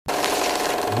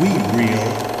We Real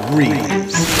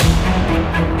Reels.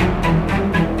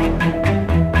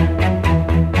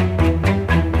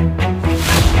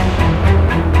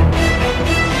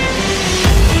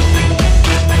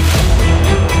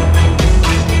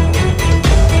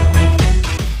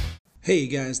 Hey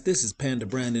guys, this is Panda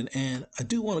Brandon, and I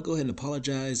do want to go ahead and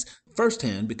apologize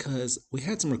firsthand because we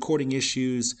had some recording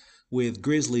issues with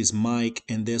Grizzly's mic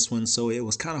in this one, so it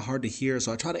was kind of hard to hear,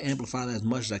 so I try to amplify that as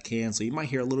much as I can, so you might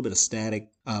hear a little bit of static.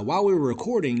 While we were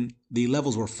recording, the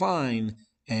levels were fine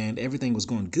and everything was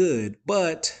going good,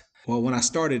 but when I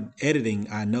started editing,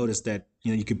 I noticed that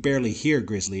you could barely hear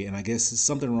Grizzly, and I guess there's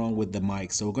something wrong with the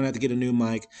mic. So we're going to have to get a new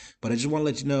mic, but I just want to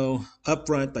let you know up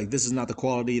front, like, this is not the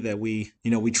quality that we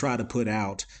try to put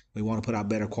out. We want to put out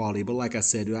better quality, but like I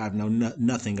said, I have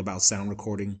nothing about sound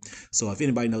recording. So if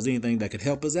anybody knows anything that could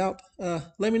help us out,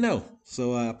 let me know.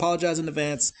 So apologize in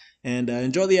advance, and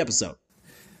enjoy the episode.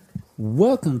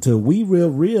 Welcome to We Real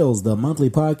Reels, the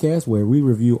monthly podcast where we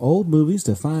review old movies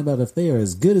to find out if they are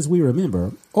as good as we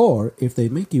remember, or if they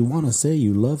make you want to say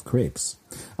you love crepes.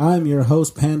 I'm your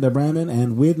host, Panda Brandon,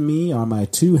 and with me are my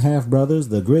two half-brothers,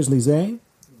 the Grizzly Zay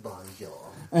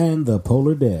and the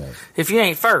Polar Dev. If you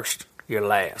ain't first, you're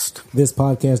last. This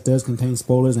podcast does contain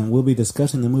spoilers, and we'll be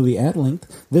discussing the movie at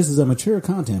length. This is a mature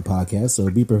content podcast, so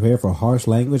be prepared for harsh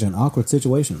language and awkward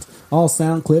situations. All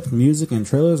sound clips, music, and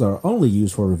trailers are only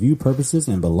used for review purposes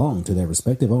and belong to their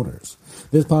respective owners.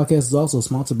 This podcast is also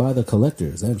sponsored by The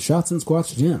Collectors and Shots and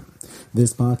Squats Gym.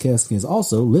 This podcast is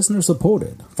also listener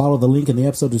supported. Follow the link in the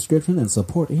episode description and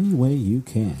support any way you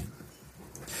can.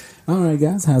 Alright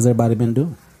guys, how's everybody been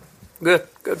doing? Good.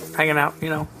 Hanging out,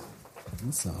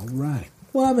 That's all right.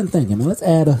 Well, I've been thinking, let's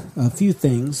add a few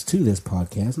things to this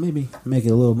podcast. Maybe make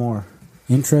it a little more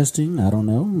interesting. I don't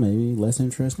know. Maybe less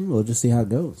interesting. We'll just see how it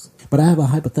goes. But I have a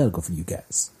hypothetical for you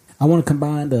guys. I want to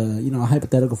combine a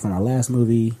hypothetical from our last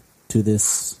movie to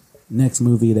this next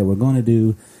movie that we're going to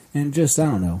do, and just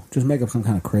make up some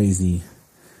kind of crazy,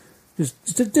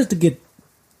 just to get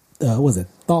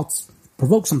thoughts,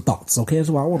 provoke some thoughts. Okay, that's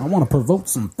why I want to provoke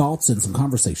some thoughts and some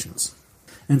conversations.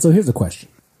 And so here's the question.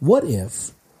 What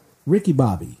if Ricky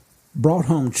Bobby brought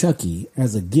home Chucky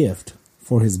as a gift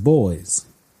for his boys?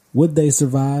 Would they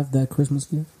survive that Christmas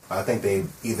gift? I think they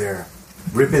either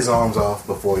rip his arms off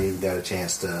before he got a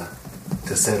chance to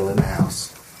settle in the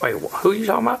house. Wait, who are you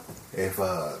talking about? If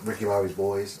Ricky Bobby's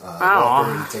boys,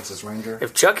 Walker, the Texas Ranger.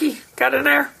 If Chucky got in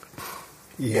there?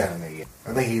 Yeah,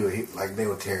 I think he they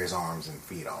would tear his arms and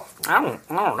feet off. I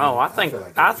don't know.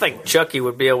 I think Chucky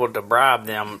would be able to bribe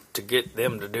them to get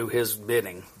them to do his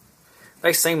bidding.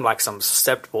 They seem like some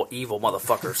susceptible, evil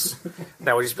motherfuckers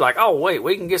that would just be like, "Oh wait,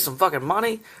 we can get some fucking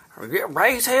money.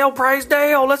 Raise hell, praise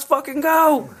Dale. Let's fucking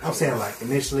go." I'm saying, like,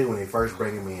 initially when they first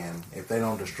bring him in, if they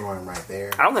don't destroy him right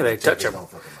there, I don't think they touch him.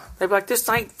 They'd be like, "This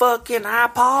ain't fucking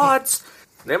iPods."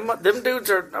 Them dudes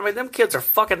are. I mean, them kids are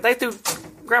fucking. They threw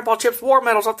Grandpa Chip's war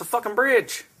medals off the fucking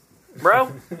bridge,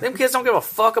 bro. Them kids don't give a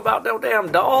fuck about no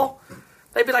damn doll.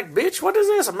 They'd be like, "Bitch, what is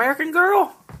this, American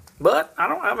Girl?" But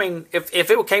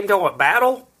if it came to a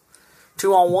battle,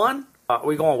 2-on-1, are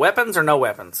we going weapons or no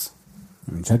weapons?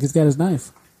 I mean, Chucky's got his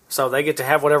knife, so they get to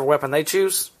have whatever weapon they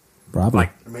choose. Probably.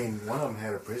 One of them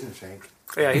had a prison shank.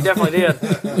 Yeah, he definitely did.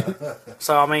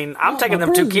 So, I'm taking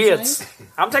them two kids.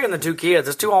 I'm taking the two kids.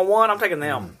 It's 2-on-1. I'm taking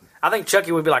them. I think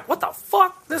Chucky would be like, "What the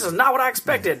fuck? This is not what I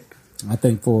expected." I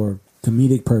think for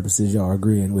comedic purposes, y'all are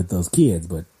agreeing with those kids,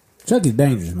 but Chucky's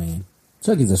dangerous, man.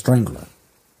 Chucky's a strangler.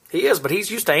 He is, but he's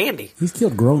used to Andy. He's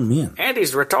killed grown men.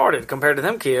 Andy's retarded compared to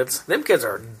them kids. Them kids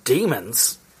are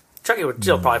demons. Chucky would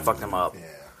still probably fuck them up. Yeah.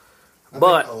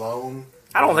 But alone,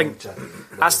 I don't think Chucky.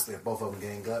 If both of them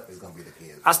gang up, it's going to be the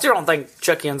kids. I still don't think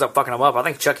Chucky ends up fucking them up. I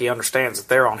think Chucky understands that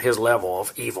they're on his level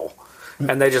of evil.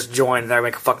 And they just join and they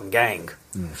make a fucking gang.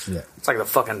 Oh, shit. It's like the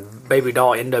fucking baby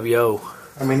doll NWO.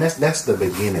 I mean, that's the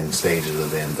beginning stages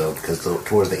of them, though, because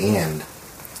towards the end,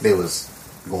 they was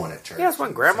going to church. Yeah, that's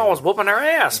when Grandma was whooping her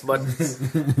ass. But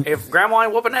if Grandma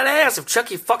ain't whooping that ass, if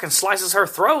Chucky fucking slices her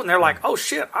throat and they're like, "Oh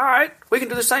shit, all right, we can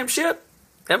do the same shit,"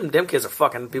 them kids are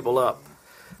fucking people up.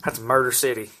 That's Murder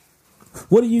City.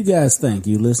 What do you guys think,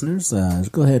 you listeners?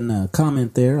 Go ahead and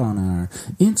comment there on our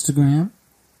Instagram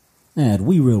at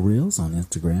WeRealReels on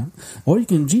Instagram. Or you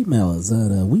can Gmail us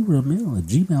at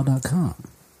WeRealMeal@gmail.com.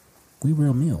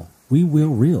 WeRealMeal. We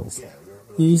Will Reels. Yeah,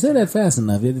 you say that fast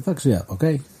enough, it fucks you up,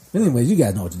 okay? Anyways, you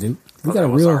guys know what to do. We got a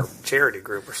real charity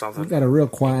group or something. We got a real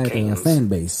quiet fan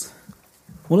base.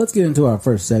 Well, let's get into our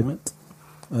first segment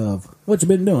of what you've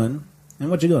been doing and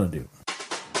what you're going to do.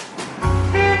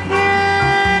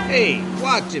 Hey,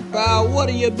 watch it, pal. What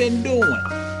have you been doing?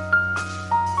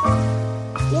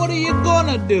 What are you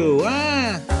gonna do,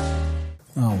 huh?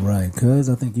 All right, cuz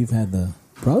I think you've had the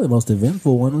probably most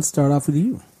eventful one. Let's start off with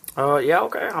you. Yeah,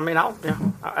 okay. I mean, I'm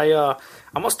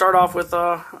gonna start off with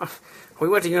we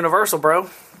went to Universal, bro.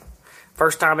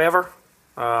 First time ever.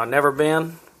 Never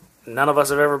been. None of us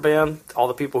have ever been. All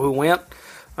the people who went,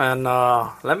 and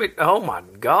oh my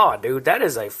god, dude, that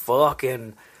is a fuck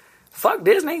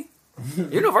Disney.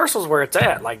 Universal's where it's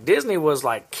at. Like, Disney was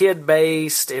like kid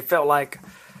based. It felt like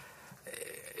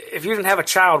if you didn't have a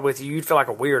child with you, you'd feel like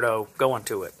a weirdo going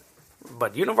to it.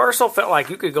 But Universal felt like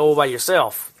you could go by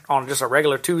yourself on just a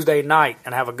regular Tuesday night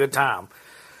and have a good time.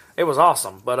 It was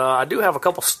awesome. But I do have a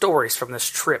couple stories from this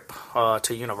trip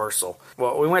to Universal.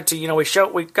 Well, we went to,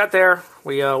 we got there.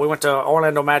 We went to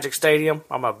Orlando Magic Stadium.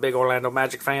 I'm a big Orlando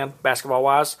Magic fan,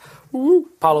 basketball-wise. Woo!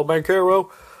 Paulo Banchero.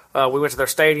 We went to their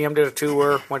stadium, did a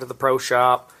tour, went to the pro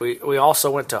shop. We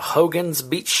also went to Hogan's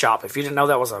Beach Shop. If you didn't know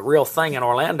that was a real thing in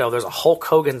Orlando, there's a Hulk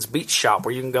Hogan's Beach Shop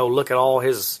where you can go look at all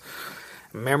his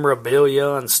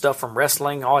memorabilia and stuff from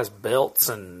wrestling, all his belts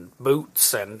and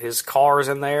boots and his cars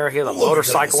in there. He had a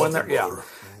motorcycle in there.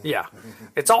 Yeah.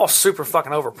 It's all super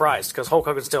fucking overpriced because Hulk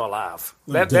Hogan's still alive.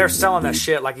 They're selling that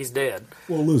shit like he's dead.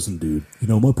 Well, listen, dude.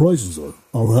 My prices are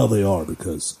how they are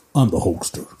because I'm the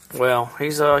Hulkster. Well,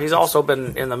 he's also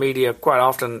been in the media quite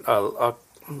often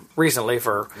recently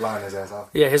for lying his ass off.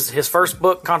 Yeah, his first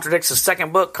book contradicts his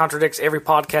second book, contradicts every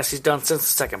podcast he's done since the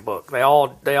second book. They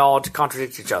all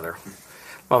contradict each other.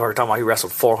 Motherfucker talking about he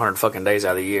wrestled 400 fucking days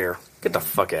out of the year. Get the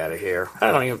fuck out of here.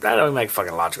 That don't even make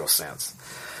fucking logical sense.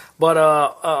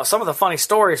 But some of the funny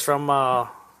stories from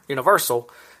Universal,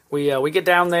 we get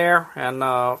down there,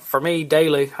 and for me,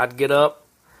 daily, I'd get up,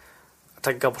 I'd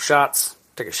take a couple shots,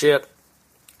 take a shit,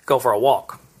 go for a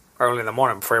walk early in the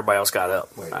morning before everybody else got up.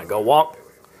 I'd go walk.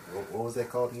 Wait. What was that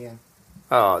called again?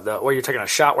 Where you're taking a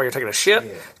shot, where you're taking a shit.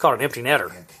 Yeah. It's called an empty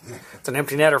netter. It's an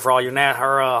empty netter for all you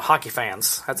hockey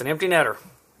fans. That's an empty netter.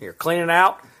 You're cleaning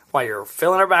out while you're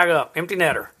filling her back up. Empty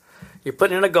netter. You're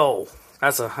putting in a goal.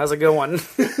 That's a good one.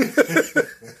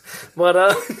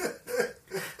 But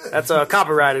that's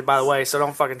copyrighted, by the way, so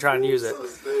don't fucking try and use it.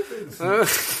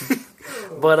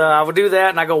 But I would do that,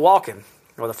 and I go walking.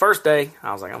 Well, the first day,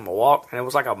 I was like, I'm gonna walk, and it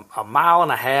was like a mile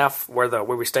and a half where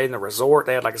we stayed in the resort.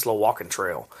 They had like this little walking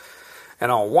trail,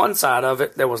 and on one side of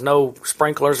it, there was no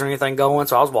sprinklers or anything going,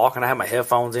 so I was walking. I had my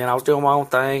headphones in. I was doing my own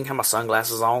thing. Had my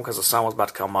sunglasses on because the sun was about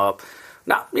to come up.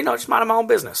 Just minding my own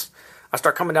business. I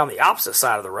start coming down the opposite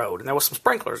side of the road, and there was some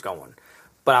sprinklers going.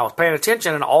 But I was paying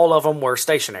attention, and all of them were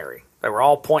stationary. They were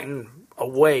all pointing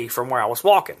away from where I was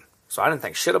walking. So I didn't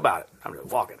think shit about it. I'm just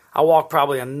walking. I walked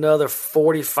probably another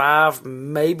 45,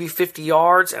 maybe 50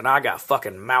 yards, and I got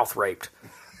fucking mouth raped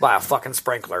by a fucking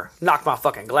sprinkler. Knocked my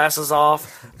fucking glasses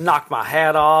off, knocked my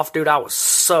hat off. Dude, I was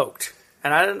soaked.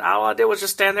 And all I did was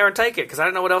just stand there and take it because I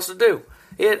didn't know what else to do.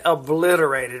 It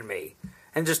obliterated me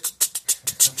and just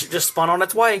spun on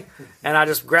its way. And I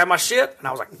just grabbed my shit, and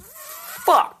I was like,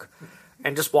 fuck,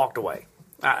 and just walked away.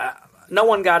 No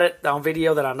one got it on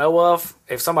video that I know of.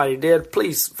 If somebody did,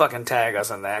 please fucking tag us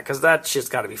in that, because that shit's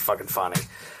got to be fucking funny.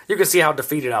 You can see how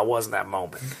defeated I was in that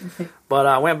moment. But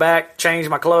I went back, changed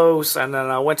my clothes, and then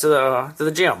I went to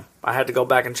the gym. I had to go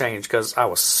back and change because I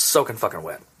was soaking fucking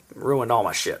wet. Ruined all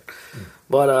my shit.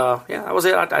 But that was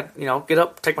it. I get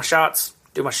up, take my shots,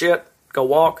 do my shit, go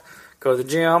walk, go to the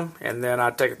gym, and then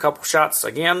I'd take a couple shots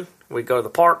again. We'd go to the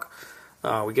park.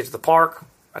 We get to the park.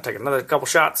 I'd take another couple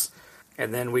shots.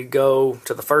 And then we'd go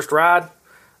to the first ride.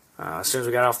 As soon as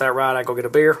we got off that ride, I'd go get a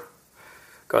beer.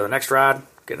 Go to the next ride,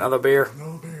 get another beer.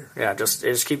 Yeah,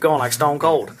 just keep going like Stone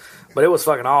Cold. But it was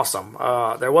fucking awesome.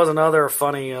 There was another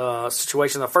funny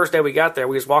situation. The first day we got there,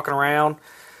 we was walking around,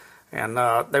 and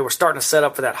they were starting to set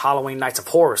up for that Halloween Nights of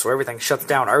Horror, so everything shuts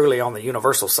down early on the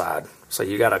Universal side. So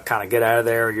you got to kind of get out of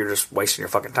there. You're just wasting your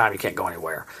fucking time. You can't go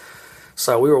anywhere.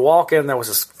 So we were walking. There was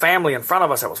this family in front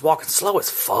of us that was walking slow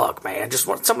as fuck, man. Just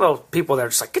some of those people that are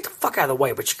just like, get the fuck out of the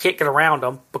way, but you can't get around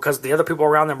them because the other people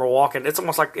around them are walking. It's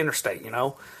almost like interstate,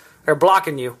 They're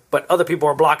blocking you, but other people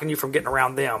are blocking you from getting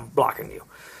around them, blocking you.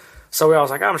 So I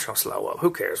was like, I'm just going to slow up. Who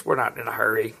cares? We're not in a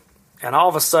hurry. And all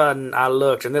of a sudden, I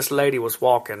looked, and this lady was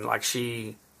walking like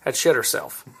she had shit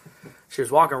herself. She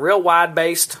was walking real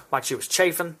wide-based, like she was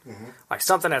chafing, like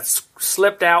something had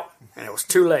slipped out, and it was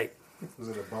too late. Was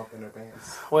it a bump in her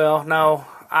pants? Well, no.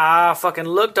 I fucking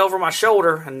looked over my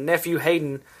shoulder, and nephew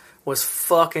Hayden was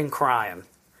fucking crying.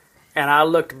 And I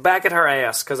looked back at her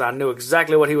ass because I knew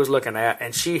exactly what he was looking at,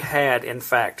 and she had, in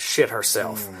fact, shit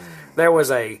herself. There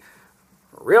was a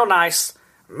real nice,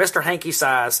 Mr.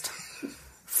 Hanky-sized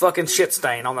fucking shit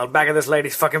stain on the back of this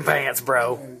lady's fucking pants,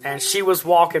 bro. And she was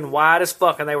walking wide as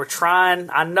fuck, and they were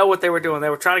trying, I know what they were doing, they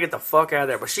were trying to get the fuck out of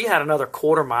there, but she had another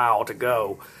quarter mile to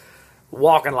go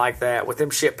walking like that with them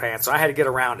shit pants. So I had to get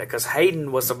around it because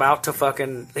Hayden was about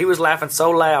to he was laughing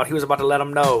so loud, he was about to let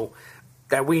them know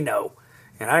that we know.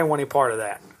 And I didn't want any part of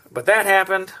that. But that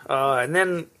happened. And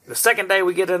then the second day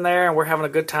we get in there and we're having a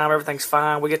good time. Everything's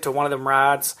fine. We get to one of them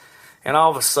rides. And all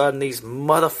of a sudden these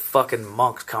motherfucking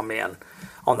monks come in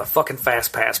on the fucking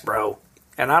fast pass, bro.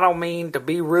 And I don't mean to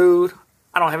be rude.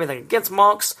 I don't have anything against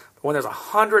monks. But when there's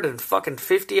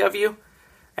 150 of you,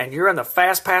 and you're in the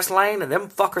fast pass lane, and them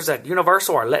fuckers at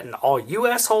Universal are letting all you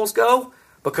assholes go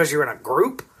because you're in a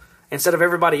group instead of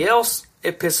everybody else,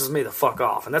 it pisses me the fuck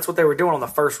off. And that's what they were doing on the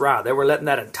first ride. They were letting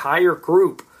that entire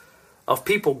group of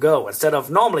people go instead of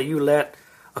normally you let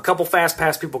a couple fast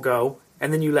pass people go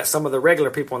and then you let some of the regular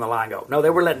people in the line go. No, they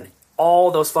were letting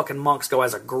all those fucking monks go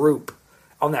as a group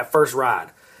on that first ride.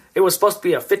 It was supposed to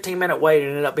be a 15-minute wait and it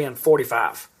ended up being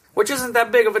 45, which isn't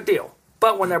that big of a deal.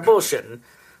 But when they're bullshitting...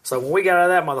 So when we got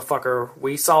out of that motherfucker,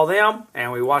 we saw them,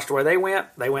 and we watched where they went.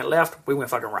 They went left, we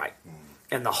went fucking right.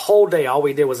 And the whole day, all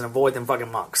we did was avoid them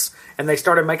fucking monks. And they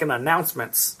started making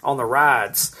announcements on the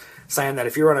rides saying that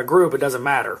if you're in a group, it doesn't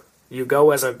matter. You go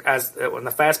as when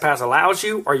the fast pass allows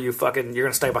you, or you're going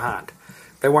to stay behind.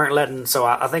 They weren't letting, so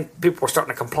I think people were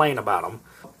starting to complain about them.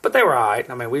 But they were all right.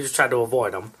 I mean, we just tried to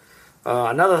avoid them.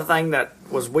 Another thing that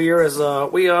was weird is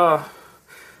we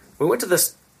went to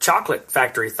this chocolate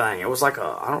factory thing. It was like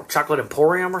a chocolate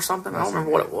emporium or something. I don't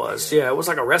remember what it was. Yeah, it was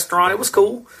like a restaurant. It was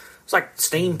cool. It was like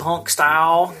steampunk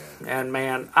style. And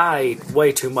man, I ate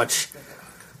way too much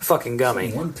fucking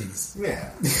gummy. One Piece.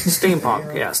 Yeah.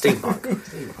 Steampunk. Yeah, steampunk.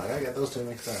 Steampunk. I got those two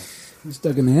mixed up. You're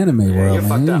stuck in the anime world, you're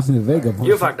man. fucked up.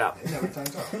 You fucked up.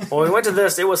 Well, we went to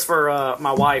this. It was for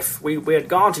my wife. We had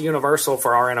gone to Universal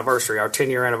for our anniversary, our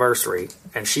 10-year anniversary,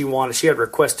 and she had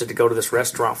requested to go to this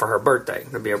restaurant for her birthday.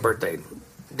 It'd be her birthday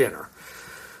dinner.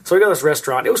 So we go to this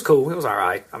restaurant. It was cool. It was all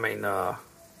right. I mean,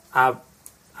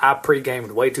 I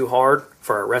pre-gamed way too hard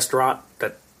for a restaurant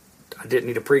that I didn't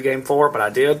need a pre-game for, but I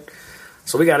did.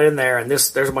 So we got in there, and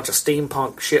there's a bunch of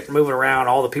steampunk shit moving around.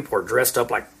 All the people are dressed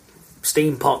up like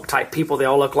steampunk type people. They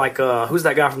all look like who's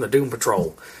that guy from the Doom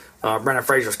Patrol? Brendan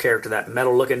Fraser's character, that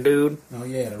metal looking dude. Oh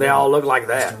yeah, they all look like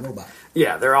that. Robot.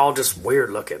 Yeah, they're all just weird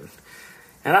looking.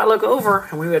 And I look over,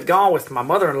 and we had gone with my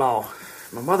mother-in-law.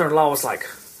 My mother-in-law was like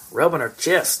rubbing her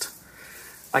chest,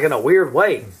 like in a weird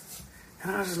way.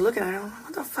 And I was just looking at her,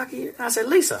 what the fuck are you? And I said,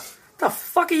 Lisa, what the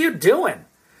fuck are you doing?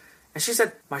 And she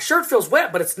said, my shirt feels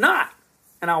wet, but it's not.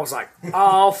 And I was like,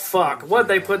 oh, fuck. What'd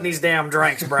they put in these damn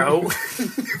drinks, bro?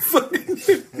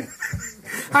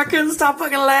 I couldn't stop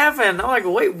fucking laughing. I'm like,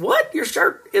 wait, what? Your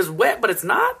shirt is wet, but it's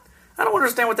not? I don't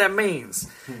understand what that means.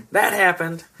 That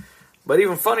happened. But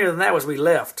even funnier than that was we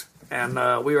left. And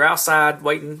we were outside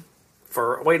waiting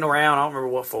around. I don't remember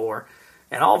what for.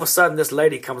 And all of a sudden, this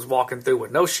lady comes walking through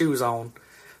with no shoes on,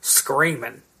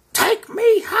 screaming, take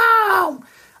me home.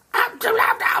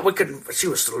 We couldn't. She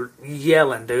was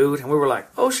yelling, dude, and we were like,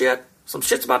 "Oh shit, some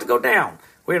shit's about to go down."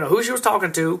 We didn't know who she was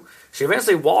talking to. She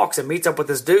eventually walks and meets up with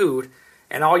this dude,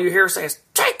 and all you hear say is,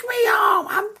 "Take me home.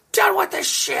 I'm done with this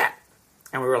shit."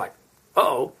 And we were like,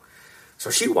 "Uh-oh."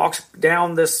 So she walks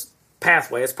down this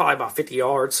pathway. It's probably about 50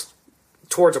 yards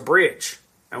towards a bridge,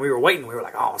 and we were waiting. We were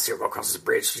like, "Oh, I'll see her go across this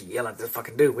bridge." She's yelling at this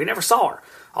fucking dude. We never saw her.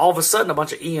 All of a sudden, a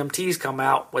bunch of EMTs come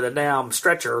out with a damn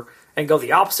stretcher and go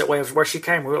the opposite way of where she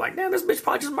came. We were like, damn, this bitch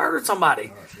probably just murdered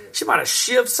somebody. She might have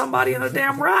shivved somebody in a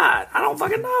damn ride. I don't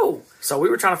fucking know. So we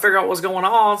were trying to figure out what was going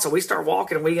on. So we started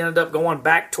walking, and we ended up going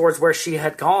back towards where she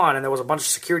had gone, and there was a bunch of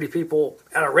security people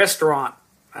at a restaurant.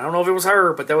 I don't know if it was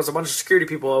her, but there was a bunch of security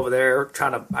people over there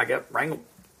trying to,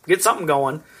 get something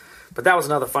going. But that was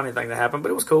another funny thing that happened,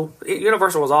 but it was cool.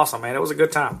 Universal was awesome, man. It was a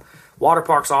good time. Water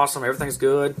park's awesome. Everything's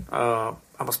good.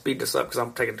 I'm going to speed this up because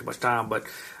I'm taking too much time. But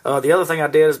the other thing I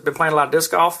did is been playing a lot of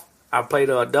disc golf. I played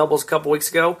doubles a couple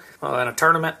weeks ago in a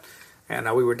tournament, and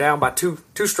we were down by two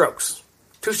strokes,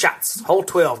 2 shots, hole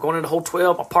 12. Going into hole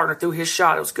 12, my partner threw his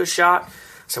shot. It was a good shot. I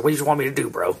said, what do you want me to do,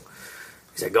 bro? He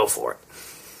said, go for it.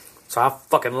 So I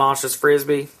fucking launched this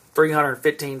Frisbee,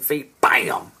 315 feet,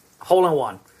 bam, hole in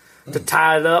one. To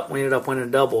tie it up, we ended up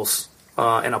winning doubles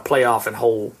in a playoff in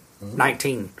hole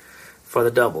 19. For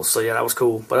the doubles. So, yeah, that was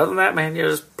cool. But other than that, man,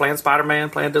 just playing Spider-Man,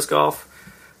 playing disc golf,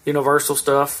 Universal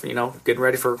stuff, getting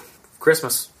ready for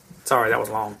Christmas. Sorry, that was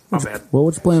long. My bad. Well,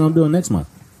 what you plan on doing next month?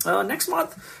 Next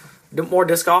month, do more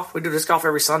disc golf. We do disc golf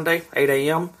every Sunday, 8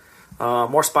 a.m.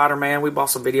 More Spider-Man. We bought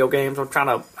some video games. I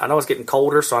know it's getting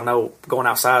colder, so I know going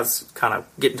outside is kind of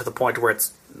getting to the point where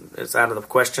it's out of the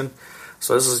question.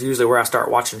 So this is usually where I start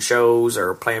watching shows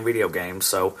or playing video games.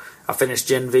 So I finished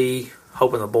Gen V.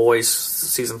 Hoping The Boys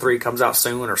Season 3 comes out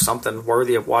soon or something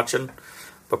worthy of watching.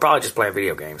 But probably just playing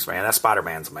video games, man. That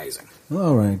Spider-Man's amazing.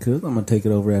 All right, cool. I'm going to take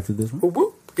it over after this one. Whoop,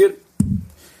 whoop. Get it.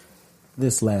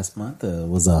 This last month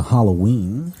was a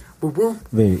Halloween. Whoop, whoop.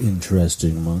 Very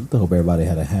interesting month. I hope everybody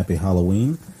had a happy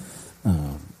Halloween.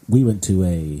 We went to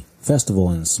a festival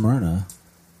in Smyrna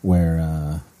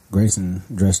where Grayson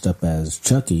dressed up as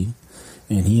Chucky,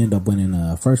 and he ended up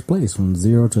winning first place from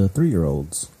 0 to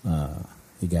 3-year-olds.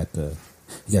 He got a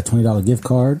 $20 gift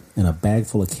card and a bag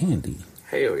full of candy.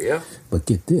 Hell yeah. But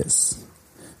get this.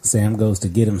 Sam goes to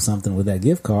get him something with that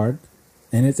gift card,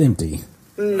 and it's empty.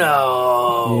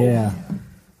 No.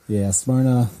 Yeah,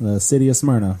 Smyrna, the city of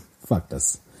Smyrna, fucked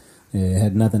us. It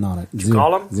had nothing on it. Did you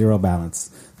call him? Zero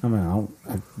balance. I mean,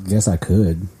 I guess I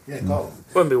could. Yeah, call him.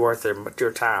 Wouldn't be worth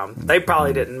your time. They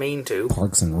probably didn't mean to.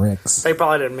 Parks and Recs. They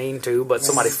probably didn't mean to, but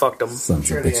somebody fucked them. I'm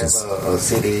sure they have a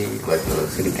city, like a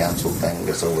city council thing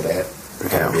that's over that.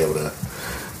 To be able to.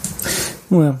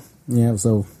 Well, yeah,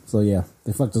 so yeah,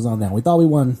 they fucked us on that. We thought we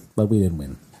won, but we didn't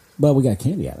win. But we got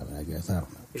candy out of it, I guess. I don't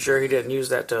know. You sure he didn't use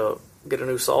that to get a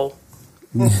new soul?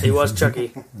 He was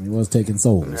Chucky. He was taking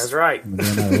souls. That's right. We're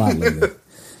doing that a lot lately.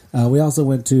 We also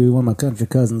went to one of my country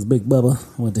cousins, Big Bubba.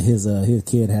 Went to his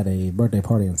kid had a birthday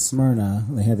party in Smyrna.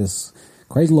 They had this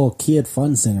crazy little kid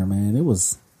fun center, man. It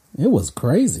was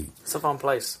crazy. It's a fun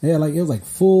place. Yeah, like it was like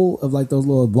full of like those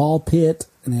little ball pit,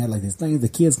 and they had like these things the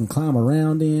kids can climb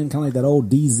around in, kind of like that old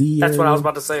DZ. That's area. what I was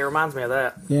about to say. It reminds me of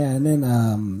that. Yeah, and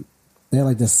then they had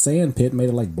like this sand pit made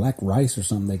of like black rice or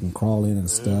something they can crawl in and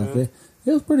stuff. Mm-hmm.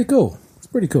 It was pretty cool. It's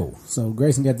pretty cool. So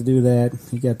Grayson got to do that.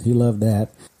 He loved that.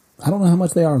 I don't know how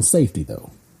much they are on safety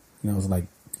though. You know, it's like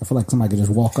I feel like somebody could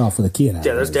just walk off with a kid out.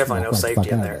 Yeah, there's definitely no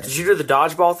safety in there. Did you do the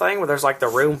dodgeball thing where there's like the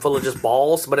room full of just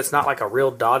balls, but it's not like a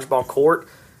real dodgeball court?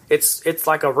 It's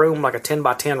like a room, like a 10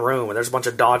 by 10 room, and there's a bunch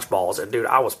of dodgeballs. And dude,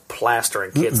 I was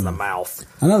plastering kids in the mouth.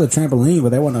 I know the trampoline, but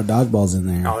there weren't no dodgeballs in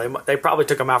there. No, they probably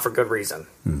took them out for good reason.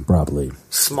 Probably.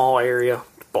 Small area,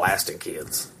 blasting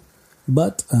kids.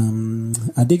 But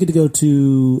I did get to go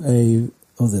to the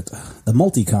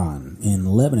Multicon in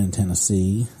Lebanon,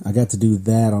 Tennessee. I got to do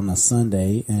that on a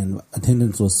Sunday, and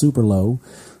attendance was super low,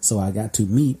 so I got to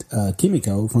meet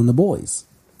Kimiko from The Boys.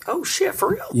 Oh shit, for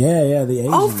real? Yeah, the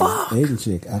Asian, fuck. The Asian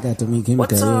chick. I got to meet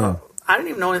Kimiko. Yeah. I didn't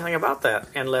even know anything about that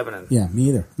in Lebanon. Yeah, me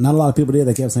either. Not a lot of people did.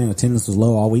 They kept saying attendance was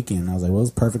low all weekend. I was like, well, it's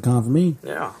a perfect con for me.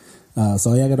 Yeah.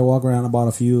 So I got to walk around. I bought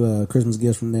a few Christmas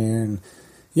gifts from there, and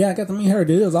yeah, I got to meet her,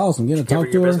 dude. It was awesome. Getting to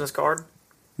talk to her. Business card?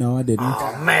 No, I didn't.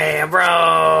 Oh man,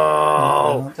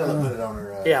 bro. Tell her to put it on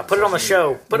her. Yeah, put it on the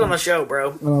show. Put it on the show,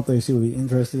 bro. I don't think she would be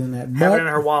interested in that. Have it in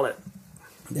her wallet.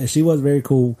 Yeah, she was very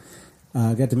cool.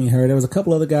 Got to meet her. There was a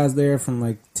couple other guys there from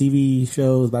like TV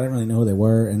shows, but I didn't really know who they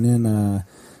were. And then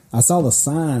I saw the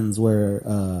signs where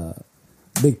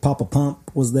Big Papa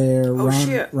Pump was there.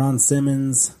 Ron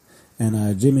Simmons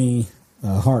and Jimmy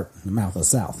Hart, the Mouth of the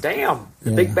South. Damn,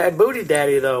 the big bad booty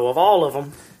daddy though of all of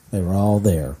them. They were all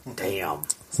there. Damn.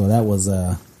 So that was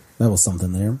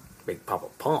something there. Big Papa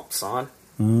Pump, son.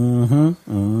 And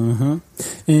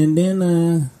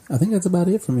then I think that's about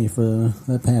it for me for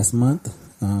that past month.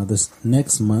 This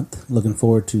next month, looking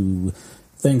forward to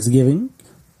Thanksgiving.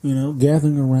 You know,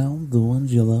 gathering around the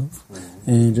ones you love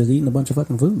and just eating a bunch of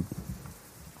fucking food.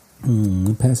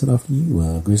 I'll pass it off to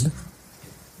you, Grizzly.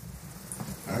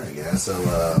 All right, guys.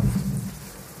 So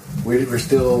we're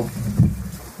still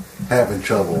having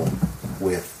trouble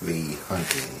with the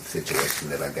hunting situation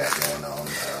that I got going on.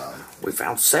 We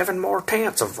found 7 more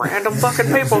tents of random fucking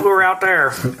people who are out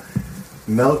there.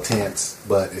 No tents,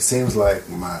 but it seems like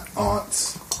my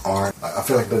aunts aren't. I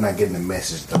feel like they're not getting the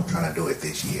message that I'm trying to do it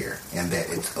this year, and that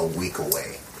it's a week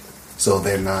away. So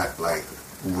they're not like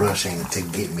rushing to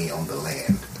get me on the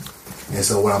land. And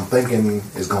so what I'm thinking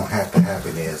is going to have to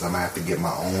happen is I'm going to have to get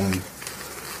my own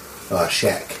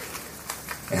shack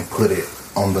and put it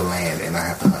on the land, and I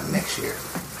have to hunt next year.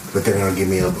 But they're going to give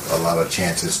me a lot of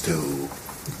chances to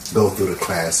go through the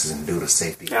classes and do the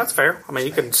safety. Yeah, that's fair. I mean,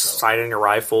 you can sight in your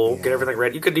rifle, get everything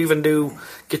ready. You could even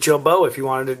get you a bow if you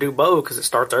wanted to do bow because it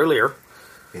starts earlier.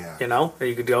 Yeah. You know,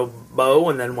 you could go bow,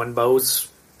 and then when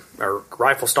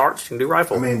rifle starts, you can do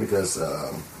rifle. I mean, because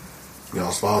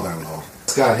his father-in-law,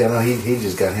 Scott, he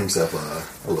just got himself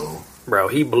a little. Bro,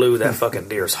 he blew that fucking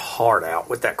deer's heart out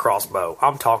with that crossbow.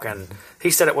 I'm talking,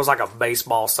 he said it was like a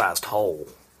baseball-sized hole.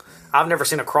 I've never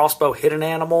seen a crossbow hit an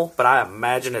animal, but I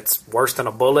imagine it's worse than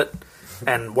a bullet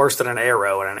and worse than an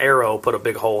arrow. And an arrow put a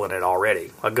big hole in it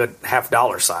already, a good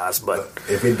 $50 size. But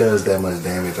if it does that much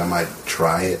damage, I might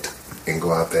try it and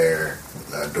go out there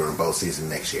during bow season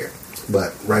next year.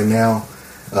 But right now,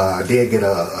 I did get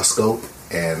a scope,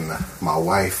 and my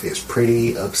wife is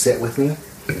pretty upset with me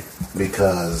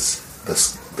because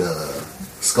the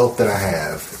scope that I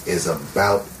have is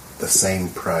about the same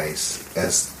price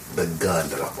as the gun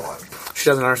that I bought. She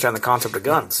doesn't understand the concept of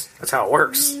guns. That's how it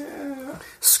works.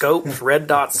 Scopes, red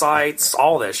dot sights,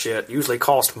 all that shit usually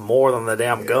cost more than the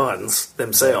damn guns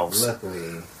themselves.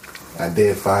 Luckily, I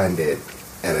did find it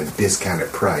at a discounted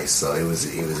price, so it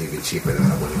was even cheaper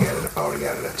than I would have got it if I would have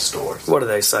got it at the store. So. What do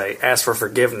they say? Ask for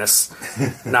forgiveness,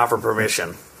 not for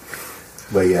permission.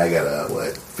 But yeah, I got a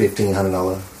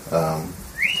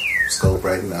 $1,500 scope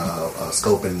right now,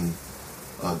 scope and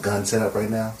gun setup right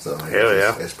now. So hell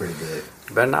yeah, that's pretty good.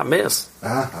 You better not miss.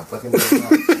 I fucking better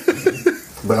not.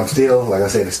 But I'm still, like I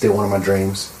said, it's still one of my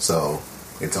dreams. So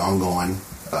it's ongoing.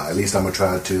 At least I'm gonna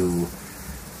try to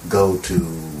go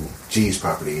to G's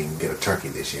property and get a turkey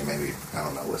this year. Maybe, I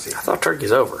don't know. We'll see. I thought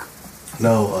turkey's over.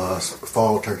 No,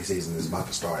 fall turkey season is about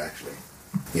to start. Actually,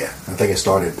 yeah, I think it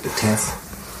started the 10th.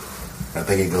 I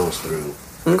think it goes through.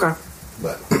 Okay.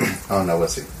 But I don't know. We'll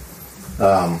see.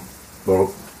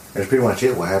 Well, that's pretty much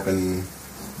it. What happened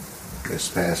this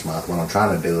past month? What I'm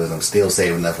trying to do is I'm still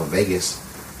saving up for Vegas.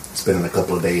 Spending a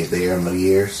couple of days there in New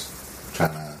Year's. I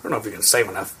don't know if you can save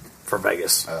enough for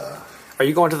Vegas. Are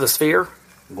you going to the Sphere?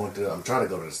 I'm trying to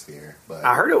go to the Sphere, but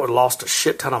I heard it would have lost a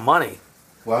shit ton of money.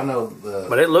 Well, I know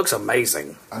but it looks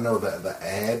amazing. I know that the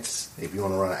ads. If you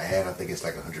want to run an ad, I think it's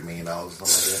like $100 million or something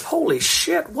like that. Holy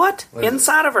shit! What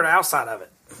inside of it or outside of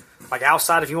it? Like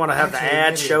outside, if you want to have the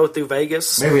ad show through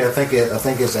Vegas. Maybe I think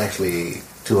it's actually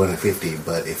 $250.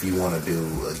 But if you want to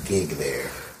do a gig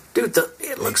there. Dude,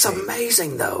 it looks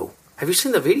amazing, though. Have you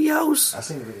seen the videos? I've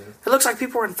seen the videos. It looks like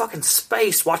people are in fucking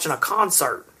space watching a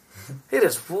concert. It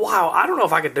is wow. I don't know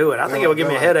if I could do it. I think it would give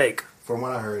me a headache. From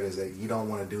what I heard is that you don't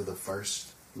want to do the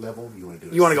first level. You want to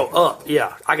do. You want to go up.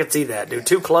 Yeah, I could see that, dude. Yeah.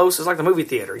 Too close. It's like the movie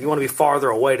theater. You want to be farther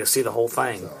away to see the whole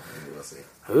thing. So, we'll see.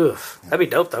 Oof. That'd be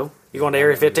dope, though. You going to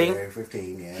Area 15? Area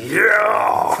 15, yeah.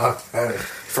 Yeah!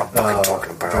 From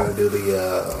talking about. I'm trying to do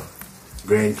the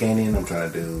Grand Canyon. I'm trying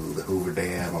to do the Hoover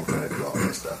Dam. I'm trying to do all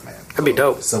that stuff, man. That'd be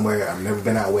dope. Somewhere I've never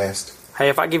been out west. Hey,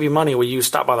 if I give you money, will you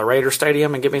stop by the Raider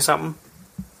Stadium and give me something?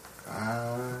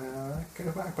 I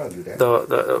could probably do that.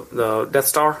 The Death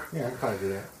Star? Yeah, I could probably do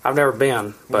that. I've never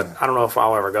been, but I don't know if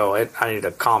I'll ever go. I need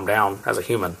to calm down as a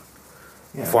human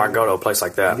before I go to a place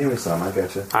like that. Give me some. I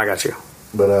got you. I got you.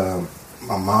 But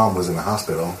my mom was in the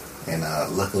hospital, and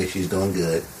luckily she's doing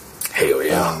good. Hell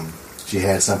yeah. She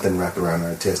had something wrapped around her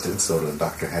intestines, so the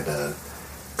doctor had to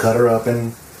cut her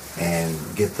open and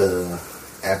get the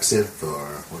abscess, or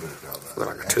what is it called? Is it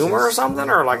like a tumor or something,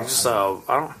 or like just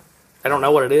I don't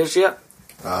know what it is yet.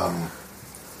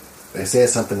 They said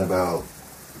something about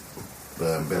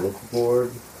the umbilical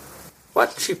cord.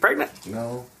 What? She pregnant?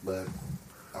 No, but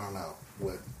I don't know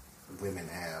what women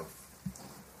have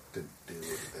to do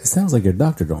with that. It sounds like your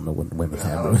doctor don't know what women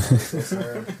have.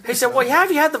 He said, "Well,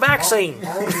 have you had the vaccine?"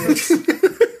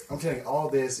 I'm telling you, all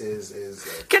this is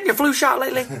getting your flu shot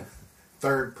lately.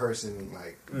 Third person,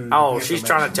 like. Oh, she's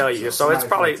trying to tell you, so it's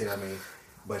probably. Tell me,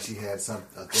 but she had some.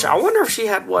 I wonder if she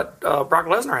had what Brock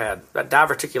Lesnar had, that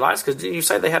diverticulitis. Because didn't you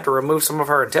say they had to remove some of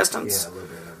her intestines? Yeah, a little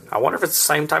bit. I wonder if it's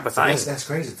the same type of thing. That's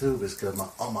crazy too, because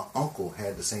my uncle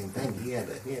had the same thing. He had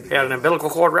an umbilical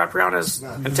cord wrapped around his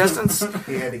intestines.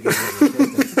 He had to get his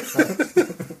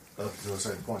intestines up to a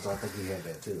certain point, so I think he had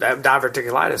that too. That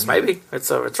diverticulitis, maybe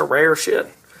it's a rare shit.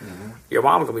 Mm-hmm. Your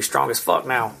mom gonna be strong as fuck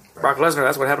now. Right. Brock Lesnar,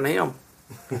 that's what happened to him.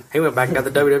 He went back and got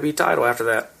the WWE title after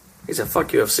that. He said, "Fuck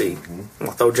UFC. I'm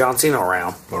gonna throw John Cena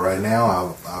around." But right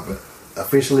now, I've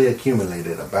officially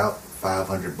accumulated about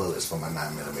 500 bullets for my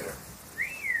 9mm.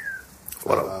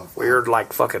 What a weird,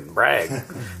 like, fucking brag.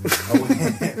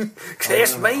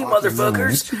 Test me,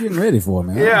 motherfuckers. What you getting ready for,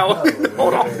 man? Yeah,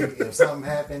 hold on. If something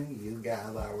happened, you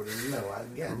guys already know I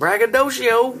got it.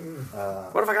 Braggadocio.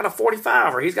 What if I got a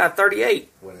 45 or he's got 38?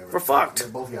 Whatever. We're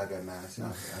fucked. Both of y'all got 9s.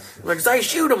 Like, say,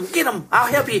 shoot him, get him,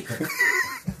 I'll help you.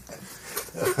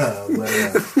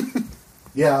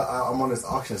 Yeah, I'm on this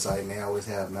auction site and they always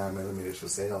have 9mm for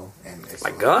sale. And it's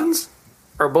like guns?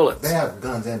 Or bullets? They have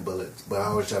guns and bullets, but I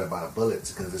always try to buy the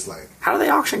bullets because it's like... How do they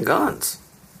auction guns?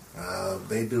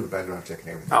 They do the background check and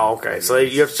everything. Oh, okay. So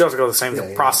you still have to go the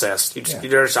same process. You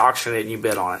just auction it and you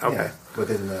bid on it. Okay. Yeah. But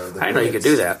then the I didn't know you could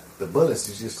do that. The bullets,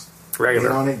 you just regular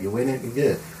bid on it, you win it, you're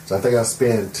good. So I think I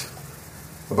spent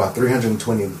about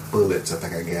 320 bullets. I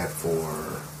think I got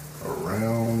for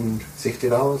around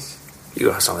 $60. You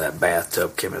got some of that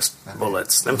bathtub chemist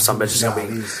bullets. Them some bitches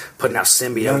gonna be putting out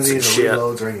None of symbiotes and these are shit.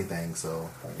 reloads or anything, so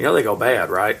You know they go bad,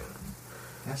 right?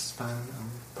 that's fine.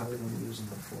 I'm probably gonna use them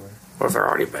before. What if they're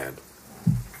already bad?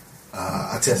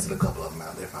 I tested a couple of them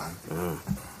out. They're fine.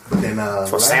 But then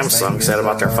That's what Samsung said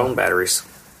about their phone batteries.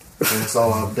 When it's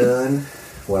all done,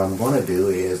 what I'm going to do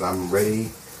is I'm ready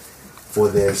for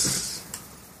this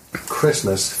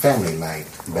Christmas family night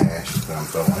bash that I'm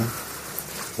throwing,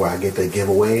 where I get to give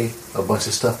away a bunch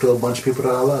of stuff to a bunch of people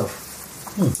that I love.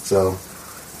 So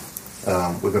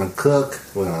we're going to cook.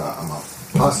 I'm going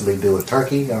to possibly do a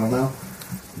turkey. I don't know.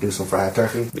 Do some fried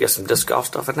turkey. You got some disc golf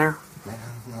stuff in there? Man, I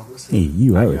don't know. We'll Hey, see.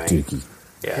 you are a turkey.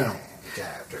 Yeah.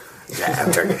 Jive turkey.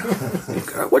 Yeah, turkey.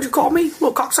 What'd you call me,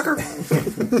 little cocksucker?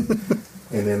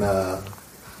 And then the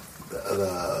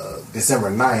December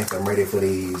 9th, I'm ready for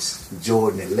these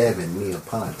Jordan 11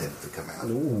 Neapolitans to come out.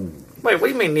 Wait, what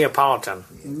do you mean Neapolitan?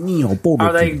 Neapolitan.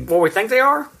 Are they what we think they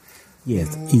are?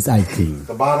 Yes, he's ice cream.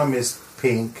 The bottom is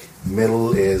pink,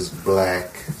 middle is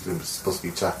black, it's supposed to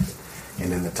be chocolate,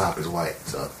 and then the top is white,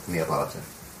 so Neapolitan.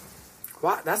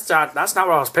 What? That's not what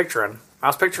I was picturing. I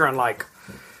was picturing like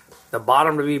the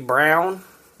bottom to be brown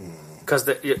because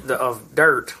the of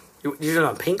dirt. You're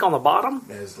doing pink on the bottom,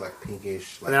 It's like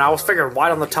pinkish. Like, and then I was figuring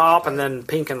white on the top and then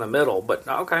pink in the middle. But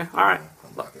okay, all right.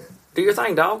 Like it. Do your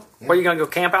thing, dog. Where you gonna go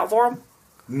camp out for them?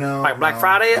 No. Like Black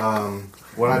Friday?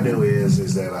 What I do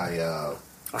is that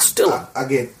I Still, I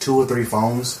get 2 or 3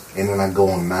 phones, and then I go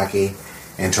on Nike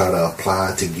and try to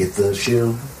apply to get the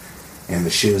shoe. And the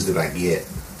shoes that I get,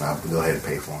 I'll go ahead and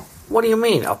pay for them. what do you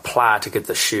mean apply to get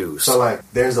the shoes? So, like,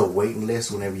 there's a waiting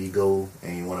list whenever you go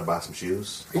and you want to buy some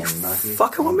shoes on Nike.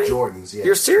 fucking with me? Jordans, yeah.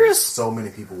 You're serious? So many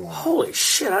people want them. Holy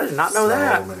shit! I did not know So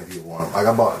that. many people want them. Like,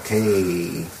 I bought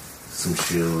Kay some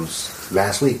shoes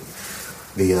last week.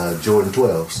 The Jordan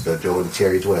 12s, the Jordan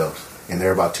Cherry 12s. And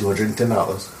they're about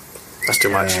 $210. That's too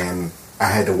much. And I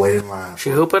had to wait in line She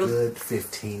for hooping? a good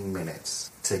 15 minutes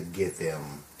to get them.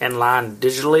 In line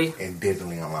digitally, And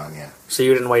digitally online, yeah. so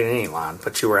you didn't wait in any line,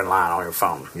 but you were in line on your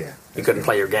phone. Yeah. You couldn't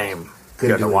play your game. Couldn't you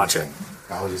had to do watch anything.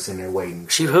 I was just sitting there waiting.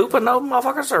 it. She hooping those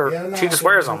motherfuckers, or Yeah, no, she I just couldn't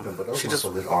wears hoop them? But those She just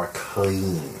motherfuckers are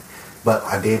clean. But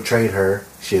I did trade her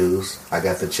shoes. I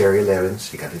got the Cherry 11s.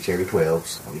 She got the Cherry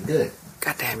 12s. We good.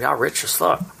 goddamn, y'all rich as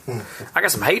fuck. I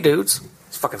got some Hey Dudes.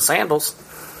 It's fucking sandals.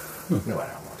 No, I don't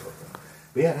want to talk about.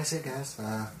 But yeah, that's it, guys.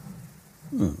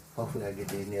 Hopefully I get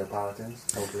these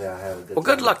Neapolitans. Hopefully I have a good Well,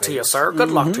 good time luck with to you, Vegas. sir. Good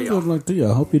luck to Good you. luck to you.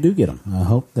 I hope you do get them. I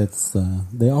hope that's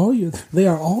they are all you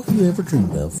ever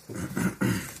dreamed of.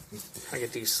 I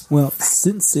get these. Well,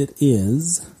 since it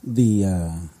is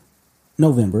the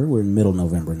November, we're in middle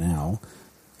November now,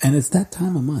 and it's that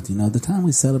time of month. You know, the time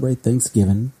we celebrate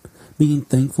Thanksgiving, being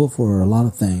thankful for a lot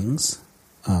of things.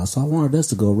 So I wanted us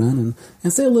to go around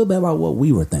and say a little bit about what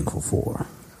we were thankful for.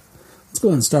 Let's go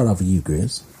ahead and start off with you,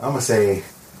 Chris. I'm gonna say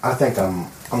I think I'm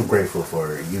grateful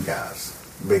for you guys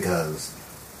because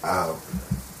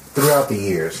throughout the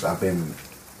years I've been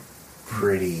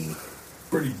pretty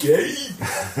gay.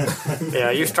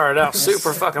 Yeah, you started out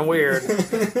super fucking weird.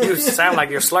 You sound like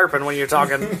you're slurping when you're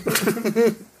talking.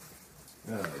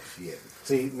 oh shit.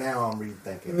 See, now I'm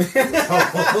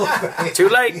rethinking. Too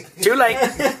late. Too late.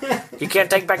 You can't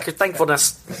take back your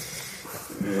thankfulness.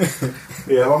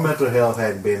 Yeah, my mental health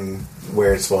hadn't been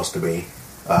where it's supposed to be.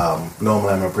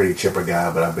 Normally I'm a pretty chipper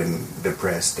guy, but I've been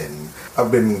depressed and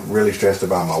I've been really stressed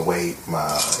about my weight, my,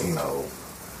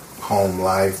 home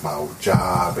life, my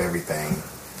job, everything.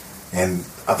 And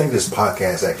I think this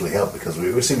podcast actually helped because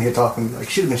we were sitting here talking, like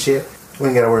shooting the shit. We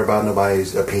ain't got to worry about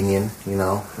nobody's opinion,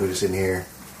 We're just sitting here,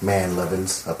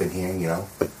 man-lovins up in here,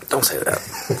 Don't say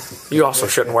that. You also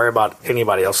shouldn't worry about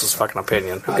anybody else's fucking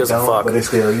opinion. Who gives a fuck? But it's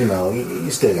still,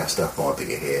 you still got stuff going through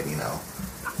your head,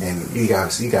 And you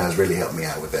guys really helped me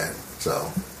out with that. So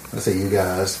I say you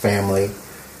guys, family.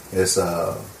 It's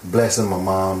a blessing. My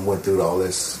mom went through all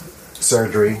this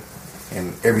surgery,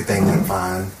 and everything went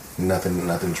fine.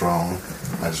 Nothing's wrong.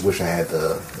 I just wish I had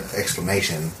the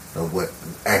explanation of what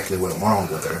actually went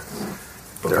wrong with her.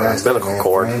 But Their umbilical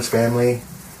cord. Friends, family.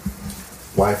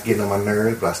 Wife getting on my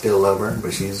nerves, but I still love her.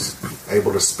 But she's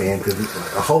able to spend, because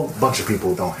a whole bunch of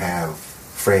people don't have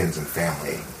friends and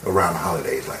family around the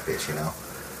holidays like this,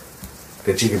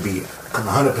 that you can be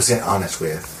 100% honest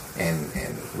with and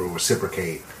will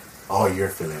reciprocate all your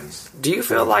feelings. Do you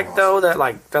feel like, though,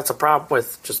 that that's a problem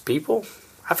with just people?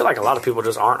 I feel like a lot of people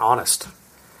just aren't honest.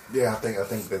 Yeah, I think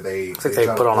that they they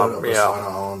try put to on a- put yeah.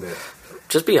 persona on that.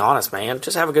 Just be honest, man.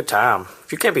 Just have a good time.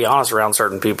 If you can't be honest around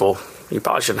certain people, you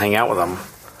probably shouldn't hang out with them. I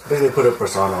think they put a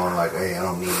persona on like, hey, I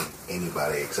don't need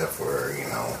anybody except for,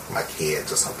 my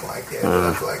kids or something like that. But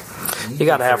I feel like You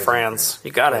got to have friends.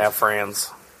 You got to have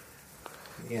friends.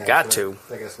 Yeah, Got so to. I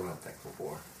think that's what I'm thankful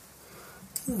for.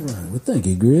 All right. Well, thank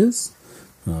you, Grizz.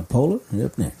 Polar, you're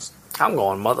up next. I'm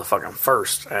going motherfucking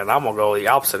first, and I'm going to go the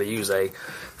opposite of you, Zay.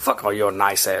 Fuck all your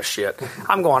nice ass shit.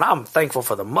 I'm thankful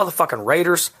for the motherfucking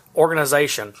Raiders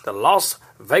organization, the Las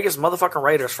Vegas motherfucking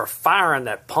Raiders, for firing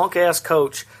that punk-ass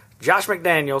coach, Josh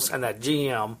McDaniels, and that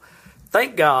GM.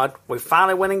 Thank God we're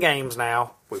finally winning games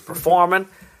now. We're performing.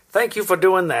 Thank you for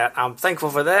doing that. I'm thankful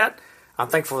for that. I'm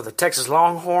thankful for the Texas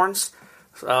Longhorns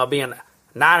being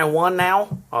 9-1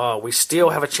 now. We still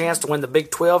have a chance to win the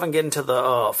Big 12 and get into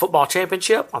the football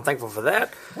championship. I'm thankful for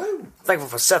that. I'm thankful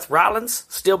for Seth Rollins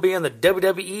still being the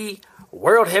WWE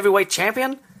World Heavyweight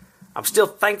Champion. I'm still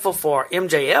thankful for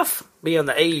MJF being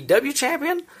the AEW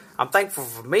champion. I'm thankful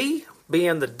for me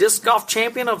being the disc golf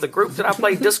champion of the group that I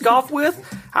play disc golf with.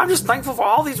 I'm just thankful for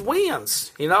all these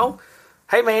wins, you know.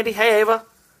 Hey, Mandy. Hey, Ava.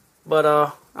 But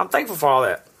I'm thankful for all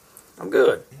that. I'm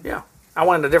good. Yeah. I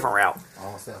went in a different route.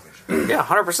 All selfish. Yeah,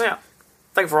 100%.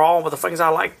 Thankful for all of the things I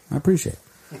like. I appreciate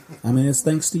it. I mean, it's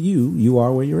thanks to you. You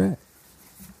are where you're at.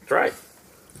 That's right.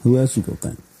 Who else you go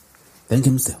thank? Thank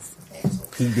himself.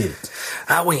 He did it.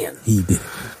 I win. He did it.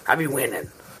 I be winning.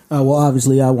 Well,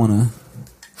 obviously, I want to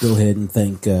go ahead and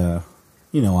thank,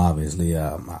 obviously,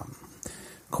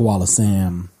 Koala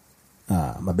Sam,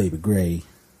 my baby Gray,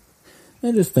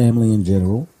 and just family in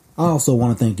general. I also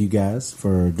want to thank you guys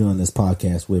for doing this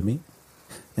podcast with me.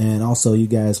 And also, you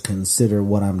guys consider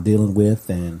what I'm dealing with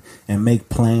and make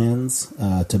plans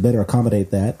to better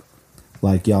accommodate that.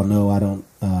 Like y'all know, I don't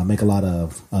make a lot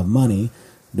of money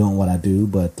doing what I do,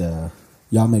 but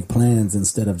y'all make plans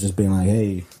instead of just being like,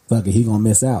 hey, fuck it, he gonna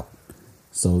miss out.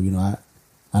 So,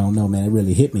 I don't know, man, it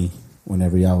really hit me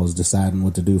whenever y'all was deciding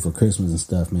what to do for Christmas and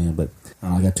stuff, man. But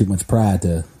I got too much pride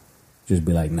to just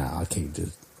be like, nah, I can't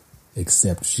just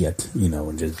accept shit,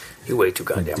 and just... You way too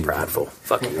goddamn prideful.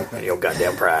 Fuck you and your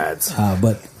goddamn prides.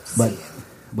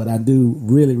 But I do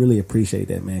really, really appreciate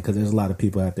that, man, because there's a lot of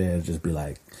people out there that just be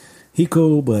like, he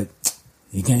cool, but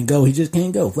he can't go. He just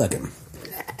can't go. Fuck him.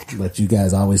 But you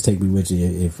guys always take me with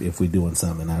you if we're doing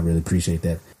something. I really appreciate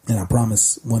that. And I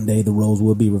promise one day the roles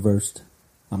will be reversed.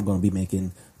 I'm going to be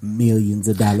making millions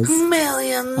of dollars.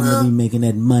 Millions. I'm going to be making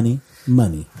that money.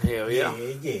 Hell yeah.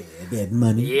 Yeah. That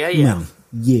money. Yeah. Money.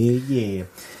 Yeah.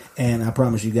 And I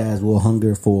promise you guys will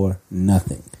hunger for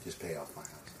nothing. Just pay off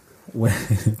my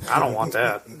house. I don't want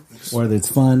that. Whether it's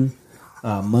fun,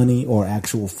 money, or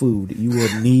actual food, you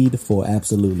will need for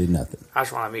absolutely nothing. I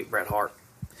just want to meet Bret Hart.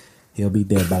 He'll be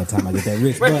dead by the time I get that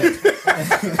rich butt.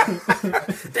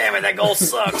 Damn it, that goal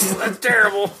sucks. That's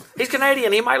terrible. He's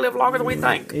Canadian. He might live longer than we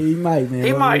think. He might, man.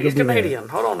 He might. He's Canadian.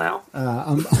 Hold on now.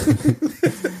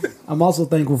 I'm also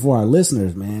thankful for our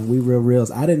listeners, man. We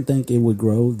reals. I didn't think it would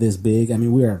grow this big. I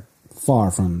mean, we are far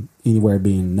from anywhere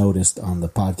being noticed on the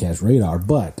podcast radar,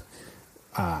 but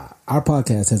our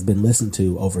podcast has been listened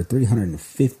to over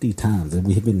 350 times. And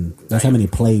that's how many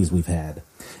plays we've had.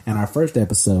 And our first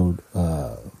episode,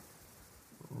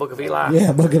 Book of Eli.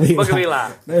 Yeah, Book of Eli. Book of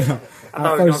Eli. Yeah. I thought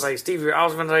I was going to say Stevie. I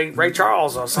was going to say Ray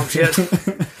Charles or some shit.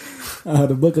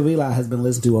 The Book of Eli has been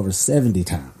listened to over 70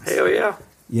 times. Hell yeah.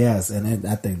 Yes, and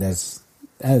I think it's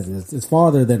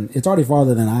already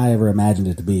farther than I ever imagined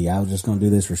it to be. I was just going to do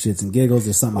this for shits and giggles.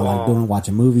 It's something I like doing,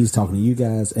 watching movies, talking to you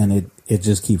guys, and it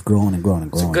just keeps growing and growing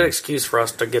and growing. It's a good excuse for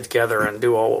us to get together and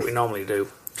do all what we normally do.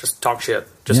 Just talk shit.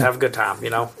 Just have a good time,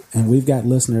 And we've got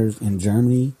listeners in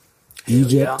Germany,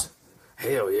 Egypt.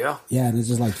 Hell yeah. Yeah, and it's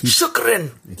just like Shukran.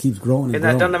 It keeps growing and Isn't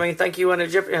growing. that done to mean thank you in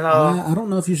Egypt? I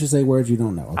don't know if you should say words you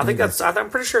don't know. I think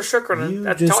I'm pretty sure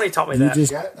shukran. Tony taught me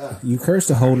that. You cursed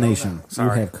a whole nation.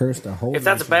 Sorry. You have cursed a whole If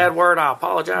that's a nation. bad word, I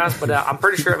apologize, but I'm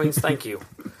pretty sure it means thank you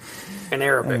in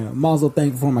Arabic. I'm also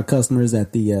thankful for my customers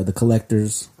at the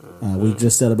Collectors. We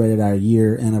just celebrated our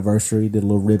year anniversary, did a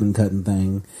little ribbon cutting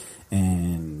thing,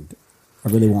 and I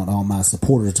really want all my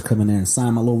supporters to come in there and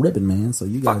sign my little ribbon, man. So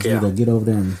you guys need to get over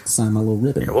there and sign my little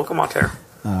ribbon. Yeah, we'll come out there.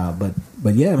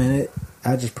 But yeah, man,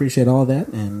 I just appreciate all that,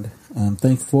 and I'm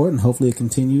thankful for it, and hopefully it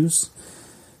continues,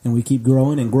 and we keep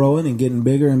growing and getting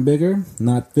bigger and bigger.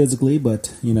 Not physically, but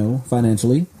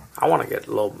financially. I want to get a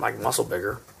little muscle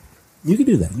bigger. You can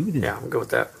do that. Yeah, I'm good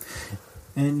with that.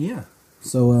 And yeah,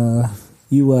 so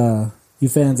you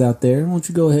fans out there, why don't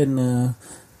you go ahead and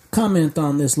comment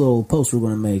on this little post we're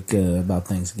going to make about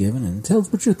Thanksgiving and tell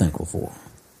us what you're thankful for.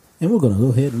 And we're going to go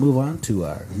ahead and move on to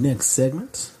our next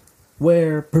segment,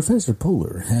 where Professor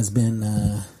Polar has been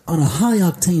on a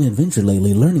high-octane adventure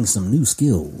lately, learning some new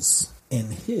skills.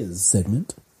 In his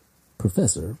segment,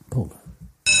 Professor Polar.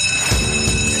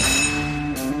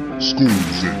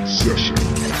 School's in session.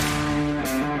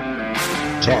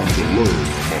 Time to learn,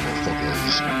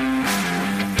 motherfuckers.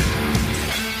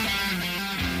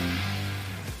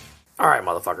 All right,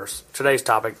 motherfuckers. Today's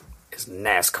topic is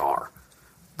NASCAR,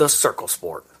 the circle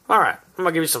sport. All right, I'm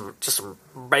gonna give you some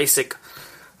basic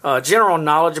general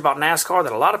knowledge about NASCAR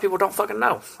that a lot of people don't fucking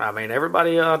know. I mean,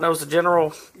 everybody knows the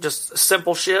general, just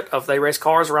simple shit of they race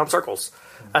cars around circles.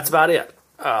 That's about it.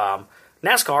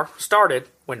 NASCAR started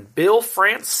when Bill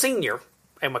France Sr.,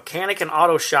 a mechanic and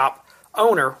auto shop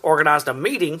owner, organized a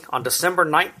meeting on December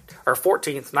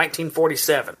 14th,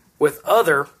 1947, with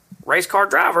other race car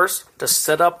drivers to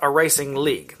set up a racing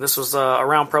league. This was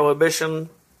around Prohibition,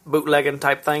 bootlegging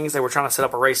type things. They were trying to set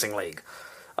up a racing league.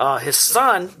 His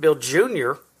son, Bill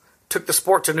Jr., took the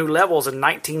sport to new levels in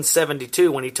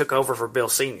 1972 when he took over for Bill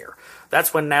Sr.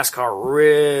 That's when NASCAR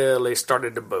really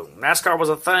started to boom. NASCAR was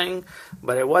a thing,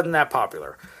 but it wasn't that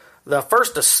popular. The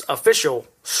first official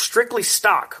strictly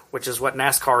stock, which is what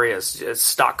NASCAR is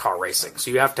stock car racing.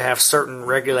 So you have to have certain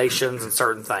regulations and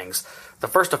certain things. The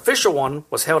first official one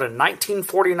was held in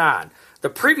 1949. The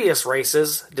previous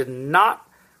races did not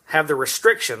have the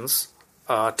restrictions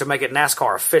to make it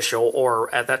NASCAR official,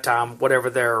 or at that time,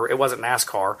 it wasn't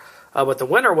NASCAR. But the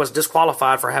winner was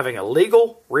disqualified for having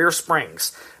illegal rear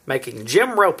springs, making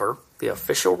Jim Roper the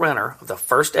official winner of the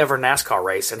first ever NASCAR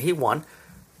race, and he won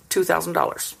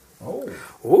 $2,000. Oh,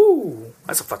 ooh,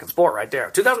 that's a fucking sport right there.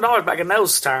 $2,000 back in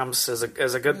those times is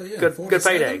a good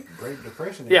payday. Great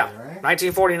Depression. Yeah, right?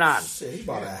 1949. shit, he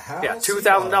bought a house. Yeah,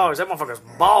 $2,000. That motherfucker's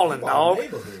balling, dog.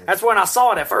 That's when I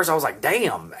saw it at first. I was like,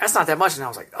 damn, that's not that much. And I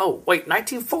was like, oh, wait,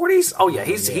 1940s? Oh, yeah,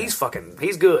 he's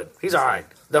good. He's all right.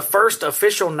 The first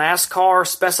official NASCAR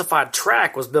specified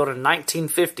track was built in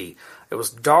 1950. It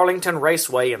was Darlington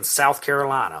Raceway in South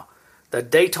Carolina. The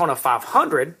Daytona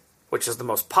 500, which is the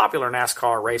most popular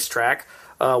NASCAR racetrack,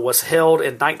 was held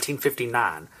in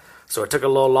 1959. So it took a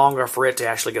little longer for it to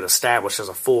actually get established as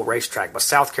a full racetrack. But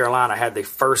South Carolina had the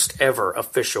first ever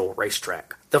official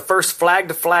racetrack. The first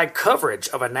flag-to-flag coverage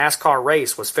of a NASCAR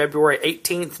race was February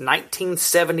 18th,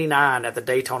 1979 at the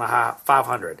Daytona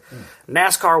 500.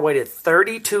 NASCAR waited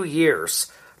 32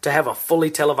 years to have a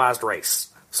fully televised race.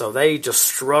 So they just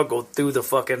struggled through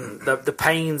the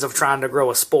pains of trying to grow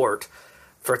a sport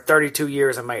for 32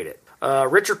 years and made it.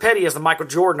 Richard Petty is the Michael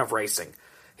Jordan of racing.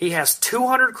 He has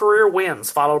 200 career wins,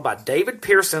 followed by David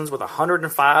Pearson's with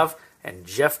 105 and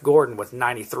Jeff Gordon with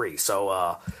 93.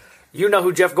 So you know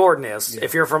who Jeff Gordon is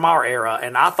if you're from our era,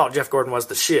 and I thought Jeff Gordon was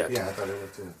the shit. Yeah, I thought it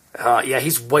was too. Yeah,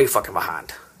 he's way fucking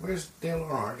behind. Where's Dale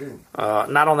Earnhardt?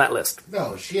 Not on that list.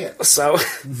 No, shit. So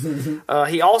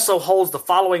he also holds the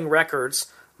following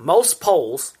records. Most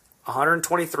poles,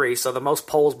 123, so the most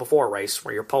poles before a race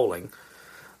where you're polling.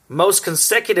 Most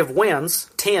consecutive wins,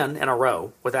 10 in a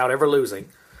row, without ever losing.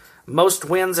 Most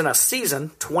wins in a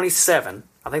season, 27.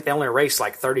 I think they only race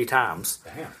like 30 times.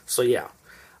 Damn. So, yeah.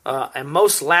 And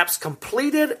most laps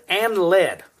completed and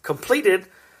led. Completed,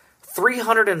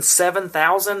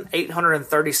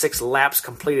 307,836 laps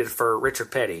completed for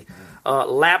Richard Petty.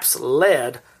 Laps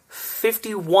led,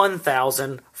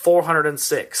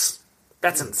 51,406.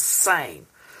 That's insane.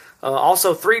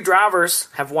 Also, 3 drivers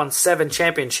have won 7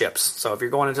 championships. So if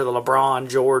you're going into the LeBron,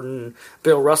 Jordan,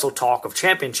 Bill Russell talk of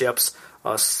championships,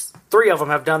 3 of them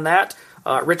have done that.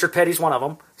 Richard Petty's one of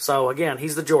them. So again,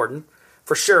 he's the Jordan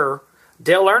for sure.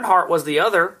 Dale Earnhardt was the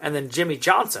other, and then Jimmy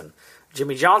Johnson.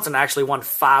 Jimmy Johnson actually won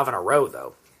 5 in a row,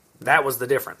 though. That was the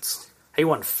difference. He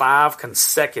won 5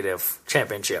 consecutive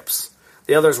championships.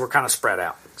 The others were kind of spread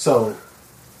out. So,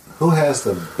 who has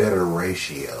the better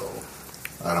ratio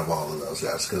out of all of those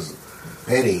guys? Because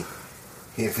Petty,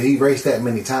 if he raced that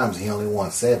many times and he only won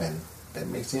 7, that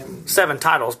makes him 7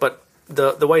 titles. But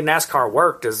the way NASCAR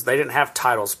worked is they didn't have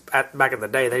titles back in the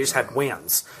day. They just had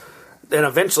wins. Then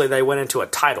eventually they went into a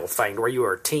title thing where you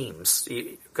were teams.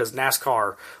 Because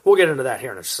NASCAR, we'll get into that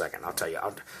here in a second. I'll tell you.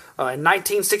 In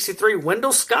 1963,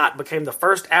 Wendell Scott became the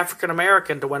first African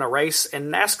American to win a race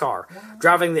in NASCAR,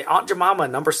 driving the Aunt Jemima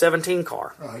number 17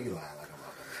 car. Oh, you lying like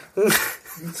a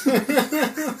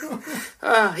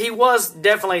motherfucker. He was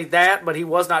definitely that, but he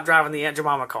was not driving the Aunt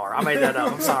Jemima car. I made that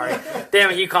up. I'm sorry.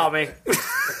 Damn it, you caught me.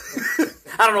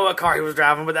 I don't know what car he was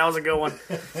driving, but that was a good one.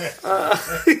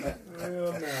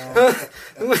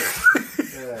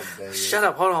 Shut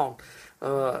up. Hold on.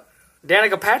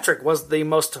 Danica Patrick was the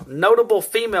most notable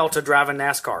female to drive in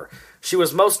NASCAR. She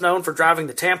was most known for driving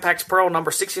the Tampax Pearl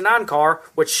number 69 car,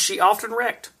 which she often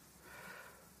wrecked.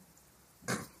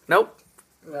 Nope.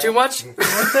 Too much?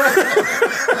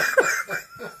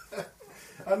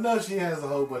 I know she has a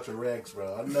whole bunch of wrecks,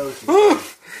 bro. I know she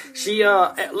does. She,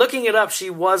 looking it up, she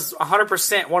was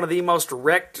 100% one of the most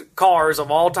wrecked cars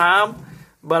of all time.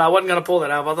 But I wasn't going to pull that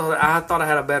up. I thought I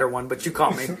had a better one, but you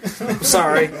caught me. I'm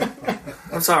sorry.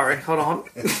 Hold on.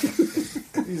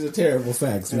 These are terrible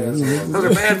facts, man. Those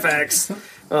are bad facts.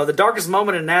 The darkest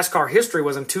moment in NASCAR history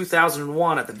was in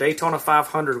 2001 at the Daytona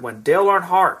 500 when Dale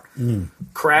Earnhardt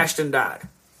crashed and died.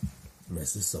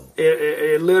 Rest his soul.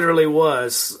 It literally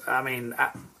was. I mean,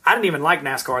 I didn't even like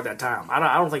NASCAR at that time. I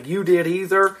don't think you did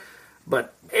either.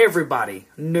 But everybody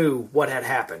knew what had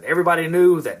happened. Everybody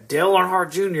knew that Dale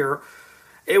Earnhardt Jr.,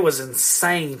 it was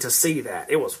insane to see that.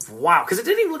 It was wow. Because it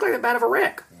didn't even look like that bad of a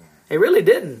wreck. It really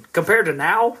didn't. Compared to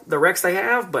now, the wrecks they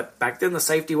have. But back then, the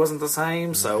safety wasn't the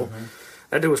same. So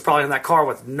that dude was probably in that car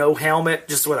with no helmet,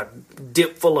 just with a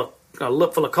lip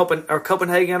full of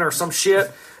Copenhagen or some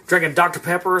shit, drinking Dr.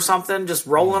 Pepper or something, just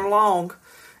rolling along.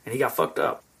 And he got fucked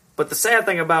up. But the sad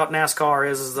thing about NASCAR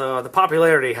is the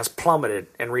popularity has plummeted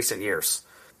in recent years,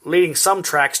 leading some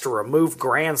tracks to remove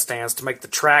grandstands to make the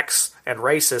tracks and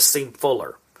races seem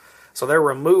fuller. So they're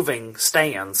removing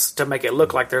stands to make it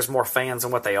look like there's more fans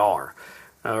than what they are.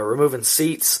 Removing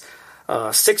seats.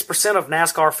 6% of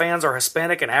NASCAR fans are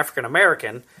Hispanic and African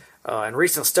American. In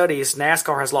recent studies,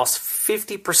 NASCAR has lost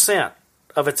 50%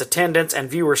 of its attendance and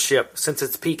viewership since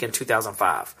its peak in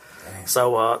 2005.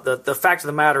 So the fact of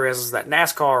the matter is that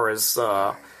NASCAR is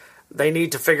they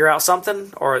need to figure out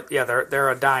something, or they're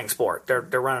a dying sport. They're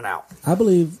running out. I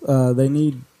believe they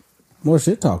need more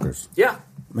shit talkers. Yeah,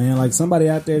 man, like somebody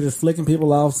out there just flicking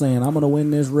people off, saying I'm going to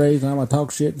win this race and I'm going to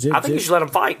talk shit. I think you should let them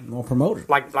fight. More promoters,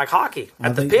 like hockey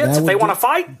at the pits. If they want to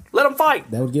fight, let them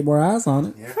fight. That would get more eyes on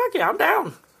it. Yeah. Fuck yeah, I'm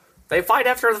down. They fight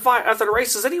after the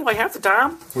races anyway half the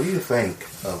time. What do you think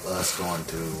of us going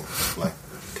to like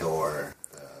tour?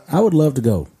 I would love to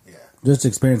go. Yeah. Just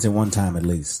experience it one time at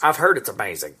least. I've heard it's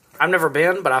amazing. I've never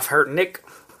been, but I've heard Nick,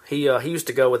 he used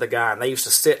to go with a guy, and they used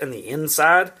to sit in the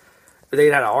inside. They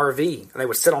had an RV, and they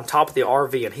would sit on top of the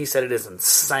RV, and he said it is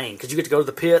insane, because you get to go to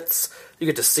the pits, you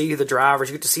get to see the drivers,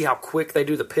 you get to see how quick they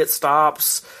do the pit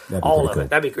stops, all of it.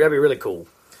 That'd be really cool.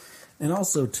 And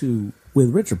also, too,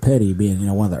 with Richard Petty being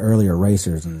one of the earlier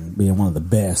racers and being one of the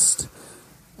best,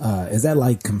 is that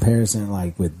like comparison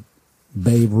like with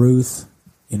Babe Ruth,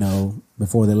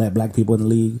 before they let black people in the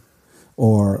league,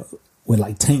 or with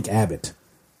like Tank Abbott?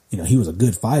 He was a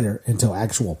good fighter until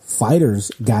actual fighters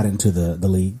got into the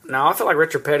league. No, I feel like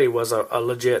Richard Petty was a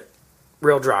legit,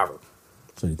 real driver.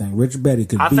 So you think Richard Petty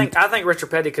could beat... I think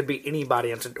Richard Petty could beat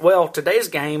anybody. Well, today's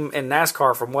game in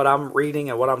NASCAR, from what I'm reading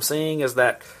and what I'm seeing, is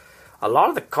that a lot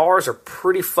of the cars are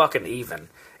pretty fucking even.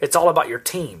 It's all about your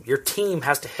team. Your team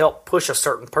has to help push a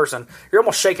certain person. You're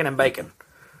almost shaking and baking.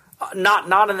 Not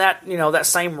in that that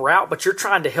same route, but you're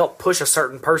trying to help push a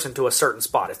certain person to a certain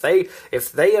spot.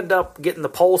 If they end up getting the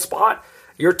pole spot,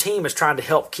 your team is trying to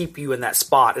help keep you in that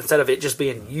spot instead of it just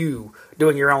being you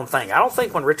doing your own thing. I don't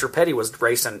think when Richard Petty was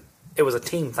racing, it was a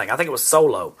team thing. I think it was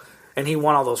solo, and he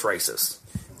won all those races.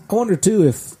 I wonder too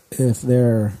if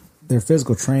their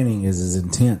physical training is as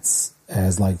intense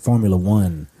as like Formula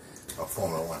One.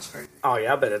 Formula One's crazy. Oh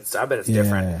yeah, I bet it's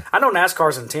different. I know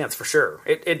NASCAR's intense for sure.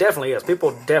 It definitely is.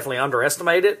 People definitely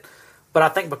underestimate it, but I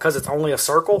think because it's only a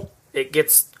circle, it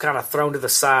gets kind of thrown to the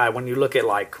side when you look at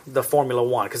like the Formula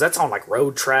One, because that's on like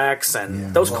road tracks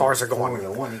and those cars are going.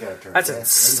 Formula One, you gotta turn. That's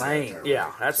insane.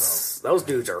 Yeah, those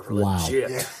dudes are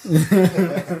legit.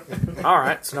 Yeah. All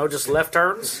right, so no just left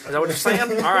turns. Is that what you're saying?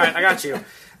 All right, I got you.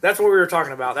 That's what we were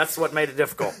talking about. That's what made it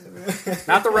difficult.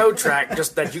 Not the road track,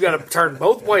 just that you got to turn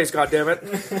both ways,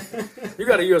 goddammit. You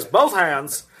got to use both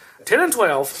hands. 10 and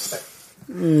 12.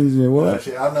 What?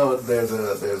 I know there's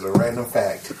a random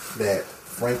fact that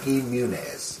Frankie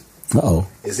Muniz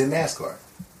is in NASCAR.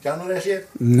 Y'all know that shit?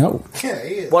 No. Yeah,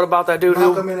 he is. What about that dude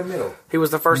Malcolm in the middle. He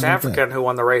was the first African who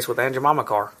won the race with the Aunt Jemima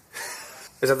car.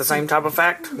 Is that the same type of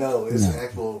fact? No, it's an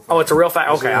actual fact. Oh, it's a real fact?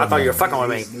 Okay, I thought you were fucking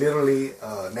with me. It's literally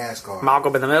NASCAR.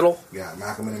 Malcolm in the middle? Yeah,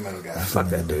 Malcolm in the middle guy. Fuck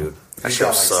that dude. That He's show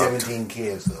got like sucked. 17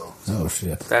 kids, though. Oh,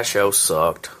 shit. That show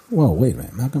sucked. Whoa, wait a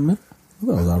minute. Malcolm Middle?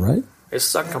 That was all right. It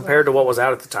sucked compared to what was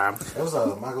out at the time. That was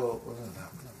Michael...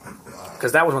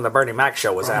 Because that was when the Bernie Mac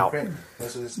show was out.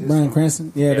 Bryan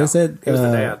Cranston? Yeah, they said he was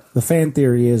the dad. The fan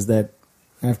theory is that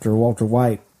after Walter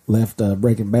White left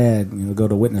Breaking Bad, go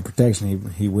to witness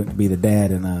protection, he wouldn't be the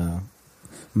dad in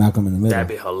Malcolm in the Middle. That'd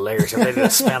be hilarious if they did a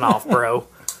spinoff, bro.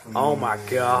 Oh my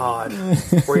god.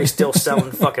 Where he's still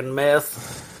selling fucking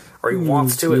meth. Or he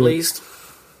wants to, at least.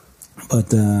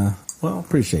 But,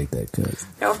 appreciate that, cuz.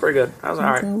 Yeah, it was pretty good. That was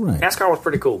alright. All right. NASCAR was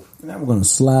pretty cool. Now we're going to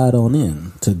slide on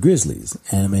in to Grizzlies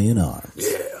Anime and Arts.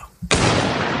 Yeah.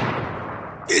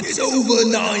 It's over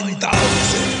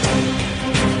 9,000.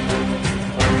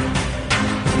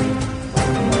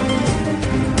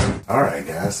 Alright,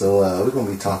 guys, so we're going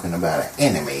to be talking about an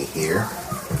anime here.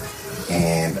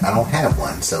 And I don't have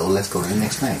one, so let's go to the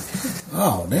next thing.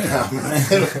 Oh, damn.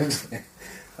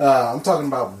 I'm talking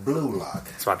about Blue Lock.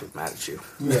 I was about to be mad at you.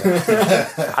 Yeah.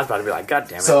 I was about to be like, God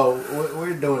damn it. So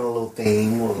we're doing a little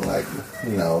thing, like,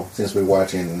 since we're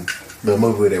watching the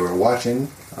movie that we're watching,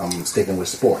 I'm sticking with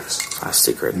sports. A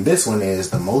secret. And this one is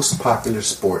the most popular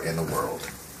sport in the world.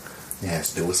 It has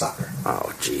to do with soccer.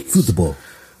 Oh, jeez. Football.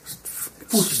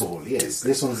 Football, yes.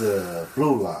 This one's a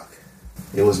Blue Lock.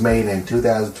 It was made in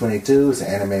 2022. It's an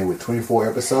anime with 24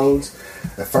 episodes.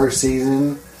 The first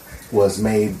season was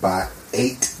made by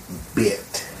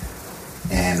 8-Bit.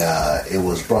 And it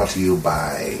was brought to you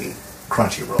by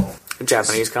Crunchyroll. A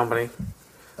Japanese company.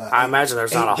 I imagine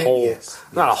there's not a 8-Bit, whole, yes.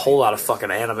 not a whole lot of fucking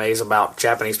animes about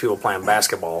Japanese people playing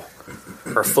basketball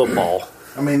or football.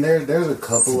 I mean, there's a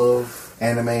couple of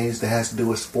animes that has to do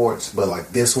with sports, but like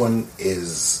this one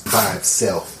is by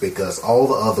itself because all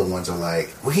the other ones are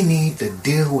like, we need to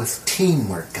deal with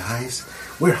teamwork, guys.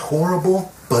 We're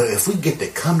horrible, but if we get to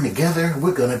come together,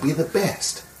 we're gonna be the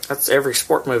best. That's every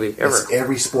sport movie ever. That's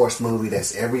every sports movie.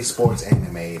 That's every sports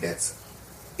anime. That's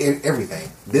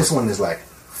everything. This one is like,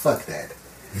 fuck that.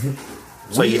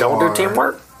 So you don't do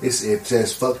teamwork? It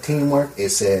says fuck teamwork.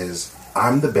 It says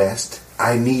I'm the best.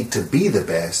 I need to be the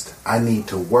best. I need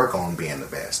to work on being the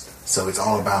best. So it's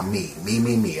all about me.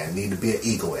 Me. I need to be an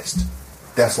egoist.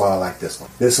 That's why I like this one.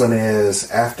 This one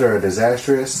is after a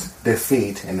disastrous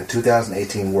defeat in the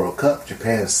 2018 World Cup,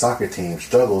 Japan's soccer team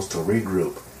struggles to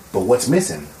regroup. But what's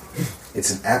missing?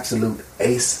 It's an absolute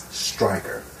ace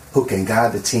striker who can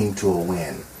guide the team to a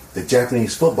win. The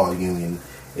Japanese Football Union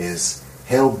is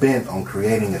hell-bent on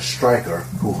creating a striker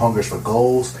who hungers for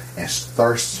goals and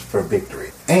thirsts for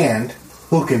victory. And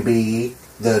who can be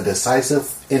the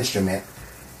decisive instrument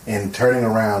in turning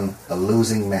around a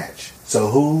losing match. So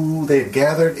who they've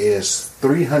gathered is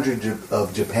 300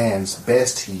 of Japan's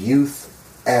best youth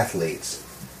athletes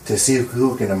to see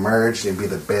who can emerge and be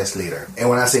the best leader. And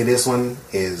when I say this one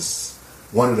is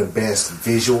one of the best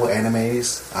visual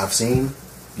animes I've seen,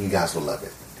 you guys will love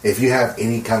it. If you have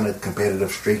any kind of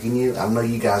competitive streak in you, I know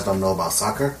you guys don't know about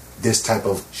soccer. This type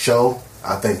of show,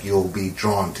 I think you'll be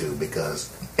drawn to because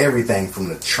everything from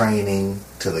the training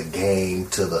to the game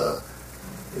to the...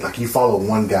 Like you follow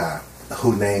one guy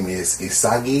whose name is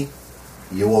Isagi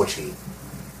Yoichi.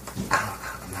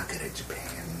 I'm not good at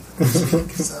Japan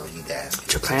speak, so you guys...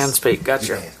 Japan speak,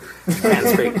 gotcha. Japan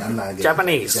speak. I'm not good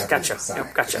Japanese, gotcha. Sorry.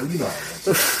 Yep, gotcha.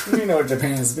 You know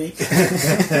Japan speak.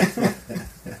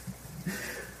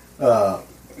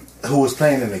 Who was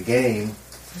playing in the game,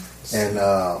 and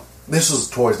this was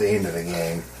towards the end of the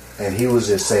game, and he was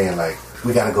just saying like,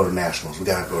 we gotta go to nationals,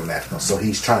 so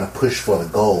he's trying to push for the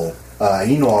goal.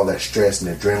 You know all that stress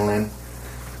and adrenaline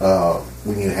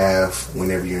when you have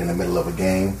whenever you're in the middle of a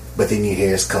game, but then you hear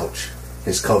his coach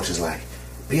is like,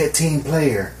 be a team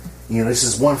player, you know, this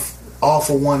is one all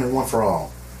for one and one for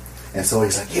all. And so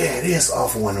he's like, yeah, it is all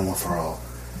for one and one for all,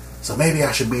 so maybe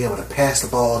I should be able to pass the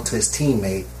ball to his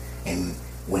teammate, and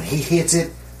when he hits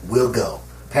it, we'll go.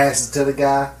 Pass it to the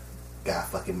guy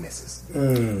fucking misses.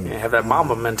 Yeah, have that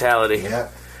Mamba mentality.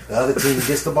 Yep. The other team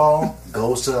gets the ball,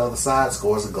 goes to the other side,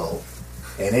 scores a goal.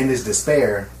 And in his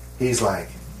despair, he's like,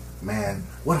 man,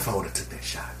 what if I would have took that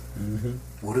shot? Mm-hmm.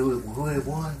 Would it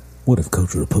won? What if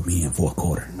coach would have put me in for a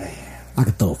quarter? Man. I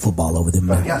could throw a football over them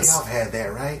mountains. Y'all had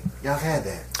that, right? Y'all had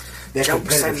that. That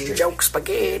Jokes and jokes,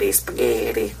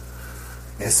 spaghetti.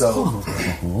 And so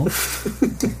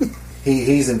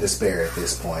he's in despair at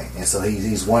this point. And so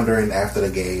he's wondering after the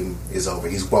game is over.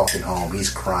 He's walking home. He's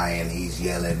crying. He's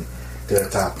yelling to the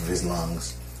top of his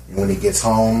lungs. And when he gets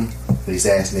home, he's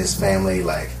asking his family,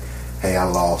 like, hey, I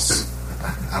lost.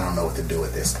 I don't know what to do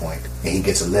at this point. And he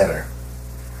gets a letter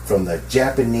from the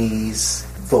Japanese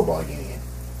Football Union.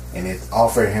 And it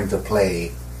offered him to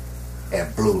play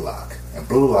at Blue Lock. And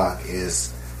Blue Lock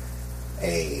is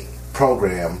a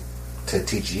program to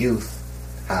teach youth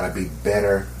how to be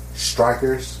better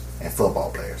strikers and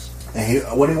football players. And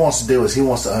what he wants to do is he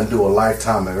wants to undo a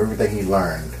lifetime of everything he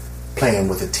learned playing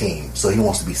with a team. So he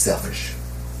wants to be selfish.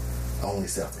 Only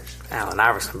selfish. Allen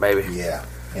Iverson, baby. Yeah.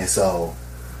 And so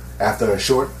after a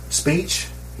short speech,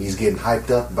 he's getting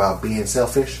hyped up about being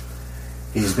selfish.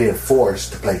 He's being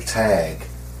forced to play tag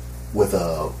with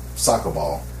a soccer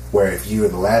ball, where if you're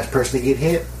the last person to get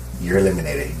hit, you're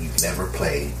eliminated. You can never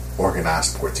play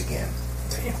organized sports again.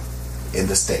 Damn. In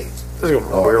the States. This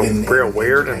is real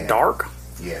weird and dark.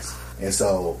 Yes. And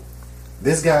so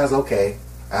this guy's okay.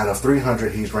 Out of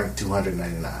 300, he's ranked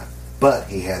 299. But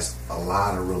he has a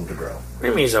lot of room to grow. What do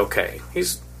you mean he's okay?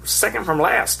 He's second from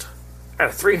last. Out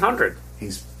of 300.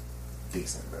 He's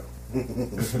decent, bro.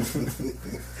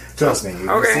 Trust me.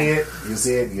 If you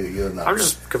see it, you'll know. I'm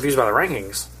just confused by the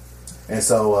rankings. And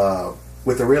so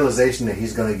with the realization that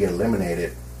he's going to get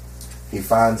eliminated, he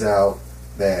finds out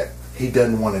that he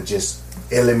doesn't want to just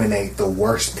eliminate the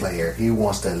worst player. He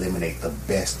wants to eliminate the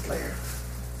best player.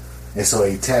 And so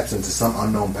he taps into some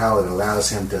unknown power that allows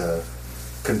him to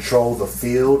control the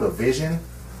field of vision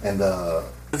and the.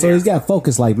 So he's got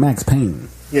focus like Max Payne.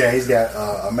 Yeah, he's got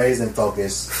amazing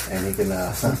focus, and he can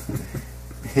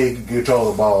he can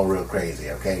control the ball real crazy.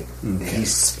 Okay, he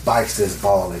spikes this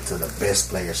ball into the best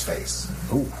player's face,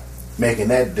 making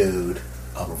that dude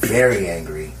very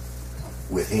angry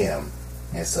with him,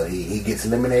 and so he gets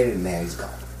eliminated, and now he's gone.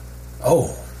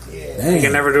 Oh, Yeah, dang. You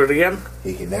can never do it again?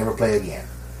 he can never play again.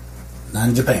 Not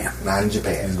in Japan. Not in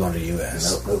Japan. He's going to the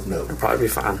U.S. Nope. It'll probably be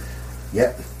fine.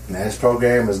 Yep. Now this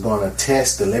program is going to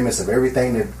test the limits of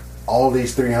everything that all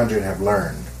these 300 have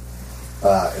learned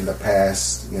in the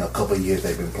past, couple of years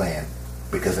they've been playing,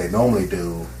 because they normally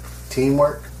do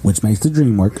teamwork, Which makes the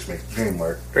dream work. which makes the dream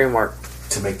work, Dream work.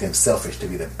 to make them selfish to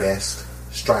be the best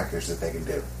strikers that they can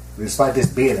do. Despite this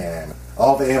being an anime,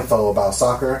 all the info about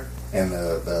soccer and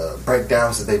the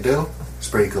breakdowns that they do is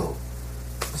pretty cool.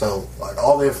 So, like,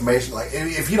 all the information, like,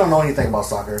 if you don't know anything about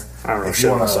soccer, I don't know if shit you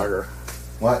about wanna- soccer.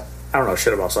 What? I don't know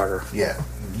shit about soccer. Yeah,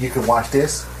 you can watch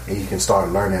this and you can start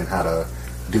learning how to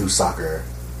do soccer,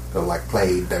 or like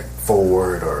play that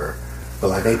forward, but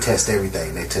like they test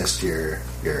everything. They test your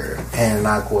hand and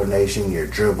eye coordination, your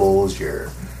dribbles,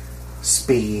 your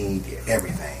speed,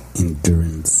 everything,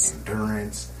 Endurance.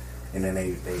 endurance, and then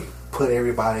they put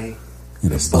everybody In a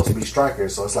that's supposed to bucket. be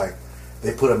strikers. So it's like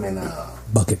they put them in a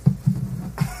Bucket.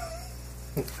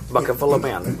 Bucket full of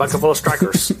men. Bucket full of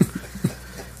strikers.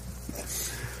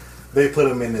 they put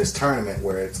them in this tournament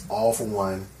where it's all for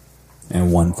one.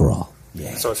 And one for all.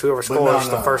 Yeah. So it's whoever But scores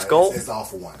the first goal. It's all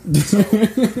for one. So,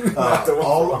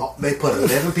 they put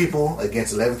 11 people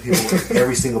against 11 people. And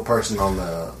every single person on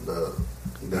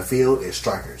the field is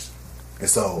strikers, and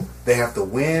so they have to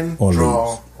win, Or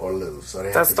draw, or lose. So they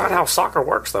have That's to not get- how soccer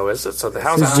works, though, is it? So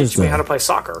how's It's that teach just me a- how to play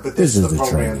soccer? But this is This the is the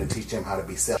program training. to teach them how to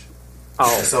be selfish.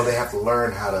 Oh, And so they have to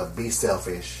learn how to be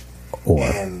selfish Or-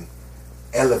 and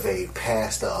elevate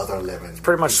past the other 11.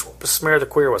 pretty much people, smear the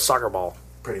queer with soccer ball.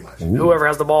 pretty much. Whoever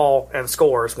has the ball and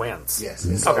scores wins. Yes.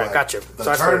 And so, Okay, gotcha. The So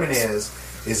that's what it tournament is.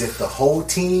 is if the whole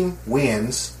team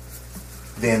wins,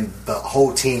 then the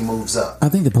whole team moves up. I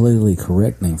think the politically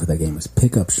correct name for that game is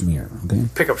pick up schmear. Okay.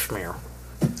 Pick up smear.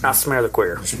 Not smear the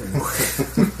queer.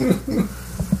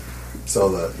 So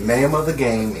the name of the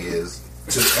game is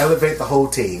to elevate the whole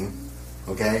team,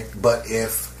 okay? But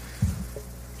if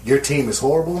your team is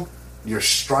horrible, your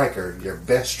striker, your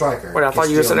best striker. Wait, I can thought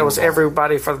you still said it was move on.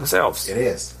 everybody for themselves. It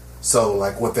is. So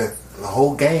like what the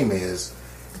whole game is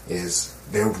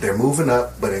they're moving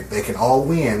up, but they can all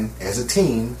win as a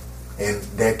team, and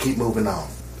they keep moving on.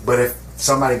 But if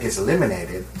somebody gets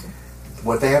eliminated,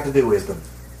 what they have to do is the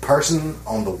person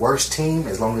on the worst team,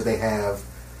 as long as they have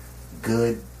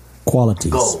good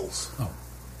Qualities. goals.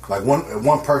 Like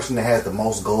one person that has the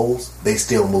most goals, they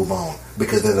still move on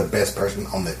because they're the best person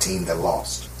on the team that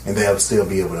lost, and they'll still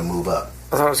be able to move up.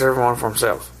 I thought it was everyone for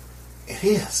themselves. It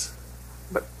is.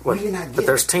 But What do you not but get?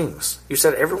 there's teams. You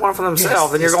said everyone for themselves,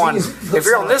 Yes, and you're it's going. teams. If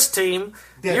you're on Looks this team,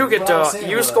 Yeah, you get what I was to saying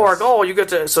you was- score a goal. You get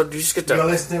to so you just get You gonna to.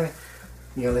 listen to me?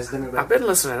 You gonna listen to me? Bro? I've been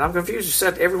listening. I'm confused. You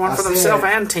said everyone I for said themselves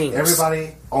and teams.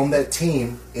 Everybody on that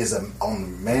team is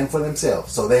on man for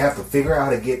themselves, so they have to figure out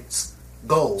how to get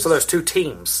goals. So there's two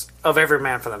teams of every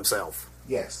man for themselves.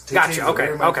 yes, two Gotcha. teams of Okay.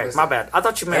 every man for Okay. My themselves. bad. I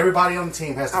thought you meant Everybody on the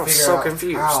team has I to was figure so out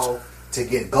confused. how to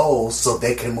get goals so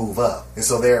they can move up, and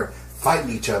so they're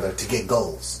fighting each other to get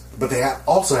goals. But they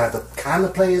also have to kind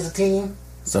of play as a team.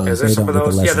 So Is if there they some don't of get the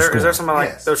those? Yeah, lesser is there score. some like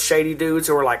Yes. those shady dudes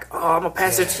who are like, "Oh, I'm gonna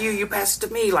pass it to you, you pass it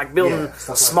to me," like building Yeah, stuff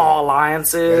like small that.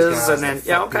 alliances, There's guys and then that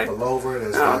yeah, fuck okay, people over.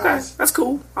 There's oh, okay, guys- that's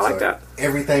cool. I like So that.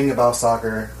 Everything about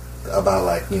soccer, about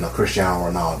like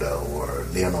Cristiano Ronaldo or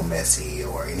Lionel Messi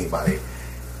or anybody,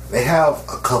 they have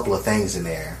a couple of things in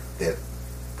there that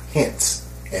hints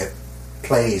at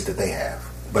plays that they have.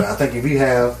 But I think if you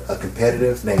have a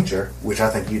competitive nature, which I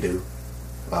think you do,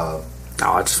 No,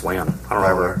 I just win. I don't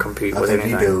ever compete with I think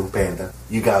anything. you do, Panda.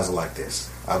 You guys are like this.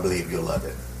 I believe you'll love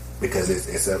it because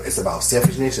it's about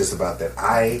selfishness. It's about that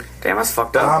Damn, that's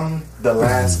fucked up. I'm the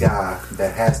last guy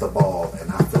that has the ball,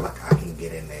 and I feel like I can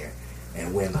get in there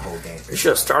and win the whole game. You should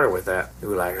have started with that. You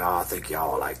were like, "Oh, I think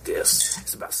y'all are like this.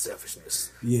 It's about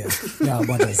selfishness." Yeah. Y'all a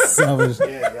bunch of selfish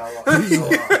Yeah, y'all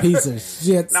are. piece of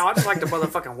shit. No, I just like to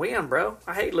motherfucking win, bro.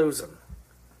 I hate losing.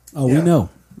 Oh, Yeah. we know.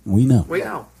 We know. We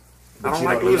know. I But don't you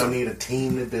like don't, you don't losing. need a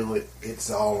team to do it.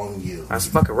 It's all on you. That's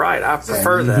fucking right. I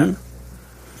prefer that.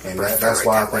 And that's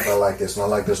why I think I like this one. I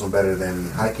like this one better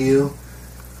than Haikyuu.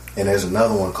 And there's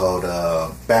another one called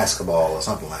Basketball or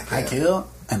something like that. Kill.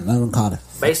 And another one called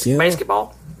Kill.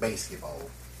 Basketball. Basketball.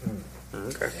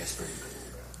 Okay. That's pretty cool.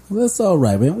 Well, that's all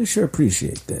right, man. We sure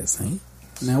appreciate this, hey?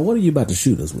 Now, what are you about to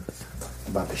shoot us with?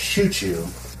 I'm about to shoot you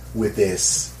with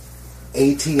this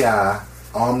ATI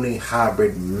Omni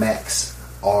Hybrid Max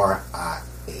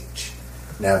RIH.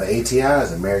 Now the ATI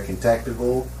is American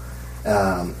Tactical,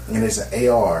 and it's an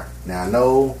AR. Now I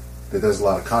know that there's a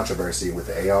lot of controversy with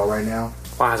the AR right now.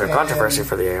 Why is there controversy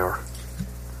for the AR?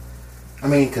 I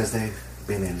mean, because they've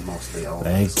been in mostly all.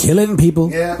 They killing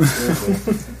people. Yeah.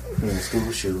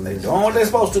 School shootings. They doing what they're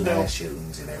supposed to do. Mass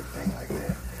shootings and everything like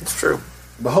that. It's true.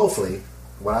 But hopefully,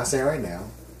 what I say right now,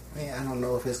 man, I don't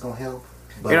know if it's going to help.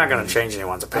 But You're not going to change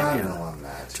anyone's opinion. I know I'm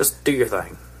not. Just do your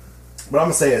thing. But I'm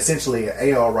going to say essentially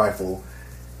an AR rifle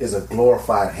is a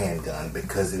glorified handgun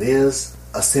because it is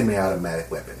a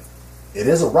semi-automatic weapon. It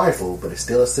is a rifle, but it's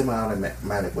still a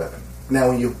semi-automatic weapon. Now,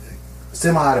 when you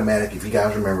semi-automatic, if you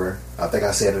guys remember, I think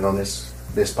I said it on this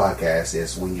podcast,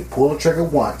 is when you pull the trigger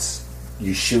once,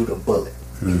 you shoot a bullet.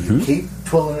 If you keep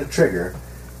pulling the trigger,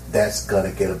 that's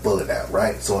gonna get a bullet out,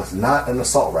 right? So it's not an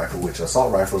assault rifle, which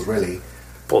assault rifles really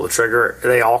pull the trigger,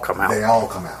 they all come out. They all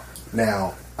come out.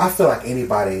 Now, I feel like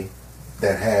anybody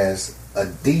that has a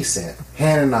decent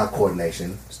hand and eye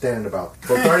coordination, standing about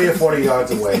 30 or 40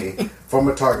 yards away from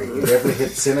a target, you definitely hit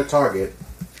the center target,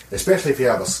 especially if you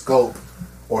have a scope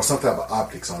or some type of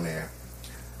optics on there.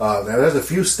 Now, there's a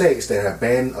few states that have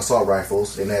banned assault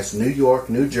rifles, and that's New York,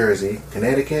 New Jersey,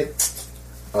 Connecticut,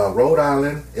 Rhode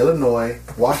Island, Illinois,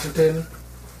 Washington,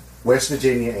 West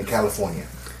Virginia, and California.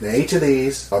 Now, each of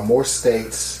these or more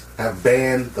states have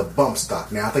banned the bump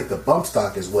stock. Now, I think the bump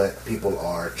stock is what people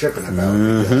are tripping about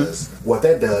because what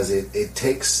that does, it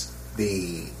takes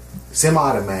the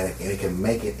semi-automatic and it can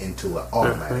make it into an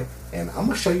automatic. And I'm going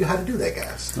to show you how to do that,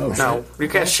 guys. Oh, no, you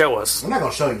can't show us. I'm not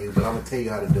going to show you, but I'm going to tell you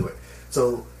how to do it.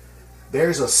 So,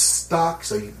 there's a stock.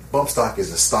 So, bump stock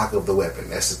is the stock of the weapon.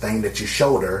 That's the thing that you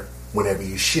shoulder whenever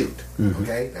you shoot.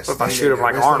 Okay? That's what if I shoot him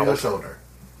like Arnold? Shoulder.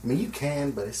 I mean, you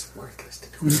can, but it's worthless to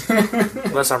do.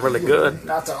 Unless I'm really good.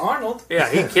 Not to Arnold. Yeah,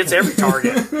 he hits every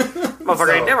target.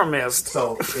 Motherfucker ain't never missed.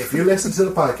 So, if you listen to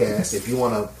the podcast, if you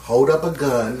want to hold up a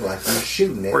gun like you're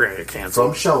shooting it We're gonna get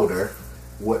canceled. from shoulder,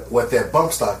 what that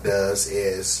bump stock does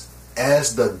is,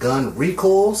 as the gun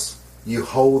recoils, you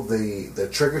hold the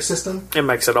trigger system. It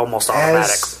makes it almost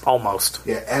automatic. Almost.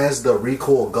 Yeah, as the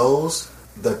recoil goes,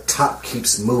 the top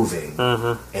keeps moving,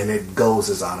 and it goes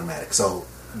as automatic. So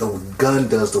the gun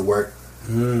does the work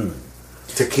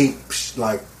to keep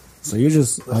So you're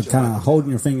just like kind of holding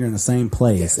your finger in the same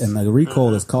place, and the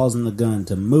recoil is causing the gun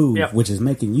to move, which is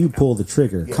making you pull the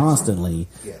trigger constantly,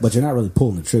 but you're not really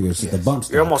pulling the trigger. It's just the bump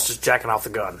stock. You're almost just jacking off the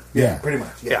gun. Yeah, pretty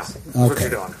much. Yes. Yeah, that's what you're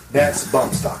doing. That's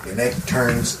bump stock, and that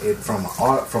turns it from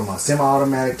a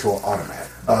semi-automatic to an automatic.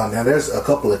 Now, there's a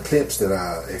couple of clips that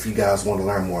if you guys want to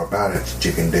learn more about it,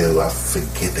 you can do. I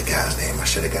forget the guy's name. I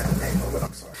should have got the name of it.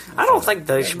 I'm sorry. I don't think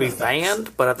they should be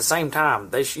banned, but at the same time,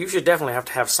 you should definitely have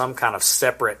to have some kind of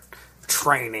separate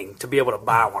training to be able to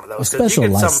buy one of those. A special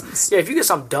license. If you get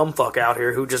some dumb fuck out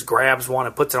here who just grabs one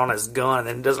and puts it on his gun and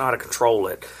then doesn't know how to control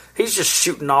it, he's just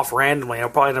shooting off randomly and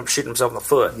he'll probably end up shooting himself in the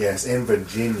foot. Yes, in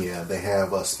Virginia, they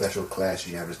have a special class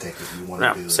you have to take if you want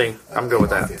to do. See, I'm good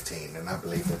with that. AR-15, and I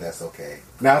believe that's okay.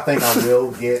 Now, I think I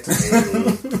will get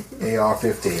a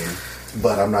AR-15,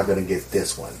 but I'm not going to get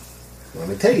this one. Let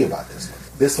me tell you about this one.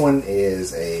 This one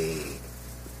is a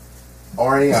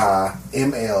RAI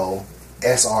ML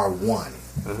SR1.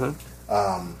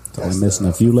 Only missing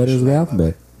a few letters of the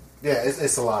alphabet. Yeah,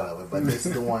 it's a lot of it, but this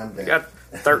is the one that... You got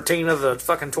 13 of the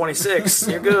fucking 26.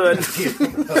 You're good.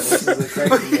 This is a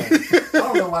crazy name. I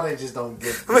don't know why they just don't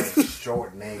get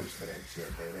short names for that shit,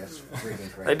 man. That's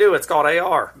freaking crazy. They do. It's called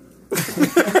AR.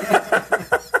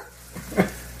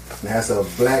 Now, it's a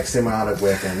black semi-automatic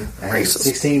weapon. It has a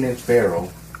 16-inch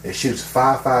barrel. It shoots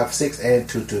 5.56 and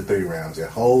 2.23 rounds. It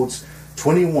holds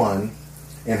 21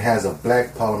 and has a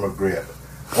black polymer grip.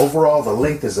 Overall, the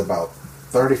length is about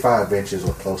 35 inches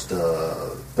or close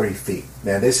to 3 feet.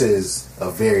 Now, this is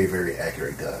a very, very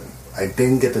accurate gun. I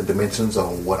didn't get the dimensions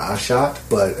on what I shot,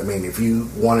 but, I mean, if you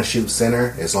want to shoot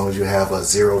center, as long as you have a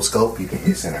zero scope, you can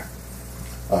hit center.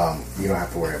 You don't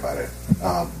have to worry about it.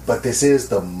 But this is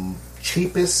the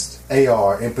cheapest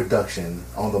AR in production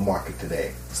on the market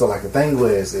today. So, like, the thing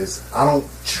is I don't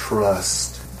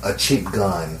trust a cheap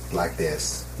gun like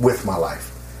this with my life.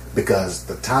 Because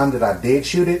the time that I did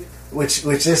shoot it, which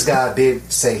this guy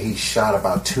did say he shot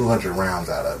about 200 rounds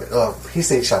out of it. He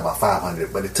said he shot about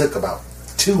 500, but it took about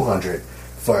 200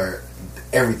 for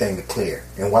everything to clear.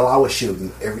 And while I was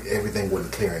shooting, everything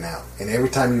wasn't clearing out. And every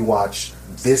time you watch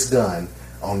this gun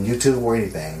on YouTube or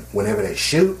anything, whenever they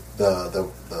shoot, the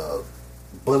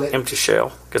bullet... Empty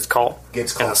shell gets caught. In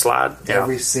a slide.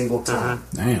 Every single time.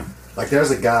 Damn. Like,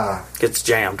 there's a guy... Gets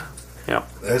jammed. Yep.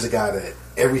 There's a guy that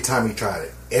every time he tried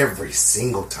it, every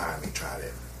single time he tried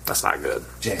it, that's not good.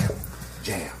 Jam.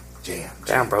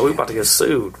 Damn, bro, we about to get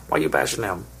sued. Why you bashing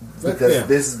them? Because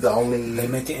this is the only... They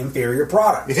make an inferior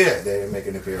product. Yeah, they make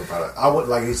an inferior product. I would,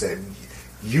 like you said,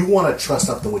 you want to trust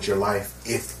something with your life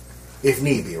if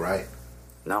need be, right?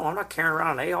 No, I'm not carrying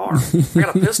around an AR. I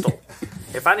got a pistol.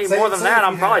 If I need more than that,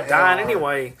 I'm probably dying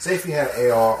anyway. Say if you had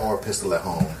an AR or a pistol at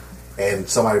home, and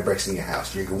somebody breaks in your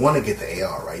house, you want to get the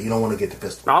AR, right? You don't want to get the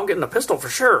pistol. No, I'm getting a pistol for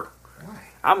sure. Why?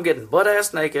 I'm getting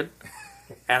butt-ass naked,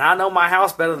 and I know my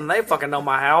house better than they fucking know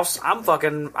my house. I'm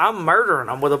murdering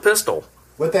them with a pistol.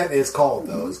 What that is called,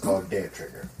 though, is called dead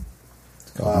trigger.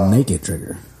 It's called naked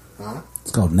trigger. Huh? It's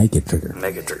called naked trigger.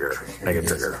 Naked trigger. Naked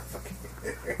trigger.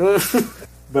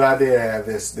 But I did have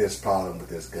this problem with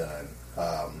this gun.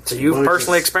 So you've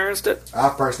personally experienced it?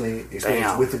 I've personally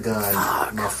experienced with the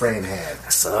gun my friend had.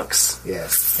 That sucks.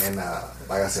 Yes, and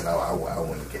like I said, I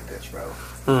wouldn't get this, bro.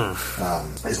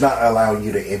 It's not allowing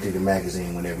you to empty the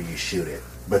magazine whenever you shoot it.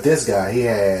 But this guy, he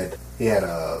had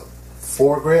a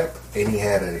foregrip and he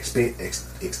had an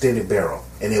extended barrel,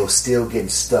 and it was still getting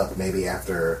stuck. Maybe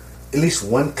after at least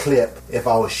one clip, if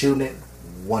I was shooting it,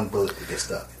 one bullet would get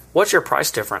stuck. What's your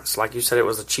price difference? Like you said, it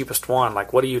was the cheapest one.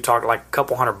 Like, what are you talking? Like a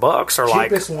couple $100 or like?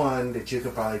 Cheapest one that you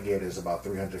can probably get is about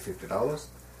 $350.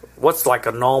 What's like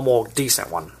a normal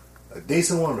decent one? A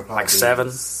decent one would probably Like be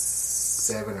seven?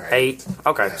 7 or 8.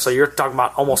 Okay, Yes. So you're talking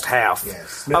about almost half. Yes.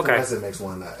 Smith Okay. & Wesson makes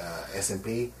one,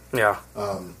 S&P. Yeah.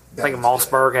 I think That was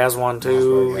Mossberg has one too.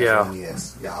 Mossberg has Yeah. one,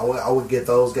 yes. Yeah, I would get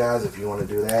those guys if you want to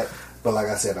do that. But like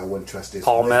I said, I wouldn't trust this.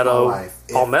 Palmetto. with my life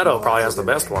if Palmetto my probably life has the was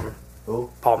in best danger. one. Who?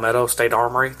 Palmetto State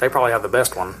Armory. They probably have the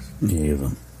best one. Yeah.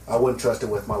 I wouldn't trust it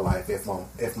with my life if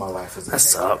my life was in That danger.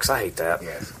 sucks. I hate that.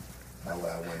 Yes. I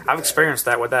wouldn't do I've that. experienced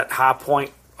that with that high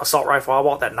point assault rifle I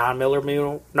bought, that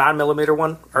 9mm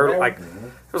one. Early, like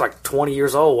it was like 20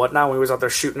 years old, wasn't I? When we was out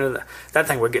there shooting it, that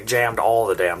thing would get jammed all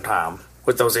the damn time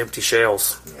with those empty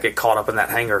shells. Get caught up in that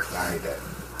hangar. I hate that.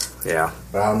 Yeah.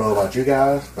 But I don't know about you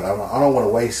guys, but I don't want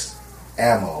to waste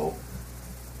ammo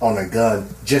on a gun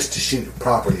just to shoot it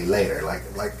properly later, like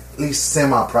at least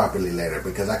semi-properly later,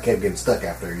 because I kept getting stuck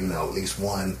after at least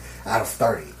 1 out of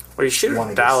 30. Well, you should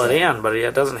Wanna dial get it stuck. in, but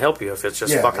it doesn't help you if it's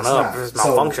just Yeah, fucking it's up. not. If it's So,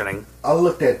 malfunctioning. I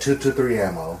looked at 223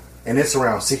 ammo, and it's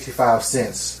around 65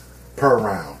 cents per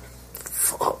round.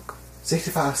 Fuck.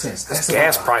 65 cents. That's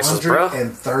gas about prices, bro.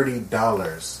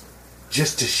 $130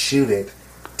 just to shoot it,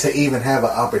 to even have an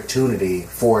opportunity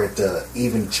for it to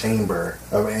even chamber,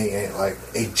 like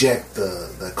eject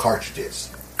the cartridges.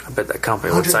 I bet that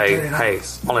company would say, $130. hey,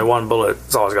 only one bullet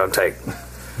is all it's going to take.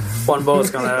 One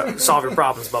bullet's going to solve your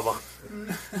problems, Bubba.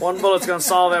 One bullet's going to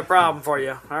solve that problem for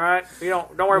you, all right? You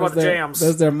don't worry about the jams.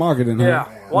 That's their marketing, huh? Yeah,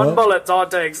 one bullet's all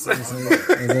it takes.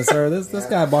 Sir, this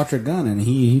guy bought your gun and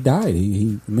he died.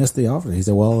 He missed the offer. He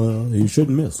said, well, you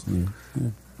shouldn't miss. Yeah.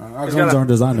 Our guns aren't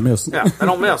designed to miss. Yeah, they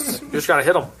don't miss. You just got to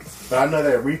hit them. But I know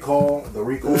that the recoil,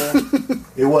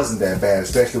 it wasn't that bad,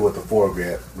 especially with the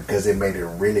foregrip, because it made it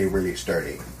really, really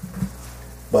sturdy.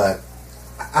 But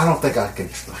I don't think I can,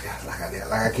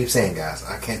 like I keep saying, guys,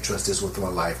 I can't trust this with my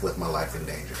life in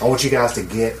danger. I want you guys to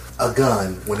get a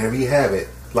gun whenever you have it,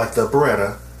 like the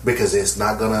Beretta, because it's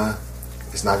not gonna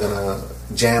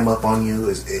jam up on you.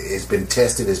 It's been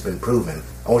tested, it's been proven.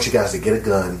 I want you guys to get a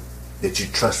gun that you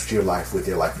trust with your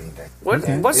life in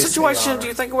danger. What situation do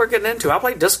you think we're getting into? I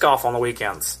play disc golf on the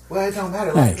weekends. Well, it don't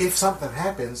matter. Like, if something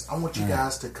happens, I want you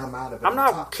guys to come out of it. I'm not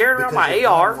on top, carrying around because my your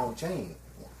gun AR. won't change.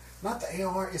 Not the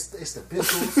AR. It's the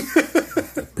pistols.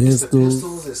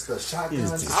 Pistols. It's the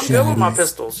shotguns. I'm good with my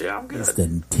pistols. Yeah, I'm good. It's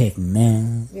the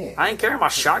Tech-9. Yeah. I ain't carrying my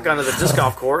shotgun to the disc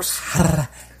golf course.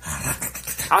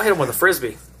 I'll hit him with a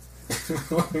frisbee.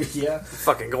 Yeah.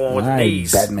 Fucking going with All the right,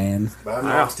 knees. Batman. But I know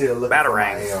Wow. I'm still looking for my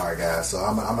Batarang. AR, guys. So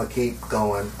I'm gonna keep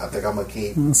going. I think I'm gonna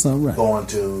keep That's all right. going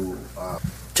to.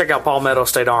 Check out Palmetto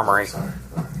State Armory. Sorry.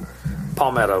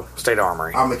 Palmetto State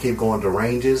Armory. I'm gonna keep going to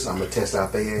ranges. I'm gonna test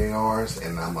out their ARs,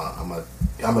 and I'm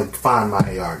gonna find my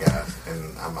AR, guys,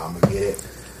 and I'm gonna get it,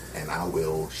 and I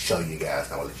will show you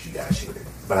guys. I will let you guys shoot it.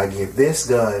 But I give this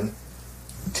gun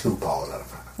 2 Paul out of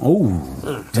 5.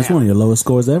 Oh, that's damn. one of your lowest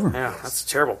scores ever. Yeah, that's a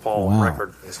terrible Paul Wow.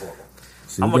 record. It's horrible.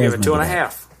 So I'm you gonna guys give it 2.5 remember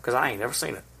that. because I ain't never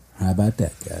seen it. How about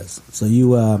that, guys? So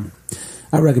you,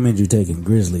 I recommend you taking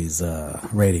Grizzly's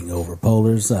rating over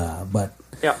Polar's, but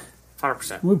Yeah,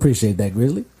 100%. we appreciate that,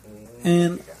 Grizzly.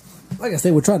 And like I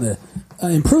said, we're trying to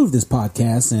improve this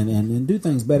podcast and do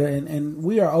things better. And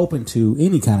we are open to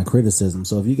any kind of criticism.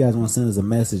 So if you guys want to send us a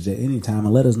message at any time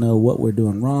and let us know what we're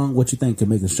doing wrong, what you think could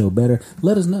make the show better,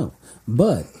 let us know.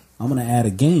 But I'm going to add a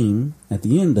game at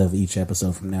the end of each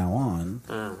episode from now on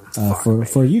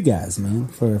for you guys, man.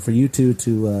 For you two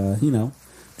to,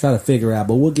 try to figure out.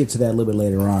 But we'll get to that a little bit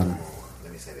later on.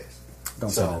 Let me say this. Don't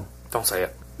say that. Don't say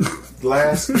it.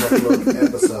 last couple of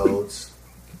episodes,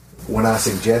 when I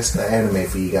suggest the anime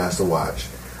for you guys to watch,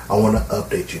 I want to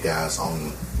update you guys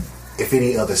on if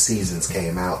any other seasons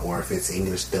came out or if it's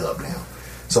English dub now.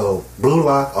 So Blue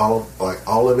Lock,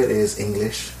 all of it is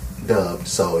English dubbed,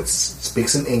 so it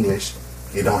speaks in English.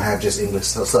 It don't have just English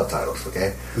subtitles,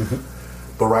 okay?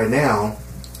 Mm-hmm. But right now,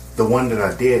 the one that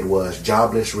I did was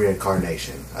Jobless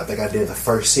Reincarnation. I think I did the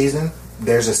first season.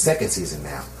 There's a second season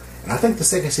now, and I think the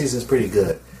second season is pretty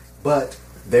good. But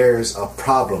there's a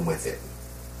problem with it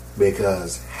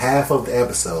because half of the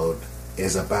episode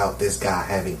is about this guy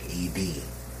having ED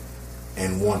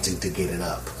and wanting to get it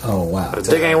up. Oh wow! His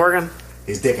dick ain't working.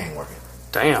 His dick ain't working.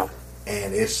 Damn.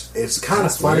 And it's kind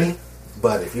of funny,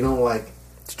 but if you don't like,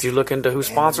 did you look into who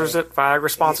sponsors it? Viagra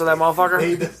sponsor that motherfucker?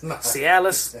 he does not.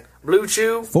 Cialis, Blue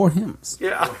Chew. For hymns.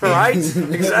 Yeah, right.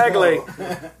 Exactly.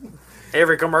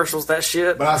 Every commercial's that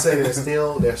shit. But I say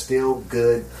there's still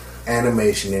good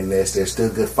animation in this. There's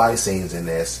still good fight scenes in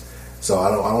this. So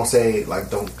I don't say like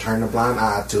don't turn a blind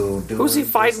eye to. Who's he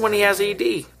fighting when he has ED?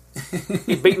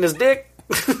 He beating his dick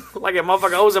like a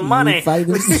motherfucker owes him money.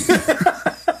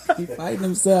 He fighting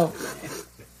himself.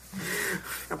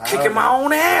 I'm kicking my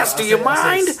own ass. Do you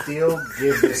mind? Still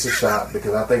give this a shot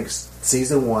because I think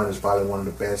season 1 is probably one of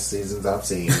the best seasons I've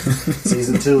seen.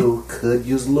 Season 2 could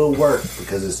use a little work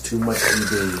because there's too much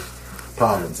ED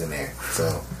problems in there.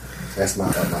 So that's my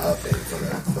update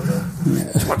for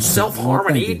the too much self-harm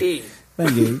and ED.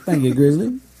 Thank you,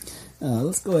 Grizzly.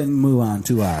 Let's go ahead and move on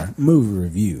to our movie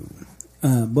review.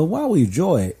 But while we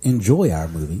enjoy our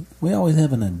movie, we always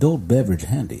have an adult beverage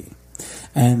handy.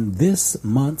 And this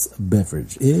month's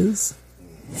beverage is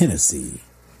Hennessy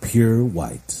Pure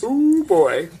White. Ooh,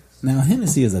 boy. Now,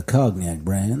 Hennessy is a cognac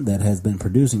brand that has been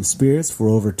producing spirits for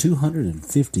over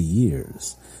 250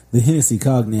 years. The Hennessy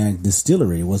Cognac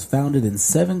Distillery was founded in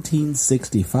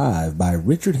 1765 by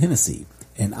Richard Hennessy,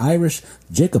 an Irish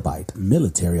Jacobite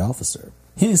military officer.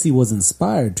 Hennessy was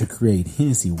inspired to create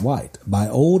Hennessy White by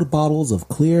old bottles of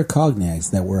clear cognacs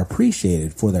that were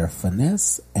appreciated for their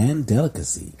finesse and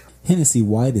delicacy. Hennessy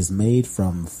White is made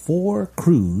from 4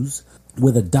 crus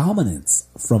with a dominance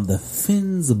from the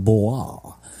Fins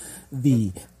Bois.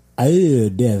 The eau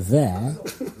de vin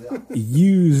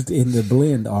used in the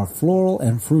blend are floral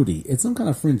and fruity. It's some kind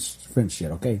of French shit,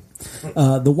 okay?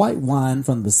 The white wine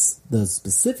from the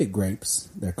specific grapes,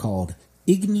 they're called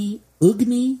Ugni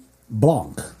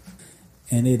Blanc,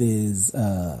 and it is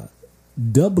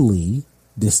doubly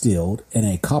distilled in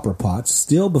a copper pot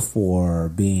still before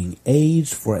being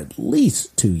aged for at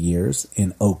least 2 years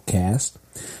in oak cask.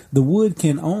 The wood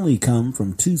can only come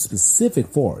from 2 specific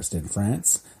forests in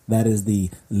France. That is the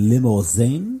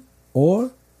Limousin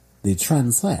or the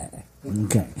Transailles.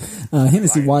 Okay.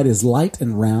 Hennessy White is light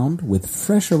and round with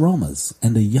fresh aromas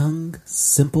and a young,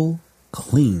 simple,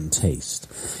 clean taste.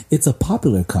 It's a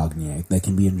popular cognac that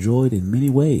can be enjoyed in many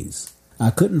ways. I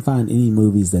couldn't find any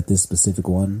movies that this specific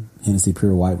one, Hennessy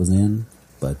Pure White, was in,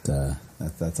 but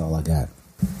that's all I got.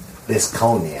 This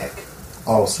cognac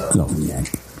also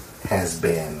has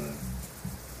been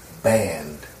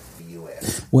banned in the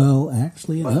U.S. Well,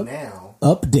 actually, but now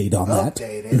update on that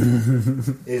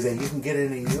is that you can get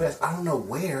it in the U.S. I don't know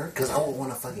where because I would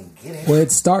want to fucking get it. Well,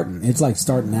 it's starting. It's like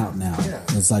starting out now. Yeah.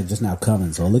 It's like just now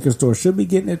coming. So a liquor store should be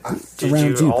getting it around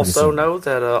Did you also soon. know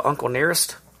that Uncle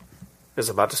Nearest is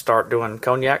about to start doing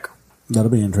cognac? That'll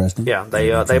be interesting. Yeah,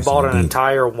 they bought an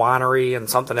entire winery and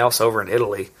something else over in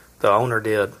Italy. The owner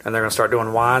did, and they're going to start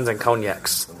doing wines and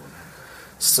cognacs.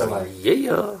 So like,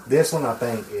 yeah, this one I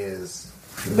think is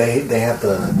they have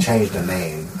to change the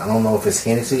name. I don't know if it's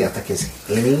Hennessy. I think it's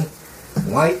Henny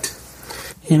White.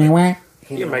 Henny White.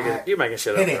 You making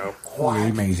shit up, bro. Yeah,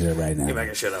 you making shit up right now. You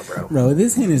making shit up, bro. Bro,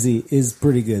 this Hennessy is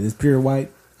pretty good. It's pure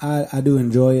white. I do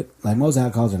enjoy it. Like most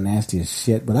alcohols are nasty as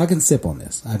shit, but I can sip on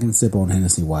this. I can sip on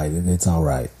Hennessy White, and it's all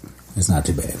right. It's not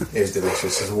too bad. It's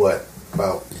delicious. It's what,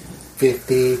 about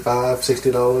 $55,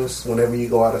 $60 whenever you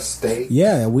go out of state?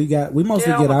 Yeah, we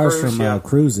mostly get ours cruise, from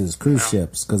cruise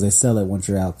ships because they sell it once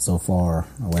you're out so far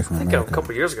away from America. A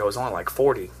couple years ago it was only like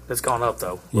 40. It's gone up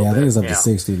though. Yeah, I think it's up to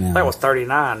 60 now. That was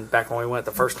 39 back when we went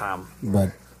the first time.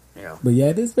 But yeah,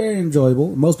 it is very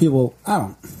enjoyable. Most people,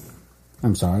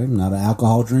 I'm sorry, I'm not an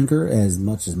alcohol drinker as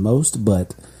much as most,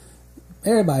 but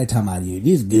everybody talking about you.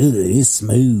 It's good. It's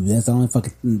smooth. That's the only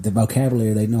fucking the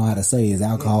vocabulary they know how to say is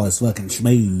alcohol is fucking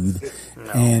smooth.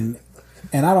 No. And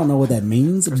I don't know what that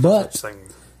means, but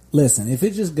listen, if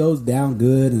it just goes down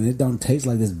good and it don't taste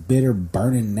like this bitter,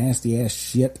 burning, nasty ass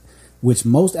shit, which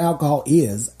most alcohol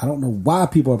is, I don't know why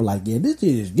people are like, yeah, this shit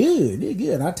is good. It's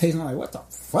good. I taste it, I'm like, what the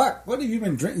fuck? What have you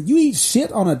been drinking? You eat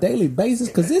shit on a daily basis?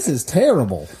 Because this is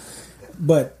terrible.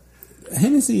 But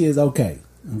Hennessy is okay.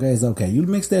 Okay, it's okay. You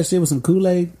mix that shit with some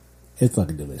Kool-Aid, it's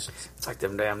fucking delicious. It's like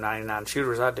them damn 99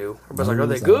 shooters I do. Everybody's like, are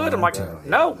they good? I'm like,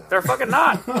 no, they're fucking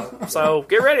not. So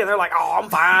get ready. And they're like, oh, I'm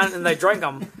fine. And they drink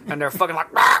them. And they're fucking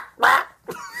like, bah, bah.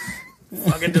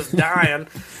 Fucking just dying.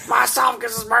 My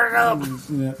esophagus is burning up.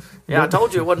 Yeah, I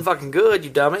told you it wasn't fucking good, you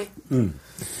dummy.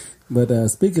 But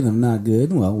speaking of not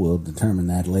good, well, we'll determine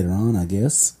that later on, I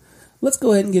guess. Let's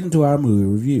go ahead and get into our movie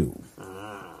review.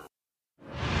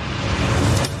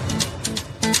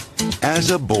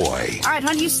 As a boy, All right,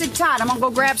 honey, you sit tight. I'm gonna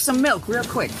go grab some milk real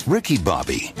quick. Ricky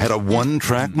Bobby had a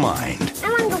one-track mind. I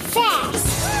want to go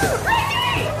fast.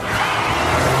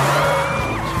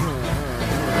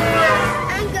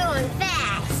 I'm going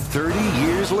fast. 30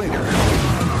 years later,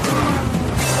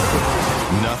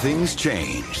 nothing's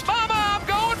changed. Mama, I'm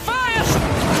going fast.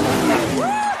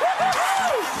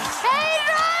 Hey,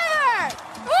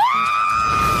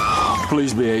 driver!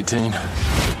 Please be 18.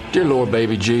 Dear Lord,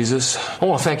 baby Jesus, I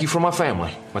want to thank you for my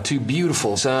family. My two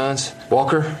beautiful sons,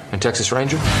 Walker and Texas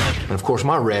Ranger, and of course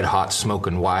my red-hot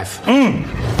smoking wife.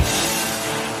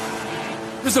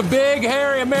 This is a big,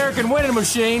 hairy American winning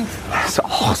machine. That's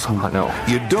awesome, I know.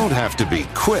 You don't have to be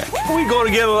quick. We go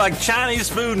together like Chinese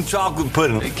food and chocolate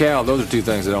pudding. Hey, Cal, those are two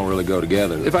things that don't really go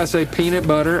together. If I say peanut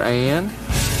butter and...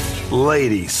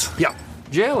 Ladies. Yeah.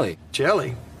 Jelly.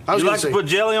 Jelly? You like to put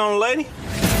jelly on a lady?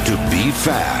 To be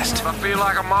fast. I feel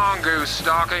like a mongoose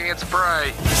stalking its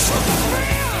prey.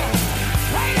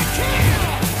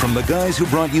 From the guys who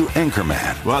brought you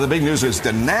Anchorman. Well, the big news is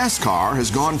that NASCAR has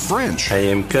gone French. I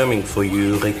am coming for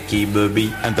you, Ricky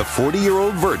Bobby. And the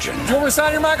 40-year-old virgin. You want me to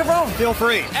sign your microphone? Feel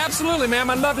free. Absolutely, ma'am.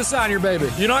 I'd love to sign your baby.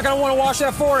 You're not going to want to wash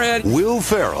that forehead. Will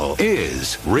Ferrell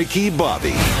is Ricky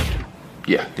Bobby.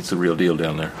 Yeah, it's the real deal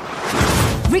down there.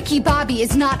 Ricky Bobby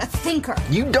is not a thinker.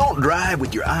 You don't drive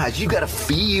with your eyes. You gotta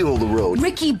feel the road.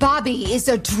 Ricky Bobby is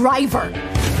a driver.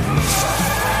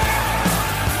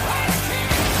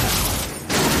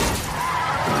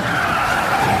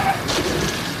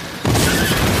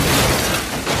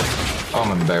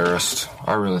 I'm embarrassed.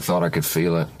 I really thought I could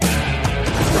feel it.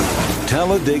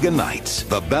 Talladega Nights,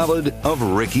 the ballad of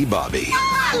Ricky Bobby.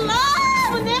 I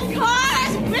love when this car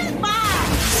is whipped by.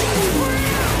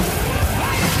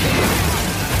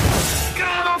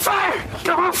 I'm on fire!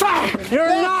 I'm on fire! You're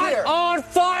not on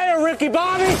fire, Ricky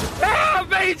Bobby! Help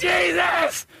me,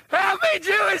 Jesus! Help me,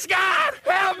 Jewish God!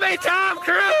 Help me, Tom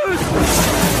Cruise!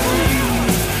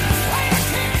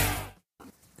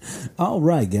 All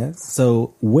right, guys.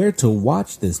 So, where to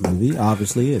watch this movie?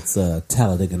 Obviously, it's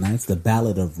Talladega Nights, the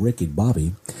Ballad of Ricky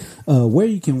Bobby. Where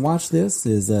you can watch this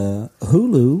is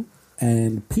Hulu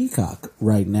and Peacock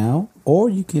right now, or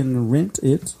you can rent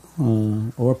it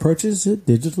or purchase it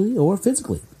digitally or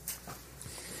physically.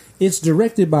 It's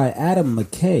directed by Adam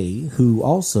McKay, who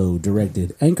also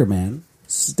directed Anchorman,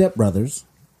 Step Brothers,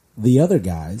 The Other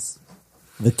Guys,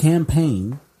 The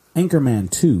Campaign,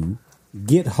 Anchorman 2,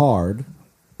 Get Hard,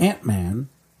 Ant-Man,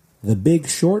 The Big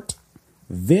Short,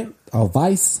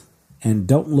 Vice, and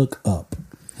Don't Look Up.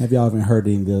 Have y'all ever heard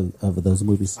any of those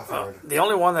movies? The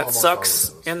only one that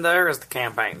sucks in there is The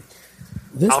Campaign.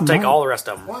 This I'll take all the rest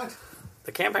of them. What?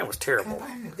 The Campaign was terrible.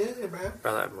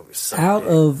 Bro, that movie sucked. Out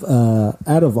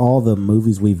of all the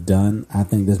movies we've done, I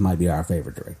think this might be our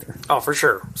favorite director. Oh, for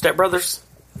sure. Step Brothers.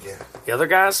 Yeah. The Other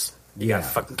Guys. You Yeah. gotta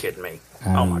fucking kidding me.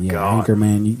 Oh my yeah, god.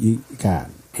 Anchorman, you God.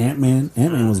 Ant-Man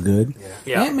was good.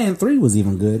 Yeah. Ant-Man 3 was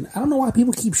even good. I don't know why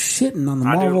people keep shitting on the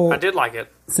Marvel I did like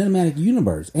it. Cinematic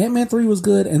Universe. Ant-Man 3 was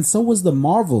good, and so was the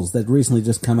Marvels that recently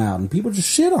just come out, and people just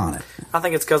shit on it. I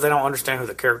think it's because they don't understand who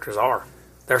the characters are.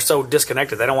 They're so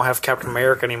disconnected. They don't have Captain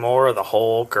America anymore, or the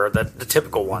Hulk, or the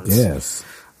typical ones. Yes.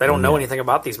 They don't know anything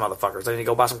about these motherfuckers. They need to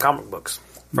go buy some comic books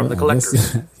from the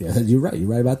collectors. Yeah, you're right. You're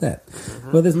right about that.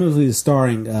 Well, this movie is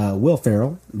starring Will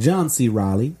Ferrell, John C.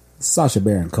 Reilly, Sacha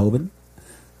Baron Cohen,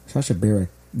 Just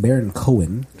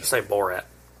say Borat.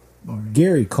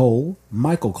 Gary Cole,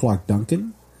 Michael Clark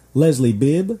Duncan, Leslie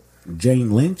Bibb,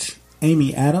 Jane Lynch,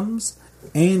 Amy Adams,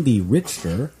 Andy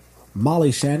Richter,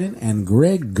 Molly Shannon, and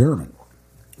Greg Gurman.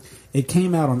 It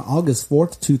came out on August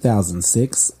 4th,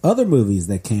 2006. Other movies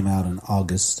that came out in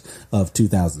August of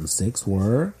 2006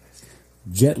 were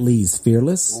Jet Li's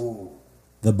Fearless,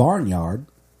 The Barnyard,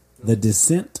 The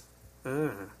Descent,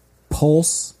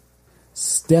 Pulse,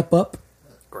 Step Up,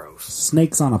 Gross.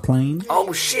 Snakes on a Plane,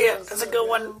 Oh shit, that's a good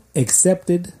one.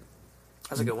 Accepted,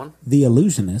 That's a good one. The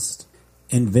Illusionist,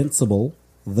 Invincible,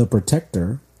 The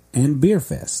Protector, and Beer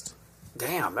Fest.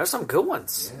 Damn, there's some good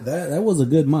ones. That was a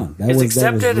good month. Is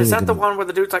Accepted? Is really that the good one where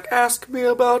the dude's like, "Ask me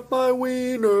about my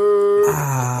wiener"?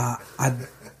 I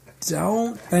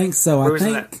don't think so. I Who's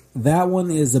think that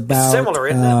one is about similar,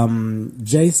 isn't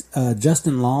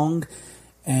Justin Long,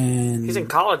 and he's in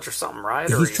college or something,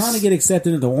 right? Or he's trying to get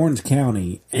accepted into Orange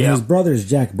County, and his brother is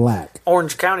Jack Black.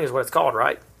 Orange County is what it's called,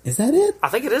 right? Is that it? I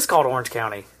think it is called Orange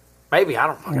County. Maybe, I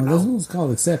don't fucking know. This one's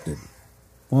called Accepted.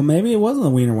 Well, maybe it wasn't the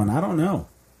Wiener one. I don't know.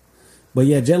 But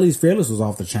yeah, Jet Li's Fearless was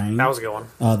off the chain. That was a good one.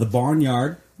 The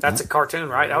Barnyard. That's a cartoon,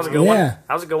 right? That was a good one. That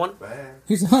was a good one.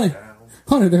 He said,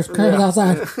 honey, there's cows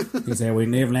outside. He said, we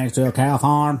live next to a cow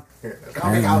farm.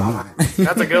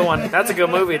 That's a good one. That's a good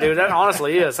movie, dude. That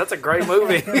honestly is. That's a great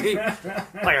movie.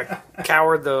 Like a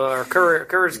coward, or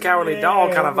courage, cowardly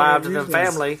dog kind of vibe to the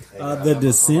family. The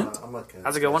Descent.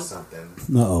 That's a good one.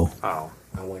 Uh-oh. Oh.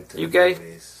 I went to You gay?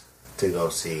 to go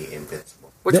see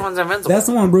Invincible. Which one's Invincible? That's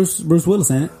the one Bruce Willis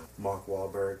in it. Mark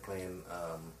Wahlberg playing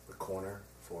the corner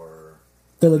for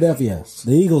Philadelphia.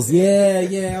 The Eagles.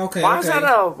 Yeah, okay. Why is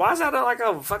that like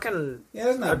a fucking... Yeah,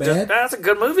 that's not bad. That's a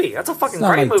good movie. That's a fucking It's not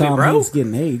great like movie, Tom bro. Hanks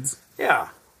getting AIDS. Yeah.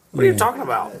 What are you talking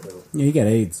about? Yeah, he got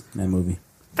AIDS in that movie.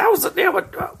 That was...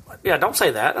 don't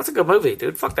say that. That's a good movie,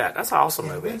 dude. Fuck that. That's an awesome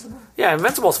movie. Invincible? Yeah,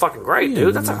 Invincible's fucking great,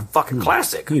 dude. That's a fucking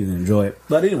classic. He didn't enjoy it.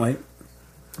 But anyway...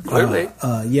 Clearly.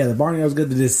 The Barnyard was good.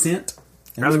 The Descent.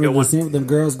 That was a good one. Descent with them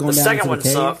girls going the down second into one the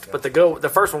cave. sucked, but the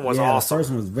first one was awesome. The first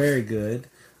one was very good.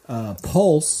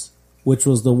 Pulse, which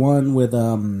was the one with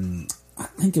I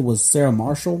think it was Sarah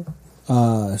Marshall.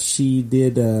 She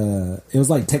did. It was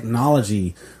like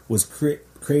technology was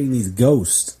creating these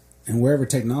ghosts, and wherever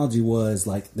technology was,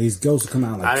 like these ghosts would come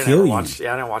out and like kill you. I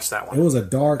didn't watch that one. It was a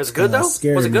dark, was it good though?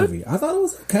 scary Was it good? movie. I thought it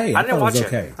was okay. I didn't watch it.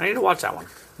 Okay. I need to watch that one.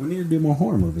 We need to do more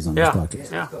horror movies on this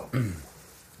podcast. Yeah.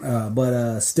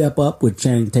 But Step Up with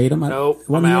Channing Tatum. Nope.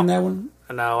 Wasn't he in that one?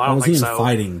 No, I don't think so. Was he in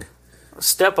Fighting?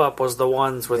 Step Up was the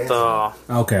ones with the...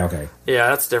 Okay. Yeah,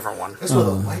 that's a different one. That's where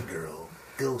the white girl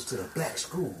goes to the black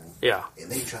school. Yeah.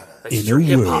 And they try to...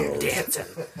 Hip-hop dancing.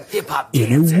 Hip-hop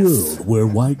dancing. In a world where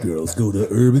white girls go to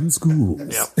urban schools.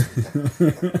 Yep.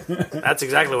 That's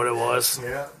exactly what it was.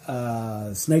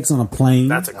 Yeah. Snakes on a Plane.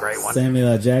 That's a great one. Samuel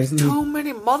L. Jackson. Too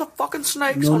many motherfucking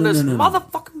snakes on this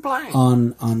motherfucking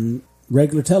plane. On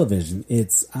regular television,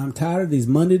 it's I'm tired of these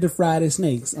Monday to Friday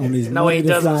snakes on these No, Monday he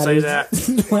doesn't say that.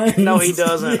 No, he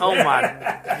doesn't. doesn't. Oh my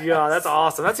god, that's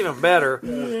awesome. That's even better.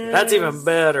 That's even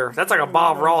better. That's like a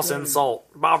Bob Ross insult.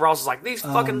 Bob Ross is like, these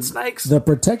fucking snakes. The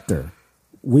Protector.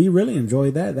 We really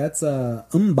enjoyed that. That's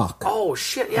Umbach. Oh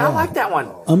shit, yeah, I like that one.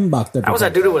 Umbach the Protector. That was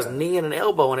that dude who was kneeing and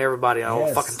elbowing everybody all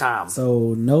the fucking time.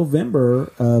 So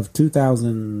November of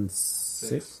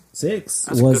 2006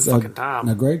 was a good fucking time.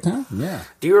 A great time, yeah.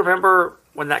 Do you remember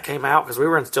when that came out? Because we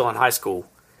were still in high school.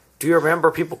 Do you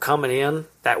remember people coming in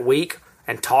that week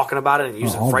and talking about it and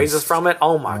using phrases from it?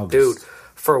 Oh my dude,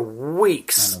 for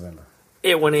weeks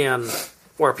it went in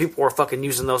where people were fucking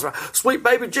using those. Sweet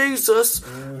baby Jesus,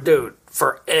 dude,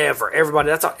 forever. Everybody,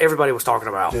 that's all everybody was talking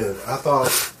about. Dude, I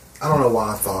don't know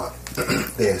why I thought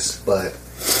this, but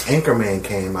Anchorman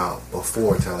came out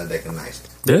before Talladega Nights.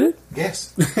 Did it?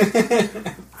 Yes.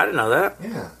 I didn't know that.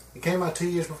 Yeah, it came out 2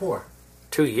 years before.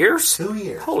 2 years? 2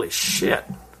 years. Holy shit.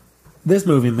 This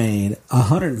movie made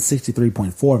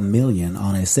 $163.4 million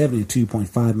on a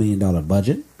 $72.5 million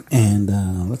budget.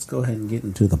 And let's go ahead and get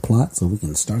into the plot so we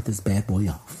can start this bad boy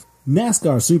off.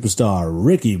 NASCAR superstar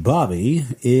Ricky Bobby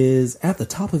is at the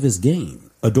top of his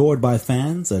game. Adored by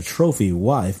fans, a trophy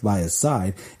wife by his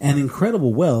side, and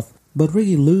incredible wealth, but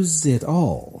Ricky loses it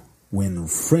all when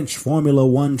French Formula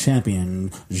One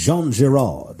champion Jean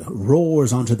Girard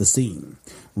roars onto the scene.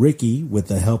 Ricky, with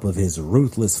the help of his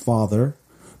ruthless father,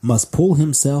 must pull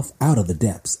himself out of the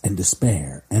depths and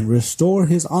despair and restore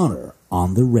his honor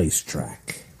on the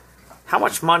racetrack. How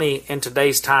much money in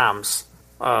today's times,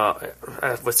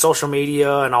 with social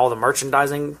media and all the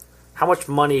merchandising, how much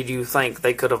money do you think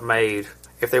they could have made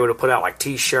if they would have put out like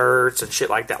t-shirts and shit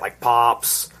like that, like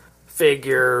pops,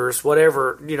 figures,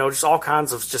 whatever, just all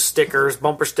kinds of just stickers,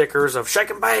 bumper stickers of Shake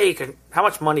and Bake? And how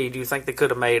much money do you think they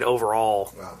could have made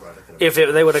overall if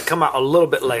they would have come out a little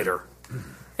bit later?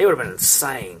 It would have been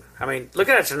insane. I mean, look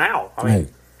at it now. I mean,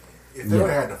 if they would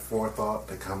have had the forethought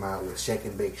to come out with Shake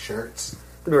and Bake shirts.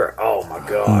 Oh my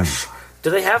gosh.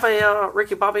 Do they have a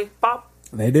Ricky Bobby pop?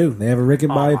 They do. They have a Ricky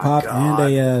Bobby pop and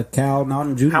a Cal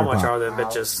Naughton Jr. How much pop. are them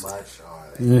bitches? How much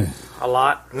are they? Yeah. A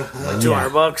lot? Like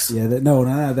 $200? Yeah, no,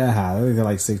 not that high. I think they're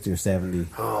like 60 or 70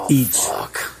 each.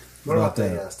 Fuck. What about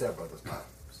the Step Brothers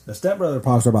pops? The Step Brother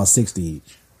pops are about 60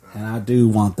 each. And I do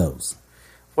want those.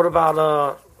 What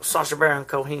about Sacha Baron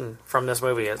Cohen from this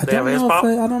movie? Do I they have his pop?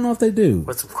 I don't know if they do.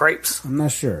 With some crepes? I'm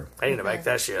not sure. They need to make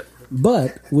that shit.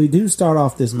 But we do start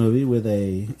off this movie with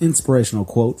a inspirational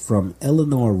quote from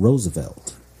Eleanor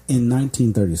Roosevelt in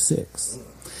 1936.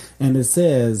 And it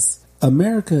says,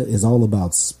 America is all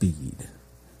about speed.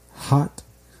 Hot,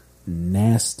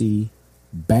 nasty,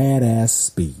 badass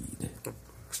speed.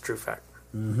 It's a true fact.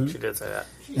 Mm-hmm. She did say that.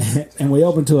 And we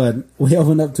opened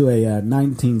up to a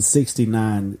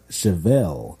 1969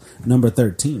 Chevelle, number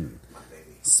 13,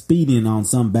 speeding on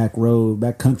some back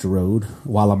country road,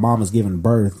 while a mom is giving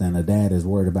birth and a dad is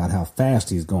worried about how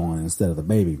fast he's going instead of the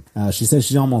baby. She says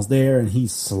she's almost there, and he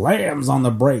slams on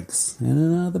the brakes,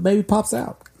 and the baby pops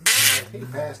out. He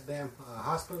passed the damn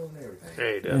hospital and everything.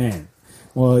 Yeah, he did. Man.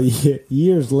 Well,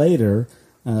 years later,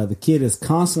 the kid is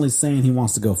constantly saying he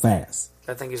wants to go fast.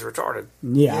 I think he's retarded.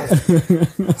 Yeah.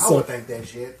 I would think that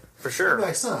shit. For sure. I'd be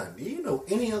like, son, do you know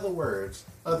any other words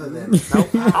other than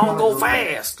nope, I don't go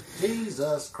fast.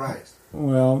 Jesus Christ.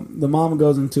 Well, the mom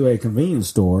goes into a convenience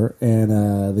store, and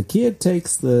the kid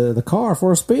takes the car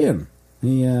for a spin.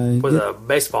 With a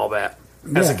baseball bat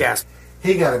as a gas.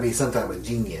 He got to be some type of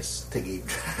genius to keep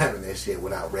driving this shit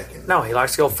without wrecking. No, he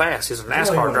likes to go fast. He's a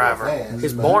NASCAR driver.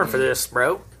 He's born for this,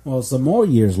 bro. Well, some more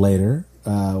years later,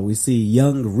 we see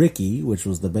young Ricky, which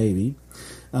was the baby,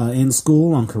 in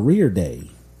school on career day.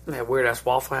 That weird ass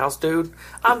Waffle House dude.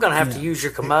 I'm gonna have to use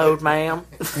your commode, ma'am.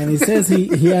 And he says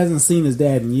he hasn't seen his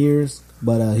dad in years,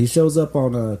 but he shows up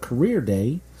on a career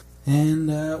day, and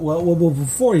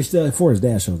before his dad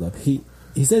shows up, he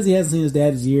says he hasn't seen his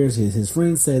dad in years. His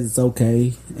friend says it's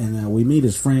okay, and we meet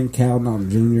his friend Calvin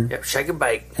Jr. Yep, shake and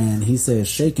bake. And he says,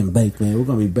 "Shake and bake, man. We're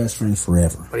gonna be best friends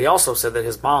forever." But he also said that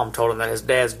his mom told him that his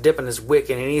dad's dipping his wick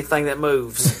in anything that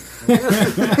moves.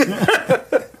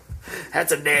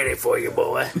 That's a daddy for you,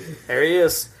 boy. There he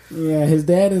is. Yeah, his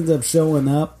dad ends up showing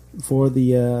up for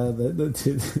the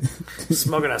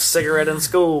smoking a cigarette in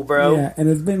school, bro. Yeah, and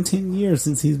it's been 10 years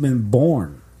since he's been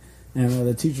born, and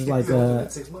the teacher's like,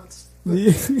 6 months.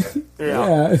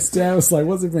 Yeah, his dad was like,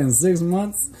 "What's it been, 6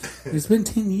 months?" It's been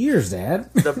 10 years, Dad.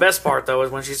 The best part though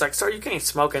is when she's like, "Sir, you can't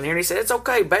smoke in here," and he said, "It's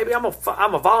okay, baby. I'm a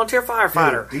volunteer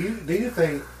firefighter." Dude, do you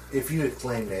think if you had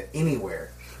claimed that anywhere,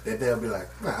 that they'll be like,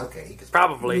 "Well, okay, he can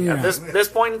probably at this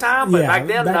point in time," but back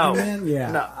then, no. No, I think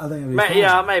it'd be fine.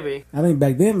 Yeah, maybe. I think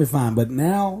back then it'd be fine, but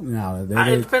now, no.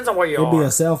 It depends on where you are. It'd be a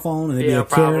cell phone and it'd be a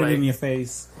carrot in your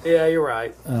face. Yeah, you're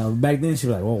right. Back then, she'd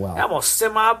be like, "Oh wow, I'm a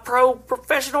semi-pro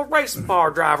professional race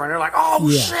car driver," and they're like, "Oh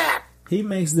shit." He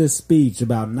makes this speech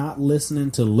about not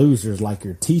listening to losers like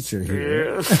your teacher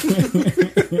here. Yeah.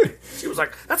 She was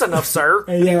like, "That's enough, sir."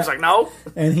 And he was like, "No."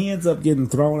 And he ends up getting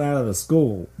thrown out of the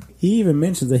school. He even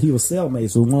mentions that he was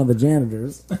cellmates with one of the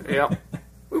janitors. Yep.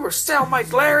 We were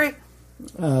cellmates, Larry.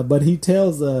 But he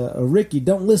tells Ricky,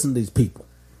 "Don't listen to these people.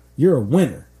 You're a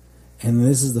winner." And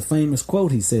this is the famous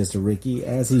quote he says to Ricky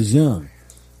as he's young: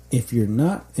 if you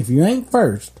ain't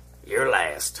first, you're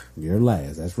last. You're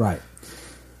last. That's right.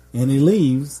 And he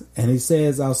leaves, and he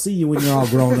says, "I'll see you when you're all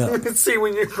grown up." See you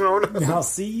when you're grown up. I'll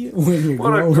see you when you're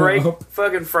grown up. What a great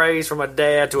fucking phrase from a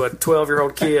dad to a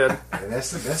 12-year-old kid. And that's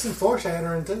some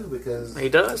foreshadowing too, because he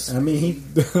does. I mean, he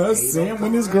does see him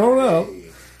when he's grown up.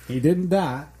 He didn't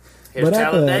die. Here's but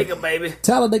Talladega, baby.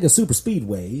 Talladega Super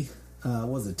Speedway.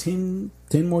 Was it 10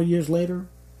 more years later?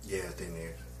 Yeah, 10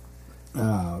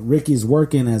 years. Ricky's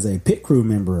working as a pit crew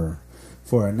member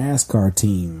for a NASCAR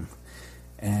team,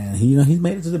 and he's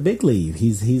made it to the big league.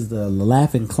 He's the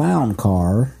Laughing Clown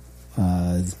car,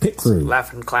 pit crew.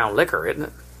 Laughing Clown liquor, isn't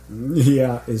it?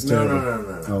 Yeah, it's terrible.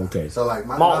 No. Okay, so like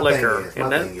malt liquor,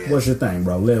 thing is, what's your thing,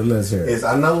 bro? Let's hear it.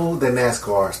 I know that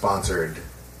NASCAR sponsored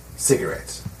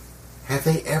cigarettes. Have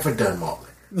they ever done malt liquor?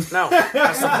 No,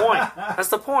 that's the point. That's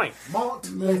the point. Malt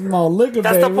liquor.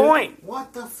 That's baby. the point.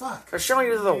 What the fuck? They're showing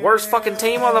you the worst fucking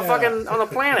team on the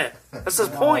planet. That's the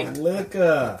point.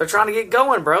 Liquor. They're trying to get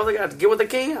going, bro. They got to get what they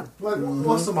can. Like,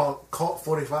 what's the malt? Colt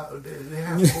 45? Did they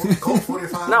have Colt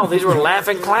 45? No, these were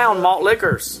Laughing Clown malt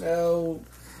liquors. No,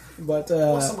 but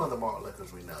what's some other malt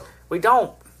liquors we know? We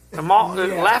don't. The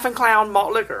Laughing Clown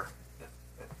malt liquor.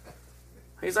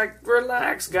 He's like,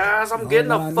 "Relax, guys. I'm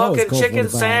getting a fucking chicken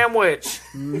sandwich.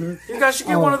 Mm-hmm. You guys should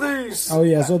get one of these." Oh,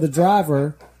 yeah. So the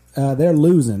driver, they're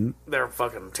losing. They're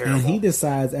fucking terrible. And he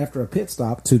decides after a pit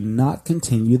stop to not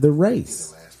continue the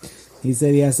race. He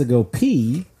said he has to go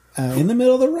pee in the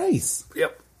middle of the race.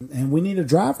 Yep. And we need a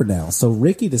driver now. So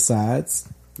Ricky decides,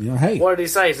 hey. What did he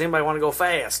say? Does anybody want to go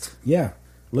fast? Yeah.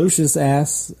 Lucius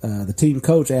asks, the team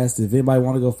coach asked if anybody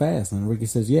want to go fast. And Ricky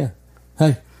says, yeah.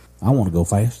 Hey, I want to go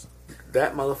fast.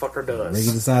 That motherfucker does.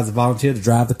 Ricky decides to volunteer to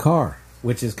drive the car,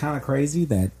 which is kind of crazy.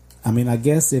 I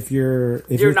guess if you're not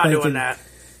thinking, doing that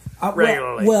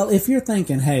regularly. Well, if you're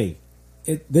thinking, hey,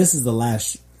 this is the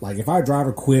last. Like, if our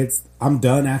driver quits, I'm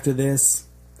done after this.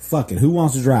 Fuck it. Who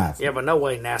wants to drive? Yeah, but no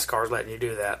way NASCAR's letting you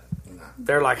do that.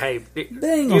 They're like, hey,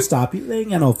 they ain't gonna stop you. They ain't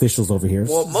got no officials over here.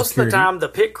 Well, most of the time, the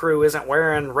pit crew isn't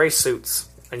wearing race suits,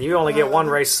 and you only get one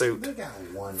race suit. They got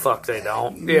one. Fuck, they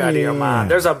don't. Yeah, out of your mind.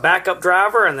 There's a backup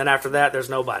driver, and then after that, there's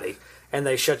nobody, and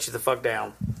they shut you the fuck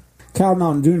down. Cal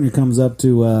Naughton Jr. comes up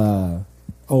to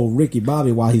old Ricky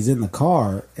Bobby while he's in the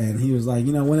car, and he was like,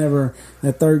 whenever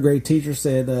that third grade teacher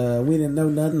said we didn't know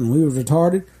nothing, we was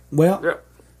retarded. Well, yep.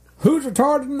 Who's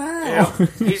retarded now? Yeah.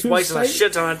 He's wasting a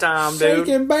shit ton of time, dude.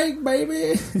 Shake and bake,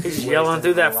 baby. He's yelling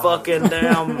through that fucking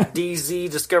damn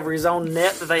DZ Discovery Zone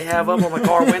net that they have up on the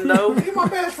car window. You're my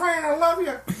best friend. I love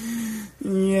you.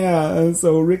 Yeah, and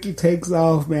so Ricky takes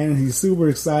off, man. He's super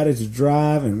excited to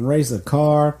drive and race a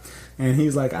car. And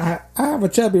he's like, I have a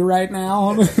chubby right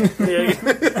now. You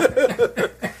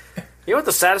know what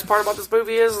the saddest part about this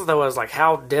movie is, though, is like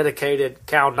how dedicated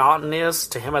Cal Naughton is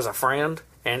to him as a friend.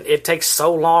 And it takes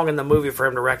so long in the movie for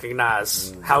him to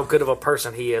recognize how good of a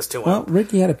person he is to him. Well,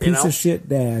 Ricky had a piece of shit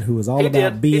dad who was all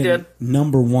about being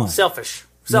number one. Selfish.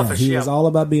 He was all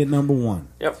about being number one.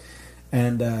 Yep.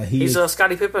 And he's a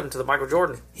Scottie Pippen to the Michael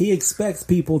Jordan. He expects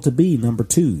people to be number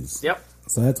twos. Yep.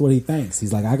 So that's what he thinks.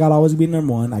 He's like, I got to always be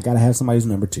number one. I got to have somebody who's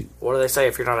number two. What do they say?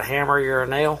 If you're not a hammer, you're a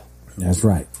nail? That's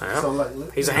right. Yep.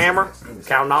 So, he's a hammer.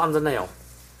 Cal Naughton's a nail.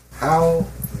 How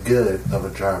good of a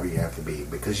driver you have to be,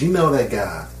 because you know that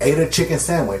guy ate a chicken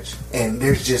sandwich and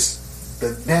there's just the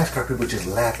NASCAR people just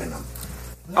laughing him.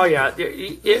 Oh yeah,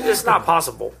 it's not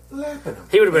possible. Laughing him.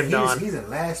 He would have been done. He's in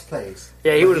last place.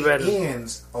 Yeah, he would have been. He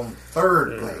ends on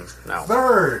third place. No,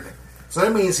 third. So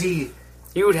that means he.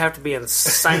 You would have to be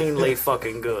insanely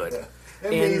fucking good.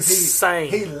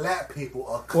 Insane. He lapped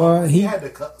people. Well,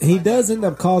 he does end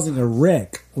up causing a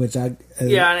wreck, which and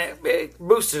it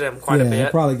boosted him quite a bit.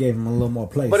 It probably gave him a little more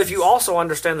place. But if you also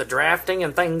understand the drafting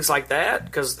and things like that,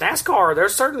 because NASCAR,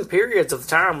 there's certain periods of the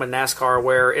time in NASCAR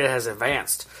where it has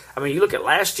advanced. I mean, you look at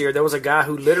last year, there was a guy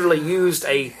who literally used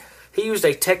a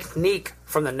technique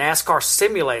from the NASCAR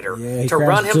simulator to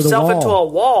run himself into a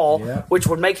wall, which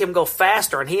would make him go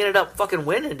faster, and he ended up fucking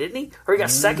winning, didn't he? Or he got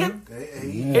second?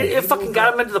 It fucking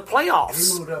got him into the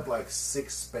playoffs. He moved up like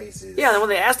 6 spaces. Yeah, and then when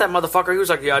they asked that motherfucker, he was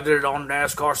like, yeah, I did it on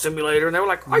NASCAR simulator, and they were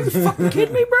like, are you fucking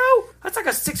kidding me, bro? That's like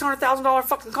a $600,000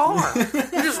 fucking car.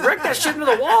 You just wrecked that shit into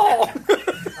the wall.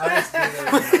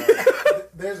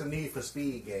 There's a Need for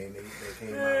Speed game that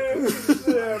came out.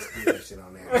 That shit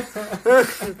on there.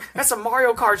 That's some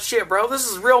Mario Kart shit, bro. This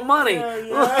is real money.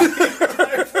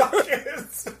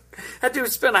 That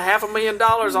dude spent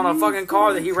 $500,000 on a fucking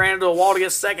car that he ran into a wall to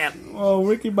get second. Well,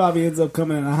 Ricky Bobby ends up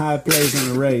coming in a high place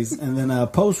in the race, and then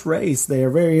post-race, they are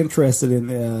very interested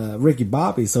in Ricky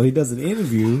Bobby, so he does an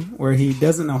interview where he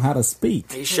doesn't know how to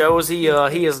speak. He shows he's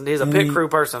a pit crew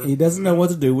person. He doesn't know what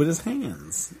to do with his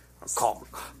hands.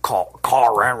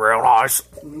 Car ran real nice.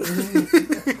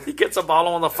 He gets a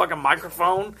bottle on the fucking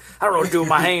microphone. I don't know what to do with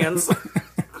my hands.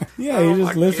 Yeah, he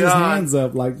just lifts his hands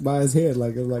up like by his head,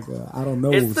 like I don't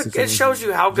know. It shows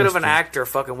you how good of an actor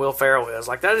fucking Will Ferrell is.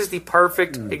 Like that is the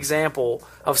perfect example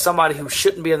of somebody who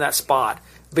shouldn't be in that spot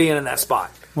being in that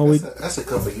spot. Well, that's a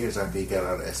couple of years after he got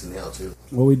out of SNL too.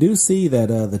 Well, we do see that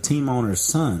the team owner's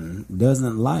son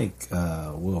doesn't like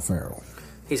Will Ferrell.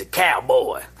 He's a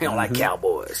cowboy. He don't like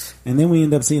cowboys. And then we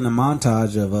end up seeing a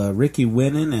montage of Ricky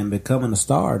winning and becoming a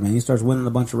star, man. He starts winning a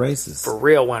bunch of races. For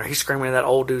real winner. He's screaming in that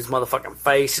old dude's motherfucking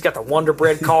face. He's got the Wonder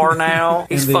Bread car now.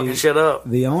 He's fucking shit up.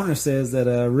 The owner says that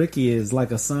Ricky is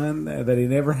like a son that he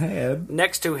never had.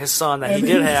 Next to his son that he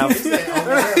did have.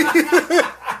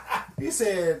 He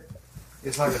said,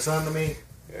 it's like a son to me.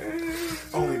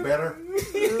 Only better.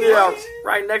 Yeah,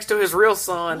 right next to his real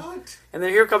son. What? And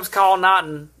then here comes Cal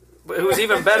Naughton, who's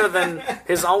even better than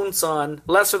his own son,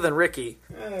 lesser than Ricky.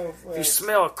 If you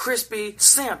smell a crispy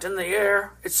scent in the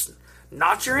air, it's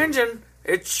not your engine,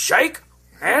 it's shake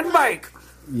and bake.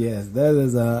 Yes, that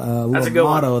is a little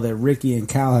motto that Ricky and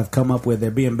Cal have come up with.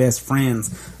 They're being best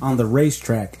friends on the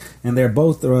racetrack, and they're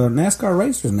both NASCAR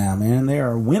racers now, man. They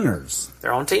are winners.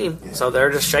 They're on team, so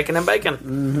they're just shaking and baking.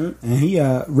 Mm-hmm.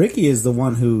 And Ricky is the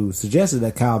one who suggested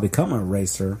that Kyle become a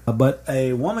racer, but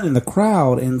a woman in the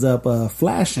crowd ends up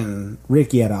flashing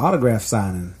Ricky at an autograph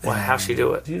signing. Well, how'd she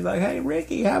do it? She's like, "Hey,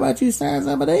 Ricky, how about you sign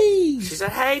some of these?" She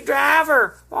said, "Hey,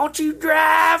 driver, won't you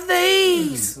drive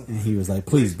these?" And he was like,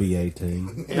 "Please be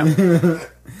 18." Yep.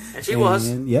 And she was.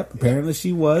 Yep, apparently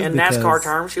she was. In NASCAR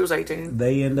terms, she was 18.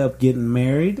 They end up getting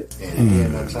married. And he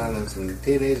ended up signing some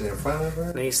titties in front of her.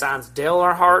 And he signs Dale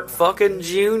Earnhardt fucking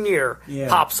Jr. Yeah.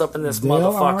 Pops up in this Dale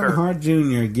motherfucker. Earnhardt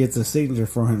Jr. gets a signature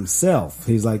for himself.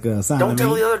 He's like, signing. Don't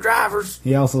tell the other drivers.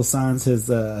 He also signs his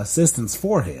assistant's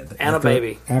forehead. And a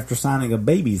baby. After signing a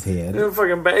baby's head. A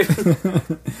fucking baby.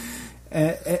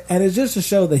 And it's just to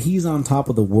show that he's on top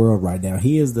of the world right now.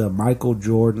 He is the Michael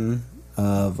Jordan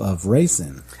of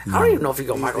racing. I don't even know if you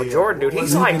go Michael Jordan, dude.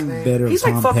 He's like fucking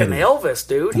Petty. Elvis,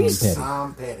 dude.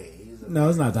 Tom Petty. No,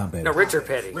 it's not Tom Petty. No, Richard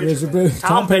Petty.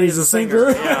 Tom Petty's a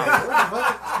singer.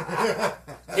 Yeah.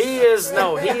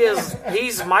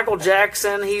 He's Michael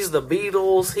Jackson. He's the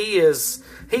Beatles.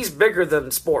 He's bigger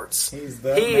than sports. He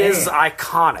is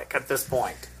iconic at this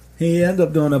point. He ended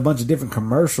up doing a bunch of different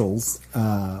commercials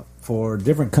for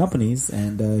different companies,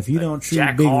 and if you don't shoot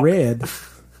Jack Big Hawk. Red,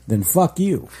 then fuck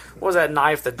you. What was that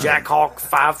knife? The Jack Hawk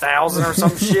 5000 or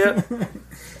some shit?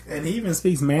 And he even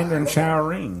speaks Mandarin Chow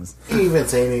Rings. He even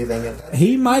saying anything?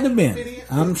 He might have been.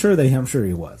 I'm sure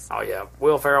he was. Oh yeah,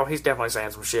 Will Ferrell. He's definitely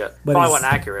saying some shit. But Probably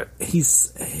wasn't accurate.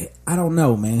 I don't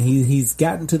know, man. He's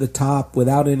gotten to the top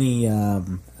without any.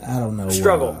 I don't know.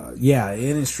 Struggle.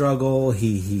 Any struggle.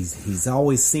 He's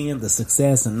always seeing the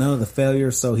success and none of the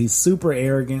failure. So he's super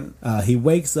arrogant. He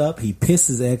wakes up. He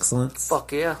pisses excellence.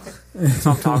 Fuck yeah. That's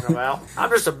what I'm talking about. I'm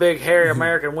just a big, hairy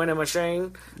American winning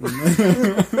machine.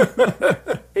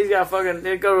 He's got fucking...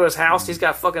 They go to his house. He's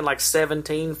got fucking like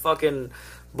 17 fucking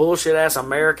bullshit-ass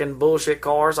American bullshit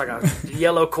cars. Like a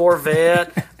yellow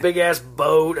Corvette, big-ass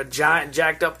boat, a giant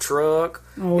jacked-up truck.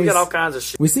 He got all kinds of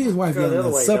shit. We see his wife getting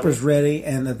the supper's ready,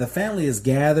 and that the family is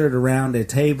gathered around a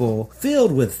table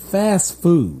filled with fast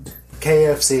food.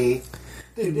 KFC.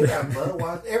 Dude, they got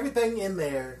Budweiser. Everything in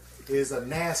there is a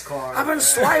NASCAR. I've been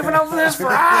slaving over this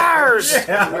for hours.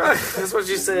 That's what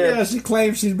she said. Yeah, she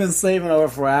claims she's been saving over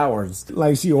for hours.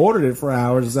 Like she ordered it for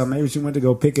hours or something. Maybe she went to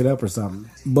go pick it up or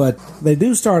something. But they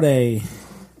do start a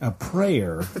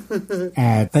prayer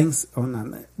at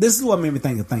This is what made me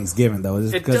think of Thanksgiving, though.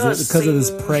 Is because of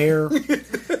this prayer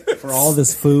for all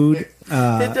this food.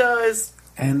 It does.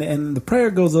 And the prayer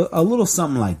goes a little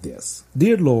something like this: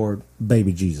 Dear Lord,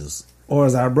 baby Jesus, or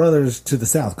as our brothers to the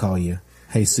south call you,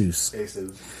 Jesus.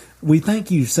 We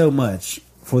thank you so much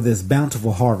for this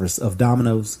bountiful harvest of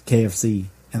Domino's, KFC,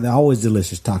 and the always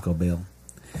delicious Taco Bell.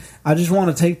 I just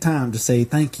want to take time to say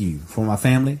thank you for my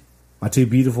family, my two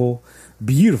beautiful,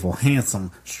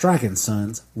 handsome, striking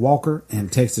sons, Walker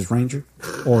and Texas Ranger,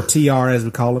 or TR as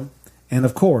we call him, and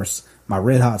of course, my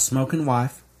red-hot smoking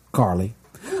wife, Carly,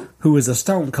 who is a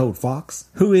stone-cold fox,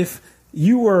 who if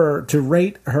you were to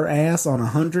rate her ass on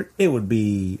 100, it would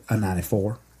be a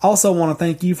 94. Also want to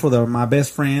thank you for my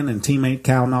best friend and teammate,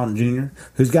 Kyle Naughton Jr.,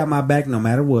 who's got my back no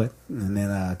matter what. And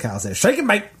then Kyle says, shake and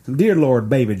bake. Dear Lord,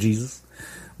 baby Jesus.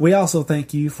 We also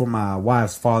thank you for my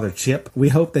wife's father, Chip. We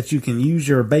hope that you can use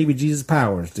your baby Jesus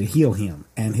powers to heal him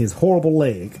and his horrible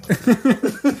leg.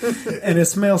 And it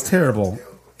smells terrible.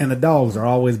 And the dogs are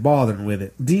always bothering with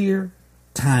it. Dear,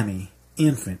 tiny,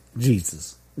 infant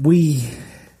Jesus.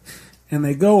 And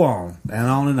they go on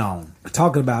and on,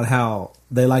 talking about how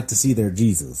they like to see their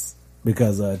Jesus.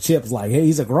 Because Chip's like, hey,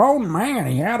 he's a grown man.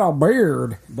 He had a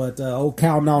beard. But old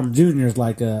Cal Naughton Jr. is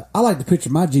like, I like to picture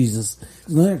my Jesus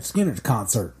Leonard Skinner's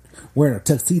concert wearing a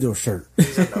tuxedo shirt.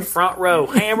 He's in the front row,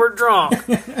 hammered drunk.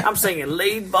 I'm singing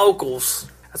lead vocals.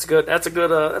 That's a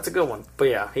good one. But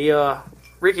yeah,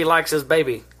 Ricky likes his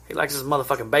baby. He likes his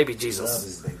motherfucking baby Jesus. Love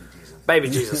his baby Jesus. Baby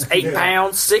Jesus. 8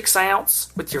 pounds, 6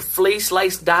 ounce with your fleece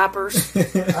laced diapers.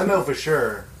 I know for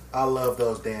sure. I love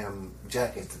those damn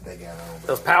jackets that they got on.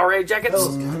 Those Powerade jackets.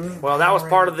 Well, that was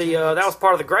part of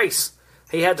the grace.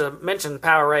 He had to mention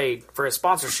Powerade for his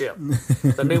sponsorship.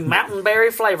 The new Mountain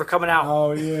Berry flavor coming out.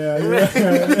 Oh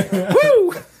yeah.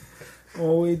 Woo!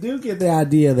 Well, we do get the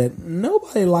idea that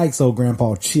nobody likes old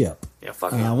Grandpa Chip. Yeah,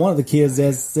 fuck him. One of the kids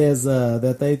says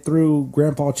that they threw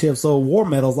Grandpa Chip's old war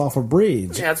medals off a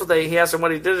bridge. Yeah, that's what he asked him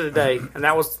what he did today, and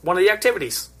that was one of the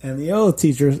activities. And the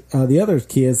other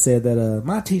kid said that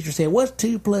my teacher said, "What's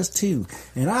 2 plus 2?"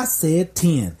 And I said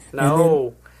 10.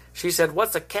 No, she said,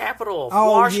 "What's the capital of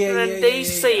Washington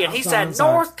D.C.?" And he said,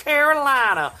 "North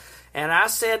Carolina." And I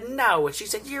said no, and she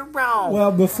said, "You're wrong."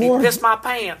 Well, before he pissed my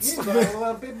pants.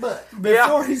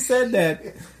 Before he said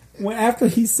that. After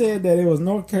he said that it was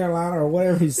North Carolina or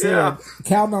whatever he said,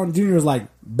 Cal Naughton Jr. was like,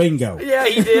 bingo. Yeah,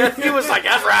 he did. He was like,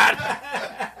 that's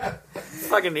right.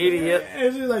 Fucking idiot.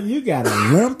 And she's like, you got a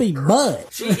lumpy butt.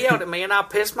 She yelled at me and I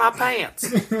pissed my pants.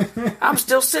 I'm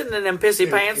still sitting in them pissy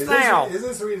pants now. Is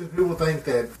this the reason people think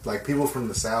that like people from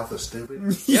the South are stupid?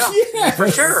 Yeah, yes.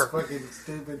 For sure. Fucking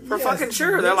stupid. For fucking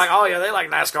sure. They're like, oh yeah, they like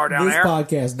NASCAR down this there. This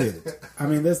podcast did it. I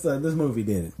mean, this movie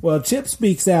did it. Well, Chip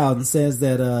speaks out and says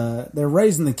that they're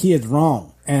raising the kids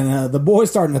wrong. And the boy's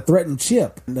starting to threaten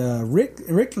Chip. And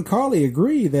Rick and Carly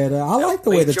agree that I like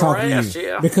the way they're talking to you.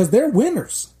 Yeah. Because they're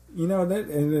winners. You know,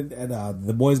 and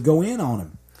the boys go in on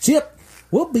him. Chip,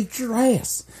 We'll beat your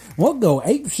ass. We'll go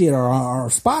ape shit or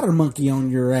spider monkey on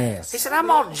your ass. He said, I'm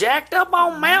all jacked up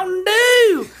on Mountain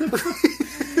Dew.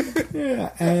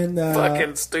 Yeah, and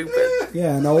fucking stupid.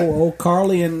 Yeah, and old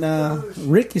Carly and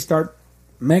Ricky start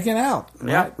making out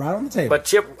right on the table. But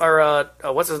Chip, or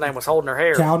what's his name, was holding her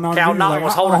hair. Cal Naughton like,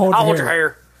 was holding. I'll hold your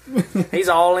hair. He's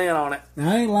all in on it.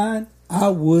 Now, I ain't lying. I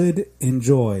would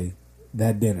enjoy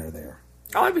that dinner there.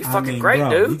 Oh, it'd be fucking great, bro,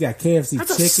 dude. You got KFC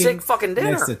that's chicken. A sick fucking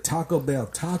dinner. Next to Taco Bell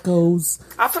tacos.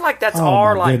 I feel like that's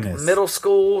middle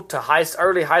school to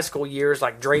early high school years,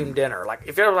 like dream dinner. Like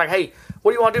if you're like, hey,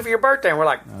 what do you want to do for your birthday? And we're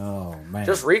like, oh man,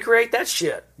 just recreate that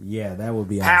shit. Yeah, that would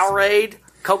be awesome. Powerade,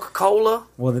 Coca-Cola.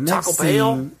 Well, the next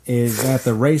scene is at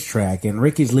the racetrack, and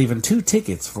Ricky's leaving 2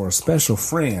 tickets for a special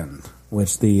friend,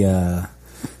 which the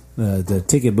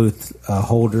ticket booth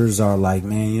holders are like,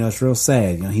 man, it's real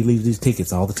sad. He leaves these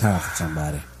tickets all the time for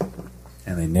somebody,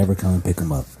 and they never come and pick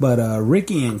them up. But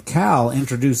Ricky and Cal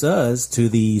introduce us to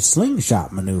the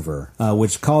slingshot maneuver,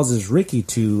 which causes Ricky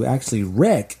to actually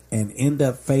wreck and end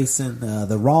up facing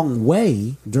the wrong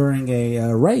way during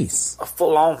a race. A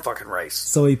full-on fucking race.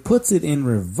 So he puts it in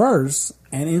reverse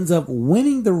and ends up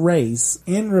winning the race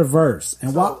in reverse.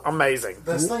 And amazing.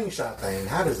 The slingshot thing,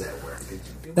 how does that work?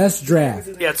 That's draft.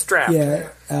 Yeah, it's draft. Yeah,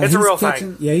 it's a real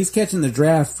thing. Yeah, he's catching the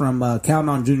draft from Cal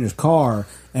Naughton Jr.'s car,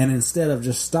 and instead of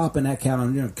just stopping at Cal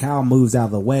Naughton Jr., Cal moves out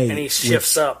of the way. And he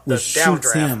shifts up the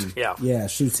downdraft. Yeah,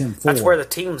 shoots him forward. That's where the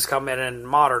teams come in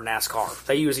modern NASCAR.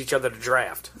 They use each other to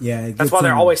draft. Yeah, that's why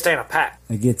they're always staying a pack.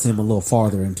 It gets him a little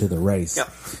farther into the race.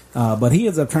 Yep. But he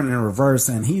ends up turning in reverse,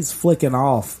 and he's flicking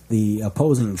off the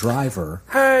opposing driver.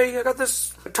 Hey, I got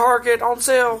this Target on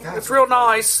sale. It's real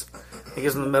nice. He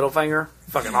gives him the middle finger.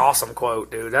 Fucking awesome quote,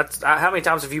 dude. That's how many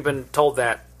times have you been told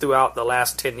that throughout the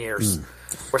last 10 years?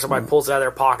 Where somebody pulls it out of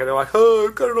their pocket, they're like, "Oh,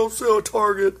 I got it on sale at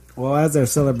Target." Well, as they're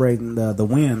celebrating the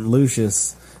win,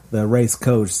 Lucius, the race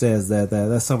coach, says that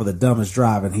that's some of the dumbest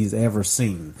driving he's ever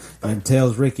seen, and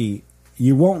tells Ricky,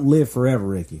 "You won't live forever,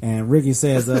 Ricky." And Ricky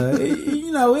says,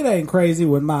 it ain't crazy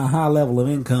with my high level of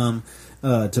income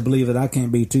to believe that I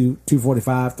can't be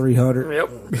 245, 300. Yep,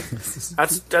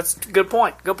 that's a good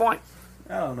point. Good point.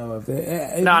 I don't know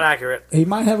if not accurate. He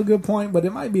might have a good point, but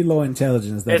it might be low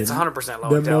intelligence. It's 100%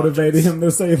 low intelligence. That motivated him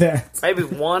to say that. Maybe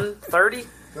 130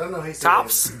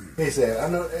 tops. He said, "I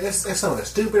know it's some of the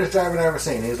stupidest driving I've ever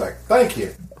seen." He's like, "Thank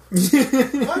you."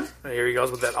 What? Here he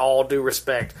goes with that all due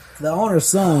respect. The owner's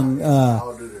son.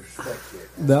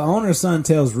 The owner's son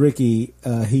tells Ricky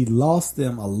he lost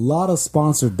them a lot of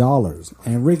sponsored dollars,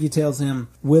 and Ricky tells him,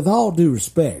 "With all due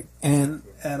respect," and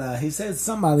he says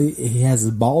he has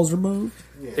his balls removed.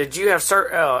 Yeah. Did you have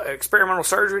experimental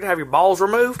surgery to have your balls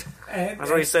removed? That's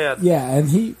what he said. Yeah, and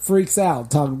he freaks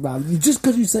out talking about just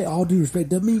because you say all due respect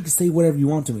doesn't mean you can say whatever you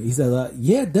want to me. He said,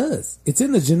 "Yeah, it does. It's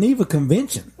in the Geneva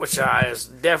Convention," which is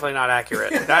definitely not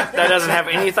accurate. That doesn't have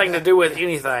anything to do with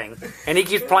anything, and he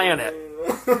keeps playing it.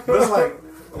 But it's like,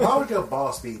 why would your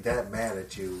boss be that mad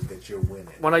at you that you're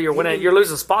winning? Well, no, you're winning. You're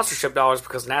losing sponsorship dollars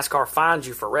because NASCAR fines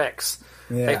you for wrecks.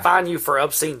 Yeah. They fine you for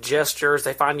obscene gestures.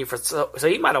 They fine you for so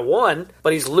he might have won,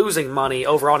 but he's losing money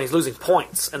overall. And he's losing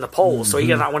points in the polls, so he's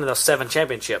not winning those 7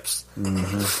 championships.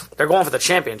 They're going for the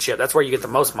championship. That's where you get the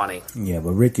most money. Yeah,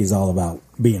 but Ricky's all about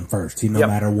being first. No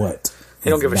matter what. He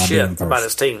don't give a shit about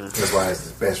his team. That's why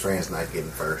his best friend's not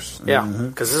getting first. Yeah,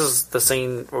 because this is the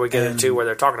scene where we get into where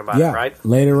they're talking about it, right?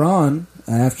 Later on,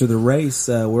 after the race,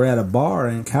 we're at a bar,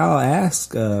 and Kyle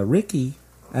asks Ricky,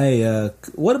 "Hey,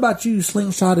 what about you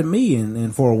slingshotting me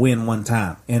and for a win one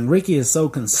time?" And Ricky is so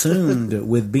consumed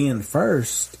with being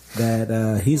first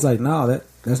that he's like, "No,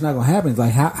 that's not gonna happen." He's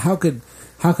like, how could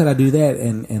I do that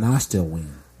and I still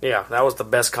win?" Yeah, that was the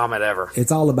best comment ever.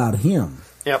 It's all about him.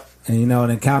 Yep. And and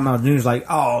then Cal Naughton Jr.'s like,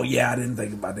 "Oh yeah, I didn't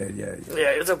think about that. Yeah,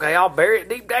 it's okay. I'll bury it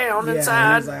deep down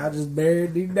inside." He's like, "I'll just bury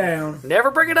it deep down.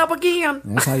 Never bring it up again."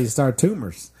 That's how you start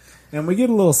tumors. And we get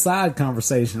a little side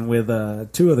conversation with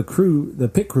 2 of the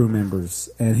pit crew members,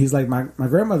 and he's like, "My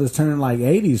grandmother's turning like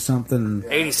 80 something,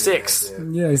 86."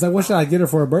 Yeah, he's like, "What should I get her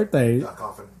for her birthday?"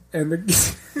 And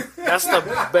that's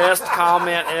the best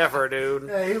comment ever, dude.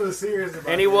 Yeah, he was serious about it.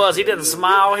 And he was. He didn't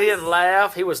smile. He didn't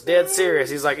laugh. He was dead serious.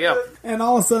 He's like, "Yep." And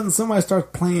all of a sudden, somebody starts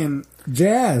playing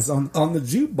jazz on the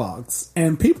jukebox,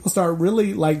 and people start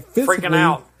really like freaking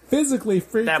out. Physically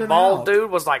freaking out. That bald dude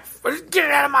was like, "Get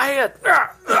it out of my head!"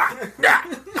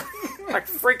 Like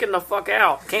freaking the fuck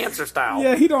out, cancer style.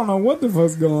 Yeah, he don't know what the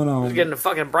fuck's going on. He's getting the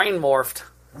fucking brain morphed.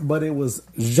 But it was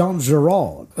Jean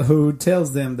Giraud who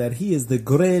tells them that he is the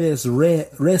greatest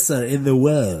racer in the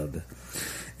world.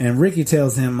 And Ricky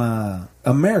tells him,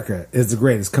 America is the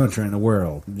greatest country in the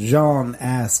world. John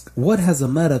asks, what has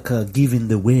America given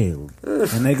the world?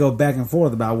 And they go back and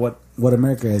forth about what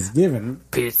America has given.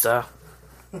 Pizza.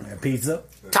 Pizza.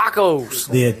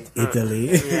 Tacos.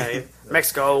 Italy. Yeah,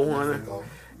 Mexico.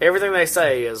 Everything they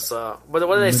say is... but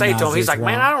what do they say to him? He's like,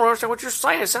 man, I don't understand what you're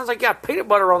saying. It sounds like you got peanut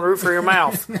butter on the roof of your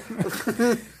mouth.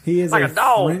 He is like a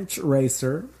dog. French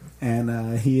racer,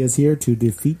 and he is here to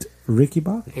defeat Ricky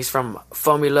Bobby. He's from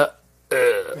Formula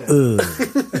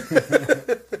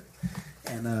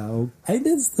And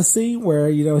this is the scene where,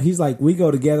 he's like, we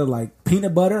go together like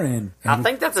peanut butter and I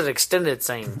think that's an extended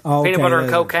scene. Oh, peanut okay, butter and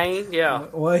cocaine, yeah.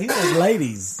 Well, he has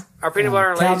ladies. Or peanut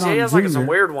butter and ladies. He has like some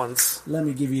weird ones. Let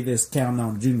me give you this Counting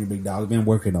on Junior, big dog. I've been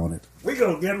working on it. We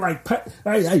go to get like,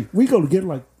 we go to get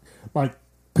like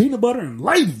peanut butter and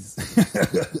ladies.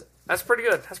 That's pretty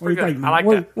good. That's pretty good. Think, I like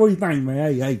what, that. What do you think,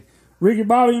 man? Hey, Ricky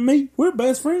Bobby and me, we're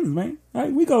best friends, man.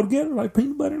 Hey, we go together like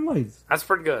peanut butter and ladies. That's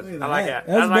pretty good. I like that.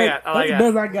 That's the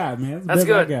best I got, man. That's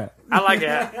good. I like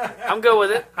that. I'm good with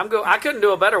it. I couldn't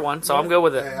do a better one, so I'm good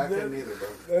with it. Hey, I couldn't either,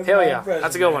 bro. Hell yeah.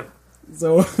 That's a good one.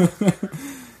 So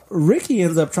Ricky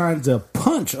ends up trying to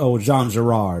punch old Jean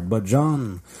Girard, but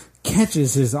John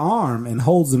catches his arm and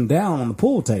holds him down on the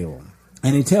pool table.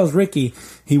 And he tells Ricky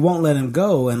he won't let him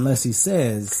go unless he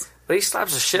says... But he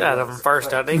slaps the shit out of him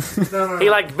first, doesn't he? No. He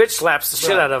like bitch slaps the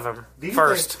shit out of him Do you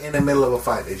first. think in the middle of a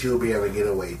fight that you'll be able to get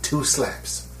away 2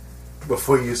 slaps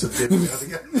before you submit the other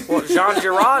guy? Well, Jean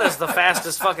Girard is the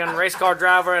fastest fucking race car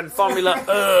driver in Formula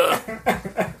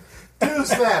 2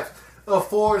 slaps. A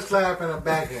forward slap and a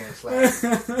backhand slap.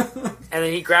 And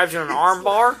then he grabs you in an arm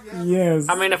bar. Yes.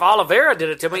 I mean, if Oliveira did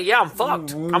it to me, yeah, I'm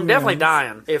fucked. I'm definitely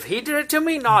dying. If he did it to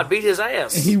me, no, I'd beat his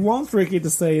ass. He wants Ricky to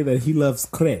say that he loves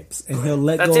crepes, and he'll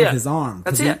let go of his arm.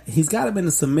 That's it. He's got him in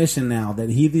a submission now that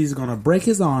he's either going to break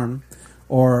his arm,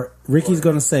 or Ricky's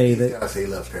going to say that... He's got to say he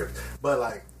loves crepes. But,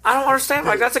 like... I don't understand.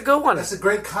 Like, that's a good one. That's a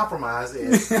great compromise.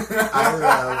 I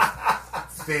love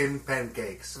thin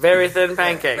pancakes. Very thin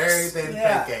pancakes. Very thin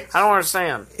pancakes. I don't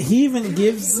understand. He even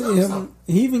gives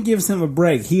him a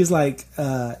break. He's like,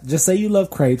 just say you love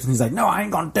crepes, and he's like, no, I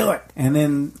ain't gonna do it. And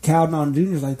then Cowden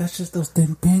Jr.'s like, that's just those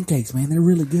thin pancakes, man. They're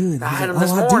really good. I had like, them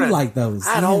this morning. I do like those.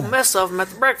 I had a whole mess of them at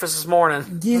the breakfast this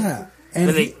morning. Yeah.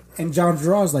 And John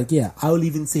Gerard's like, yeah, I will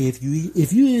even say if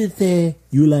you say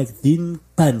you like thin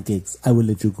pancakes, I will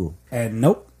let you go. And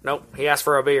nope. He asked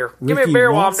for a beer. Ricky Give me a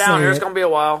beer while I'm won't down say here. it. It's gonna be a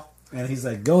while. And he's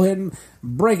like, go ahead and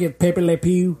break it, Pepe Le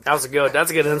Pew. That's a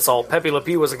good insult. Pepe Le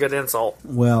Pew was a good insult.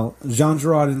 Well, Jean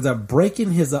Girard ends up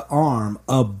breaking his arm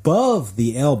above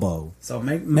the elbow. So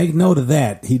make note of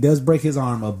that. He does break his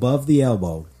arm above the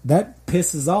elbow. That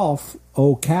pisses off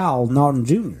old Cal Naughton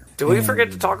Jr. Did we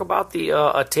forget to talk about the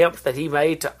attempt that he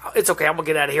made to... It's okay, I'm going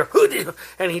to get out of here.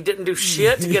 And he didn't do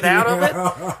shit to get out of it?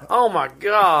 Oh, my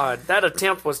God. That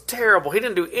attempt was terrible. He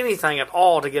didn't do anything at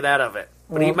all to get out of it.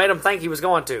 But he made him think he was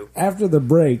going to. After the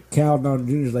break, Cal Naughton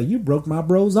Jr. is like, you broke my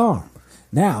bro's arm.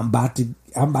 Now I'm about to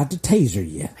taser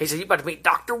you. He said, you about to meet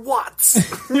Dr. Watts.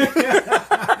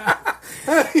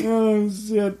 Oh,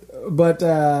 shit. But,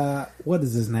 what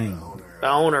is his name? The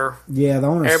owner. Yeah, the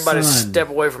owner's Everybody son. step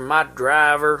away from my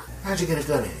driver. How'd you get a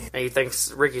gun in it?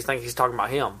 And Ricky thinks he's talking about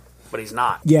him, but he's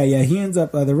not. Yeah, he ends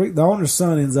up, the owner's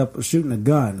son ends up shooting a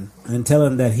gun and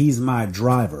telling him that he's my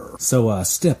driver. So,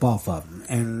 step off of him.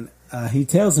 And he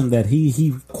tells him that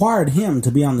he acquired him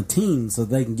to be on the team so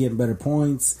they can get better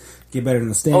points, get better in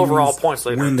the standings. Overall points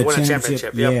leader. Win the a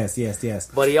championship. Yep.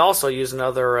 Yes. But he also used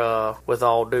another, with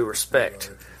all due respect.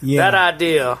 Yeah. That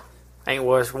idea ain't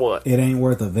worth what? It ain't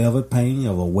worth a velvet painting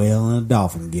of a whale and a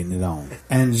dolphin getting it on.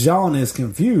 And Jean is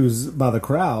confused by the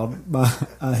crowd.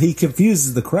 He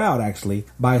confuses the crowd, actually,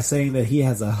 by saying that he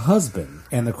has a husband.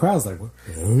 And the crowd's like, what?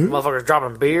 Motherfuckers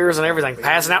dropping beers and everything,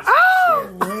 passing out. Oh!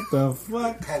 What the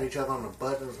fuck? Pat each other on the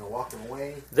buttons and walking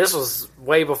away. This was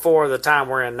way before the time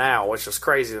we're in now, which is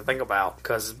crazy to think about.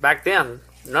 Because back then,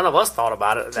 none of us thought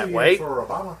about it that 2 way. years for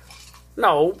Obama.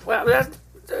 No, well,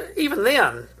 even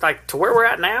then, like to where we're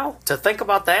at now, to think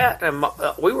about that, and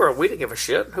we didn't give a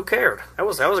shit. Who cared? That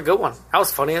was a good one. That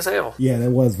was funny as hell. Yeah,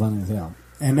 that was funny as hell.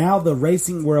 And now the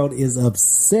racing world is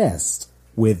obsessed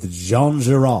with Jean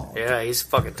Girard. Yeah, he's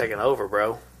fucking taking over,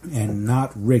 bro. And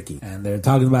not Ricky. And they're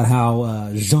talking about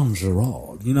how Jean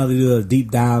Girard, they do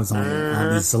deep dives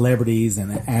on these celebrities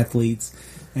and athletes.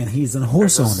 And he's a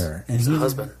horse owner. And he's a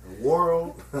husband.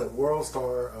 World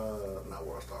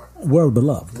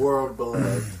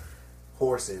beloved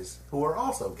horses who are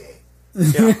also gay.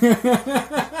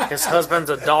 Yeah. His husband's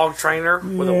a dog trainer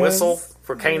with a whistle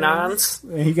for canines.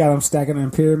 He got him stacking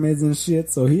in pyramids and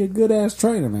shit, so he a good ass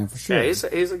trainer, man, for sure. Yeah,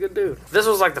 he's a good dude. This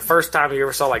was like the first time you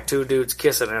ever saw like two dudes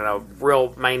kissing in a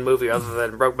real main movie other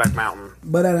than Brokeback Mountain.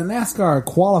 But at a NASCAR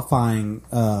qualifying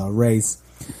race,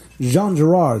 Jean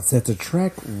Girard sets a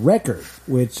track record,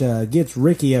 which gets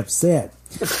Ricky upset.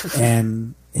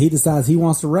 And he decides he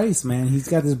wants to race, man. He's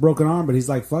got this broken arm, but he's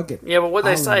like, fuck it. Yeah, but what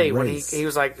they say when he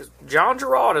was like, John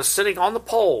Girard is sitting on the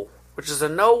pole, which is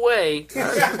in no way.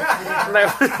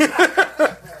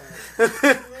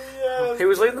 He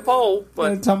was leading the pole,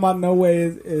 but talking about no way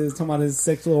is talking about his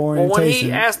sexual orientation. Well, when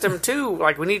he asked him to,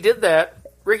 like when he did that,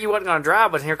 Ricky wasn't going to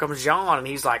drive, but here comes John, and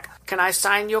he's like, "Can I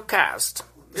sign your cast?"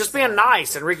 Just being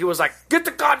nice, and Ricky was like, "Get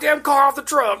the goddamn car off the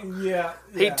truck." Yeah.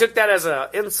 He took that as an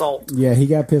insult. Yeah, he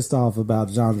got pissed off about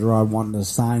Jean Girard wanting to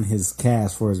sign his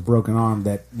cast for his broken arm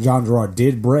that Jean Girard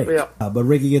did break. Yeah. But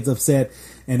Ricky gets upset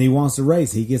and he wants to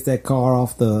race. He gets that car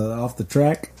off the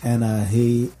track, and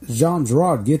Jean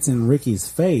Girard gets in Ricky's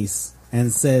face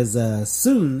and says,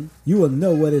 "Soon you will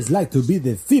know what it's like to be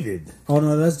defeated." Oh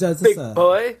no, that's just big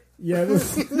boy. Yeah,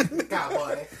 this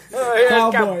cowboy.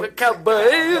 Cowboy.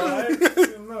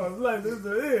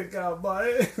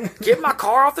 Get my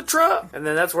car off the truck. And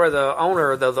then that's where the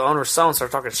owner's son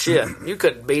starts talking shit. You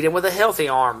couldn't beat him with a healthy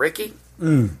arm, Ricky.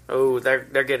 Oh, they're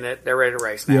getting it. They're ready to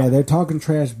race now. Yeah, they're talking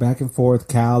trash back and forth,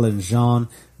 Kyle and Jean.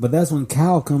 But that's when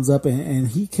Kyle comes up and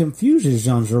he confuses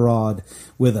Jean Girard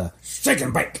with a shake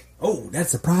and bake. Oh, that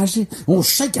surprised you? Oh,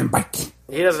 shake and bake.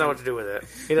 He doesn't know what to do with it.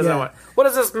 He doesn't know what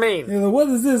does this mean? Yeah, what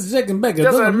is this shake and bake? It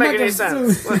doesn't make any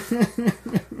sense.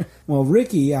 Well,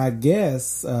 Ricky, I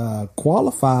guess,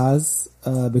 qualifies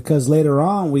because later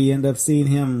on we end up seeing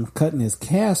him cutting his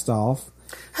cast off.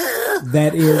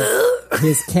 That is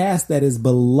his cast that is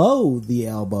below the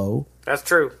elbow. That's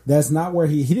true. That's not where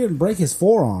he didn't break his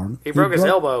forearm. He broke his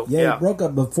elbow. Yeah, he broke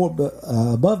up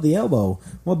above the elbow.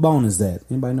 What bone is that?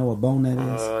 Anybody know what bone that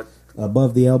is?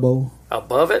 Above the elbow.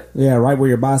 Above it? Yeah, right where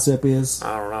your bicep is.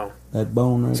 I don't know. That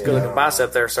bone right there. Good looking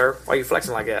bicep there, sir. Why are you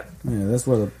flexing like that? Yeah, that's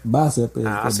where the bicep is.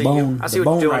 I see bone, you. I see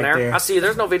what you're doing there. I see you.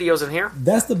 There's no videos in here.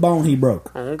 That's the bone he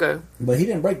broke. Okay. But he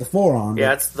didn't break the forearm.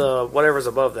 Yeah, it's the whatever's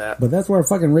above that. But that's where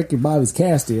fucking Ricky Bobby's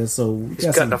cast is, so... He's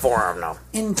cutting the forearm now.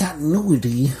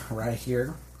 Incontinuity right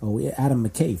here. Oh, yeah, Adam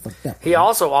McKay fucked up. He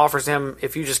also offers him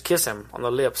if you just kiss him on the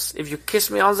lips. If you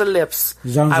kiss me on the lips,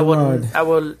 I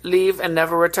will leave and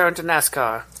never return to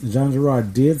NASCAR. Jean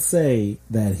Girard did say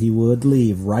that he would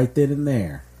leave right then and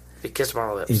there. If he kissed him on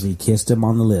the lips. If he kissed him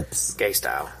on the lips. Gay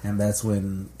style. And that's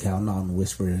when Cal Naughton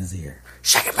whispered in his ear,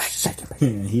 "Shake it back." Shake it back.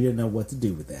 And he didn't know what to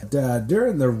do with that.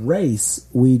 During the race,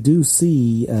 we do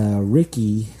see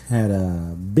Ricky had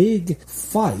a big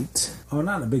fight. Or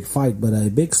not a big fight, but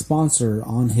a big sponsor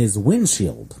on his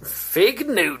windshield. Fig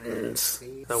Newtons.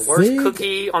 The worst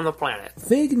cookie on the planet.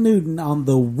 Fig Newton on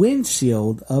the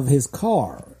windshield of his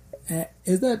car.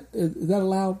 Is that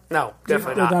allowed? No,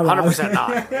 definitely not. 100%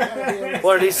 not.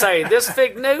 What did he say? This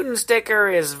Fig Newton sticker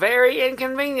is very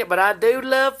inconvenient, but I do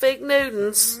love Fig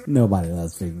Newtons. Nobody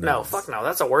loves Fig Newtons. No, fuck no.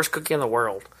 That's the worst cookie in the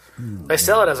world. They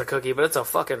sell it as a cookie, but it's a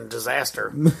fucking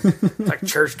disaster. It's like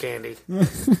church candy.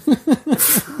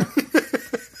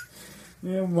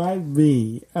 It might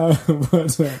be.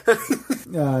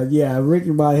 Yeah, Ricky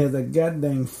Bobby has a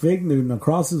goddamn Fig Newton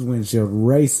across his windshield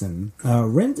racing.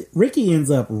 Ricky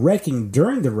ends up wrecking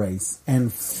during the race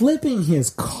and flipping his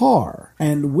car.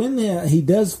 And when he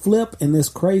does flip in this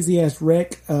crazy ass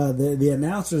wreck, the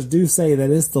announcers do say that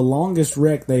it's the longest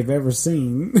wreck they've ever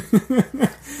seen.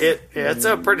 It's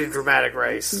a pretty dramatic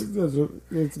race.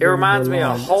 It reminds me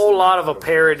a whole lot of a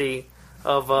parody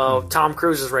of Tom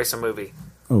Cruise's racing movie.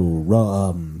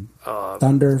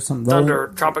 Thunder, something.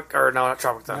 Thunder, Tropic, or no, not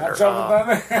Tropic Thunder.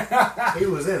 Thunder. He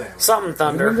was in it. Something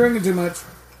Thunder. You've been drinking too much.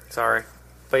 Sorry,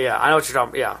 but yeah, I know what you're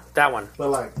talking. Yeah, that one. But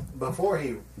like before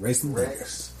he wrecks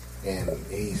and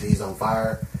he's on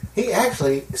fire, he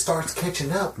actually starts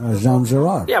catching up. Jean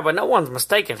Girard. Yeah, but no one's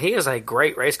mistaken. He is a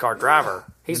great race car driver.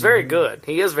 He's very good.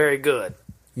 He is very good.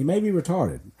 He may be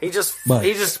retarded. He just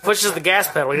pushes the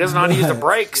gas pedal. He doesn't know how to use the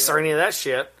brakes or any of that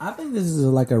shit. I think this is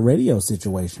like a radio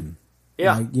situation.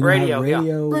 Yeah, like, radio.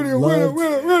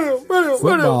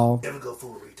 Football.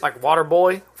 Like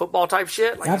Waterboy football type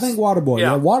shit. Like I think Waterboy.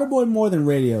 Yeah, Waterboy more than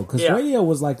radio because radio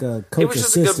was like a coach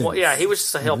assistant. He was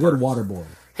just a helper. Good Waterboy.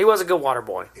 He was a good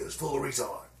Waterboy. He was full of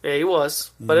retard. Yeah, he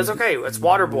was. But it's okay. It's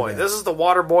Waterboy. This is the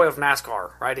Waterboy of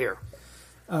NASCAR right here.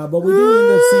 But we do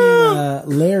end up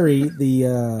seeing Larry,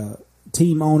 the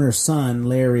team owner's son,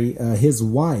 Larry, his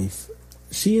wife,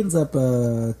 she ends up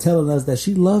telling us that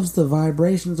she loves the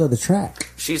vibrations of the track.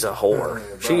 She's a whore.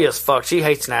 She is fucked. She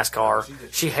hates NASCAR.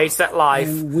 She hates that life.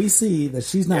 And we see that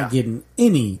she's not getting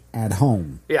any at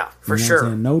home. Yeah, for You know sure. what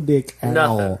I'm saying? No dick at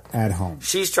Nothing. all at home.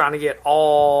 She's trying to get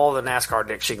all the NASCAR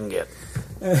dick she can get.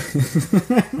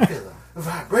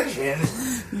 Vibration.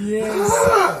 Yes.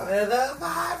 The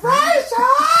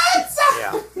vibrations.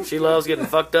 Yeah, she loves getting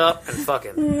fucked up and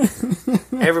fucking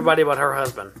everybody but her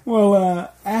husband.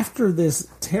 Well, after this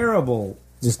terrible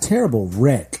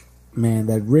wreck, man,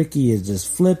 that Ricky is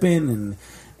just flipping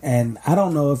and I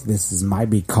don't know if this might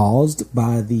be caused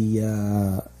by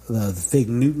the Fig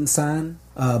Newton sign,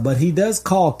 but he does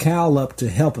call Cal up to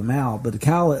help him out. But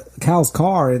Cal's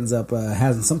car ends up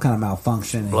having some kind of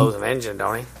malfunction. Blows an engine,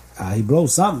 don't he? He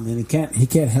blows something, and he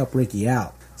can't help Ricky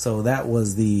out. So that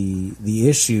was the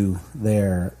issue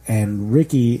there, and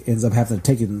Ricky ends up having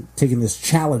to taking this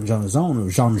challenge on his own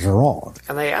with Jean Girard.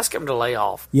 And they ask him to lay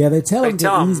off. Yeah, they tell him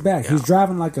to ease back. Yeah. He's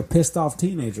driving like a pissed off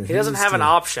teenager. He doesn't have an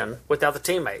option without the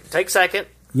teammate. Take second.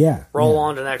 Yeah, roll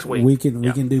on to next week. We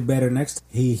can do better next.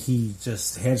 He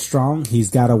just headstrong. He's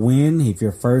got to win. If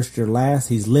you're first, you're last.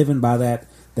 He's living by that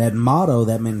motto,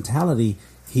 that mentality.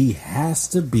 He has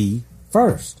to be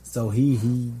first. So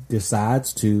he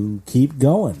decides to keep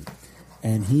going,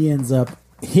 and he ends up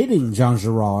hitting Jean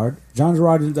Girard. Jean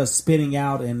Girard ends up spinning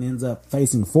out and ends up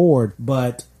facing forward,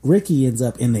 but Ricky ends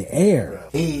up in the air.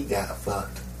 He got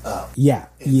fucked up. Yeah.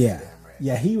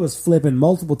 He was flipping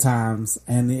multiple times,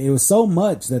 and it was so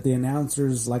much that the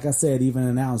announcers, like I said, even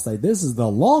announced like this is the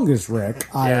longest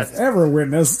wreck I have ever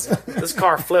witnessed. This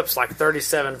car flips like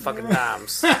 37 fucking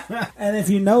times. And if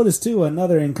you notice too,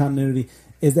 another incontinuity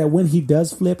is that when he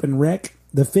does flip and wreck,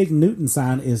 the Fig Newton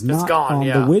sign is not gone, on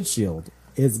the windshield.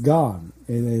 It's gone.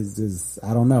 It is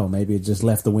I don't know. Maybe it just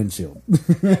left the windshield.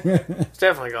 It's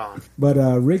definitely gone. But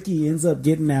Ricky ends up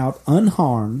getting out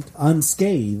unharmed,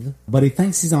 unscathed, but he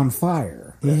thinks he's on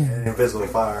fire. Yeah. Invisible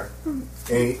fire.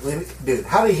 And dude,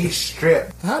 how did he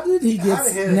strip? How did he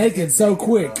get naked so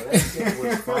quick? That shit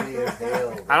was funny as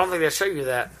hell. I don't think they show you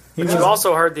that. But you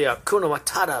also heard the Kuna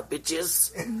Matata,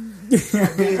 bitches.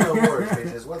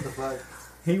 Bitches. What the fuck?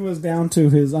 He was down to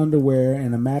his underwear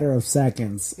in a matter of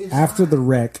seconds. After the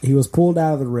wreck, he was pulled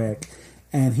out of the wreck,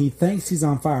 and he thinks he's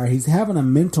on fire. He's having a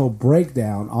mental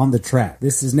breakdown on the track.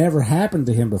 This has never happened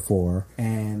to him before,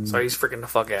 and so he's freaking the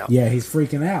fuck out. Yeah, he's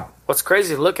freaking out. What's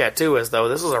crazy to look at, too, is, though,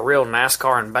 this is a real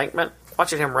NASCAR embankment.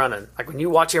 Watching him running. Like, when you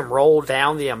watch him roll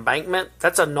down the embankment,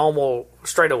 that's a normal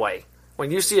straightaway. When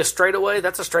you see a straightaway,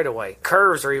 that's a straightaway.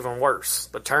 Curves are even worse.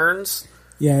 The turns.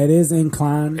 Yeah, it is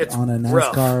inclined on a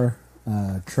NASCAR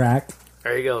track.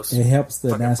 There he goes. It helps the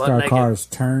NASCAR cars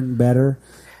turn better.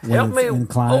 Help me,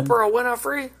 inclined. Oprah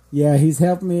Winfrey. Yeah, he's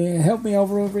helped me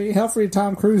over. Help me,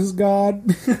 Tom Cruise's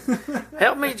God.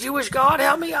 Help me, Jewish God.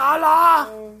 Help me,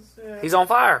 Allah. He's on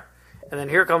fire. And then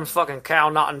here comes fucking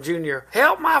Cal Naughton Jr.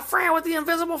 Help my friend with the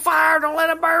invisible fire. Don't let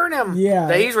it burn him.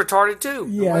 Yeah. He's retarded too.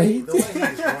 Yeah. The way he's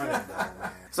running, though, man.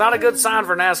 It's not a good sign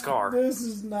for NASCAR. This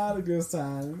is not a good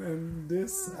sign. And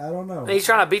this, I don't know. And he's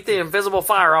trying to beat the invisible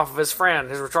fire off of his friend,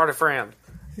 his retarded friend.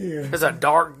 Yeah. It's a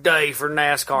dark day for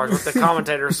NASCAR, is what the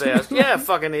commentator says. Yeah, it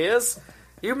fucking is.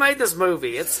 You made this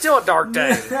movie. It's still a dark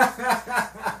day.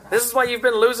 This is why you've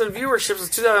been losing viewership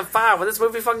since 2005. When this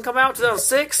movie fucking come out,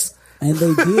 2006? And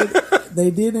they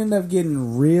did end up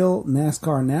getting real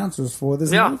NASCAR announcers for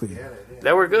this movie. Yeah,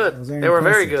 they were good. They were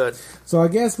very good. So I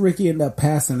guess Ricky ended up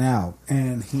passing out,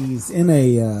 and he's in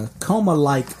a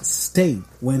coma-like state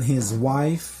when his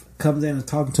wife comes in and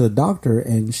talking to the doctor,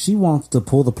 and she wants to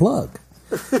pull the plug.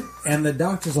 And the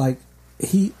doctor's like,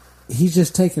 he's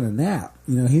just taking a nap.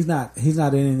 You know, he's not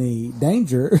in any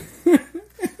danger.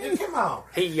 Come on.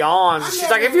 He yawned. She's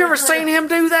like, have you ever seen him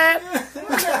do that?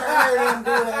 I never heard him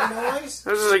do that noise. It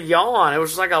was just a yawn. It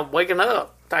was just like a waking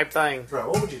up type thing. Bro,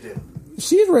 what would you do?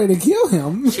 She's ready to kill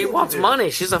him. She wants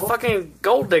money. She's a fucking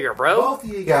gold digger, bro. Both of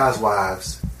you guys'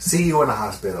 wives see you in the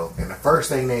hospital, and the first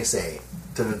thing they say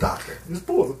to the doctor is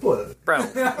pull the plug. Bro,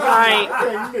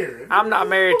 I'm not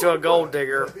married to a gold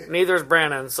digger. Neither is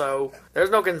Brandon, so there's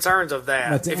no concerns of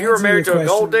that. If you were married to a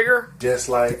gold digger, just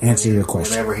like answer your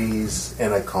question. Whenever he's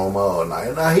in a coma or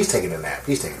not, no, he's taking a nap.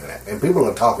 He's taking a nap, and people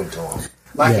are talking to him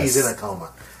like he's in a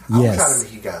coma. I'm trying to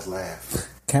make you guys laugh.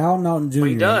 Cal Naughton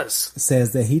Jr.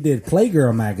 says that he did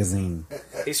Playgirl magazine.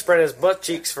 He spread his butt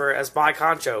cheeks as Mike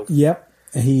Honcho. Yep.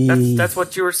 That's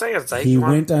what you were saying, Zay. He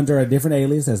went under a different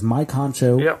alias as Mike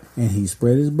Honcho, yep. And he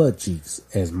spread his butt cheeks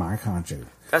as Mike Honcho.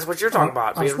 That's what you're talking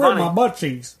about. I spread my butt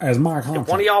cheeks as Mike Honcho. If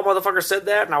one of y'all motherfuckers said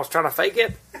that and I was trying to fake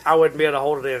it, I wouldn't be able to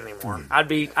hold it in anymore. I'd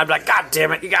be like, God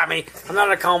damn it, you got me. I'm not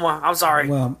in a coma. I'm sorry.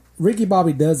 Well, Ricky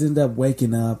Bobby does end up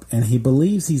waking up, and he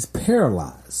believes he's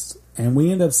paralyzed. And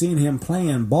we end up seeing him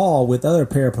playing ball with other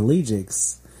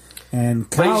paraplegics. And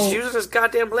But Kyle, he's using his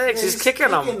goddamn legs. He's kicking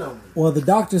them. well, the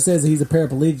doctor says he's a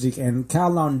paraplegic, and Kyle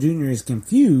Lawton Jr. is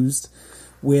confused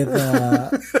with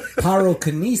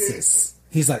pyrokinesis.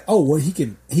 He's like, oh, well, he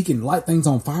can light things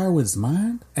on fire with his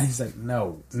mind? And he's like,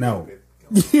 no.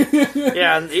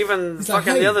 Yeah, and even He's fucking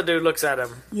like, hey. the other dude looks at him.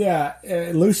 Yeah,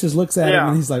 Lucius looks at him, Yeah.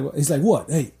 and he's like, what?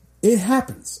 Hey, it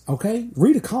happens, okay?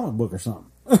 Read a comic book or something.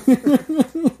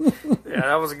 Yeah,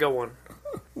 that was a good one.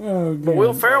 Oh, But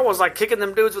Will Ferrell was like kicking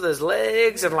them dudes with his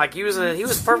legs and like using it. He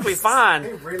was perfectly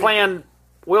fine playing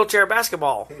wheelchair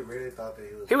basketball. He really thought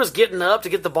that He was getting up to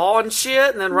get the ball and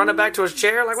shit, and then running back to his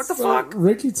chair. Like, what the fuck?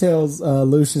 Ricky tells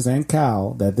Lucius and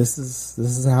Kyle that this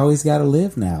is how he's got to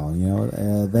live now. You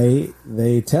know,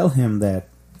 they tell him that,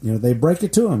 you know, they break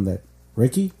it to him that,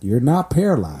 Ricky, you're not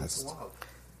paralyzed.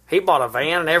 He bought a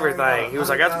van and everything. He was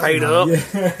like, that's paid up.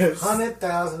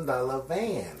 $100,000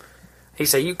 van. He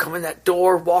said, you come in that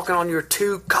door walking on your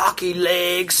two cocky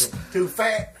legs. Too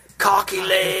fat. Cocky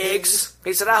legs.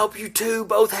 He said, I hope you two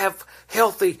both have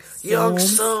healthy young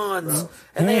sons.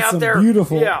 And they out there,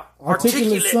 beautiful, yeah,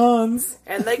 articulate sons.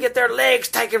 And they get their legs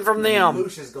taken from them.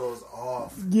 Lucius goes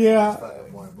off. Yeah.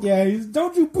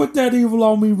 Don't you put that evil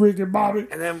on me, Ricky Bobby.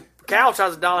 And then Cal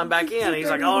tries to dial him back in. He's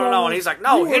like, no. And he's like,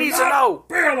 no, he needs to know.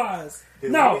 Paralyzed.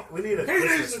 Dude, No. We need a He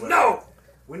Christmas needs to sweater. know.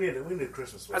 We need a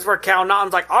Christmas sweater. That's where Cal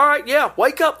Naughton's like, all right, yeah,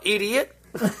 wake up, idiot.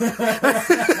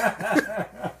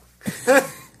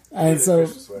 And so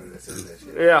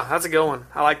Yeah, that's a good one.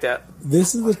 I like that.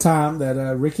 this is the time that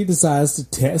Ricky decides to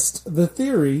test the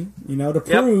theory, you know, to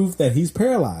prove that he's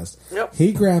paralyzed. Yep.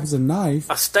 He grabs a knife,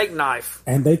 A steak knife.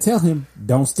 and they tell him,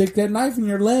 don't stick that knife in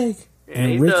your leg. And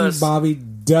he And Ricky does. Bobby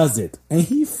does it. And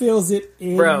he feels it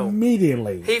Bro.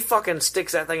 immediately. He fucking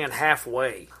sticks that thing in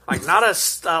halfway. Like, not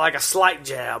like a slight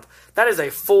jab. That is a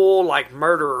full, like,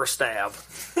 murderer stab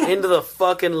into the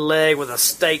fucking leg with a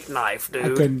steak knife, I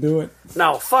dude. couldn't do it.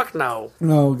 No, fuck no.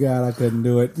 Oh, God, I couldn't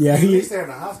do it. Yeah, At he... least they're in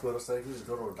the hospital, so you just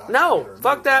go to a doctor. No,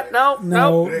 fuck that. No,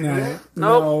 No,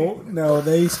 nope. no.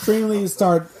 They extremely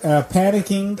start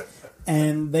panicking,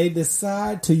 and they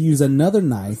decide to use another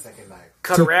knife.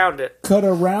 Cut to around it. Cut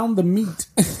around the meat.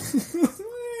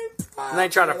 And they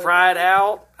try to pry it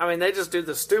out. I mean, they just do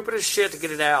the stupidest shit to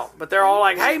get it out. But they're all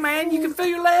like, hey, man, you can feel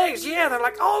your legs. Yeah. They're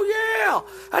like, oh, yeah.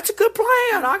 That's a good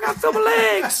plan. I got to feel my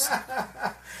legs.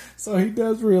 So he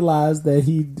does realize that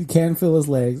he can feel his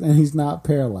legs, and he's not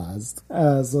paralyzed.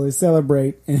 So they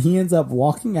celebrate, and he ends up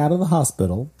walking out of the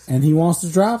hospital, and he wants to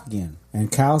drive again. And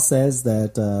Kyle says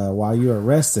that while you're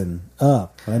resting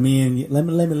up, let me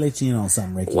let you in on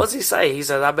something, Ricky. What's he say? He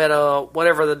says, I bet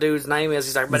whatever the dude's name is,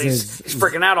 he's like, but he's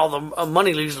freaking out all the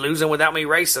money he's losing without me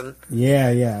racing.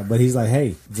 Yeah. But he's like,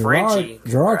 hey,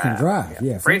 Gerard can drive.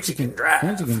 Yeah, Frenchie can drive.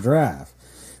 Frenchie can drive.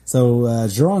 So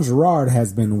Gerard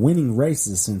has been winning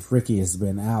races since Ricky has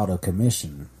been out of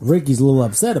commission. Ricky's a little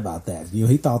upset about that. You know,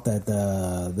 he thought that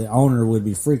the owner would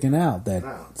be freaking out that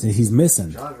he's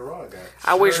missing. John Gerard got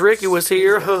I wish Ricky was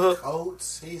here.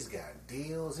 coats. He's got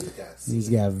deals. He's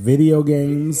got video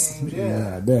games.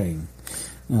 Yeah. Dang.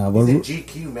 He's in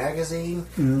GQ magazine,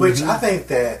 which I think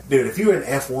that, dude, if you're in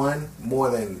F1 more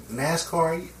than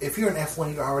NASCAR, if you're in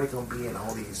F1, you're already going to be in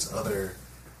all these other.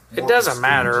 It doesn't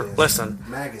matter. Listen,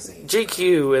 magazine.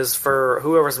 GQ is for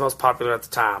whoever's most popular at the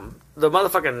time. The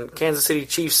motherfucking Kansas City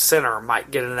Chiefs center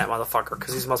might get into that motherfucker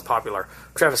because he's most popular.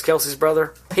 Travis Kelce's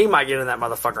brother, he might get in that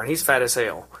motherfucker, and he's fat as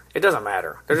hell. It doesn't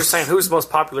matter. They're just saying who's the most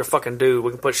popular fucking dude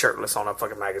we can put shirtless on a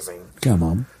fucking magazine. Come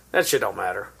on. That shit don't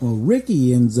matter. Well,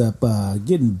 Ricky ends up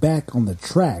getting back on the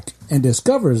track and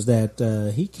discovers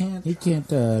that he can't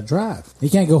drive. He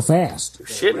can't go fast.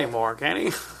 Shit anymore, can he?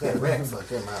 That wreck fucked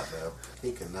him out, though.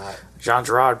 He cannot. Jean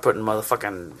Girard putting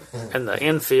motherfucking in the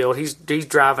infield. He's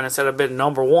driving instead of being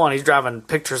number one. He's driving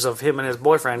pictures of him and his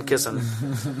boyfriend kissing.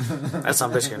 That's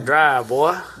some bitch can drive,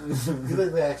 boy. You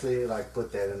think they actually like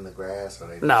put that in the grass? Or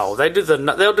they No, they do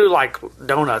they'll do like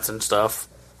donuts and stuff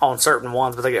on certain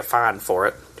ones, but they get fined for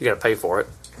it. You got to pay for it.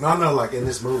 No, like in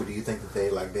this movie, do you think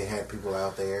that they had people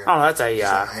out there? Oh, no, that's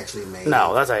AI. Actually made.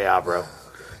 No, that's AI, bro.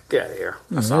 Get out of here.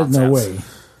 That's There's nonsense. no way.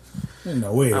 There's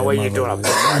no way. No way you doing a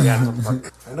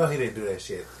I know he didn't do that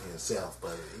shit himself,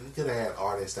 but he could have had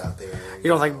artists out there. You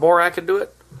don't think Borat could do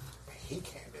it? He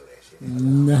can't do that shit.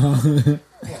 No.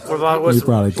 What about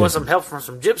with some help from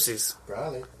some gypsies?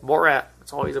 Probably. Borat.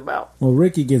 That's all he's about. Well,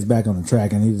 Ricky gets back on the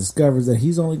track and he discovers that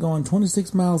he's only going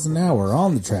 26 miles an hour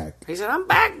on the track. He said, I'm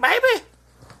back, baby.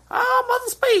 Oh,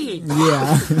 mother speed.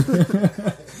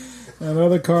 Yeah. And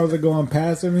other cars are going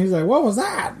past him. He's like, what was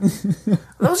that?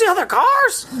 Those the other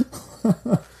cars?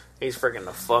 He's freaking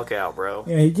the fuck out, bro.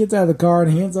 Yeah, he gets out of the car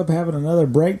and he ends up having another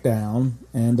breakdown.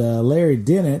 And Larry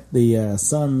Dennett, the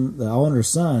owner's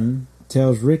son,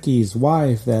 tells Ricky's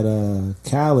wife that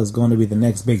Cal is going to be the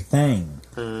next big thing.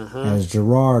 Mm-hmm. As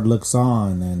Gerard looks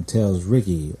on and tells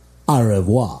Ricky, au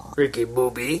revoir. Ricky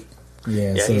Booby.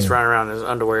 Yeah, Yeah, so, he's running around in his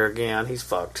underwear again. He's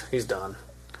fucked. He's done.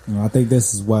 I think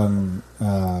this is when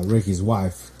Ricky's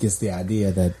wife gets the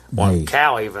idea that, hey,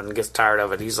 Cal even gets tired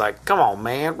of it. He's like, come on,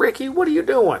 man. Ricky, what are you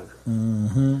doing?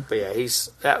 Mm-hmm. But yeah, he's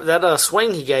that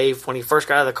swing he gave when he first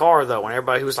got out of the car, though, when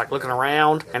everybody was like looking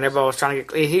around and everybody was trying to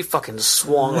get, he fucking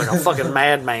swung like a fucking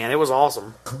madman. It was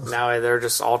awesome. Now they're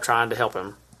just all trying to help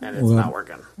him, and it's not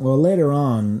working. Well, later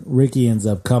on, Ricky ends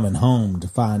up coming home to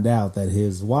find out that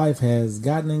his wife has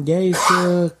gotten engaged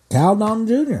to Cal Naughton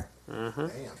Jr. Mm-hmm.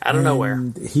 Out of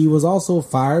nowhere. He was also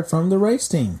fired from the race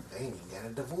team. They ain't got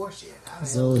a divorce yet.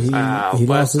 So he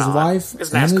lost his wife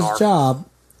and his job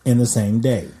in the same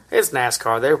day. It's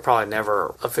NASCAR. They were probably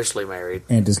never officially married.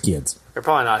 And his kids. They're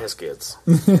probably not his kids.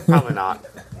 Probably not.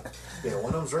 Yeah,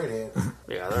 one of them's redhead.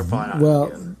 Yeah, they're probably not.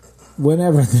 Well,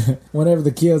 whenever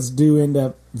the kids do end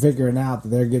up figuring out that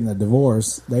they're getting a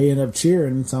divorce, they end up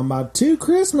cheering, talking about 2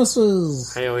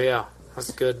 Christmases. Hell yeah.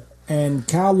 That's good. And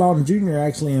Cal Naughton Jr.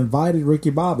 actually invited Ricky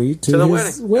Bobby to the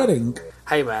his wedding.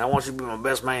 Hey, man, I want you to be my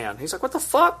best man. He's like, what the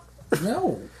fuck?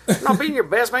 No. Not being your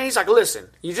best man. He's like, listen,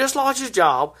 you just lost your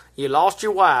job. You lost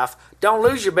your wife. Don't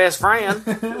lose your best friend.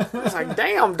 I was like,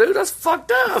 damn, dude, that's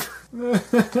fucked up.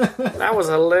 That was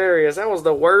hilarious. That was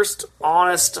the worst,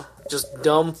 honest, just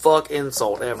dumb fuck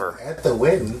insult ever. At the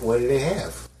wedding, what did they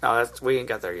have? No, we ain't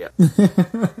got there yet.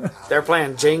 They're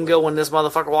playing Jenga when this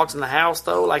motherfucker walks in the house,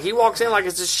 though. Like, he walks in like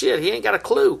it's his shit. He ain't got a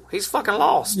clue. He's fucking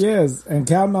lost. Yes, and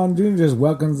Cal Naughton Jr. just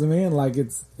welcomes him in like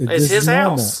it's his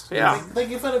house. Yeah.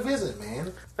 Thank you for the visit,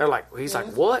 man. They're like, he's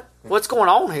like, what? What's going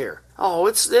on here? Oh,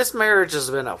 this marriage has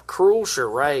been a cruel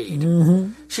charade.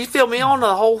 Mm-hmm. She filled me on to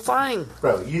the whole thing.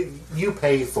 Bro, you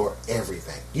pay for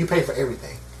everything. You pay for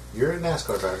everything. You're a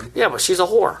NASCAR driver. Yeah, but she's a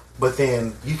whore. But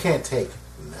then you can't take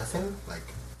nothing? Like,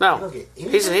 no,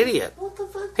 he's an idiot. What the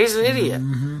fuck? He's an idiot.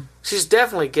 Mm-hmm. She's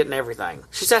definitely getting everything.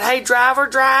 She said, hey, driver,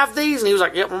 drive these. And he was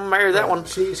like, yep, I'm going to marry that one.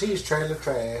 She's trailer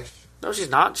trash. No, she's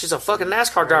not. She's a fucking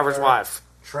NASCAR driver's wife.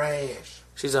 Trash.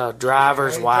 She's a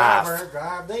driver's wife. Driver,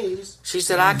 drive these. She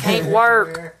said, I can't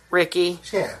work, Ricky.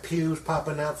 She had pews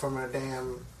popping up from her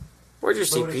damn... Where'd you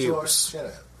see booty pews? shorts. Shut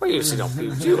up. Where you see no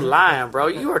pews? You lying, bro.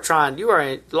 You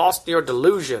are lost your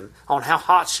delusion on how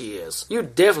hot she is.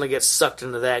 You'd definitely get sucked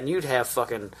into that and you'd have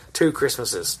fucking 2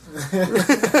 Christmases.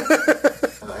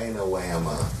 Ain't no way I'm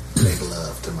make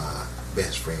love to my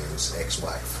best friend's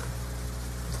ex-wife.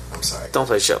 I'm sorry. Don't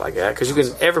say shit like that,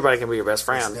 because everybody can be your best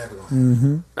friend.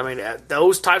 Mm-hmm. I mean,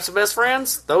 those types of best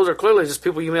friends, those are clearly just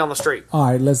people you meet on the street. All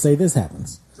right, let's say this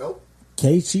happens. Nope.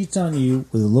 Kate cheats on you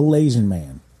with a little Asian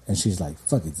man. And she's like,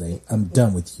 fuck it, Zay. I'm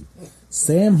done with you.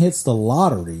 Sam hits the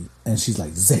lottery. And she's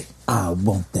like, Zay, I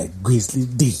want that Grizzly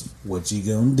D. What you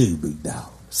gonna do, big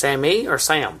dog? Sammy or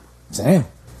Sam? Sam.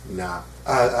 Nah.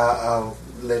 I'll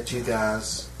let you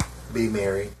guys be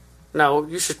married. No,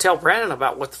 you should tell Brandon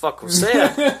about what the fuck was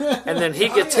said. And then he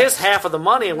gets his half of the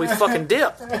money and we fucking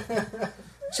dip.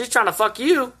 She's trying to fuck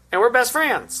you, and we're best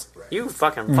friends. You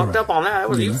fucking fucked up on that.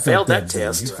 You failed that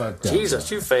test. Jesus,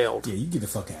 you failed. Yeah, you get the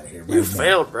fuck out of here. You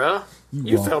failed, bro.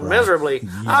 You failed miserably.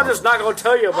 I'm just not going to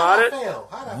tell you about it.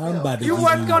 You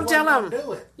wasn't going to tell him.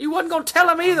 You wasn't going to tell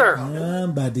him either.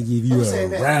 I'm about to give you a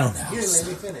roundhouse. You didn't let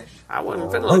me finish. I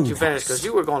wasn't finna let you finish because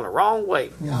you were going the wrong way.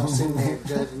 Y'all sitting there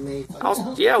judging me.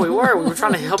 Yeah, we were. We were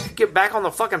trying to help you get back on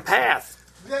the fucking path.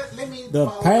 Let me the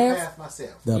follow path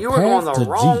myself. You were going the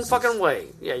wrong Jesus. fucking way.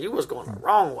 Yeah, you was going the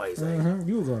wrong way, Zay. Mm-hmm.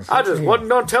 You were going I just wasn't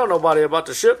going to tell nobody about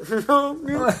the shit. You didn't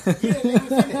let me finish.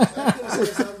 I could have said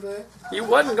something. You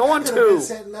wasn't going I could have been to.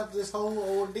 setting up this whole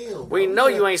ordeal. We know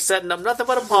you ain't setting up nothing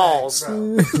but a pause.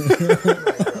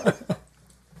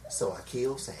 So I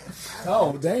killed Sam.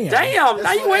 Oh, damn. Damn,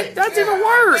 now you went. That's even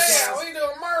worse. Yeah, we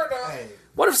doing murder. Hey.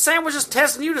 What if Sam was just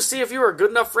testing you to see if you were a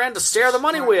good enough friend to share the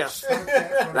money with?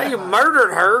 Now you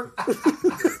murdered her.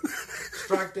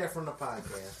 Strike that from the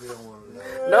podcast. We don't want to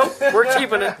know. Nope, we're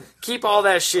keeping it. Keep all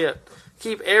that shit.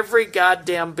 Keep every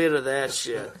goddamn bit of that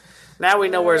shit. Now we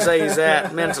know where Zay's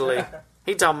at mentally.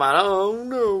 He talking about, oh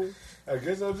no. I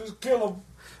guess I'll just kill him.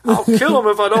 I'll kill him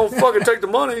if I don't fucking take the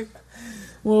money.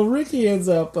 Well, Ricky ends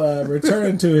up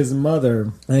returning to his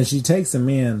mother, and she takes him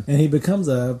in, and he becomes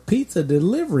a pizza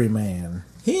delivery man.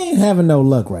 He ain't having no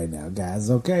luck right now, guys,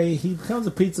 okay? He becomes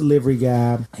a pizza delivery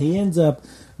guy. He ends up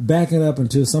backing up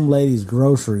into some lady's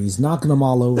groceries, knocking them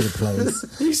all over the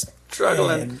place.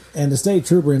 struggling. And the state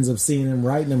trooper ends up seeing him,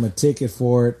 writing him a ticket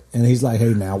for it, and he's like,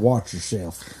 "Hey, now watch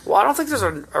yourself." Well, I don't think there's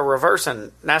a reverse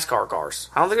in NASCAR cars.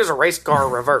 I don't think there's a race car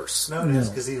reverse. No, it is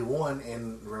because he won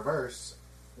in reverse.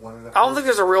 I don't think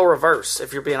there's a real reverse,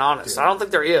 if you're being honest. I don't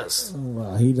think there is.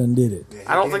 Well, he done did it.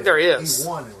 I don't think there is. He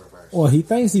won in reverse. Well, he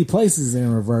thinks he places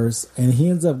in reverse, and he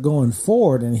ends up going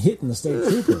forward and hitting the state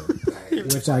trooper,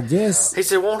 which I guess... He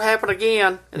said, won't happen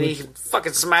again, and he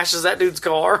fucking smashes that dude's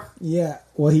car. Yeah,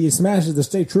 well, he smashes the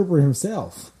state trooper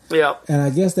himself. Yep. And I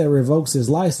guess that revokes his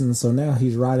license, so now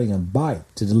he's riding a bike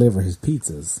to deliver his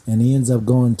pizzas. And he ends up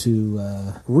going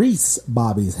to Reese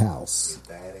Bobby's house.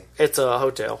 It's a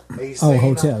hotel. Oh,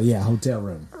 hotel, yeah, hotel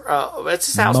room. It's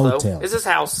his house, Motel. though. It's his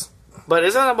house. But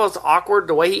isn't it most awkward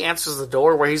the way he answers the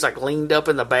door, where he's like leaned up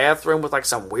in the bathroom with like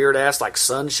some weird ass like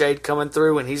sunshade coming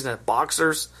through, and he's in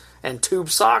boxers and tube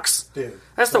socks? Dude,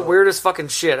 that's the weirdest fucking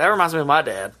shit. That reminds me of my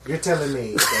dad. You're telling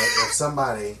me that if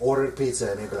somebody ordered a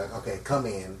pizza and they'd be like, "Okay, come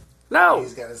in." No.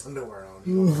 He's got his underwear on.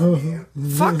 You gonna come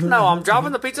in? Fuck no. I'm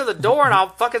dropping the pizza at the door, and I'll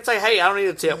fucking say, "Hey, I don't need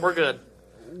a tip. We're good."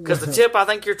 Because the tip I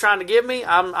think you're trying to give me,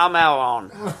 I'm out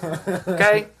on.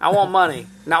 Okay? I want money,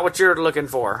 not what you're looking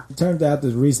for. It turns out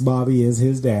that Reese Bobby is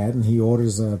his dad, and he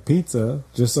orders a pizza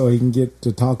just so he can get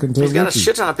to talking to He's got Ricky. a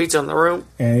shit ton of pizza in the room.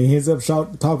 And he ends up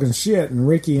talking shit, and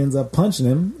Ricky ends up punching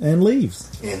him and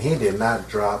leaves. And he did not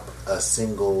drop a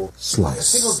single Slice. A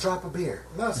single drop of beer.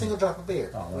 Not a single drop of beer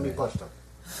when he punched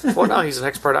him. Well, no, he's an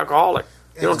expert alcoholic.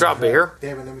 You don't drop beer.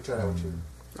 Damn it, let me try that with you.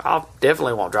 I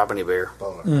definitely won't drop any beer.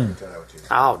 Let me try that with you.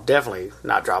 I'll definitely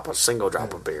not drop a single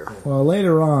drop of beer. Well,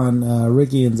 later on,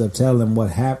 Ricky ends up telling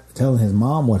his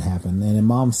mom what happened, and his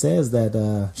mom says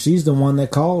that she's the one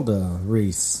that called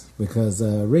Reese because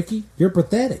Ricky, you're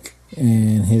pathetic.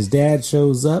 And his dad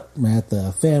shows up at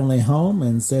the family home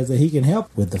and says that he can help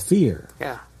with the fear.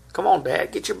 Yeah. Come on,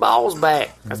 Dad, get your balls back.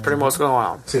 That's pretty much what's going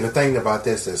on. See, the thing about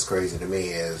this that's crazy to me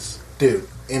is, dude,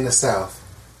 in the South,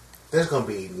 there's going to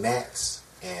be gnats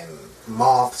and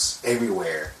moths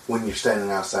everywhere when you're standing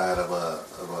outside of a...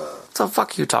 What the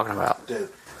fuck are you talking about? Dude,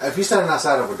 if you're standing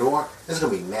outside of a door, there's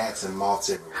going to be gnats and moths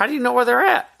everywhere. How do you know where they're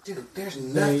at? Dude, there's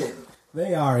nothing.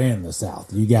 They are in the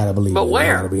South. You got to believe it. But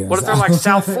where? What if they're like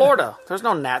South Florida? There's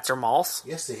no gnats or moths.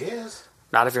 Yes, there is.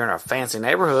 Not if you're in a fancy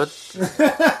neighborhood.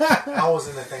 I was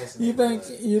in a fancy neighborhood.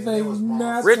 You think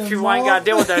gnats Rich and people ain't got to moths?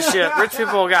 deal with that shit. Rich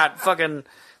people got fucking...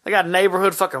 They got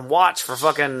neighborhood fucking watch for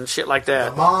fucking shit like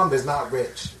that. The mom is not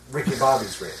rich. Ricky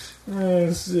Bobby's rich.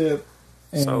 Oh, shit.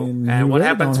 So, And and he what really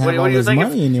happens? don't What have do you all think? his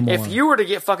money anymore. If you were to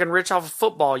get fucking rich off of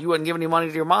football, you wouldn't give any money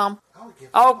to your mom?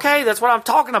 Okay, that's what I'm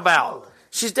talking about.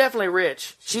 She's definitely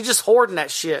rich. She's just hoarding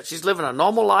that shit. She's living a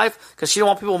normal life because she don't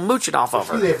want people mooching off of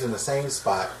She her. lives in the same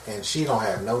spot, and she don't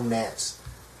have no gnats,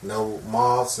 no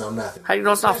moths, no nothing. How do you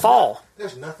know it's not fall?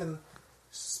 There's nothing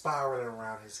spiraling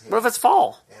around his head. What if it's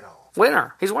fall? At all.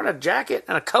 Winter. He's wearing a jacket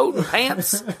and a coat and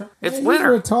pants. It's He's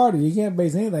winter. retarded. You can't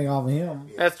base anything off of him.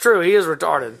 That's true. He is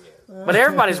retarded. But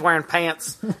everybody's wearing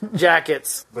pants,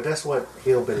 jackets. But that's what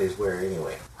hillbillies wear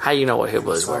anyway. How you know what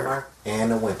hillbillies wear? Summer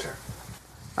and the winter.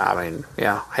 I mean,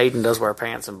 yeah, Hayden does wear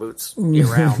pants and boots year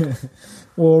round.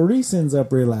 Well, Reese ends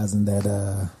up realizing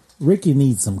that Ricky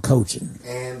needs some coaching.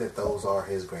 And that those are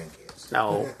his grandkids.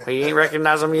 No, he ain't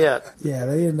recognized them yet. Yeah,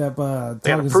 they end up gotta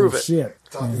talking prove some it. shit.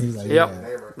 And he's like, Yep,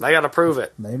 yeah, they got to prove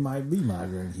it. they might be my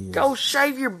grandkids. Go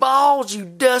shave your balls, you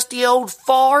dusty old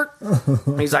fart.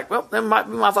 He's like, well, them might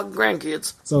be my fucking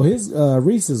grandkids. So his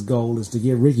Reese's goal is to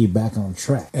get Ricky back on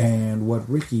track. And what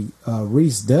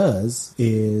Reese does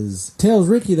is tells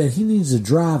Ricky that he needs to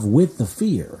drive with the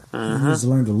fear. He needs to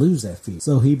learn to lose that fear.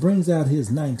 So he brings out his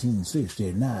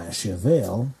 1969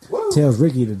 Chevelle, tells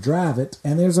Ricky to drive it,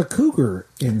 and there's a cougar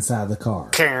inside the car.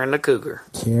 Karen the Cougar.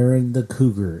 Karen the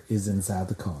cougar is inside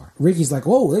the car. Ricky's like,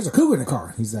 whoa, there's a cougar in the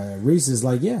car. Reese is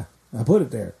like, yeah, I put it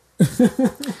there.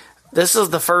 This is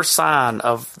the first sign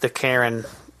of the Karen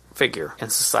figure in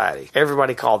society.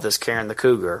 Everybody called this Karen the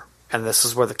Cougar, and this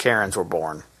is where the Karens were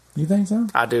born. You think so?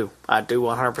 I do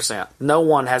 100%. No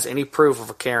one has any proof of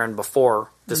a Karen before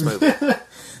this movie.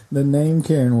 The name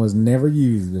Karen was never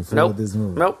used before this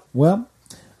movie. Nope. Well,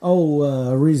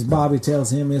 Reese Bobby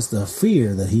tells him it's the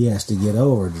fear that he has to get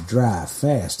over to drive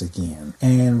fast again.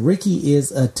 And Ricky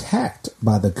is attacked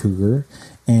by the cougar.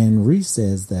 And Reese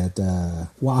says that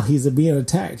while he's being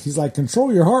attacked, he's like,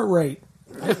 control your heart rate.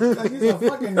 Like he's a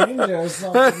fucking ninja or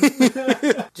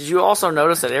something. Did you also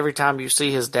notice that every time you see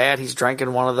his dad, he's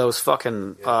drinking one of those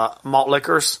fucking malt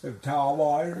liquors? The tall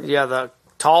boy. Yeah, the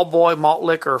tall boy malt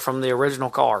liquor from the original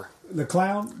car. The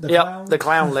clown? The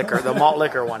clown liquor, the malt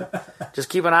liquor one. Just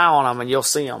keep an eye on him and you'll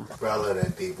see him. Bro, I love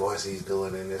that deep voice he's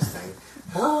doing in this thing.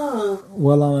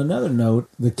 Well, on another note,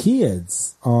 the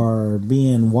kids are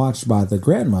being watched by the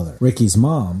grandmother, Ricky's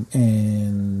mom,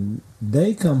 and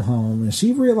they come home and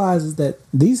she realizes that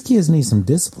these kids need some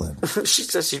discipline. She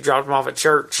says she dropped them off at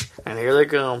church, and here they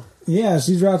come. Yeah,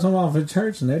 she drops them off at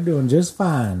church and they're doing just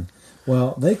fine.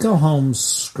 Well, they come home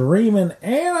screaming,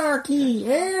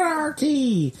 "Anarchy!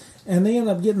 Anarchy!" And they end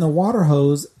up getting the water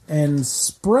hose and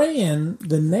spraying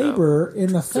the neighbor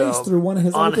in the face through one of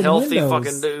his unhealthy open windows.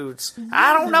 fucking dudes.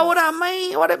 I don't know what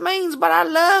it means, but I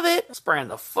love it. Spraying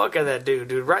the fuck out of that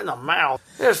dude, right in the mouth.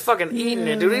 They're just fucking eating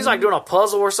it, dude. He's like doing a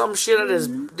puzzle or some shit at his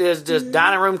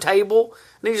dining room table.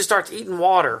 And he just starts eating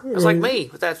water. It's like me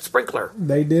with that sprinkler.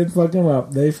 They did fuck him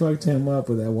up. They fucked him up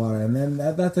with that water. And then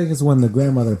I think it's when the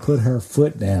grandmother put her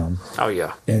foot down. Oh,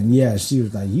 yeah. And yeah, she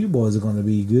was like, you boys are going to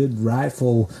be good,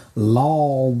 rightful,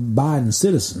 law-abiding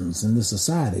citizens in this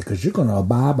society because you're going to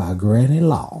abide by granny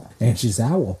law. And she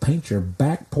said, I will paint your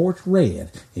back porch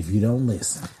red if you don't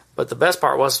listen. But the best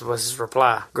part was his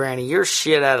reply. Granny, you're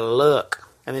shit out of luck.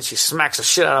 And then she smacks the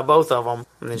shit out of both of them.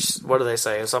 And then what do they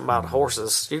say? Something about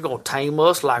horses. You're going to tame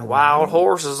us like wild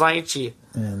horses, ain't you?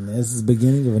 And this is the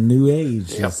beginning of a new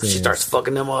age. Yep, she starts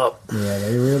fucking them up. Yeah,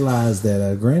 they realize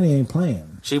that Granny ain't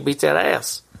playing. She beats that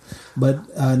ass. But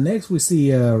next we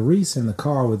see Reese in the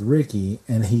car with Ricky,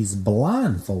 and he's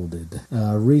blindfolded.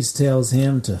 Reese tells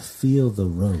him to feel the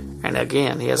road. And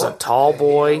again, he has a tall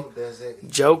boy,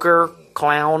 Joker,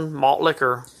 clown, malt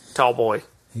liquor, tall boy.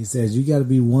 He says, you got to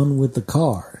be one with the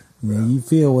car. You know, you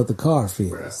feel what the car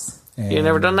feels. And, you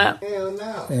never done that? Hell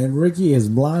no. And Ricky is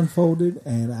blindfolded,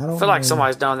 and I feel like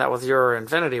somebody's done that with your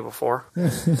Infinity before.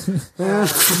 This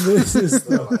is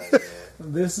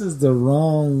the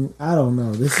wrong, I don't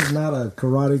know. This is not a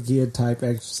Karate Kid type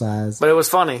exercise. But it was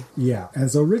funny. Yeah. And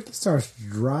so Ricky starts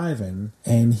driving,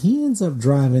 and he ends up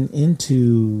driving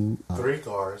into 3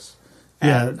 cars.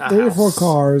 Yeah, 3 or 4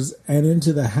 cars, and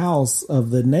into the house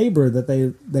of the neighbor that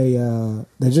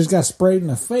they just got sprayed in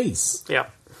the face.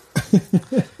 Yep.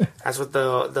 That's with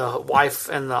the wife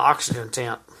and the oxygen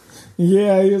tent.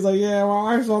 Yeah, he was like, yeah,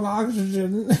 my wife's on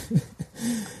oxygen.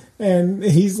 And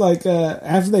he's like,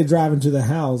 after they drive into the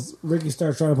house, Ricky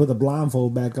starts trying to put the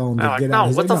blindfold back on to get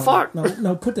out. No, what the fuck?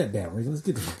 No, put that down, Ricky. Let's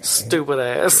get this guy. Stupid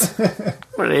ass.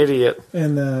 What an idiot.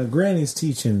 And Granny's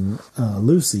teaching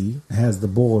Lucy, has the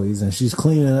boys, and she's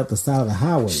cleaning up the side of the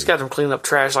highway. She's got them cleaning up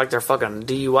trash like they're fucking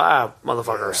DUI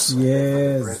motherfuckers.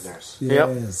 Yes.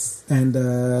 Yes. Yep. And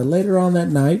later on that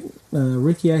night,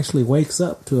 Ricky actually wakes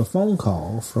up to a phone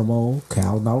call from old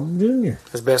Cal Dalton Jr.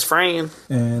 His best friend.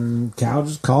 And Cal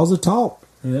just calls to talk.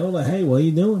 You know, like, hey, what are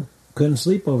you doing? Couldn't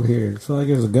sleep over here. It felt like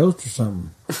there was a ghost or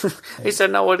something. He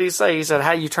said, no, what did he say? He said,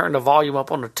 how you turn the volume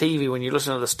up on the TV when you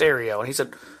listen to the stereo? And he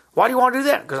said, why do you want to do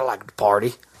that? Because I like to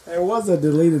party. There was a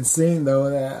deleted scene, though,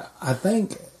 that I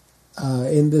think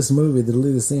in this movie, the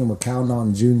deleted scene with Cal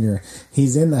Dalton Jr.,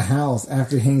 he's in the house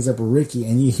after he hangs up with Ricky,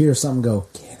 and you hear something go,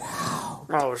 get out.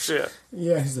 Oh, shit.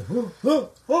 Yeah, he's like,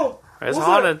 oh. It's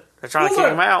haunted. They're trying to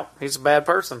kick him out. He's a bad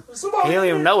person. He don't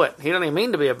even know it. He don't even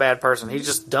mean to be a bad person. He's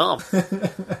just dumb.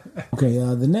 Okay,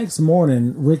 the next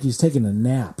morning, Ricky's taking a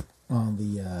nap on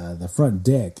the front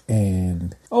deck,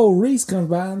 and Reese comes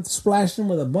by and splashes him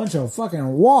with a bunch of fucking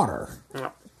water.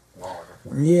 No.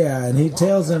 Yeah, and he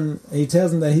tells him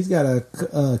that he's got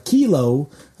a kilo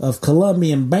of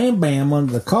Colombian Bam Bam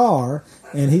under the car,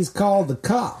 and he's called the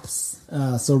cops.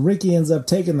 So Ricky ends up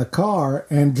taking the car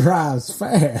and drives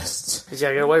fast. He's got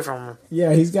to get away from him.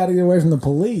 Yeah, he's got to get away from the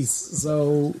police.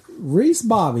 So Reese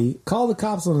Bobby called the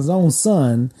cops on his own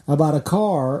son about a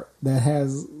car that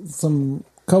has some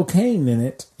cocaine in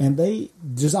it, and they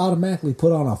just automatically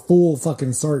put on a full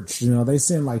fucking search. You know, they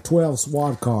send like 12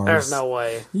 SWAT cars. There's no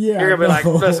way. Yeah, you're gonna be like,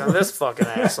 listen, this fucking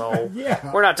asshole.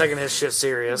 Yeah, we're not taking his shit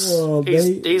serious. Well,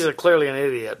 he's clearly an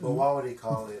idiot. But why would he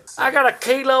call it? I got a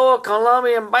kilo of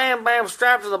Colombian Bam Bam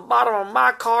strapped to the bottom of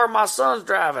my car my son's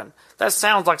driving. That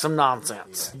sounds like some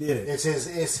nonsense. Yeah. It's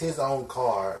his own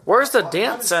car. Where's the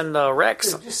dents and the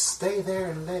wrecks? Just stay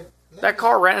there and let that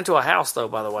car ran into a house, though,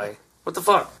 by the way. What the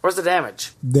fuck? Where's the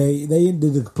damage?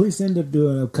 The police end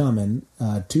up coming.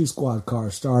 2 squad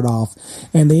cars start off,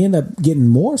 and they end up getting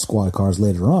more squad cars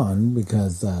later on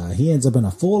because he ends up in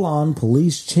a full-on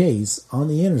police chase on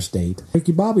the interstate.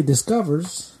 Ricky Bobby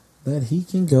discovers that he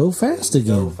can go fast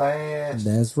again. Go fast.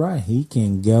 That's right. He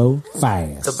can go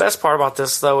fast. The best part about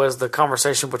this, though, is the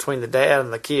conversation between the dad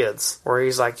and the kids, where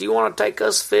he's like, "Do you want to take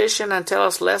us fishing and tell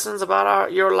us lessons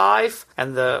about your life?"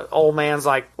 And the old man's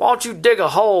like, "Why don't you dig a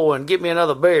hole and get me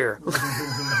another beer?"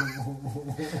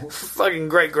 fucking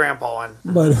great grandpa.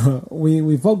 But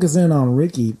we focus in on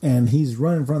Ricky, and he's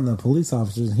running from the police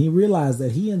officers. And he realized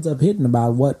that he ends up hitting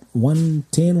about,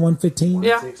 110, 115?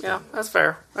 Yeah, that's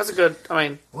fair. That's a good,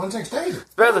 116.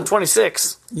 It's better than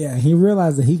 26. Yeah, he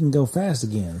realized that he can go fast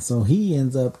again. So he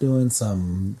ends up doing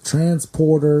some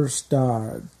transporter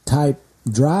type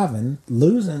driving,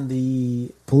 losing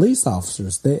the police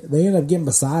officers. They end up getting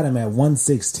beside him at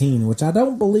 116, which I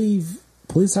don't believe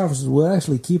police officers will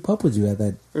actually keep up with you at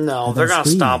that. No, they're going to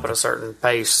stop at a certain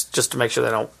pace just to make sure they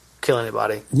don't kill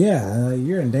anybody. Yeah,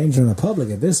 you're endangering the public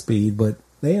at this speed, but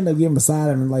they end up getting beside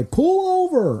him and like, pull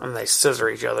over. And they scissor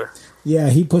each other. Yeah,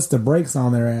 he puts the brakes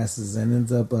on their asses and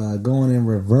ends up going in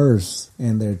reverse,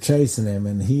 and they're chasing him,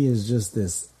 and he is just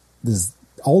this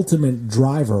ultimate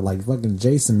driver, like fucking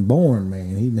Jason Bourne,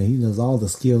 man. He knows all the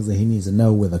skills that he needs to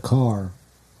know with a car.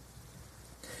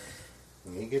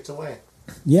 He gets away.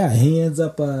 Yeah, he ends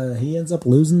up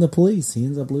losing the police. He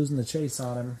ends up losing the chase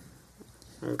on him.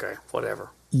 Okay, whatever.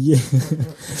 Yeah.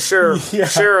 Sure,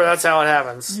 that's how it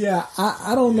happens. Yeah,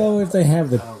 I don't know if they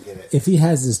have if he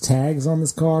has his tags on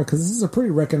this car, because this is a pretty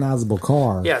recognizable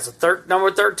car. Yeah, it's a number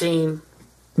 13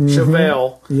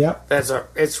 Chevelle. Yep.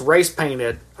 It's race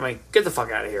painted. Get the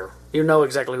fuck out of here. You know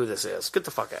exactly who this is. Get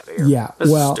the fuck out of here. Yeah, this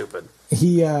is stupid.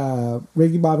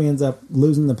 Ricky Bobby ends up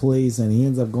losing the police, and he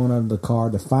ends up going under the car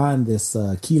to find this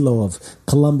kilo of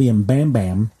Colombian Bam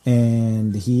Bam,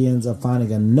 and he ends up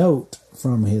finding a note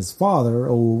from his father,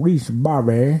 old Reese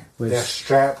Bobby. They're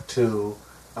strapped to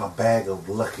a bag of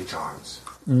Lucky Charms.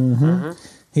 Mm-hmm.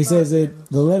 He says the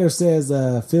letter says,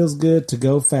 feels good to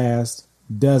go fast,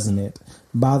 doesn't it?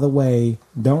 By the way,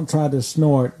 don't try to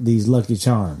snort these Lucky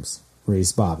Charms,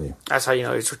 Reese Bobby. That's how you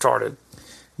know he's retarded.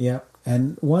 Yep.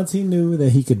 And once he knew that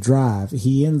he could drive,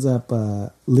 he ends up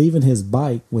leaving his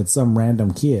bike with some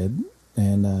random kid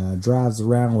and drives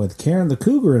around with Karen the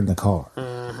Cougar in the car.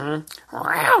 Mm-hmm.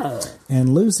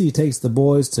 And Lucy takes the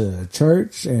boys to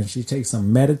church, and she takes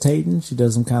them meditating. She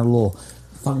does some kind of little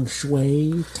feng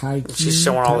shui, tai chi. She's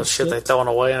showing all the shit they throwing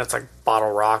away, and it's like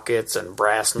bottle rockets and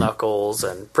brass knuckles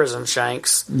and prison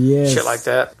shanks. Yes. Shit like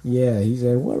that. Yeah, he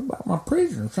said, what about my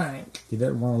prison shank? He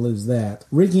doesn't want to lose that.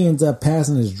 Ricky ends up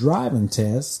passing his driving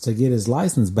test to get his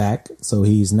license back, so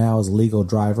he's now a legal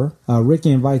driver.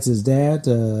 Ricky invites his dad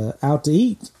out to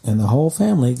eat, and the whole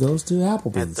family goes to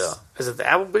Applebee's. Is it the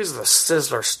Applebee's or the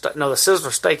Sizzler? No, the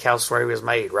Sizzler Steakhouse is where he was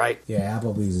made, right? Yeah,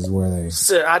 Applebee's is where they...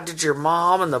 I did your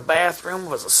mom in the bathroom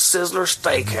was a Sizzler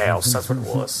Steakhouse. That's what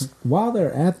it was. While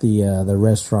they're at the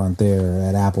restaurant there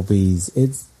at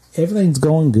Applebee's, everything's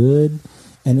going good,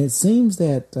 and it seems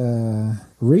that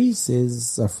Reese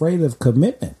is afraid of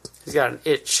commitment. He's got an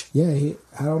itch. Yeah,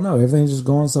 I don't know. Everything's just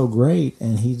going so great,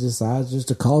 and he decides just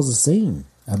to cause a scene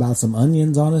about some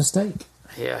onions on his steak.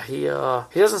 Yeah, he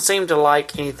doesn't seem to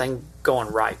like anything going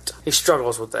right. He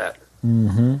struggles with that.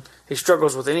 Mm-hmm. He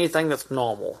struggles with anything that's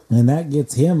normal. And that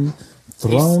gets him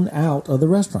thrown out of the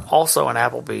restaurant. Also in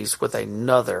Applebee's with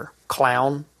another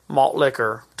clown malt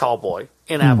liquor tall boy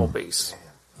in Applebee's.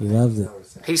 He loves it.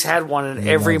 He's had one in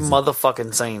every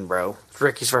motherfucking scene, bro. It's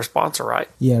Ricky's first sponsor, right?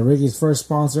 Yeah, Ricky's first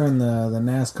sponsor in the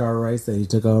NASCAR race that he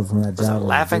took over from that job.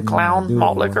 Laughing Clown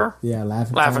malt liquor? Yeah,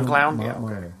 Laughing Clown. Yeah,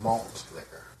 okay. Malt liquor.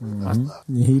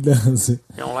 Mm-hmm. He does it.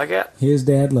 You don't like that? His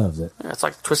dad loves it. Yeah, it's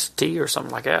like Twisted Tea or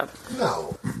something like that.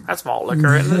 No. That's malt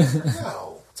liquor, isn't it?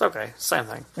 No. It's okay. Same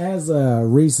thing. As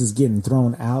Reese is getting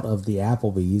thrown out of the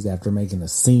Applebee's after making a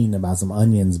scene about some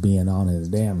onions being on his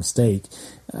damn steak,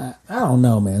 I don't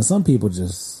know, man. Some people you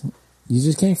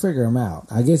just can't figure him out.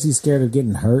 I guess he's scared of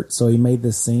getting hurt, so he made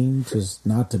this scene just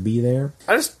not to be there.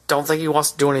 I just don't think he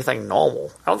wants to do anything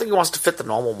normal. I don't think he wants to fit the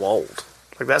normal mold.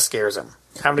 Like, that scares him.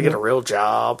 Having to get a real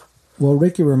job. Well,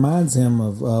 Ricky reminds him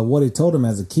of what he told him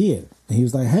as a kid. He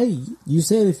was like, hey, you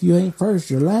said if you ain't first,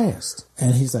 you're last.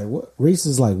 And he's like, what? Reese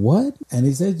is like, what? And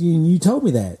he said, you told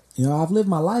me that. You know, I've lived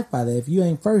my life by that. If you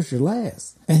ain't first, you're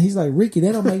last. And he's like, Ricky,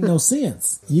 that don't make no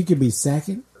sense. You could be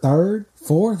second, third,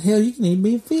 fourth. Hell, you can even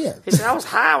be fifth. He said, I was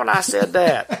high when I said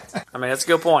that. I mean, that's a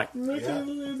good point. Ricky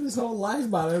lived his whole life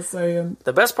by that saying.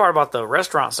 The best part about the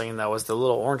restaurant scene, though, is the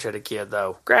little orange-headed kid,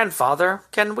 though. Grandfather,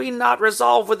 can we not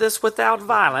resolve with this without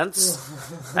violence?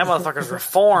 That motherfucker's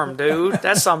reformed, dude.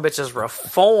 That sumbitch is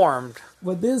reformed.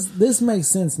 But this makes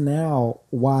sense now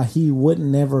why he wouldn't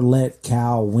never let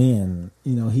Cal win.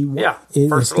 You know,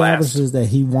 it establishes that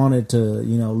he wanted to,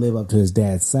 live up to his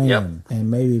dad's saying. Yep. And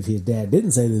maybe if his dad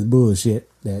didn't say this bullshit,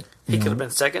 that he could have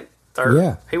been second, third.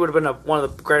 Yeah. He would have been one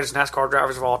of the greatest NASCAR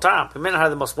drivers of all time. He may not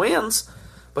have the most wins,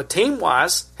 but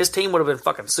team-wise, his team would have been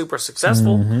fucking super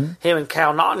successful. Mm-hmm. Him and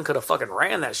Cal Naughton could have fucking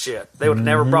ran that shit. They would have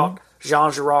never brought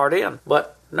Jean Girard in.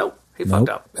 But nope. He fucked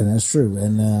up. And that's true.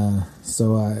 And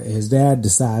so his dad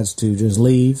decides to just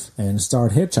leave and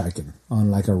start hitchhiking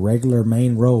on like a regular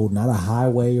main road, not a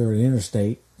highway or an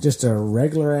interstate, just a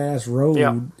regular ass road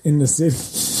in the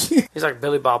city. He's like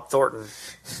Billy Bob Thornton.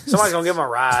 Somebody's gonna give him a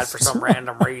ride for some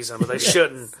random reason, but they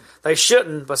shouldn't. They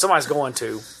shouldn't, but somebody's going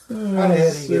to. How the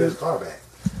hell did he get his car back?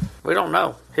 We don't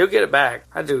know. He'll get it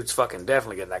back. That dude's fucking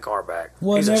definitely getting that car back.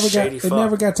 Well, He's a shady fuck. It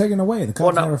never got taken away. The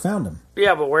cops never found him.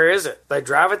 Yeah, but where is it? They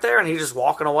drive it there and he's just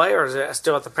walking away, or is it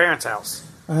still at the parents' house?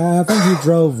 I think he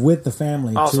drove with the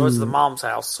family. Oh, so it's the mom's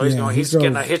house. So he's he's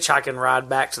getting a hitchhiking ride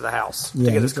back to the house to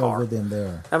get his car. With them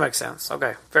there. That makes sense.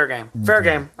 Okay, fair game. Fair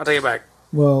game. I'll take it back.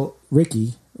 Well,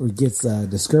 Ricky gets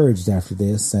discouraged after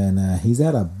this, and he's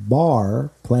at a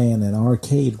bar playing an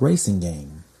arcade racing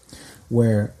game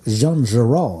where Jean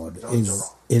Girard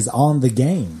is on the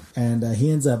game, and he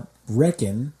ends up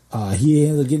wrecking. He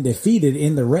ends up getting defeated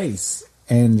in the race,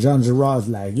 and Jean Girard's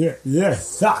like, "You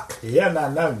suck. You're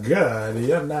not no good.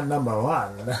 You're not number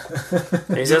one."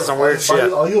 He says some weird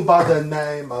shit. Are you about the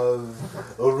name of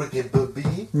Ricky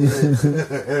Bobby?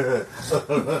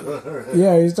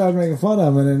 Yeah, he started making fun of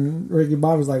him, and then Ricky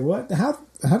Bobby's like, "What? How'd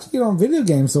you get on video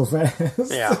games so fast?"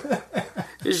 Yeah.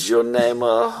 Is your name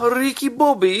Ricky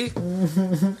Bobby?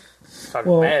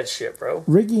 Talking mad shit, bro.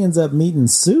 Ricky ends up meeting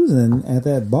Susan at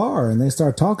that bar, and they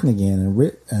start talking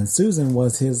again. And Susan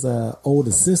was his old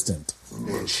assistant.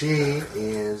 And she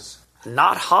is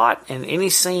not hot in any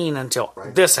scene until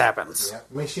this happens. Yeah.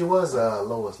 I mean, she was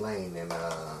Lois Lane in.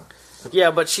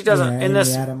 Yeah, but she doesn't. Yeah, in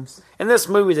Adams. In this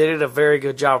movie, they did a very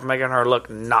good job of making her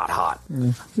look not hot.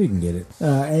 Yeah, you can get it.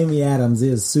 Amy Adams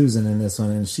is Susan in this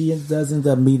one, and she does end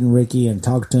up meeting Ricky and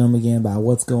talk to him again about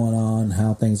what's going on,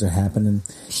 how things are happening.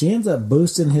 She ends up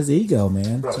boosting his ego,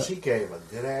 man. Bro, she gave a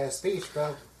good ass speech,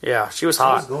 bro. Yeah, she was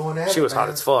hot. She was hot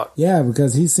as fuck. Yeah,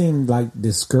 because he seemed like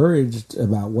discouraged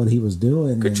about what he was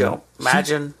doing. Good job.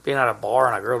 Imagine being at a bar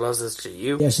and a girl does this to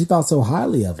you. Yeah, she thought so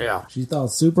highly of him. Yeah. She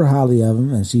thought super highly of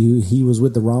him, and he was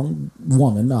with the wrong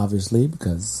woman, obviously,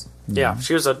 because... Yeah,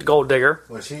 she was a gold digger.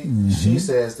 Well, she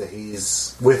says that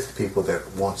he's with people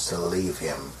that wants to leave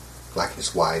him, like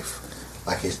his wife,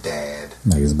 like his dad.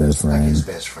 Like his best friend. Like his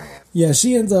best friend. Yeah,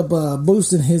 she ends up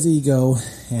boosting his ego,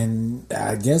 and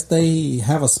I guess they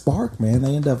have a spark, man.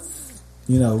 They end up,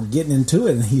 getting into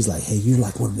it, and he's like, "Hey, you're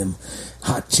like one of them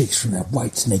hot chicks from that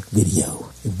White Snake video.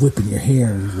 You're whipping your hair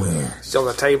everywhere." Still on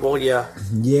the table, yeah.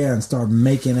 Yeah, and start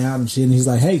making out and shit, and he's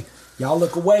like, "Hey, y'all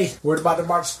look away. We're about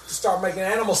to start making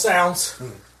animal sounds."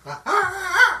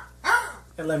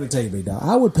 And let me tell you, big dog,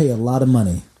 I would pay a lot of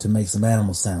money to make some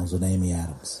animal sounds with Amy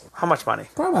Adams. How much money?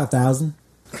 Probably about $1,000.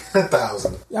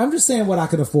 1,000. I'm just saying what I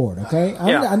could afford, okay?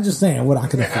 I'm just saying what I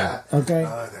could afford, okay?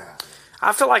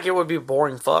 I feel like it would be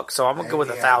boring fuck, so I'm gonna go with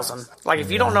 1,000. Like,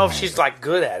 if you don't know if she's like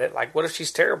good at it, like, what if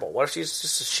she's terrible? What if she's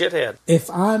just a shithead? If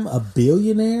I'm a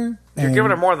billionaire, you're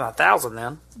giving her more than 1,000,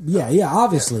 then. Yeah,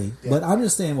 obviously. Yeah. But I'm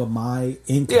just saying with my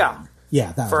income.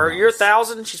 Yeah, for your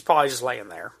 1,000, she's probably just laying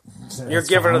there. You're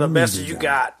giving her the best that you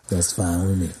got. That's fine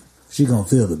with me. She gonna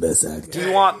feel the best I got. Do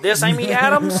you want this Amy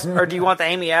Adams, or do you want the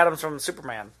Amy Adams from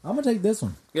Superman? I'm gonna take this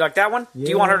one. You like that one? Yeah.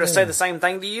 Do you want her to say the same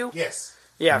thing to you? Yes.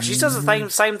 Yeah, if she says the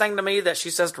same thing to me that she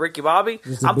says to Ricky Bobby,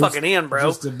 I'm fucking in,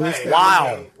 bro.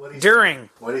 Wow. During.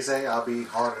 What'd he say? I'll be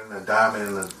harder than a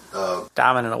diamond in a...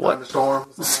 diamond in a what? Thunderstorm?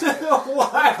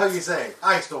 What? How you say?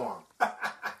 Ice storm.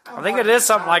 I think it is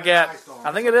something like that.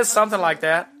 I think it is something like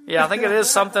that. Yeah, I think it is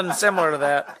something similar to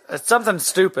that. It's something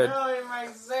stupid. It really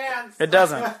makes sense. It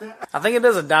doesn't. I think it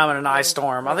is a diamond and ice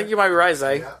storm. I think you might be right,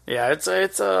 Zay. Yeah, it's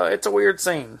a weird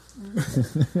scene.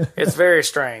 It's very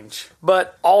strange.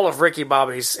 But all of Ricky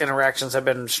Bobby's interactions have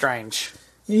been strange.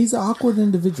 He's an awkward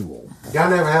individual. Y'all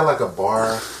never had like a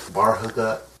bar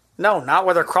hookup? No, not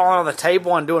where they're crawling on the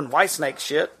table and doing white snake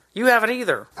shit. You haven't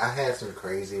either. I had some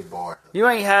crazy bar. You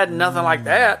ain't had nothing like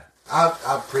that.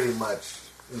 I pretty much...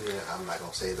 Yeah, I'm not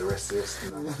going to say the rest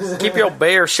of this. Keep your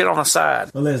bear shit on the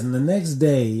side. Well, listen, the next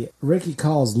day, Ricky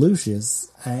calls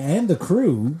Lucius and the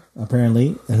crew,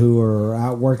 apparently, who are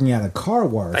out working at a car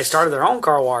wash. They started their own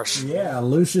car wash. Yeah,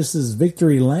 Lucius's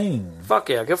Victory Lane. Fuck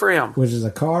yeah, good for him. Which is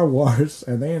a car wash,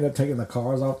 and they end up taking the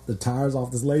tires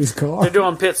off this lady's car. They're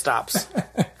doing pit stops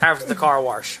after the car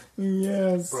wash.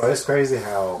 Yes. Bro, it's crazy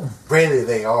how ready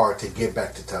they are to get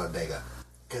back to Talladega.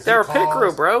 They're a pit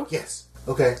crew, bro. Yes.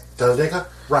 Okay, Talladega?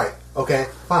 Right. Okay,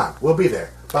 fine. We'll be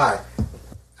there. Bye.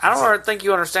 I don't think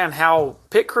you understand how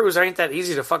pit crews ain't that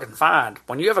easy to fucking find.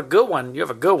 When you have a good one, you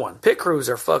have a good one. Pit crews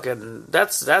are fucking...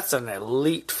 That's an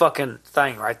elite fucking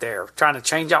thing right there. Trying to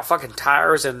change out fucking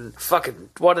tires and fucking...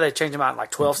 What do they change them out in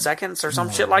like 12 seconds or some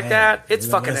shit like that? It's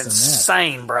fucking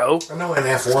insane, bro. I know in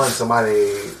F1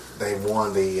 somebody... they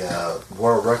won the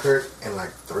world record in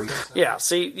like 3. Yeah,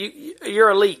 see, you're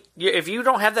elite. If you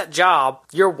don't have that job,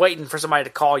 you're waiting for somebody to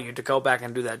call you to go back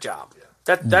and do that job.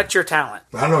 That's your talent.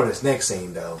 I know this next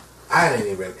scene, though. I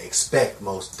didn't even expect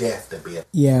Mos Def to be a...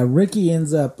 Yeah, Ricky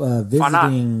ends up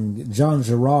visiting John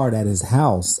Gerard at his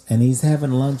house, and he's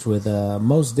having lunch with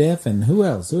Mos Def and who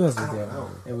else? Who else was there?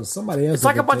 It was somebody else. It's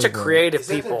like a bunch of creative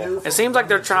people. It seems like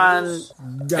they're trying...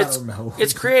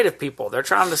 It's creative people. They're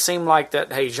trying to seem like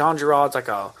that, hey, Jean Girard's like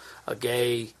a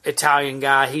gay Italian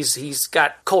guy. He's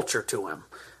got culture to him.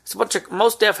 It's a bunch of...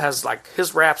 Mos Def has, like,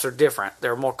 his raps are different.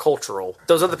 They're more cultural.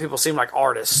 Those other people seem like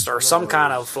artists or some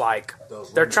kind of, like...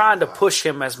 They're trying to push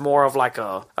him as more of, like,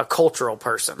 a cultural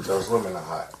person. Those women are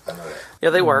hot. I know that. Yeah,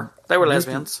 they were. They were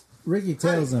lesbians. Ricky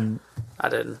tells him... I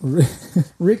didn't.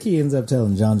 Ricky ends up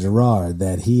telling John Gerard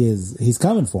that he's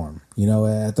coming for him. You know,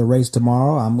 at the race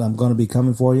tomorrow, I'm going to be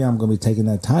coming for you. I'm going to be taking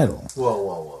that title.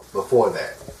 Whoa. Before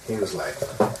that, he was like,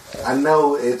 I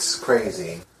know it's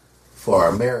crazy for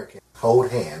Americans.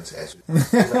 Hold hands as we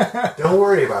like, don't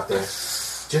worry about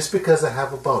this. Just because I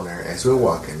have a boner as we're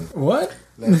walking. What?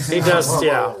 He does,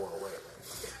 yeah.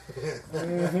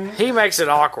 He makes it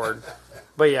awkward.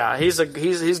 But yeah, he's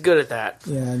good at that.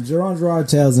 Yeah, and Gerard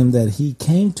tells him that he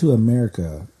came to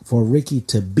America for Ricky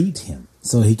to beat him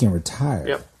so he can retire.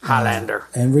 Yep, Highlander.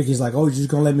 And Ricky's like, oh, you're just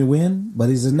going to let me win? But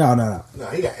he says, no. No,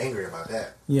 he got angry about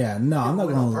that. Yeah, no, I'm not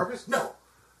going to. On purpose? No.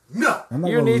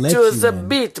 You need to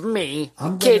beat me,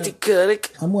 Katie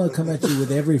Couric. I'm going to come at you with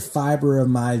every fiber of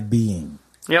my being.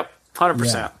 Yep,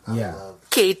 100%. Yeah.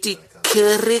 Katie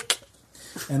Couric.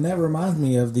 And that reminds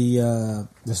me of the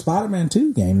Spider-Man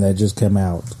 2 game that just came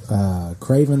out,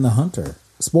 Kraven the Hunter.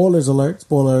 Spoilers alert.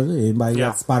 Anybody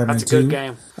got Spider-Man 2? That's a good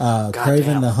game.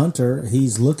 Kraven the Hunter,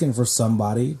 he's looking for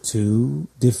somebody to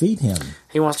defeat him.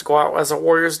 He wants to go out as a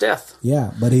warrior's death.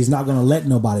 Yeah, but he's not going to let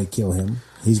nobody kill him.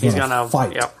 He's going to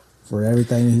fight for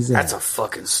everything he's in. That's a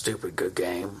fucking stupid good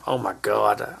game. Oh my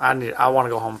God. I want to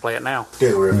go home and play it now.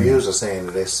 Dude, reviews are saying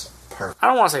that it's perfect. I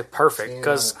don't want to say perfect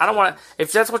because I don't want to.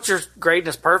 If that's what you're grading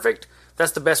as perfect,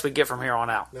 that's the best we get from here on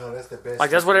out. No, that's the best.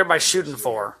 Like that's what everybody's shooting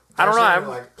for. I don't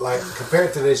know. Like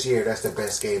compared to this year, that's the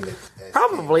best game.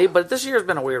 Probably, but this year's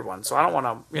been a weird one, so I don't want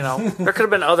to. You know, there could have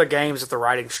been other games with the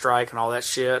writing strike and all that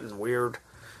shit and weird.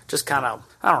 Just kind of,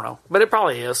 I don't know, but it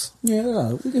probably is.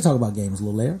 Yeah, we can talk about games a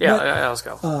little later. Yeah, let's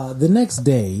go. The next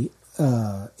day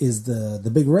is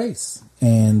the big race,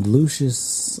 and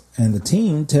Lucius and the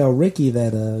team tell Ricky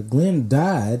that Glenn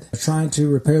died trying to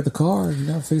repair the car,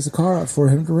 fix the car up for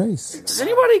him to race. Does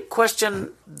anybody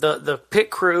question the pit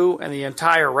crew and the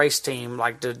entire race team?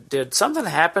 Like, did something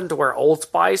happen to where Old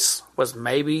Spice was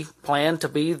maybe planned to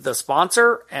be the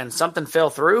sponsor and something fell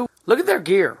through? Look at their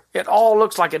gear. It all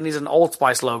looks like it needs an Old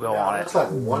Spice logo on it. It's like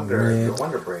Wonder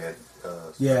Bread.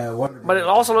 But it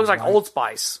also looks like Old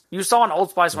Spice. You saw an Old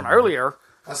Spice one earlier.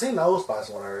 I seen the Old Spice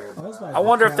one earlier. I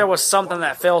wonder if there was something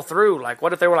that fell through. Like,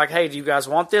 what if they were like, hey, do you guys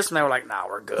want this? And they were like, nah,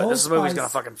 we're good. This movie's going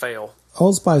to fucking fail.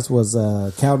 Old Spice was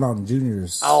Cowdown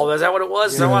Junior's. Oh, is that what it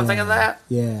was? Is that what I'm thinking of that?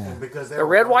 Yeah. The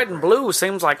red, white, and blue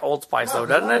seems like Old Spice, though,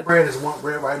 doesn't it? Bread is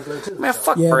red, white, and blue, too. Man,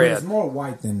 fuck bread. bread. But it's more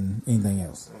white than anything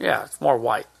else. Yeah, it's more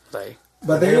white,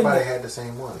 But everybody had the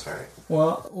same ones, right?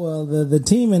 Well, the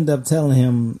team ended up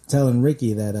telling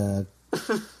Ricky that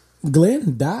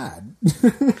Glenn died.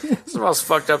 It's the most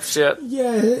fucked up shit.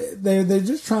 Yeah, they're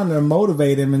just trying to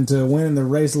motivate him into winning the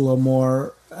race a little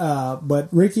more. But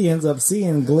Ricky ends up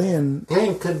seeing Glenn.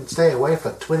 Glenn couldn't stay away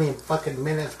for 20 fucking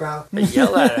minutes, bro. They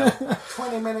yell at him.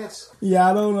 20 minutes? Yeah,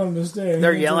 I don't understand.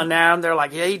 They're yelling at him. They're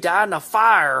like, yeah, he died in a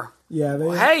fire. Yeah.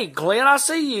 Hey, Glenn, I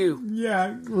see you.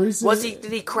 Yeah.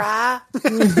 Did he cry?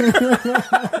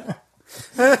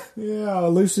 Yeah,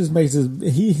 Lucius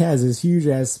he has his huge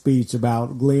ass speech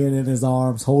about Glenn in his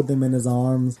arms, holding him in his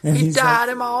arms. And he died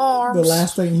in my arms. The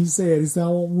last thing he said, I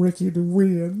want Ricky to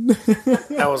win.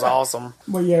 That was awesome.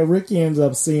 But yeah, Ricky ends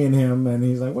up seeing him and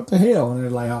he's like, what the hell? And they're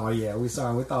like, oh yeah, we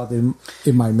thought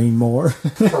it might mean more.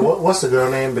 So what's the girl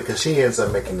name? Because she ends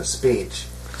up making the speech.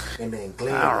 And then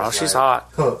Glenn I don't know, she's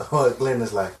hot. Glenn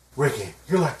is like, Ricky,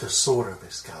 you're like the sword of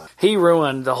this guy. He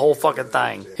ruined the whole fucking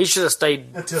thing. He should have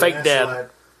stayed fake dead.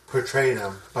 Portrayed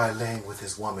him by laying with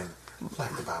his woman,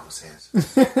 like the Bible says.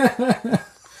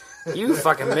 You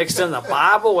fucking mixed in the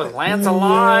Bible with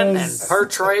Lancelot and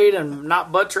portrayed and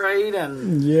not betrayed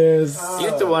and yes.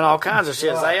 You threw in all kinds of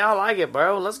shit. Say, I like it,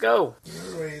 bro. Let's go.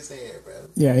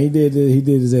 Yeah, he did. He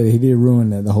did ruin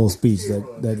the whole speech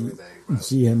that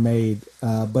she had made.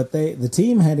 But the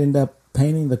team had ended up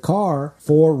painting the car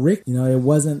for Rick. It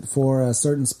wasn't for a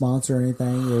certain sponsor or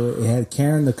anything. It had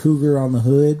Karen the Cougar on the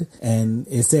hood, and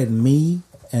it said me.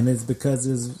 and it's because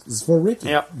it's for Ricky.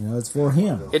 Yep. You know, it's for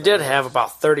him. It did have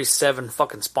about 37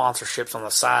 fucking sponsorships on the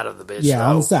side of the bitch. Yeah, though.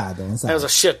 on the side, though. On the side. There was a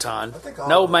shit ton.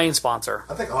 No main sponsor.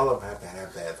 I think all of them have to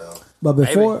have that, though. But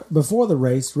before the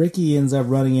race, Ricky ends up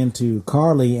running into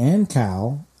Carly and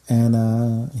Cal,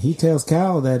 and he tells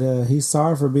Cal that he's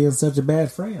sorry for being such a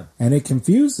bad friend, and it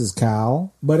confuses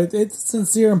Cal, but it's a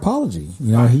sincere apology.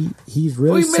 You know, he's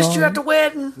really We missed sorry. you at the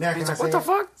wedding. Now, He's can like, I what say the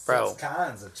fuck? Bro,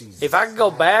 kinds of cheese. if I could go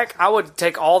back, I would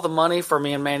take all the money for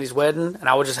me and Mandy's wedding, and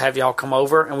I would just have y'all come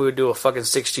over, and we would do a fucking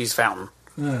 6 cheese fountain.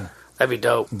 That'd be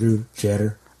dope. Dude,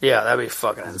 cheddar. Yeah, that'd be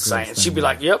fucking insane. And she'd be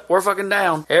like, yep, we're fucking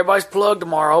down. Everybody's plugged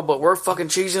tomorrow, but we're fucking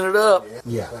cheesing it up.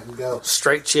 Yeah. Go.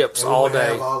 Straight chips And we all would day.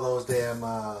 have all those damn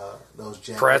those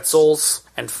jackets. Pretzels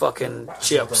and fucking I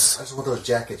chips. just want those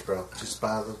jackets, bro. Just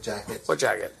buy those jackets. What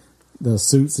jacket? The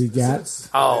suits he got.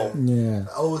 Oh. Yeah.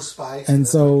 Old Spice. And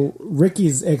so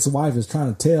Ricky's ex-wife is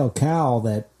trying to tell Cal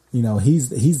that, you know, he's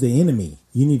the enemy.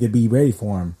 You need to be ready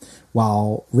for him.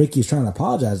 While Ricky's trying to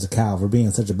apologize to Cal for being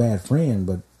such a bad friend,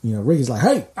 but you know, Ricky's like,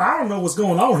 "Hey, I don't know what's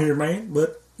going on here, man,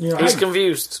 but you know, He's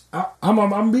confused.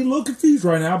 I'm being a little confused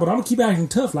right now, but I'm gonna keep acting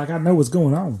tough like I know what's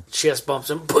going on." Chest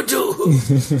bumps him.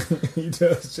 He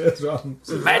does just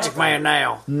Magic Man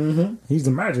now. Mm-hmm. He's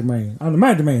the magic man. I'm the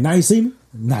magic man. Now you see me?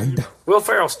 Now you don't. Will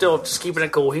Ferrell's still just keeping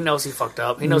it cool. He knows he fucked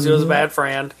up. He knows he was a bad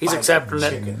friend. He's accepting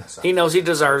it. He knows he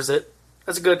deserves it.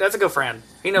 That's a good friend.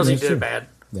 He knows he did bad.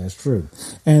 That's true.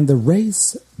 And the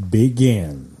race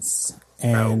begins.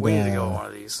 And we need to go on one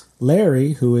of these.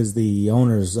 Larry, who is the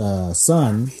owner's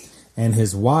son, and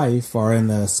his wife are in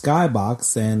the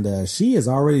skybox, and she is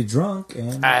already drunk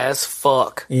and as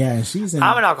fuck. Yeah, and she's.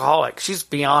 I'm an alcoholic. She's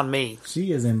beyond me.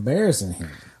 She is embarrassing him,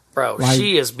 bro. Like,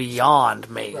 she is beyond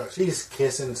me. Bro, she's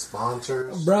kissing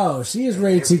sponsors. Bro, she is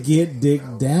ready to get dick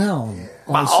down. Yeah.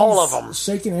 By all of them,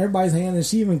 shaking everybody's hand, and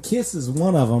she even kisses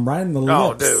one of them right in the lips.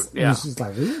 Oh, dude, yeah. And she's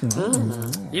like,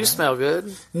 "You smell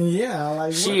good." Yeah,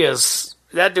 like she is.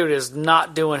 That dude is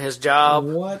not doing his job.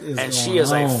 What is and going she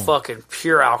is on? a fucking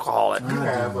pure alcoholic. You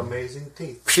have amazing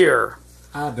teeth. Pure.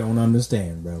 I don't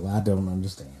understand, bro. I don't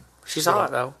understand. She's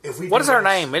hot though. If we What do is her this-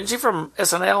 name? Isn't she from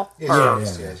SNL?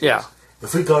 Yes, Yeah.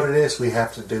 If we go to this, we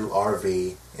have to do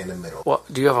RV in the middle.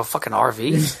 What? Do you have a fucking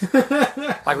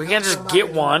RV? Like we can't just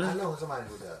get one. I know somebody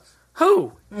who does.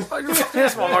 Who?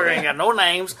 This motherfucker ain't got no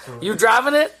names. You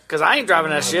driving it? Because I ain't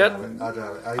driving that shit. I'll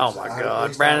drive it. Oh my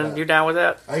god, Brandon, you down with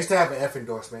that? I used to have an F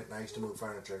endorsement, and I used to move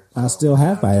furniture. I still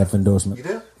have my F endorsement. You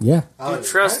do? Yeah. Oh, You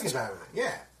trust- I can drive it.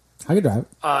 Yeah. I can drive it.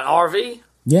 An RV?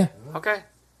 Yeah. Okay.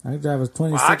 I can drive a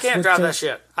 26. Well, I can't drive foot that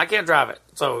shit. I can't drive it.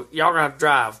 So y'all gonna have to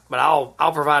drive, but I'll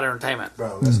provide entertainment.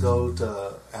 Bro, let's go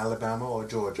to Alabama or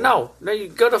Georgia. No, you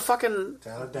go to fucking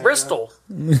Talladega. Bristol.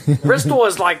 Bristol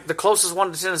is like the closest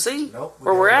one to Tennessee. Nope.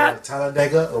 Where we're gotta at. go to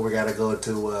Talladega, or we gotta go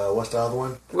to what's the other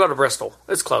one? We go to Bristol.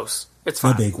 It's close. It's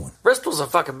fine. A big one. Bristol's a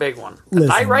fucking big one. A Listen.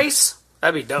 night race?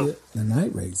 That'd be dope. The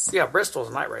night race. Yeah, Bristol's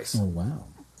a night race. Oh, wow.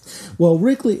 Well,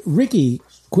 Ricky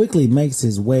quickly makes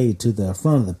his way to the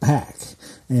front of the pack,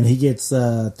 and he gets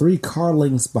 3 car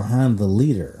lengths behind the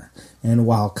leader. And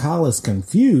while Kyle is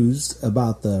confused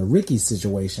about the Ricky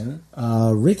situation,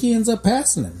 Ricky ends up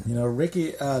passing him. You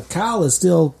know, Kyle is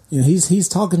still, you know, he's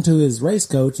talking to his race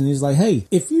coach, and he's like, "Hey,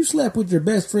 if you slept with your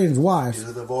best friend's wife,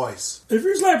 Do the voice. if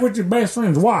you slept with your best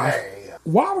friend's wife, Hey.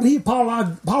 why would he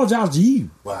apologize to you?"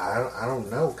 Well, I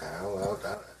don't know, Kyle.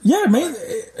 Yeah, man,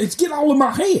 it's getting all in my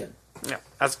head. Yeah,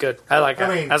 that's good. I like that.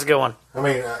 mean- That's a good one. I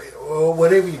mean, well,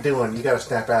 whatever you're doing, you got to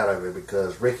snap out of it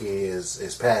because Ricky is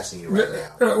passing you right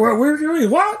now. Where you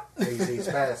what? He's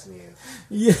passing you.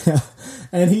 Yeah,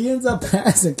 and he ends up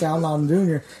passing Cal Naughton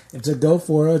Jr. to go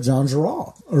for Jean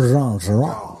Girard.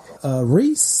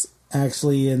 Reese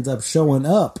actually ends up showing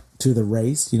up to the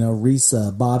race. You know, Reese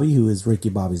Bobby, who is Ricky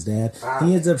Bobby's dad,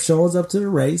 he ends up showing up to the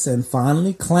race and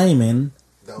finally claiming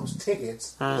Those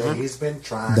tickets that he's been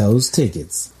trying those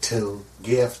tickets to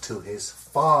give to his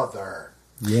father.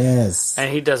 Yes.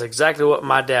 And he does exactly what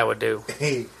my dad would do.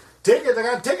 Hey, tickets! I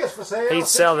got tickets for sale. He'd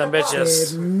sell them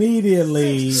bitches.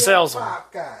 Immediately Sells them.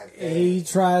 he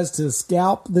tries to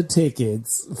scalp the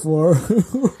tickets for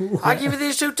I give you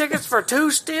these 2 tickets for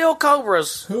 2 steel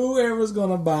Cobras. whoever's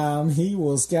gonna buy them. He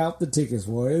will scalp the tickets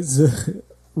for it.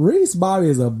 Reese Bobby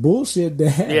is a bullshit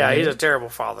dad. Yeah, he's a terrible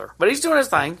father. But he's doing his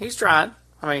thing. He's trying.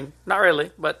 I mean, not really,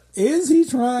 but... Is he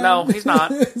trying? No, he's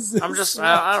not. I'm just...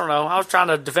 I don't know. I was trying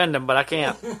to defend him, but I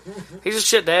can't. He's a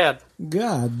shit dad.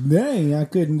 God dang, I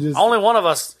couldn't just... Only one of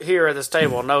us here at this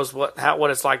table knows what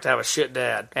it's like to have a shit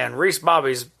dad. And Reese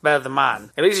Bobby's better than mine.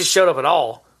 At least he showed up at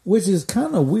all. Which is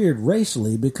kind of weird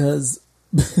racially because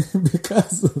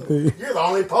because of the... You're the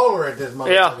only polar at this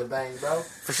motherfucking thing, bro.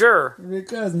 For sure.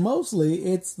 Because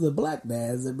mostly it's the black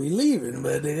dads that be leaving,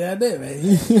 but they goddamn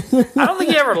it. I don't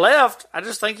think he ever left. I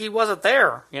just think he wasn't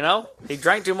there, you know? He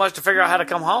drank too much to figure out how to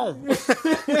come home. That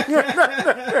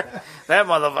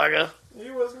motherfucker. He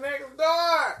was next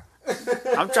door.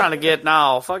 I'm trying to get,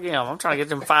 fuck him. I'm trying to get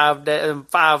them 5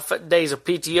 days of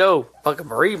PTO. Fucking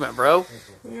bereavement, bro.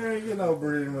 Yeah, you know,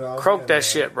 bereavement. Croak that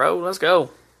shit, bro. Let's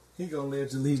go. He gonna live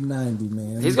till he's 90,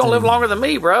 man. He's gonna live longer than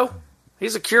me, bro.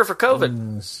 He's a cure for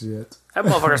COVID. Oh, shit. That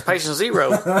motherfucker's patient zero.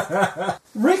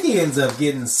 Ricky ends up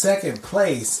getting second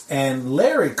place, and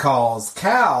Larry calls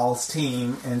Cal's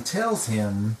team and tells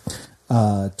him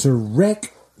to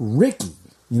wreck Ricky.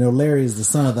 You know, Larry is the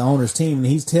son of the owner's team, and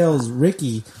he tells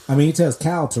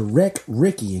Cal to wreck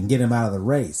Ricky and get him out of the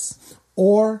race.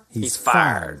 Or he's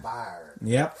fired.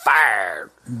 Yep. Fired.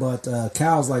 But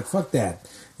Cal's like, fuck that.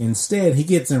 Instead, he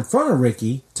gets in front of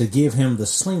Ricky to give him the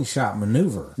slingshot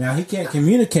maneuver. Now, he can't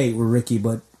communicate with Ricky,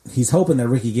 but he's hoping that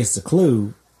Ricky gets the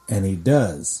clue, and he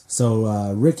does.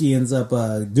 So Ricky ends up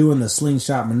doing the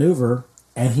slingshot maneuver,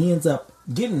 and he ends up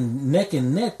getting neck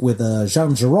and neck with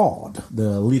Jean Girard,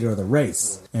 the leader of the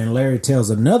race. And Larry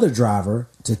tells another driver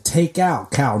to take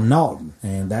out Cal Naughton,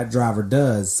 and that driver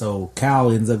does. So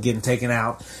Cal ends up getting taken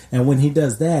out, and when he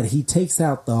does that, he takes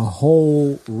out the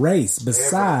whole race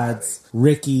besides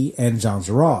Ricky and Jean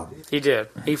Girard. He did.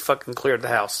 He fucking cleared the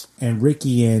house. And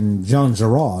Ricky and Jean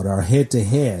Girard are head to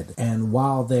head, and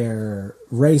while they're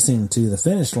racing to the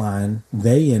finish line,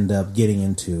 they end up getting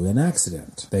into an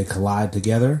accident. They collide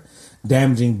together,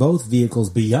 damaging both vehicles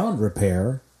beyond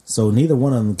repair, so neither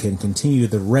one of them can continue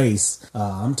the race.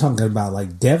 I'm talking about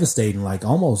like devastating, like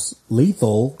almost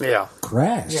lethal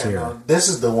crash here. No, this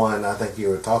is the one I think you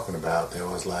were talking about. There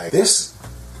was like, this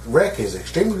wreck is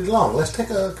extremely long. Let's take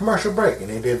a commercial break. And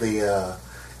they did the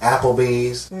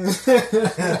Applebee's.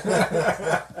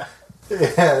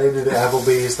 Yeah, they did the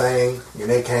Applebee's thing. And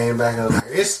they came back and was like,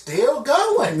 it's still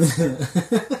going.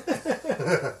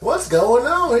 What's going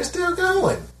on? It's still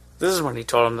going. This is when he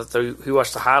told him that he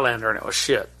watched the Highlander and it was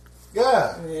shit.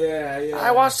 Yeah.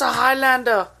 I watched the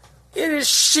Highlander. It is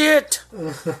shit.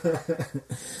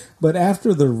 But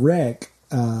after the wreck,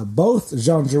 both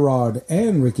Jean Girard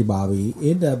and Ricky Bobby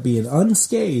end up being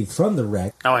unscathed from the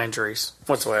wreck. No injuries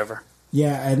whatsoever.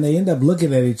 Yeah, and they end up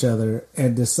looking at each other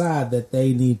and decide that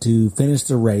they need to finish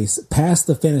the race past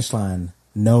the finish line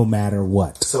no matter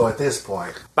what. So at this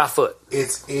point, by foot.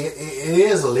 It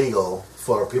is illegal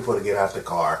for people to get out the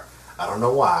car. I don't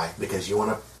know why, because you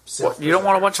want to you don't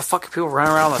want a bunch of fucking people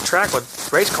running around on the track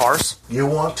with race cars. You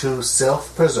want to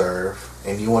self-preserve,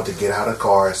 and you want to get out of the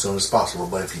car as soon as possible.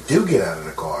 But if you do get out of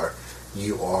the car,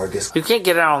 you are You can't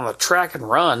get out on the track and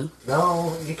run.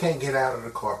 No, you can't get out of the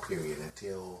car, period,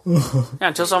 until...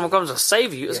 until someone comes to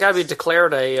save you. It's got to be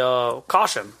declared a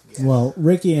caution. Yeah. Well,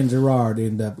 Ricky and Girard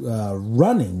end up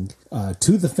running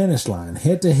to the finish line,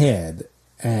 head-to-head,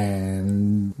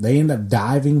 and they end up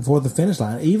diving for the finish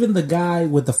line. Even the guy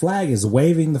with the flag is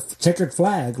waving the checkered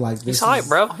flag like this. He's hype,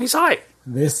 bro. He's hype.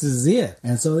 This is it.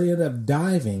 And so they end up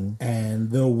diving, and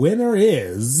the winner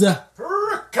is...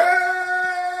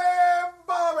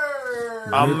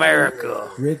 America.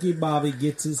 Ricky Bobby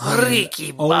gets his hand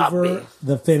over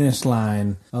the finish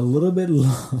line a little bit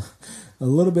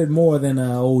more than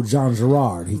old Jean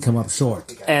Girard. He come up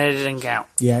short. And it didn't count.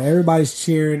 Yeah, everybody's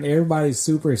cheering. Everybody's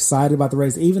super excited about the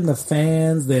race. Even the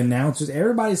fans, the announcers,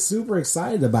 everybody's super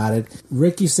excited about it.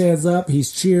 Ricky stands up.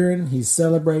 He's cheering. He's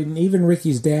celebrating. Even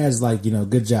Ricky's dad's like,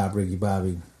 good job, Ricky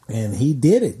Bobby. And he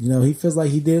did it. He feels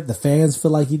like he did it. The fans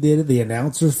feel like he did it. The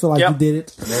announcers feel like he did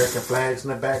it. American flags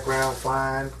in the background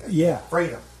flying. Yeah.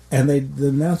 Freedom. And the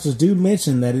announcers do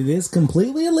mention that it is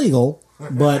completely illegal,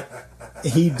 but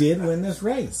he did win this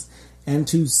race. And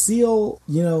to seal,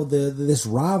 this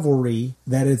rivalry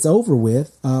that it's over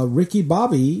with, Ricky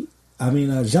Bobby,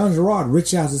 Jean Girard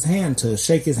reached out his hand to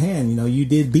shake his hand. You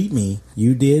did beat me.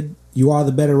 You are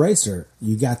the better racer.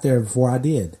 You got there before I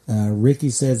did. Ricky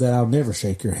says that I'll never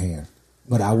shake your hand,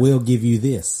 but I will give you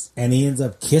this. And he ends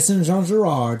up kissing Jean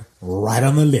Girard right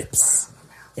on the lips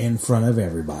in front of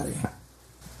everybody.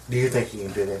 Do you think you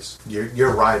can do this?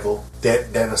 Your rival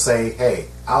that'll say, hey,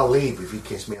 I'll leave if you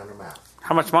kiss me on the mouth.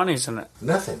 How much money's in it?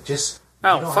 Nothing. Just...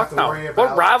 fuck no.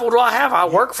 What rival do I have? I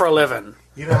work for a living.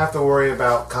 You don't have to worry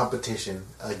about competition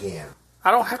again.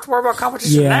 I don't have to worry about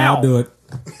competition now. I'll do it.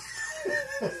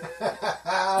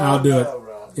 I'll do it.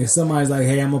 If somebody's like,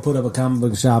 hey, I'm going to put up a comic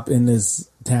book shop in this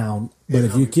town, but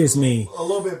if you kiss me... A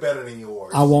little bit better than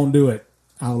yours. I won't do it.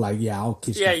 I was like, yeah, I'll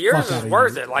kiss Yeah, the yours fuck out is of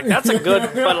worth you. it. Like, that's a good,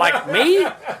 but like me,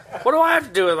 what do I have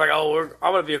to do? Like, I'm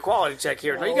going to be a quality check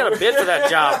here. No, you got to bid for that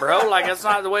job, bro. Like, that's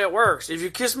not the way it works. If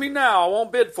you kiss me now, I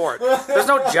won't bid for it. There's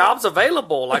no jobs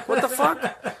available. Like, what the fuck?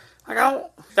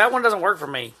 Like, that one doesn't work for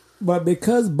me. But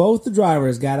because both the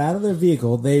drivers got out of their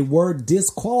vehicle, they were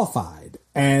disqualified.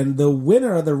 And the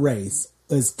winner of the race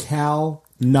is Cal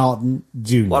Naughton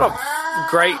Jr. What a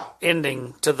great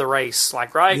ending to the race.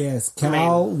 Like, right? Yes,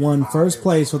 Cal won first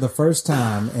place for the first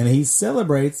time, and he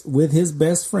celebrates with his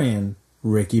best friend,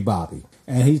 Ricky Bobby.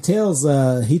 And he tells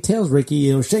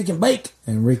Ricky, shake and bake.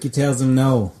 And Ricky tells him,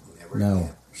 no,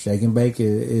 shake and bake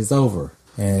is over.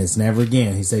 And it's never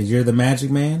again. He says, you're the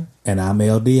magic man, and I'm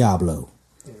El Diablo.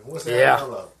 What's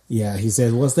that? Yeah, he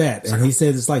says, what's that? And he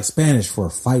says it's like Spanish for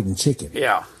fighting chicken.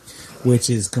 Yeah. Which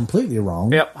is completely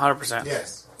wrong. Yep, 100%.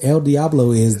 Yes. El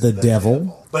Diablo is the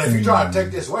devil. But if you try to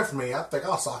take this away from me, I think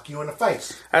I'll sock you in the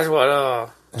face. That's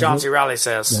what John C. Reilly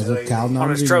says. That's what Cal on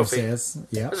Naughton his Jr. trophy. says.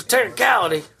 Yeah. It's a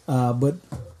technicality. But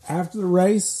after the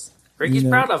race... Ricky's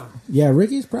proud of him. Yeah,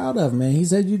 Ricky's proud of him, man. He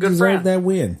said you deserved that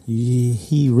win.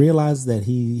 He realized that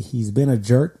he's been a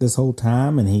jerk this whole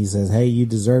time, and he says, hey, you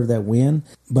deserve that win.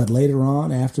 But later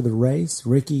on, after the race,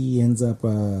 Ricky ends up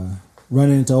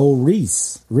running into old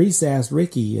Reese. Reese asked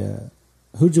Ricky,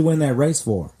 who'd you win that race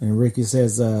for? And Ricky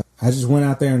says, I just went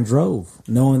out there and drove,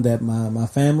 knowing that my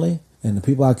family and the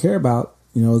people I care about,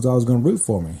 is always going to root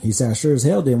for me. He said, I sure as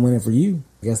hell didn't win it for you.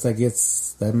 I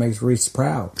guess that makes Reese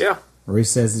proud. Yeah.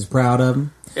 Reese says he's proud of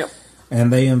him. Yep.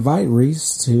 And they invite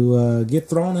Reese to get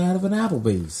thrown out of an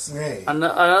Applebee's. Hey.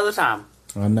 Another time.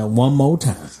 One more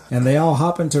time. And they all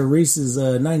hop into Reese's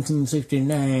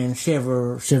 1969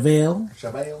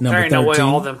 Chevelle. There ain't no way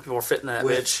all them people are fitting that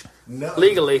bitch. No,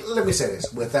 legally. Let me say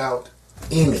this. Without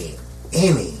any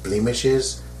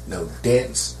blemishes, no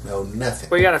dents, no nothing.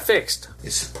 We got it fixed.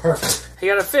 It's perfect. He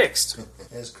got it fixed.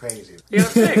 That's crazy. He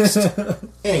got it fixed.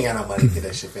 He ain't got no money to get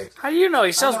that shit fixed. How do you know?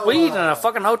 He sells weed in a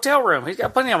fucking hotel room. He's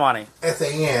got plenty of money. At the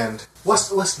end, what's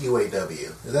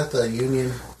UAW? Is that the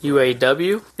union?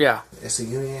 UAW? Yeah. It's a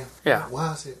union? Yeah.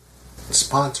 Why is it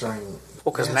sponsoring?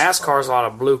 Well, because NASCAR's a lot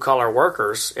of blue-collar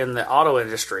workers in the auto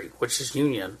industry, which is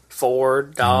union.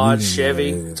 Ford, Dodge,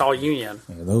 Chevy, it's all union.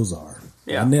 Yeah, those are.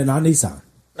 Yeah. And then not Nissan.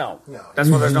 No. That's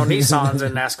why there's no Nissans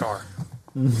in NASCAR.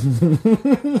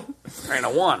 There ain't no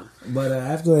one. But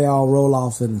after they all roll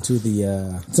off into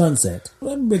the sunset,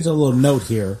 let me mention a little note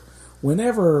here.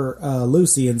 Whenever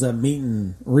Lucy ends up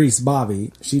meeting Reese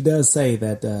Bobby, she does say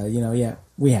that,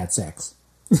 we had sex.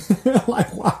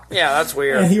 Like, wow. Yeah, that's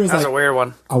weird. And he was that's like, a weird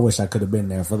one. I wish I could have been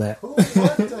there for that. What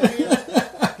the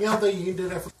hell? You don't think you can do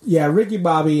that? Yeah, Ricky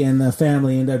Bobby and the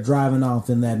family end up driving off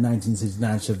in that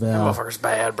 1969 Chevelle. That motherfucker's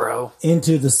bad, bro.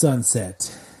 Into the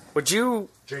sunset. Would you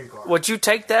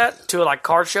take that to like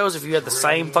car shows if you had the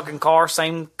same fucking car,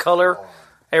 same color,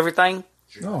 everything?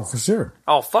 Oh, for sure.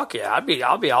 Oh, fuck yeah.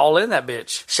 I'll be all in that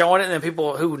bitch. Showing it, and then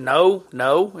people who know,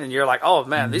 and you're like, oh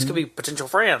man, these could be potential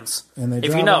friends. And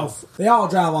if you know. They all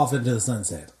drive off into the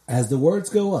sunset as the words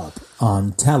go up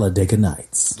on Talladega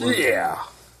Nights. Yeah.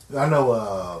 I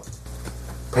know,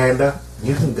 Panda,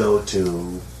 you can go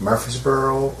to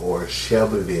Murfreesboro or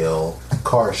Shelbyville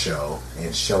car show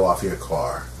and show off your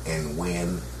car and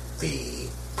win the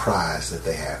prize that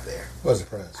they have there. What's the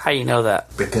prize? How you know that?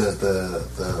 Because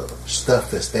the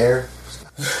stuff that's there.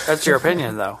 That's your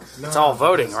opinion, though. It's all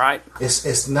voting, right?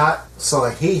 It's not. So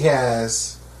like he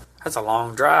has. That's a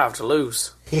long drive to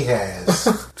lose. He has.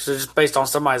 So just based on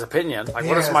somebody's opinion. Like,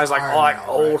 what if somebody's like,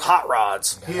 old hot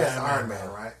rods? He has Iron Man,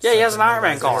 right? Yeah, he has an Iron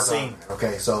Man car.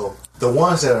 Okay, so the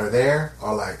ones that are there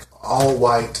are like all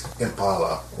white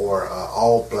Impala or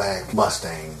all black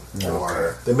Mustang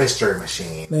or the Mystery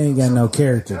Machine. They ain't got no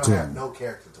character to They don't have them. no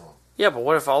character to them. Yeah, but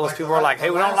what if all those people are like,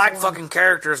 hey, we don't like fucking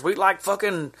characters. We like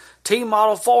fucking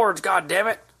T-model Fords, God damn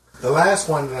it. The last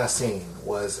one that I seen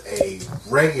was a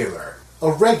regular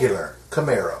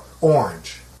Camaro,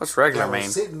 orange. What's regular that was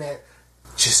mean? Sitting there,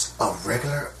 just a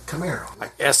regular Camaro.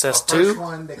 Like SS2? The first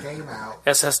one that came out.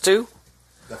 SS2?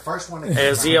 The first one that came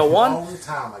out ZL1? a long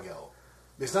time ago.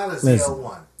 It's not a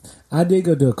ZL1. I did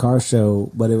go to a car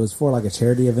show, but it was for like a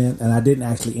charity event, and I didn't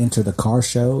actually enter the car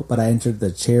show, but I entered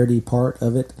the charity part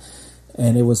of it,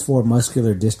 and it was for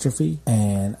muscular dystrophy,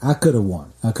 and I could have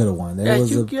won. There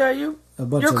was a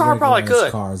bunch your of car probably regular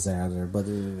could. cars out there, but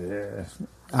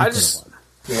I just won.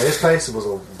 Yeah, this place was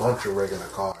a bunch of regular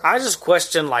cars. I just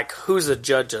question, like, who's the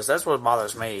judges? That's what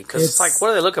bothers me. Because it's like,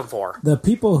 what are they looking for? The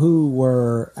people who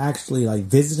were actually like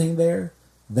visiting there,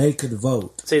 they could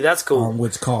vote. See, that's cool. On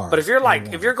which car. But if you're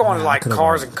like, if you're going to like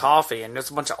Cars and Coffee and there's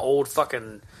a bunch of old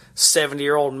fucking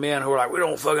 70-year-old men who are like, we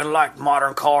don't fucking like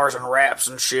modern cars and wraps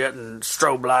and shit and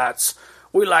strobe lights.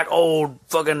 We like old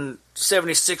fucking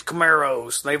 76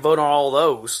 Camaros. They vote on all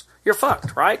those. You're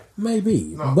fucked, right?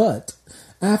 Maybe. But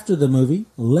after the movie,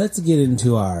 let's get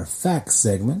into our facts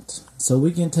segment so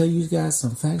we can tell you guys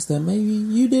some facts that maybe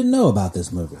you didn't know about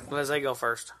this movie. Let's go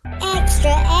first.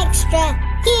 Extra, extra,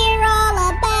 hear all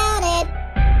about it.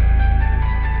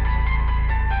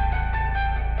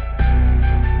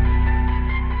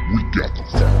 We got the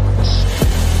facts.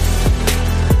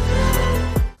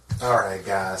 Alright,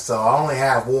 guys, so I only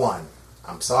have one.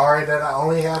 I'm sorry that I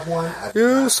only have one.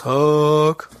 Yes,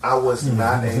 Huck. I was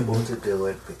not able to do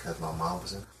it because my mom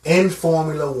was in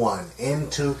Formula One in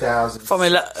 2000.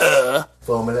 Formula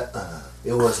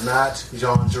It was not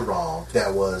Jean Giraud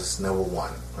that was number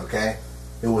one, okay?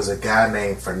 It was a guy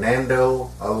named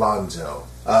Fernando Alonso,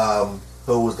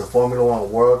 who was the Formula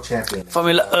One world champion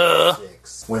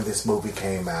when this movie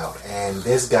came out. And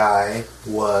this guy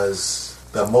was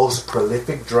the most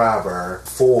prolific driver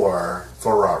for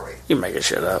Ferrari. You making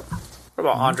shit up. What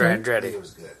about Andre Andretti? He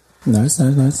was good. Nice.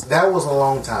 That was a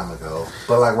long time ago.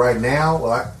 But like right now,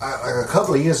 like a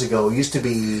couple of years ago, it used to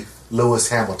be Lewis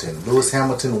Hamilton. Lewis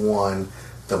Hamilton won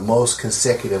the most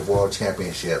consecutive world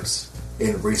championships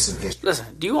in recent history. Listen,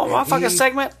 do you want my fucking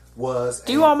segment? Do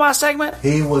you want my segment?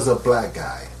 He was a black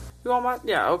guy. You want my?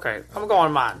 Yeah, okay. I'm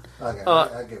going mine. Okay,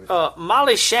 I'll give it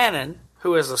Molly Shannon,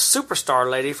 who is a superstar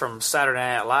lady from Saturday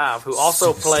Night Live, who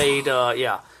also played,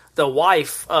 the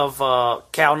wife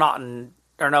of Cal Naughton,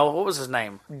 or no, what was his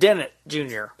name? Dennett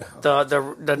Jr.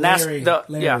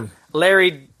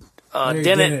 Larry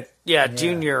Dennett.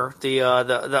 Jr.,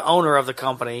 the owner of the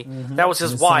company. Mm-hmm. That was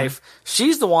his wife. Son.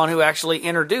 She's the one who actually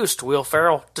introduced Will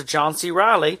Ferrell to John C.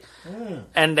 Reilly,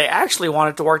 and they actually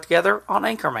wanted to work together on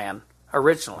Anchorman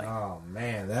originally. Oh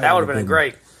man, that would have been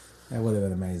great. That would have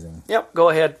been amazing. Yep, go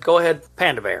ahead,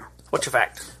 Panda Bear. What's your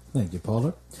fact? Thank you,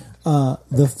 Polar.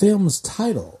 The film's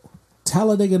title,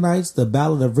 Talladega Nights, The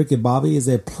Ballad of Ricky Bobby, is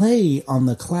a play on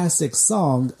the classic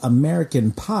song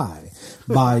American Pie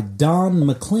by Don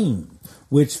McLean,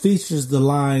 which features the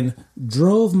line,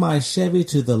 drove my Chevy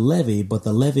to the levee, but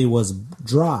the levee was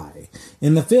dry.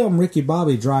 In the film, Ricky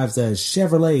Bobby drives a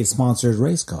Chevrolet-sponsored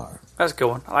race car. That's a good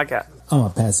one. I like that. I'm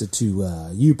going to pass it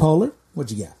to you, Polar.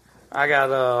 What you got? I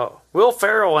got Will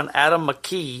Ferrell and Adam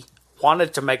McKee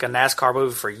wanted to make a NASCAR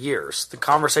movie for years. The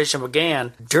conversation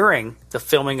began during the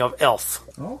filming of Elf.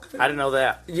 Okay. I didn't know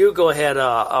that. You go ahead,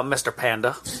 Mr.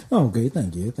 Panda. Okay,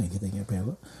 thank you,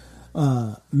 Panda.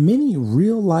 Many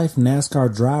real-life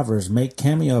NASCAR drivers make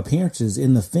cameo appearances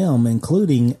in the film,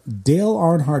 including Dale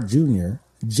Earnhardt Jr.,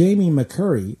 Jamie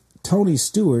McCurry, Tony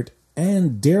Stewart,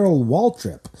 and Darrell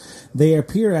Waltrip. They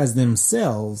appear as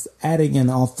themselves, adding an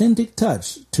authentic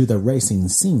touch to the racing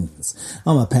scenes.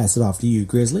 I'm going to pass it off to you,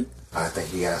 Grizzly. I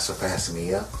think you guys are passing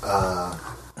me up.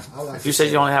 You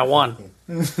said you only had one.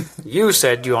 You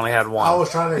said you only had one. I was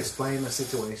trying to explain the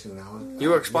situation. You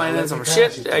were explaining some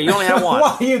shit? You only had one.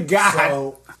 What you got?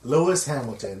 So, Lewis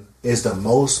Hamilton is the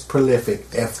most prolific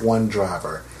F1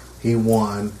 driver. He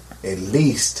won at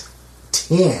least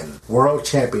 10 world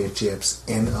championships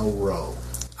in a row.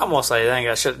 I'm going to say they ain't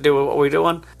got shit to do with what we're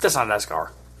doing. That's not NASCAR.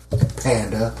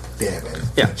 Panda, Devin,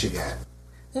 what you got?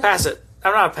 Pass it.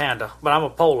 I'm not a panda, but I'm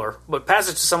a polar. But pass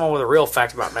it to someone with a real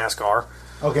fact about NASCAR.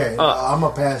 Okay, I'm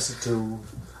going to pass it to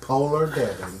Polar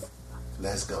Devin.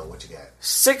 Let's go. What you got?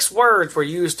 6 words were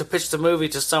used to pitch the movie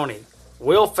to Sony.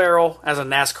 Will Ferrell as a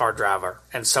NASCAR driver.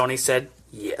 And Sony said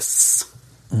yes.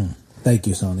 Thank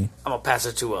you, Sony. I'm going to pass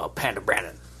it to Panda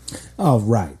Brandon. All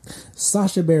right.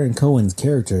 Sacha Baron Cohen's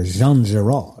character, Jean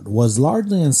Giraud, was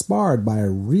largely inspired by a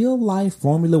real-life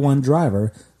Formula One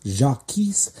driver, Jacques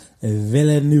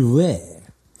Villeneuve.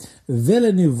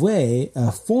 Villeneuve,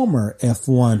 a former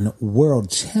F1 world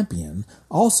champion,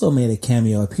 also made a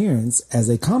cameo appearance as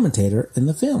a commentator in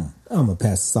the film. I'm going to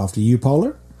pass this off to you,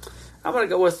 Polar. I'm going to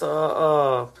go with,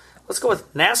 let's go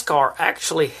with NASCAR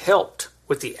actually helped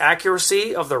with the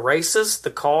accuracy of the races,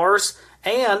 the cars,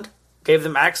 and gave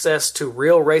them access to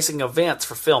real racing events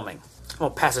for filming. I'm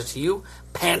going to pass it to you,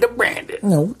 Panda Brandon.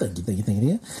 No, thank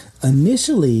you.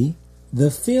 Initially,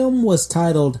 the film was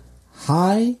titled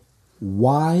High,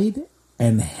 Wide,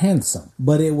 and Handsome,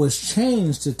 but it was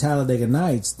changed to Talladega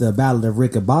Nights, The Ballad of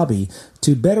Ricky Bobby,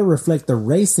 to better reflect the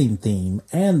racing theme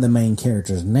and the main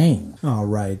character's name. All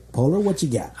right, Polar, what you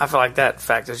got? I feel like that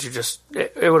fact is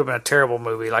it would have been a terrible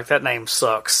movie. Like, that name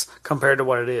sucks compared to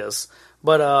what it is.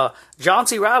 But John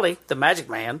C. Reilly, the Magic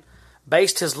Man,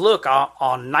 based his look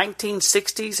on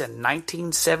 1960s and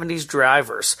 1970s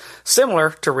drivers, similar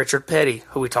to Richard Petty,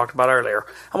 who we talked about earlier.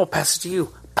 I'm going to pass it to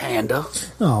you, Panda.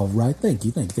 All right, thank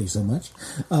you so much.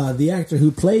 The actor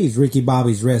who plays Ricky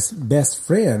Bobby's best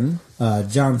friend,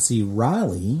 John C.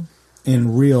 Reilly,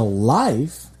 in real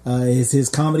life, is his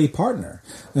comedy partner.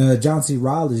 John C.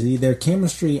 Reilly, their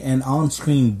chemistry and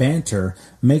on-screen banter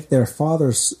make their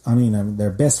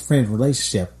their best friend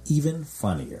relationship even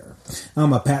funnier.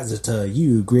 I'm gonna pass it to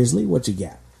you, Grizzly. What you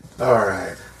got? All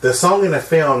right. The song in the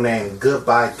film named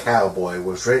Goodbye Cowboy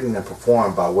was written and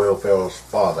performed by Will Ferrell's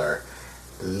father,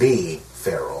 Lee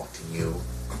Ferrell. To you,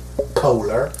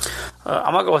 Polar.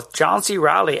 I'm going to go with John C.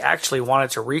 Reilly actually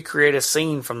wanted to recreate a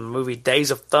scene from the movie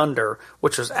Days of Thunder,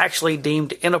 which was actually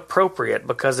deemed inappropriate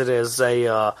because it is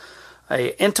a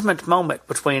intimate moment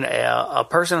between a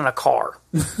person and a car.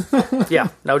 Yeah,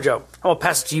 no joke. I'm going to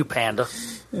pass it to you, Panda.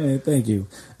 Hey, thank you.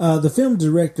 The film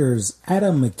directors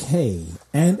Adam McKay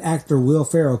and actor Will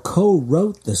Ferrell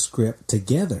co-wrote the script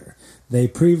together. They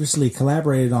previously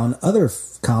collaborated on other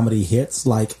comedy hits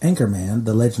like Anchorman,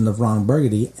 The Legend of Ron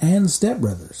Burgundy, and Step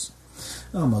Brothers.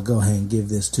 I'm going to go ahead and give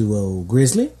this to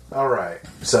Grizzly. All right.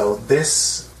 So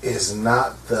this is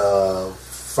not the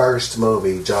first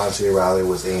movie John C. Reilly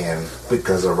was in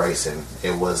because of Racing.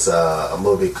 It was a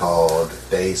movie called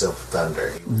Days of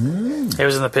Thunder. He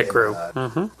was in the pit crew.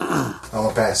 I'm going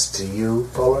to pass it to you,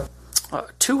 Polar.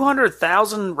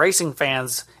 200,000 racing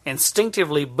fans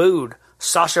instinctively booed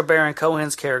Sacha Baron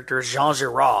Cohen's character, Jean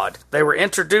Girard. They were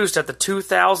introduced at the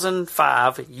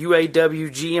 2005 UAW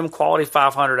GM Quality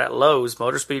 500 at Lowe's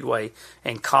Motor Speedway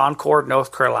in Concord,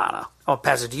 North Carolina. I'm going to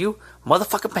pass it to you,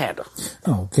 motherfucking Panda.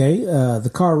 Okay, the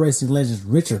car racing legend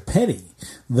Richard Petty,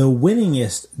 the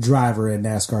winningest driver in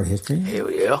NASCAR history,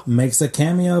 hell yeah, makes a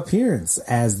cameo appearance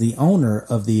as the owner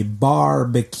of the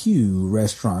barbecue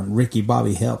restaurant Ricky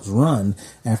Bobby helps run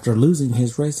after losing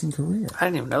his racing career. I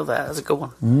didn't even know that. That's a good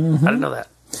one. Mm-hmm. I didn't know that.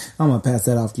 I'm going to pass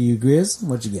that off to you, Grizz.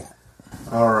 What you got?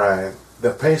 All right.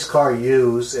 The pace car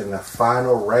used in the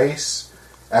final race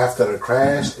after the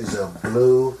crash is a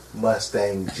blue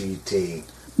Mustang GT.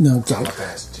 No, okay. I'm going to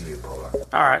pass it to you, Polar.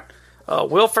 All right.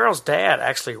 Will Ferrell's dad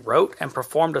actually wrote and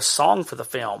performed a song for the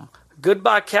film,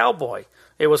 Goodbye Cowboy.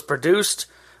 It was produced,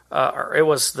 it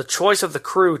was the choice of the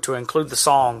crew to include the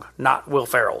song, not Will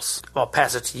Ferrell's. I'll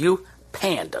pass it to you,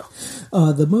 Panda.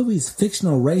 The movie's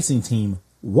fictional racing team,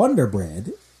 Wonder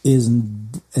Bread, is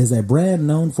a brand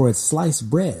known for its sliced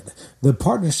bread. The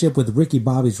partnership with Ricky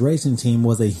Bobby's racing team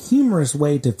was a humorous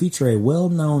way to feature a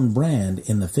well-known brand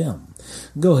in the film.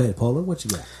 Go ahead, Polar. What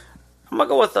you got? I'm going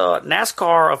to go with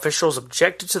NASCAR officials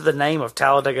objected to the name of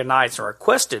Talladega Nights and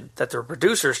requested that their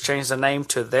producers change the name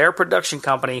to their production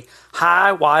company,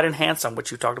 High, Wide, and Handsome,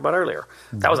 which you talked about earlier.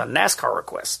 That was a NASCAR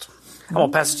request. I'm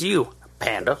going to pass it to you,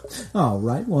 Panda. All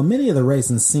right. Well, many of the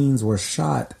racing scenes were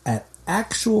shot at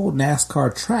actual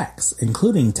NASCAR tracks,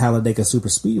 including Talladega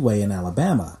Superspeedway in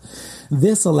Alabama.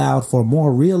 This allowed for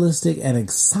more realistic and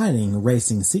exciting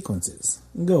racing sequences.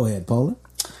 Go ahead, Polar.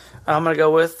 I'm going to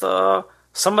go with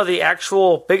some of the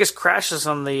actual biggest crashes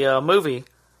on the movie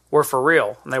were for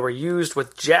real, and they were used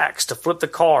with jacks to flip the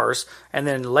cars and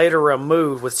then later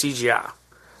removed with CGI.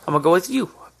 I'm going to go with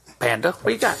you, Panda.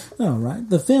 What you got? All right.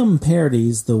 The film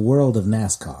parodies the world of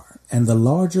NASCAR and the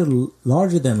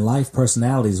larger-than-life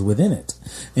personalities within it,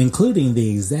 including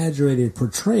the exaggerated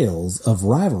portrayals of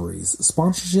rivalries,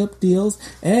 sponsorship deals,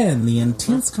 and the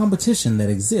intense competition that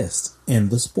exists in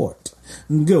the sport.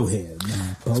 Go ahead.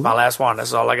 That's my last one.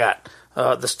 That's all I got.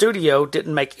 The studio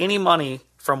didn't make any money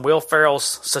from Will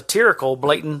Ferrell's satirical,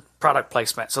 blatant product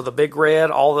placement. So the Big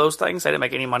Red, all those things, they didn't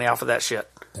make any money off of that shit.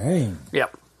 Dang.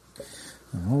 Yep.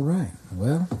 All right.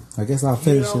 Well, I guess I'll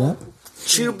finish it up.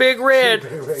 Chew Big Red.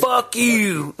 Fuck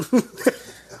you.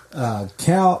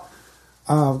 Cal,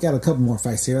 I've got a couple more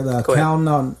facts here.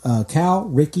 Cal,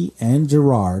 Ricky, and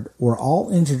Gerard were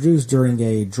all introduced during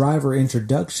a driver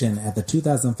introduction at the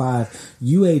 2005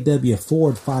 UAW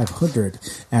Ford 500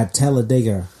 at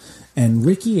Talladega. And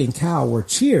Ricky and Cal were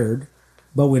cheered,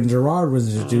 but when Gerard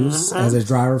was introduced as a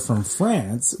driver from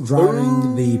France,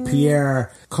 driving the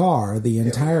Pierre car, the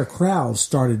entire crowd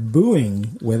started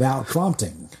booing without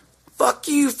prompting. Fuck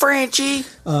you, Frenchie.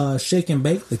 Shake and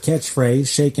bake, the catchphrase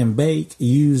shake and bake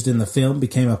used in the film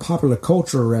became a popular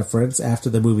cultural reference after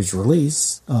the movie's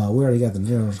release. We already got the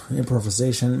general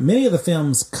improvisation. Many of the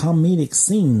film's comedic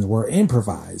scenes were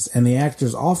improvised, and the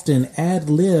actors often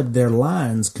ad-libbed their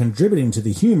lines, contributing to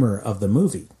the humor of the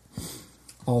movie.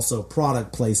 Also,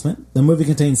 product placement. The movie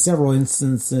contains several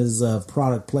instances of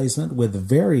product placement with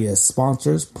various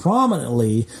sponsors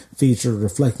prominently featured,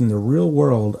 reflecting the real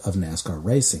world of NASCAR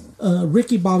racing.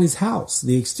 Ricky Bobby's house.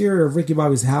 The exterior of Ricky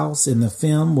Bobby's house in the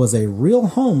film was a real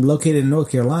home located in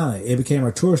North Carolina. It became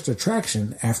a tourist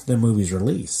attraction after the movie's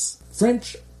release.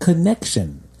 French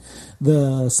connection.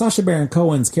 The Sacha Baron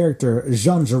Cohen's character,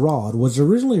 Jean Girard, was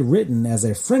originally written as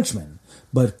a Frenchman,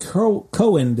 but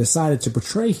Cohen decided to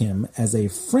portray him as a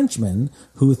Frenchman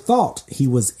who thought he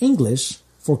was English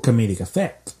for comedic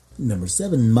effect. Number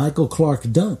 7, Michael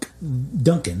Clark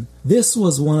Duncan. This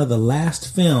was one of the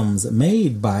last films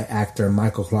made by actor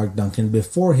Michael Clark Duncan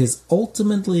before his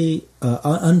ultimately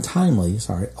untimely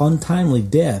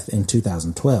death in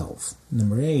 2012.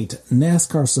 Number 8,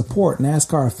 NASCAR support.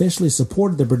 NASCAR officially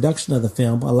supported the production of the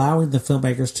film, allowing the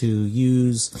filmmakers to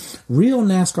use real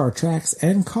NASCAR tracks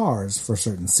and cars for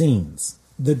certain scenes.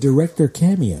 The director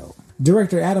cameo.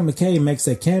 Director Adam McKay makes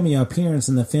a cameo appearance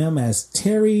in the film as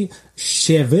Terry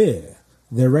Chevet,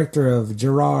 director of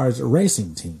Girard's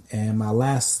racing team. And my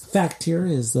last fact here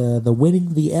is the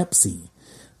winning the EPSI.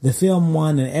 The film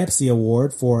won an EPSI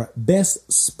award for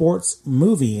Best Sports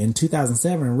Movie in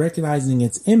 2007, recognizing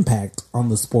its impact on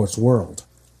the sports world.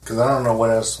 Because I don't know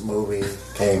what else movie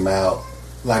came out,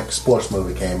 like sports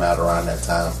movie came out around that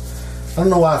time. I don't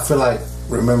know why I feel like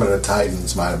Remember the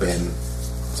Titans might have been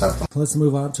something. Let's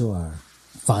move on to our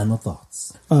final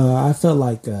thoughts. I felt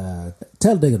like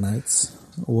Talladega Nights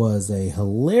was a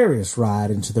hilarious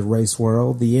ride into the race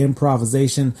world. The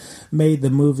improvisation made the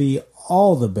movie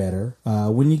all the better.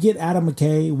 When you get Adam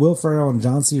McKay, Will Ferrell, and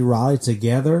John C. Reilly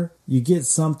together, you get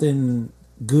something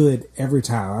good every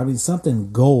time. I mean,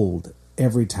 something gold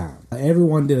every time.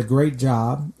 Everyone did a great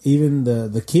job. Even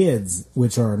the kids,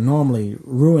 which are normally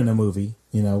ruin a movie.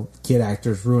 You know, kid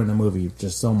actors ruin a movie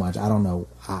just so much. I don't know.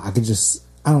 I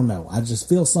don't know. I just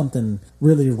feel something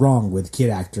really wrong with kid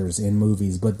actors in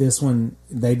movies. But this one,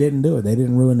 they didn't do it. They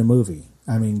didn't ruin the movie.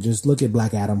 I mean, just look at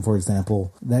Black Adam, for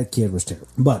example. That kid was terrible.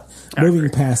 But moving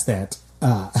past that,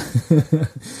 I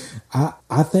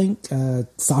think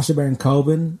Sacha Baron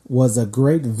Cohen was a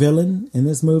great villain in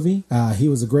this movie. He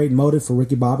was a great motive for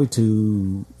Ricky Bobby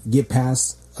to get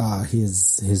past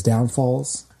his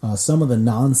downfalls. Some of the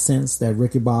nonsense that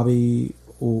Ricky Bobby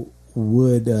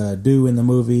would do in the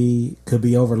movie could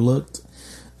be overlooked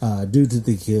due to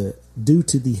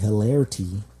the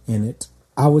hilarity in it.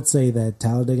 I would say that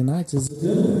Talladega Nights is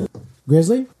good.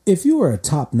 Grizzly, if you were a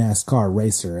top NASCAR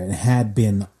racer and had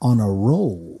been on a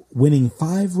roll, winning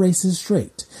 5 races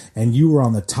straight, and you were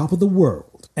on the top of the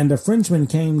world, and a Frenchman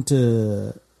came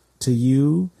to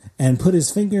you and put his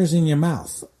fingers in your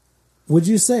mouth, would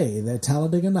you say that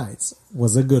Talladega Nights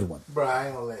was a good one? Bro, I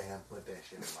ain't gonna let him put that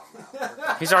shit in my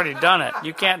mouth. He's already done it.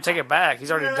 You can't take it back.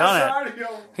 He's already done it.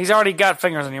 He's already got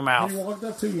fingers in your mouth. He walked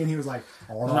up to you and he was like,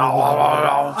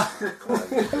 no.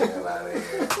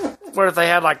 What if they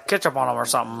had like ketchup on them or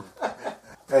something?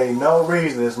 Hey, no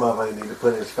reason this motherfucker need to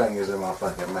put his fingers in my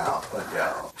fucking mouth. But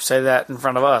y'all say that in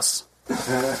front of us. I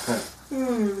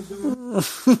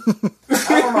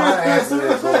don't know how to answer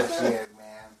this bullshit,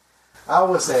 man. I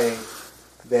would say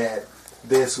that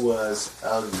this was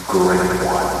a great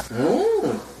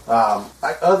one.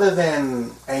 Other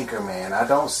than Anchorman, I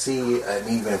don't see an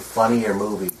even funnier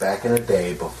movie back in the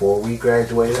day before we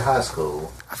graduated high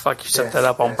school. I feel like you set that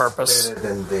up on purpose. Better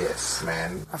than this,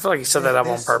 man. I feel like you set that up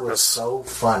on purpose. Was so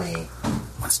funny.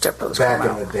 Step Brothers back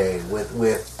in the day with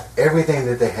everything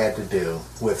that they had to do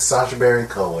with Sacha Baron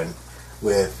Cohen,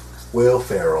 with Will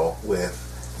Ferrell, with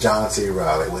John C.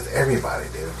 Reilly, with everybody,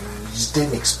 dude. You just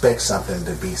didn't expect something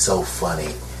to be so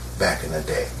funny back in the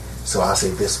day. So I say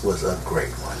this was a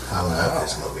great one. I love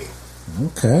this movie.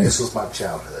 Okay. This was my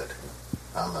childhood.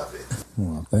 I love it.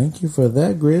 Well, thank you for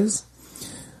that, Grizz.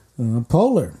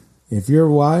 Polar, if your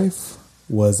wife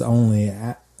was only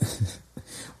after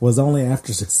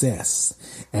success,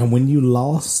 and when you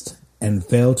lost and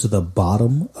fell to the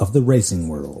bottom of the racing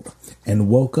world and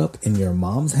woke up in your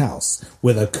mom's house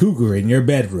with a cougar in your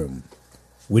bedroom,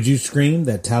 would you scream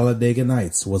that Talladega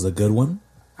Nights was a good one?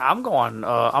 I'm going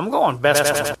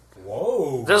best.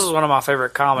 Whoa. This is one of my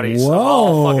favorite comedies of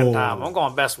all fucking time. I'm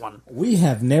going best one. We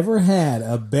have never had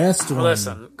a best one.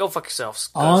 Listen, go fuck yourselves.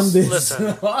 On this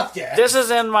listen, podcast. This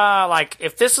is in my,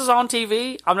 if this is on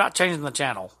TV, I'm not changing the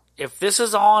channel. If this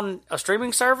is on a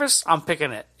streaming service, I'm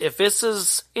picking it. If this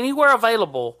is anywhere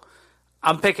available,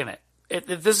 I'm picking it.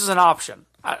 If this is an option.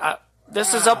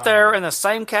 This is up there in the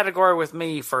same category with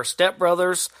me for Step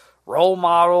Brothers, Role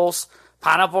Models,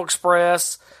 Pineapple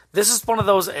Express. This is one of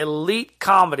those elite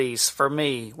comedies for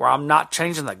me where I'm not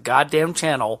changing the goddamn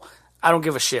channel. I don't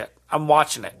give a shit. I'm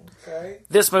watching it. Okay.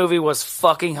 This movie was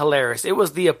fucking hilarious. It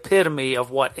was the epitome of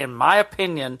what, in my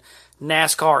opinion,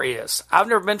 NASCAR is. I've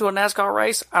never been to a NASCAR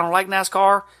race. I don't like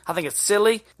NASCAR. I think it's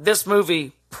silly. This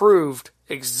movie proved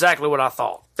exactly what I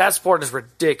thought. That sport is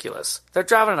ridiculous. They're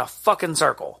driving in a fucking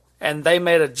circle, and they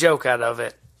made a joke out of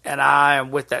it, and I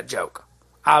am with that joke.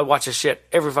 I watch this shit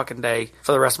every fucking day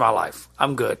for the rest of my life.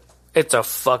 I'm good. It's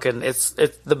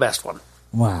the best one.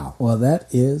 Wow. Well,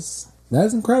 that's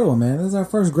incredible, man. This is our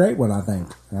first great one, I think.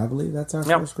 I believe that's our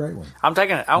first great one. I'm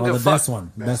taking it. I don't give a fuck. Best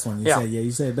one. Best one.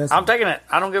 You said best one. I'm taking it.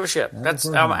 I don't give a shit.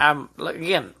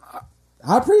 Again,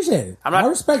 I appreciate it. I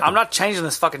respect it. I'm not changing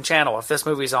this fucking channel if this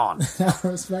movie's on. I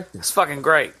respect it. It's fucking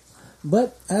great.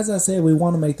 But as I said, we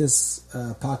want to make this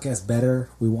podcast better.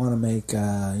 We want to make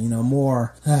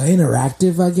more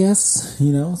interactive, I guess,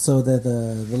 so that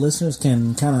the listeners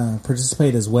can kind of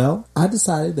participate as well. I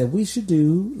decided that we should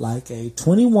do like a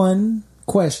 21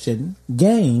 question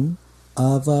game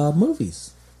of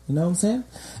movies. You know what I'm saying?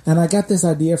 And I got this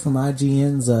idea from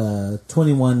IGN's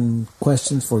 21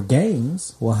 questions for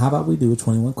games. Well, how about we do a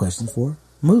 21 questions for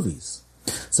movies?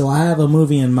 So I have a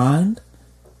movie in mind.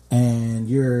 And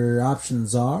your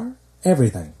options are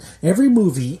everything. Every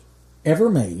movie ever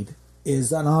made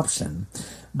is an option.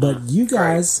 But you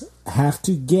guys have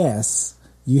to guess.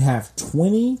 You have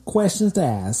 20 questions to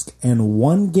ask and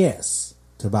one guess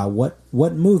about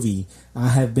what movie I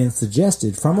have been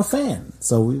suggested from a fan.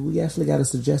 So we actually got a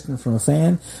suggestion from a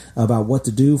fan about what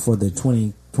to do for the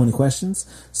 20 questions.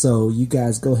 So you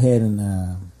guys go ahead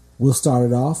and we'll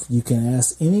start it off. You can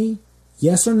ask any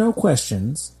yes or no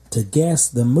questions to guess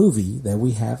the movie that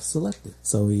we have selected.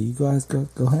 So you guys go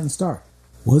ahead and start.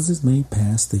 Was this made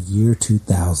past the year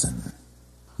 2000?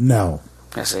 No.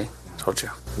 I see. Told you.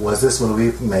 Was this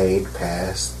movie made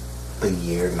past the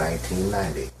year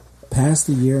 1990? Past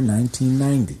the year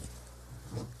 1990.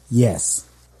 Yes.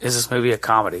 Is this movie a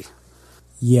comedy?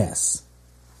 Yes.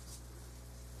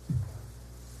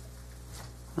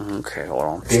 Okay, hold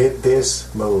on. Did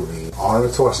this movie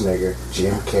Arnold Schwarzenegger,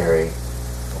 Jim Carrey,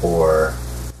 or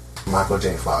Michael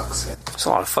J. Fox? That's a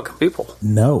lot of fucking people.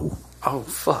 No. Oh,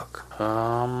 fuck.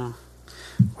 What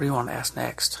do you want to ask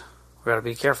next? We gotta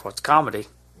be careful. It's comedy.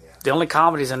 Yeah. The only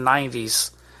comedies in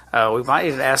 90s. We might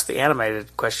need to ask the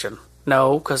animated question.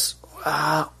 No, because,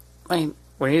 we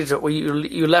needed to.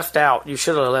 You left out. You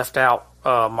should have left out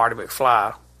Marty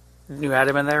McFly. You had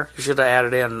him in there? You should have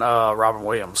added in Robin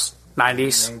Williams.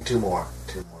 90s? Name two more.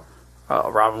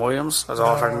 Robin Williams? That's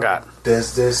all I fucking got.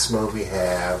 Does this movie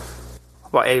have...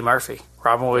 Well, Eddie Murphy.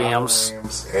 Robin Williams,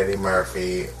 Eddie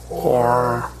Murphy,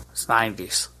 or it's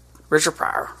 90s. Richard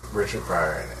Pryor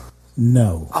in it.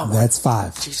 No, that's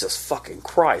 5. Jesus fucking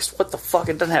Christ. What the fuck?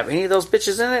 It doesn't have any of those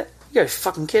bitches in it? You gotta be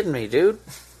fucking kidding me, dude.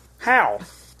 How?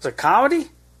 It's a comedy?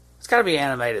 It's gotta be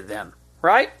animated then,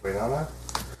 right? We don't know.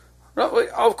 No,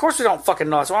 of course we don't fucking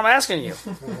know. That's why I'm asking you.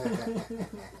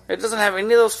 It doesn't have any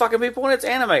of those fucking people in it. It's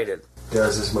animated.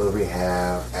 Does this movie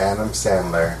have Adam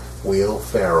Sandler, Will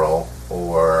Ferrell,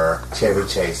 or Chevy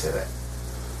Chase in it?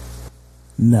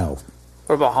 No.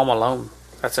 What about Home Alone?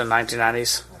 That's in the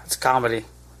 1990s. It's a comedy.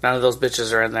 None of those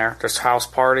bitches are in there. There's House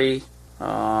Party.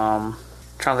 Trying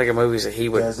to think of movies that he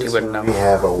wouldn't know. We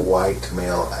have a white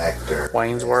male actor.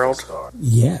 Wayne's World?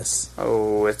 Yes.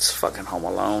 Oh, it's fucking Home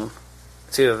Alone.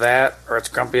 It's either that, or it's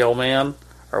Grumpy Old Men,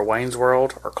 or Wayne's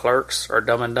World, or Clerks, or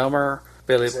Dumb and Dumber.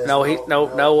 What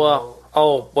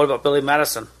about Billy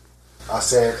Madison? I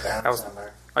said Adam Sandler.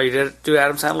 Oh, you did do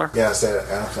Adam Sandler? Yeah, I said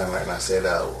Adam Sandler, and I said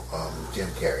Jim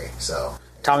Carrey. So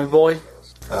Tommy Boy.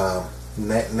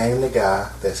 Name the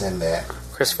guy that's in that.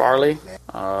 Chris Farley.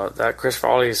 That Chris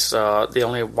Farley's the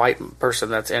only white person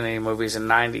that's in any movies in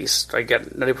the 90s. I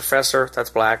get Nutty Professor. That's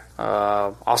black.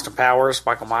 Austin Powers.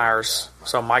 Michael Myers.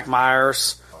 So Mike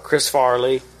Myers. Chris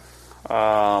Farley.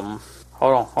 Hold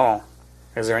on.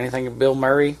 Is there anything of Bill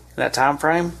Murray in that time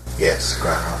frame? Yes,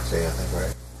 Groundhog Day, I think,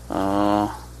 right?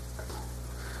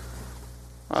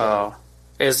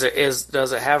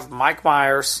 Does it have Mike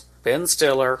Myers, Ben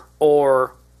Stiller,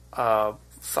 or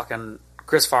fucking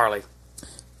Chris Farley?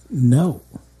 No.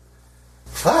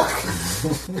 Fuck.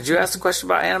 Did you ask the question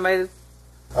about animated?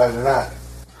 I did not.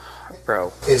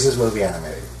 Bro. Is this movie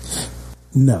animated?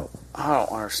 No. I don't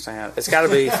understand. It's gotta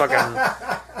be fucking...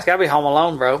 It's gotta be Home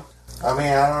Alone, bro. I mean,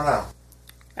 I don't know.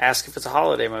 Ask if it's a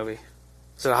holiday movie.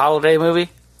 Is it a holiday movie?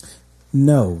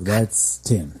 No, that's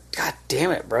 10. God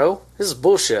damn it, bro. This is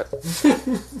bullshit.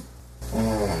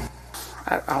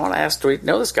 I want to ask, do we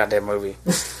know this goddamn movie?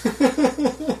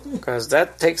 Because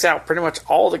that takes out pretty much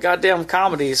all the goddamn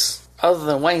comedies other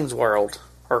than Wayne's World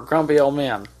or Grumpy Old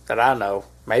Men that I know.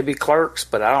 Maybe Clerks,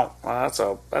 but I don't.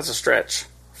 Well, that's a stretch.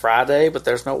 Friday, but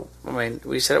there's no... I mean,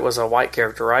 we said it was a white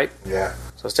character, right? Yeah.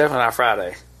 So it's definitely not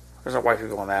Friday. There's no white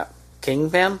people in that.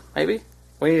 Kingpin, maybe?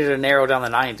 We needed to narrow down the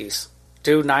 90s.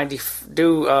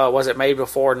 Was it made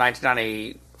before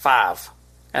 1995?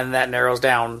 And that narrows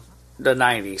down the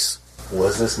 90s.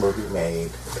 Was this movie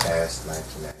made past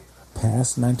 1995?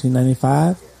 Past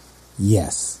 1995?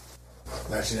 Yes.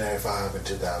 1995 and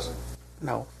 2000.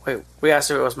 No, wait. We asked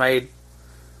if it was made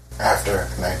after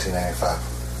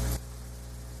 1995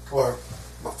 or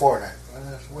before that.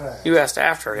 You asked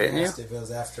after, didn't you? If it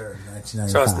was after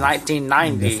 1995. So it's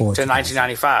 1990 to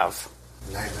 1995.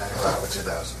 1995 or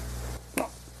 2000.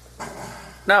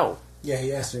 No. Yeah,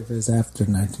 he asked her if it was after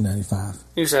 1995.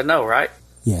 You said no, right?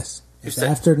 Yes. It's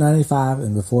after 95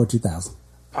 and before 2000.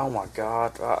 Oh my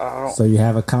God! I don't. So you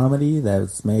have a comedy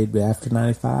that's made after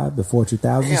 95, before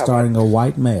 2000, starring a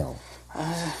white male.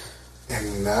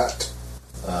 And not.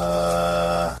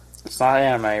 It's not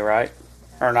anime, right?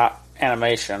 Or not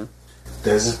animation.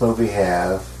 Does this movie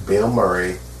have Bill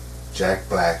Murray, Jack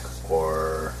Black,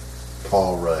 or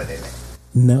Paul Rudd in it?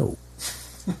 No.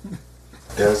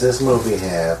 Does this movie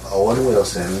have Owen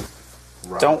Wilson?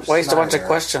 Don't waste a bunch of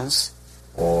questions.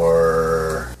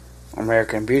 Or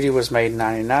American Beauty was made in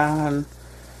 99.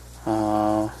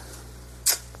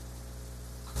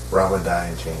 Robert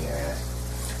Downey Jr.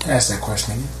 Ask that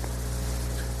question again.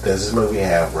 Does this movie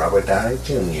have Robert Downey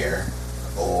Jr.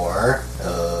 or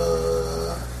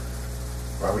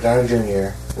Robert Downey Jr.,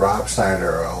 Rob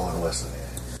Schneider, or Owen Wilson in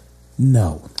it?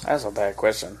 No. That's a bad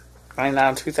question.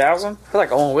 99, 2000? I feel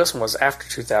like Owen Wilson was after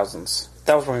 2000s.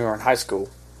 That was when we were in high school.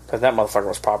 But that motherfucker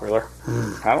was popular.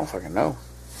 I don't fucking know.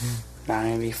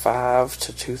 95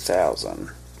 to 2000.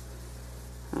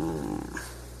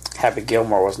 Happy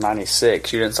Gilmore was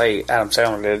 96. You didn't say Adam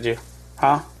Sandler, did you?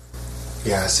 Huh?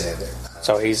 Yeah, I said it.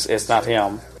 So it's not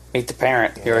him. Meet the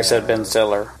Parent. You already said Ben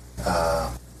Stiller.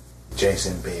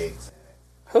 Jason Biggs.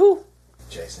 Who?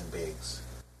 Jason Biggs.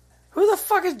 Who the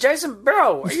fuck is Jason?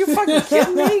 Bro, are you fucking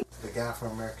kidding me? The guy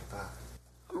from American Pie.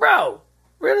 Bro,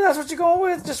 really? That's what you're going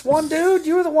with? Just one dude?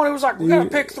 You were the one who was like, we gotta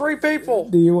pick 3 people.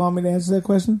 Do you want me to answer that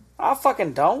question? I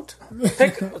fucking don't.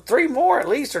 Pick 3 more at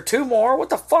least, or 2 more. What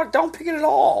the fuck? Don't pick it at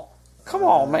all. Come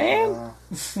on, man.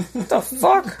 What the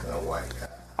fuck? A white guy.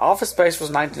 Office Space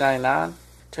was 1999.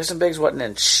 Jason Biggs wasn't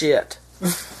in shit.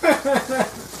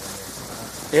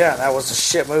 Yeah, that was a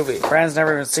shit movie. Brandon's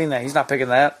never even seen that. He's not picking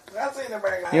that. I've seen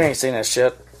the You ain't seen that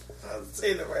shit. I've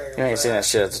seen the You ain't seen that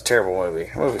shit. It's a terrible movie.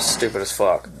 The movie's stupid as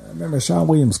fuck. I remember Sean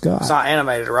William Scott. It's not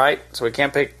animated, right? So we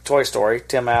can't pick Toy Story,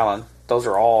 Tim Allen. Those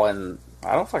are all in...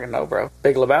 I don't fucking know, bro.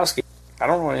 Big Lebowski. I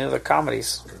don't know any other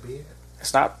comedies. Could be it.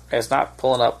 It's not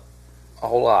pulling up a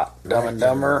whole lot. Dumb and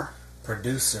Dumber.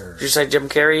 Producer. Did you say Jim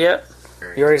Carrey yet?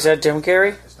 You already said Jim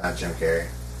Carrey? It's not Jim Carrey.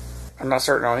 I'm not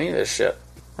certain on any of this shit.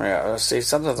 Yeah, let's see.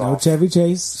 Something's No off. Chevy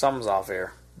Chase. Something's off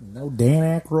here. No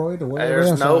Dan Aykroyd or whatever.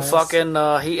 There's no else. fucking...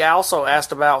 he also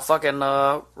asked about fucking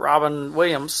Robin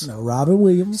Williams. No Robin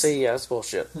Williams. See, yeah, that's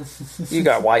bullshit. You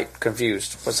got white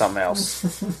confused with something else.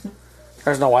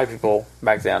 There's no white people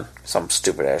back then. Some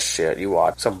stupid ass shit you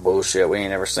watch. Some bullshit we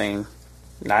ain't never seen.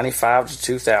 95 to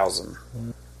 2000.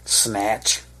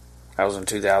 Snatch. That was in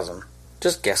 2000.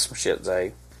 Just guess some shit,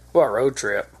 Zay. What about Road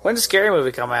Trip? When did Scary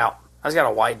Movie come out? That's got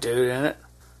a white dude in it.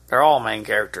 They're all main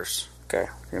characters. Okay,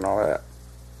 you know that.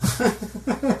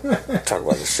 Talk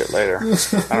about this shit later.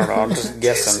 I don't know. I'm just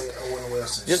guessing.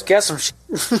 Just guess some shit.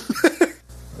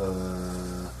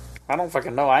 I don't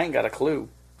fucking know. I ain't got a clue.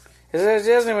 Is it a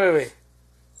Disney movie?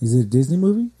 Is it a Disney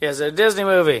movie? Is it a Disney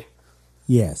movie?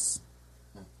 Yes.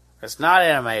 It's not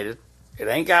animated. It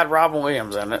ain't got Robin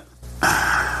Williams in it.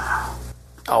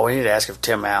 Oh, we need to ask if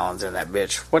Tim Allen's in that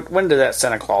bitch. When did that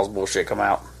Santa Claus bullshit come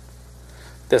out?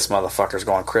 This motherfucker's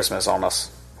going Christmas on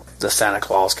us. The Santa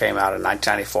Claus came out in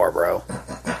 1994, bro.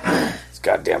 It's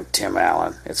goddamn Tim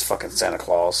Allen. It's fucking Santa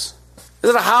Claus. Is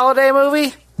it a holiday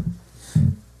movie?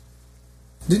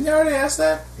 Didn't you already ask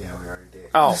that? Yeah, we already did.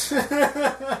 Oh.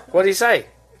 What'd he say?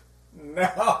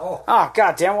 No. Oh,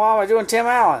 goddamn, why am I doing Tim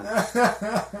Allen?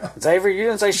 Xavier, you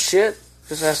didn't say shit.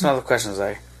 Just ask another question,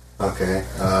 Zay. Okay.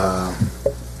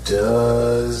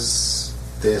 Does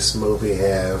this movie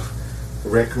have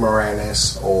Rick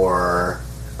Moranis or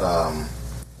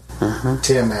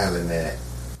Tim Allen in it?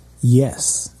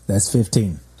 Yes. That's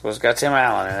 15. So it's got Tim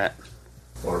Allen in it.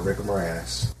 Or Rick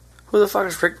Moranis? Who the fuck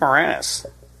is Rick Moranis?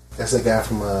 That's the guy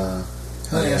from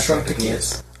Honey, I Shrunk the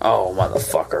Kids. Oh,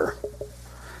 motherfucker.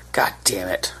 God damn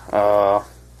it.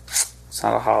 It's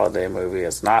not a holiday movie.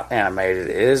 It's not animated.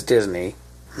 It is Disney.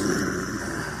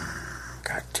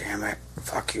 God damn it.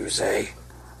 Fuck you, Zay.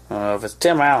 If it's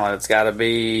Tim Allen, it's got to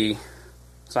be...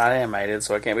 It's not animated,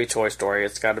 so it can't be Toy Story.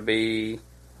 It's got to be...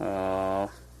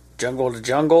 Jungle to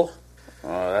Jungle.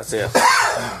 That's it.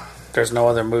 There's no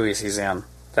other movies he's in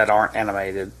that aren't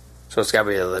animated. So it's got to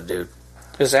be the other dude.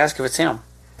 Just ask if it's him.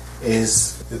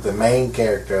 Is the main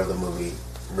character of the movie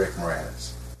Rick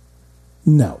Moranis?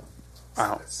 No.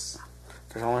 Oh.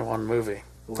 There's only one movie.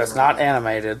 That's not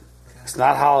animated. It's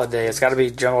not holiday. It's got to be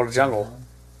Jungle to Jungle.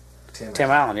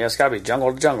 Tim Allen. Yeah, it's got to be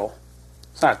Jungle to Jungle.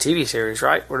 It's not a TV series,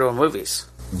 right? We're doing movies.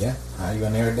 Yeah. How you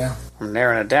gonna narrow it down? I'm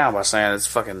narrowing it down by saying it's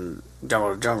fucking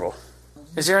Jungle to Jungle.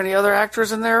 Is there any other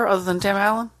actors in there other than Tim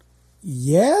Allen?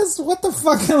 Yes. What the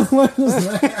fuck? What is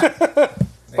that?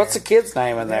 What's the kid's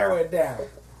name in there? Narrow it down.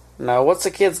 No, what's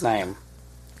the kid's name?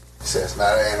 It says it's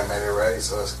not animated, right?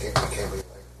 So it can't be like.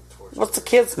 What's the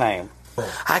kid's name?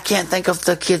 I can't think of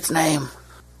the kid's name.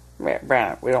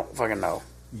 Brandon, we don't fucking know.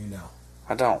 You know.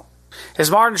 I don't. Is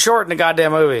Martin Short in the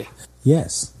goddamn movie?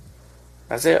 Yes.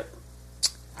 That's it.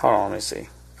 Hold on, let me see.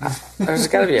 There's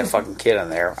got to be a fucking kid in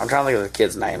there. I'm trying to think of the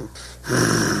kid's name.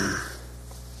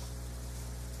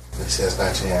 It says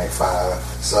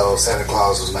 1995. So Santa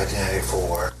Claus was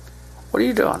 1994. What are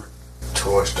you doing?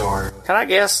 Toy Story. Can I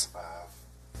guess?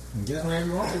 Guess whatever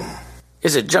you want to.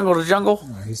 Is it Jungle to Jungle?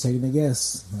 He's taking a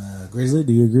guess. Grizzly,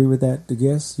 do you agree with that? The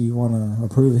guess? You want to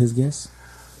approve his guess?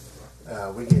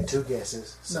 We get 2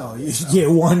 guesses. No, you should get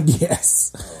 1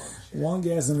 guess. One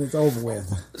guess and it's over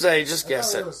with. Say, just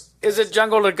guess it. Is it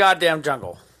Jungle to goddamn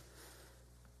Jungle?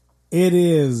 It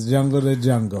is Jungle to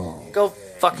Jungle. Go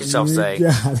fuck yourself, Zay.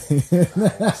 Got it.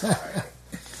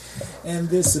 And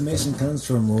this submission comes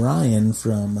from Ryan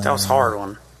from... that was a hard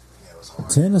one.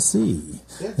 Tennessee.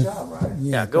 Good job, Ryan.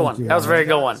 Yeah, good one. That was a very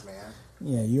good one.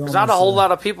 Yeah, you. There's not a whole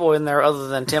lot of people in there other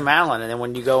than Tim Allen, and then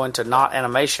when you go into not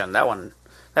animation, that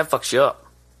fucks you up.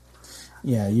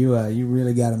 Yeah, you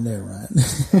really got him there, Ryan.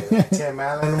 Tim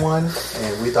Allen won,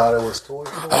 and we thought it was Toy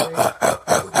Story.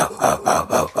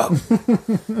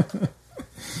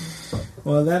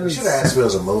 Well, that we should have asked if it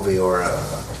was a movie or a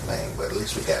thing, but at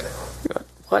least we got it.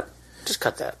 What? Just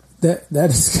cut that. That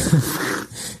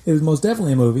is it is most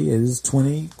definitely a movie. It is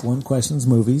 21 Questions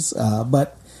movies,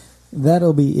 but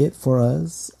that'll be it for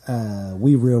us.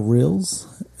 We Real Reels,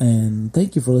 and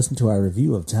thank you for listening to our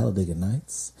review of Talladega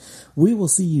Nights. We will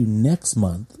see you next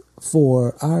month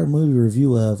for our movie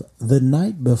review of The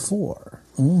Night Before.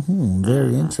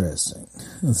 Very interesting.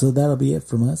 And so that'll be it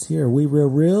from us here. We Real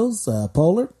Reels.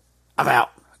 Polar. I'm out.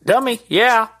 Dummy.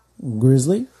 Yeah.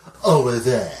 Grizzly. Over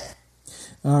there.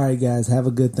 All right, guys. Have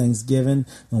a good Thanksgiving,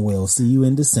 and we'll see you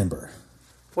in December.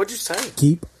 What'd you say?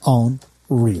 Keep on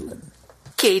reeling.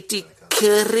 Katie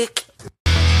Couric.